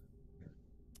platypus.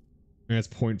 And it's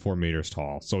 0.4 meters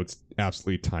tall, so it's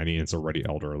absolutely tiny and it's already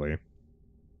elderly.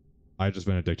 I've just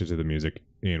been addicted to the music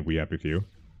in We Happy Few.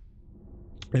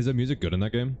 Is the music good in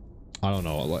that game? I don't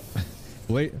know.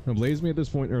 Blaze made this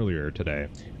point earlier today.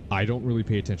 I don't really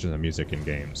pay attention to the music in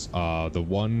games. The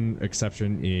one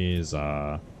exception is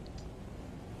Nier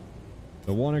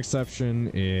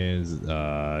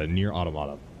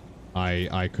Automata.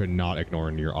 I could not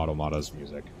ignore Nier Automata's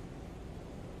music.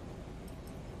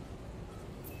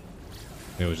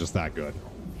 It was just that good.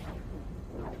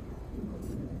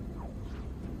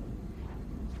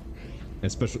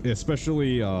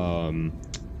 Especially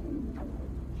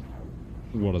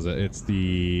what is it? It's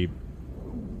the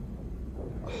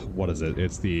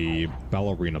It's the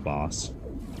ballerina boss.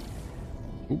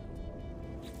 Ooh.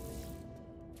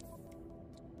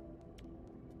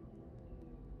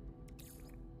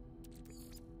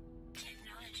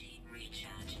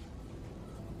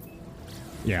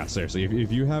 Yeah, seriously,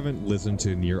 if you haven't listened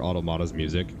to Nier Automata's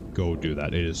music, go do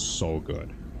that. It is so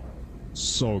good.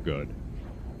 So good.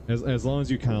 As long as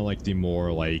you kind of like the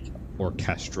more like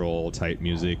orchestral type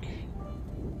music.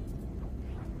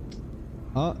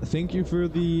 Thank you for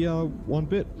the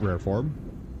 1-bit rare form.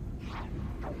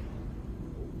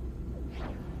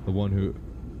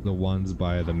 The ones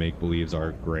by the make-believes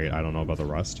are great. I don't know about the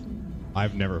rest.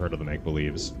 I've never heard of the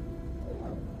make-believes.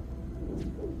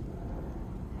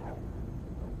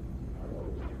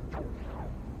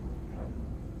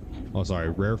 Oh, sorry.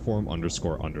 Rare form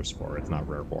underscore underscore. It's not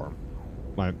rare form.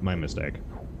 My mistake.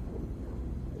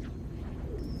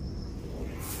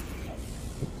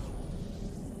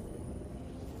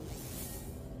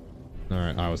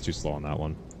 Alright, I was too slow on that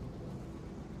one.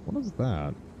 What is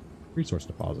that? Resource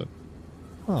deposit.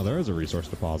 Oh, there is a resource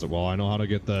deposit. Well, I know how to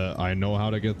get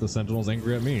the Sentinels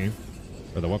angry at me.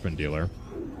 Or the weapon dealer.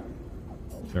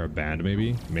 They're a band,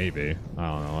 maybe? Maybe. I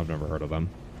don't know. I've never heard of them.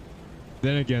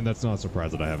 Then again, that's not a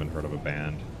surprise that I haven't heard of a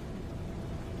band.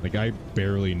 Like, I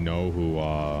barely know who,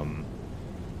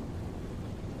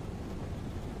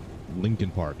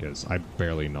 Linkin Park is. I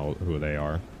barely know who they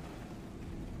are.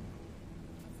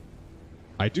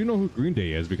 I do know who Green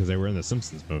Day is because they were in the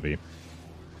Simpsons movie.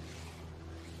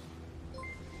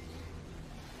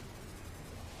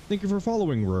 Thank you for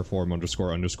following rareform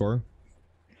underscore underscore.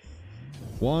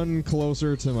 One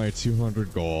closer to my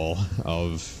 200 goal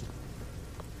of...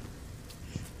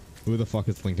 Who the fuck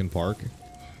is Linkin Park?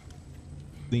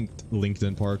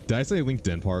 LinkedIn Park. Did I say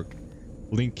LinkedIn Park?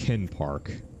 Linkin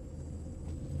Park.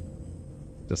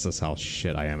 This is how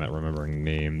shit I am at remembering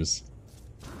names.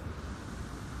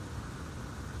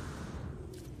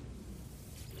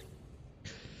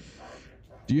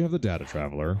 Do you have the data,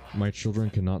 Traveler? My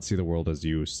children cannot see the world as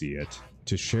you see it.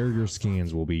 To share your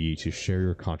scans will be to share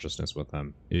your consciousness with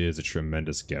them. It is a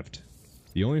tremendous gift.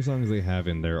 The only songs they have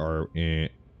in there are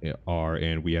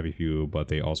and we have a few, but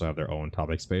they also have their own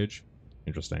topics page.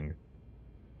 Interesting.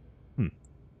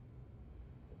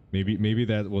 Maybe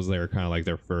that was their kind of like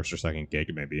their first or second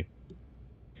gig, maybe.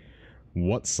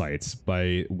 What sites?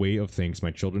 By way of thanks,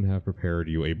 my children have prepared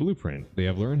you a blueprint. They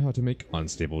have learned how to make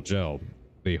unstable gel.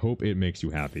 They hope it makes you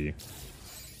happy.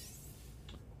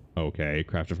 Okay,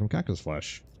 crafted from cactus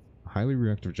flesh. Highly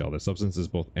reactive gel. This substance is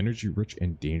both energy rich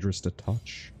and dangerous to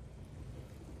touch.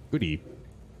 Goodie.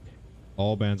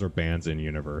 All bands are bands in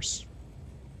universe.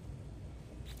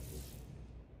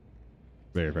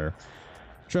 Very fair.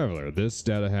 Traveler, this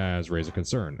data has raised a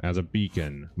concern. As a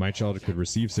beacon, my child could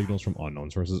receive signals from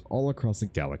unknown sources all across the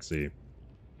galaxy.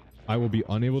 I will be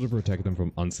unable to protect them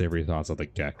from unsavory thoughts of the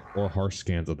Gek or harsh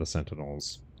scans of the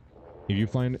Sentinels. If you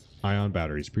find ion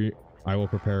batteries, I will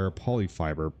prepare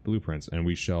polyfiber blueprints and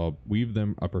we shall weave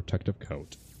them a protective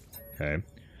coat. Okay.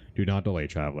 Do not delay,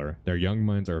 Traveler. Their young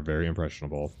minds are very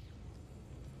impressionable.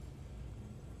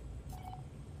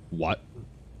 What?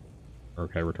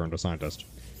 Okay, return to scientist.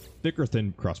 Thick or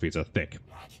thin crust pizza? Thick.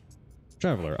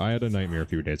 Traveler, I had a nightmare a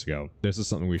few days ago. This is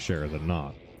something we share, is it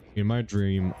not? In my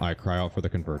dream, I cry out for the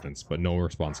convergence, but no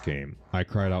response came. I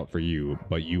cried out for you,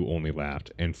 but you only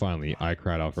laughed. And finally, I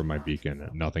cried out for my beacon.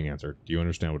 Nothing answered. Do you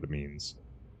understand what it means?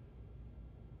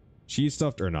 Cheese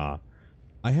stuffed or nah?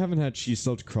 I haven't had cheese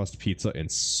stuffed crust pizza in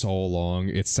so long.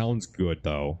 It sounds good,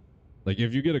 though. Like,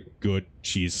 if you get a good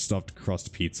cheese stuffed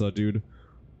crust pizza, dude,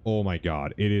 oh my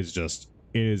god, it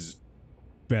is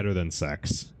better than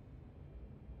sex.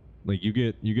 Like, you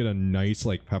get a nice,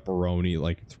 like, pepperoni,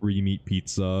 like, 3-meat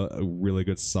pizza, a really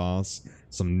good sauce,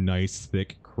 some nice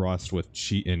thick crust with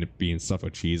cheese, and it being stuffed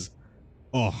with cheese.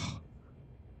 Oh.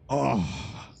 Oh.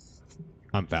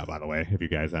 I'm fat, by the way, if you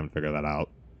guys haven't figured that out.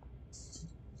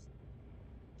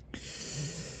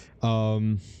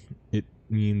 It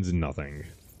means nothing,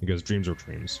 because dreams are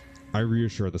dreams. I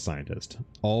reassure the scientist.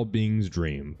 All beings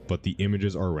dream, but the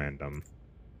images are random.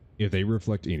 If they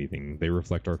reflect anything, they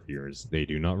reflect our fears. They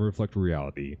do not reflect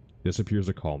reality. This appears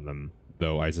to calm them,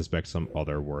 though I suspect some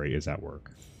other worry is at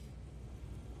work.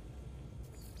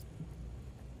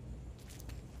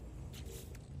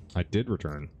 I did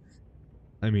return.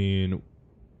 I mean,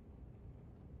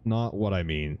 not what I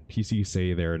mean. PC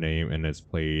say their name and it's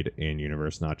played in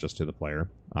universe, not just to the player.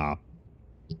 Ah.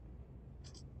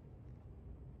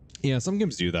 Yeah, some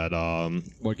games do that.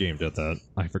 What game did that?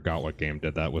 I forgot what game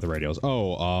did that with radios.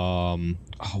 Oh,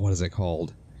 what is it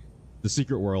called? The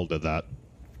Secret World did that.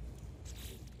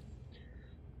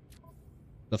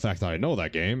 The fact that I know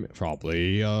that game,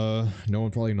 probably, no one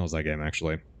probably knows that game,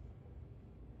 actually.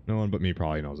 No one but me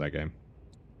probably knows that game.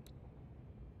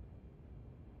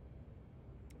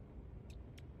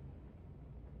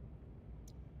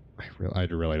 I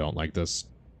really don't like this.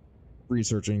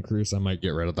 Research increase, I might get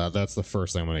rid of that. That's the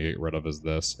first thing I'm gonna get rid of is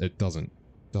this. It doesn't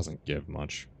give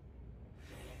much.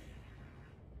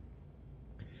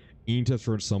 Any tips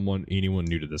for anyone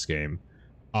new to this game?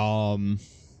 I'm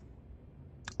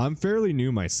fairly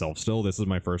new myself still. This is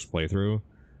my first playthrough.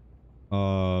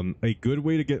 A good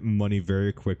way to get money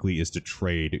very quickly is to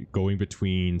trade, going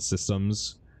between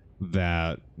systems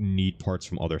that need parts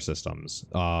from other systems.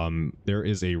 There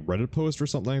is a Reddit post or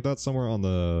something like that somewhere on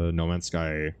the No Man's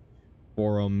Sky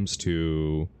forums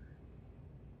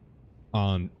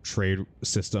on trade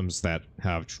systems that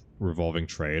have revolving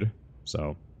trade.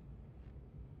 So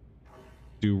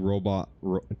do robot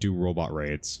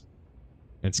raids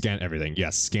and scan everything.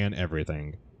 Yes, scan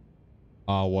everything.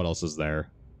 What else is there?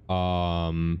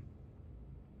 A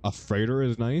freighter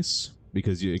is nice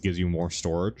because it gives you more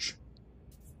storage.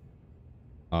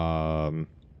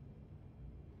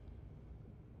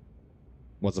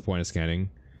 What's the point of scanning?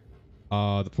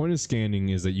 The point of scanning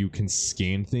is that you can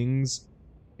scan things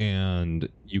and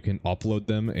you can upload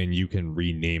them and you can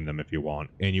rename them if you want.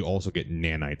 And you also get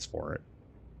nanites for it,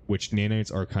 which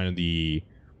nanites are kind of the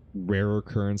rarer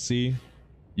currency.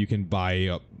 You can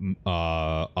buy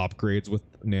upgrades with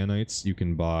nanites. You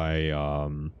can buy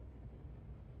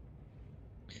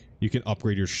you can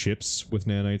upgrade your ships with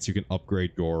nanites. You can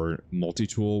upgrade your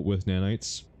multi-tool with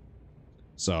nanites.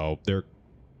 So they're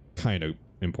kind of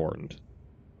important.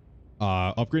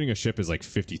 Upgrading a ship is like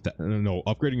 50,000. No,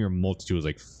 upgrading your multi-tool is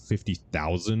like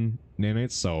 50,000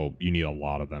 nanites. So you need a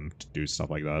lot of them to do stuff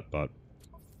like that. But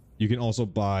you can also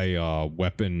buy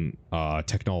weapon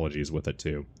technologies with it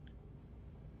too.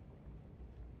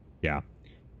 Yeah.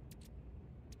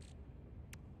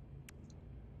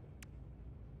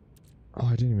 Oh,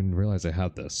 I didn't even realize I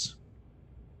had this.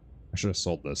 I should have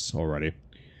sold this already.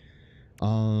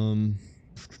 I'm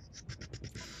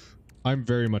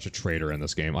very much a trader in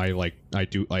this game. I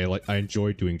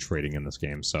enjoy doing trading in this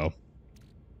game, so.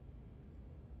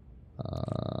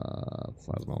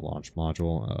 Plasma launch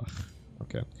module. Ugh.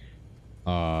 Okay.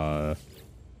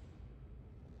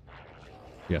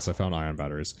 Yes, I found ion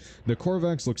batteries. The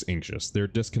Korvax looks anxious. Their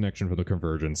disconnection from the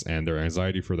convergence and their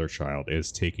anxiety for their child is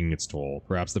taking its toll.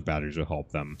 Perhaps the batteries will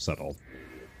help them settle.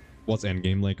 What's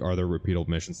endgame like? Are there repeatable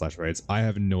missions / raids? I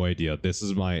have no idea. This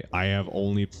is I have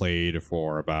only played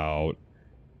for about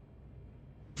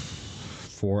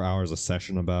 4 hours a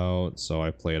session so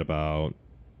I played about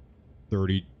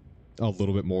a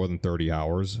little bit more than 30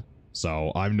 hours.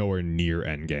 So I'm nowhere near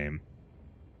endgame.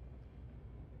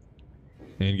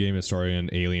 Endgame is starting an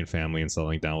alien family and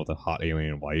settling down with a hot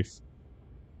alien wife.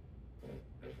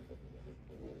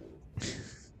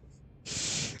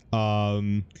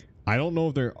 I don't know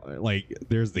if they're like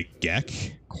there's the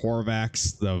Gek,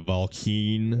 Korvax, the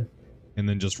Valkene, and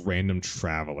then just random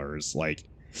travelers. Like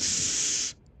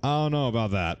I don't know about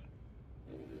that.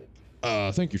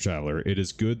 Thank you, traveler. It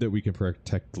is good that we can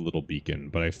protect the little beacon,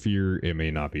 but I fear it may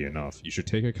not be enough. You should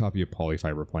take a copy of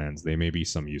polyfiber plans. They may be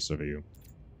some use of you.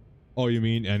 Oh, you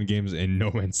mean endgames in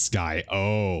No Man's Sky?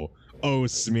 Oh,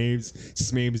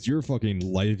 Smaves, your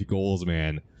fucking life goals,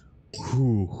 man.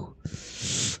 Whew.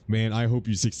 Man, I hope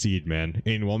you succeed, man.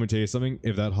 And want me to tell you something?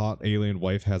 If that hot alien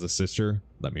wife has a sister,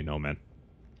 let me know, man.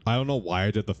 I don't know why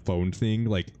I did the phone thing,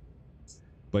 like,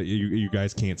 but you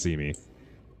guys can't see me.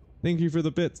 Thank you for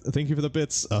the bits. Thank you for the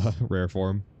bits, rare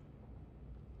form.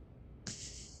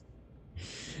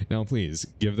 Now, please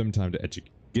give me time to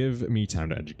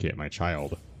educate my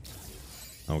child.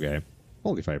 Okay.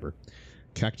 Holy fiber.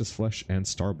 Cactus flesh and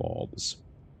star bulbs.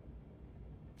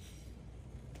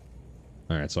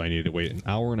 Alright, so I need to wait an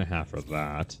hour and a half for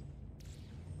that.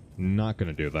 Not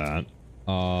gonna do that.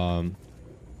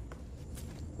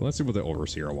 Let's see what the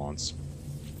Overseer wants.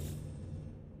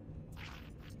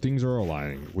 Things are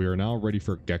aligning. We are now ready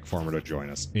for Gek Farmer to join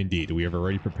us. Indeed, we have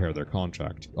already prepared their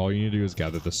contract. All you need to do is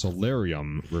gather the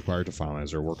solarium required to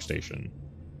finalize their workstation.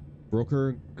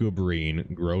 Broker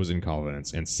Gubrine grows in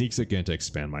confidence and seeks again to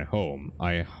expand my home.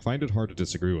 I find it hard to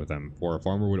disagree with him, for a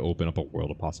farmer would open up a world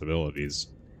of possibilities.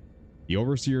 The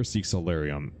Overseer seeks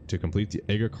Solarium to complete the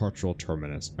agricultural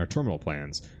terminal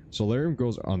plans. Solarium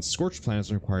grows on scorched planets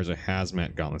and requires a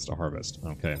hazmat gauntlets to harvest.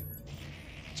 Okay.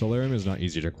 Solarium is not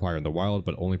easy to acquire in the wild,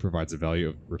 but only provides the value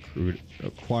of recruiting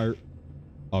a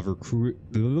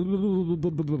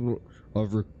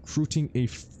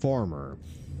farmer.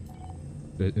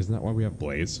 Isn't that why we have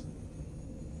Blaze?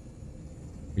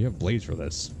 We have Blaze for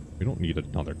this. We don't need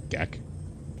another Gek.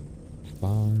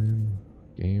 Fine.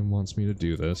 Game wants me to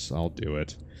do this. I'll do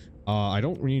it. I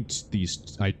don't need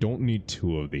these. I don't need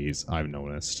 2 of these, I've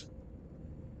noticed.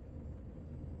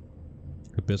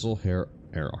 Abyssal Air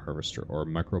Harvester or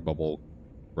Microbubble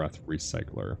Breath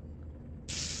Recycler.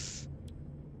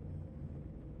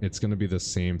 it's going to be the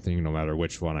same thing no matter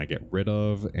which one I get rid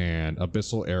of, and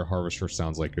Abyssal Air Harvester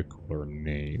sounds like a cooler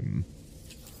name.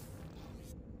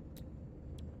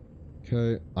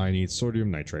 Okay, I need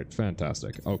sodium nitrate.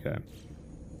 Fantastic. Okay.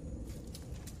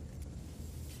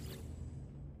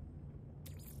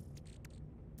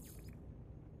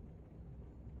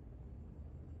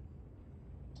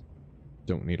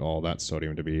 Don't need all that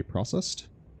sodium to be processed.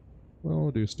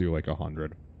 Well, just do like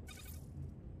 100.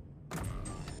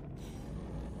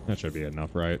 That should be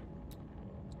enough, right?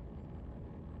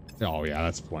 Oh yeah,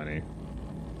 that's plenty.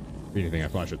 If anything, I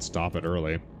probably should stop it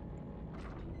early,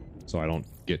 so I don't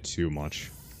get too much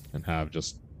and have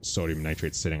just sodium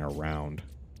nitrate sitting around.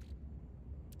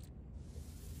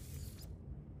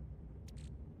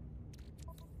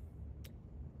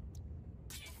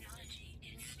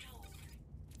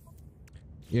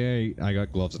 Yay, I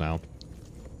got gloves now.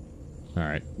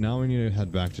 Alright, now we need to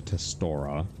head back to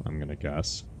Testora, I'm gonna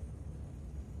guess.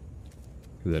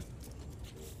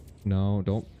 No,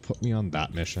 don't put me on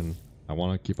that mission. I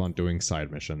want to keep on doing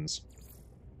side missions.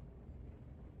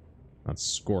 That's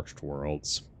Scorched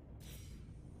Worlds.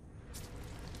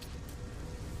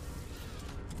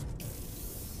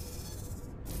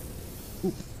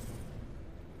 Oop.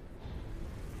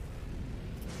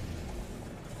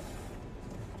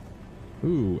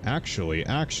 Ooh, actually, it's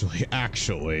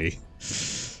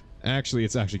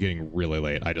actually getting really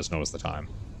late. I just noticed the time.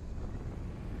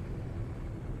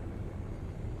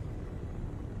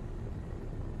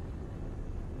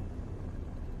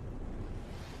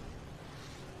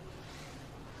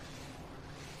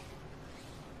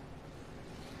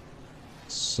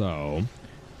 So,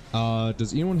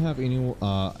 does anyone have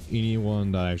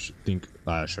anyone that I think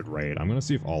I should raid? I'm gonna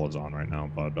see if Olive's on right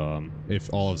now, but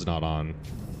if Olive's not on,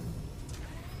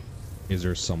 is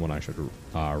there someone I should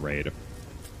raid?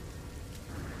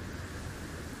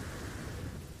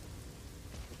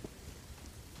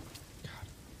 God.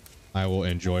 I will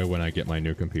enjoy when I get my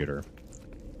new computer.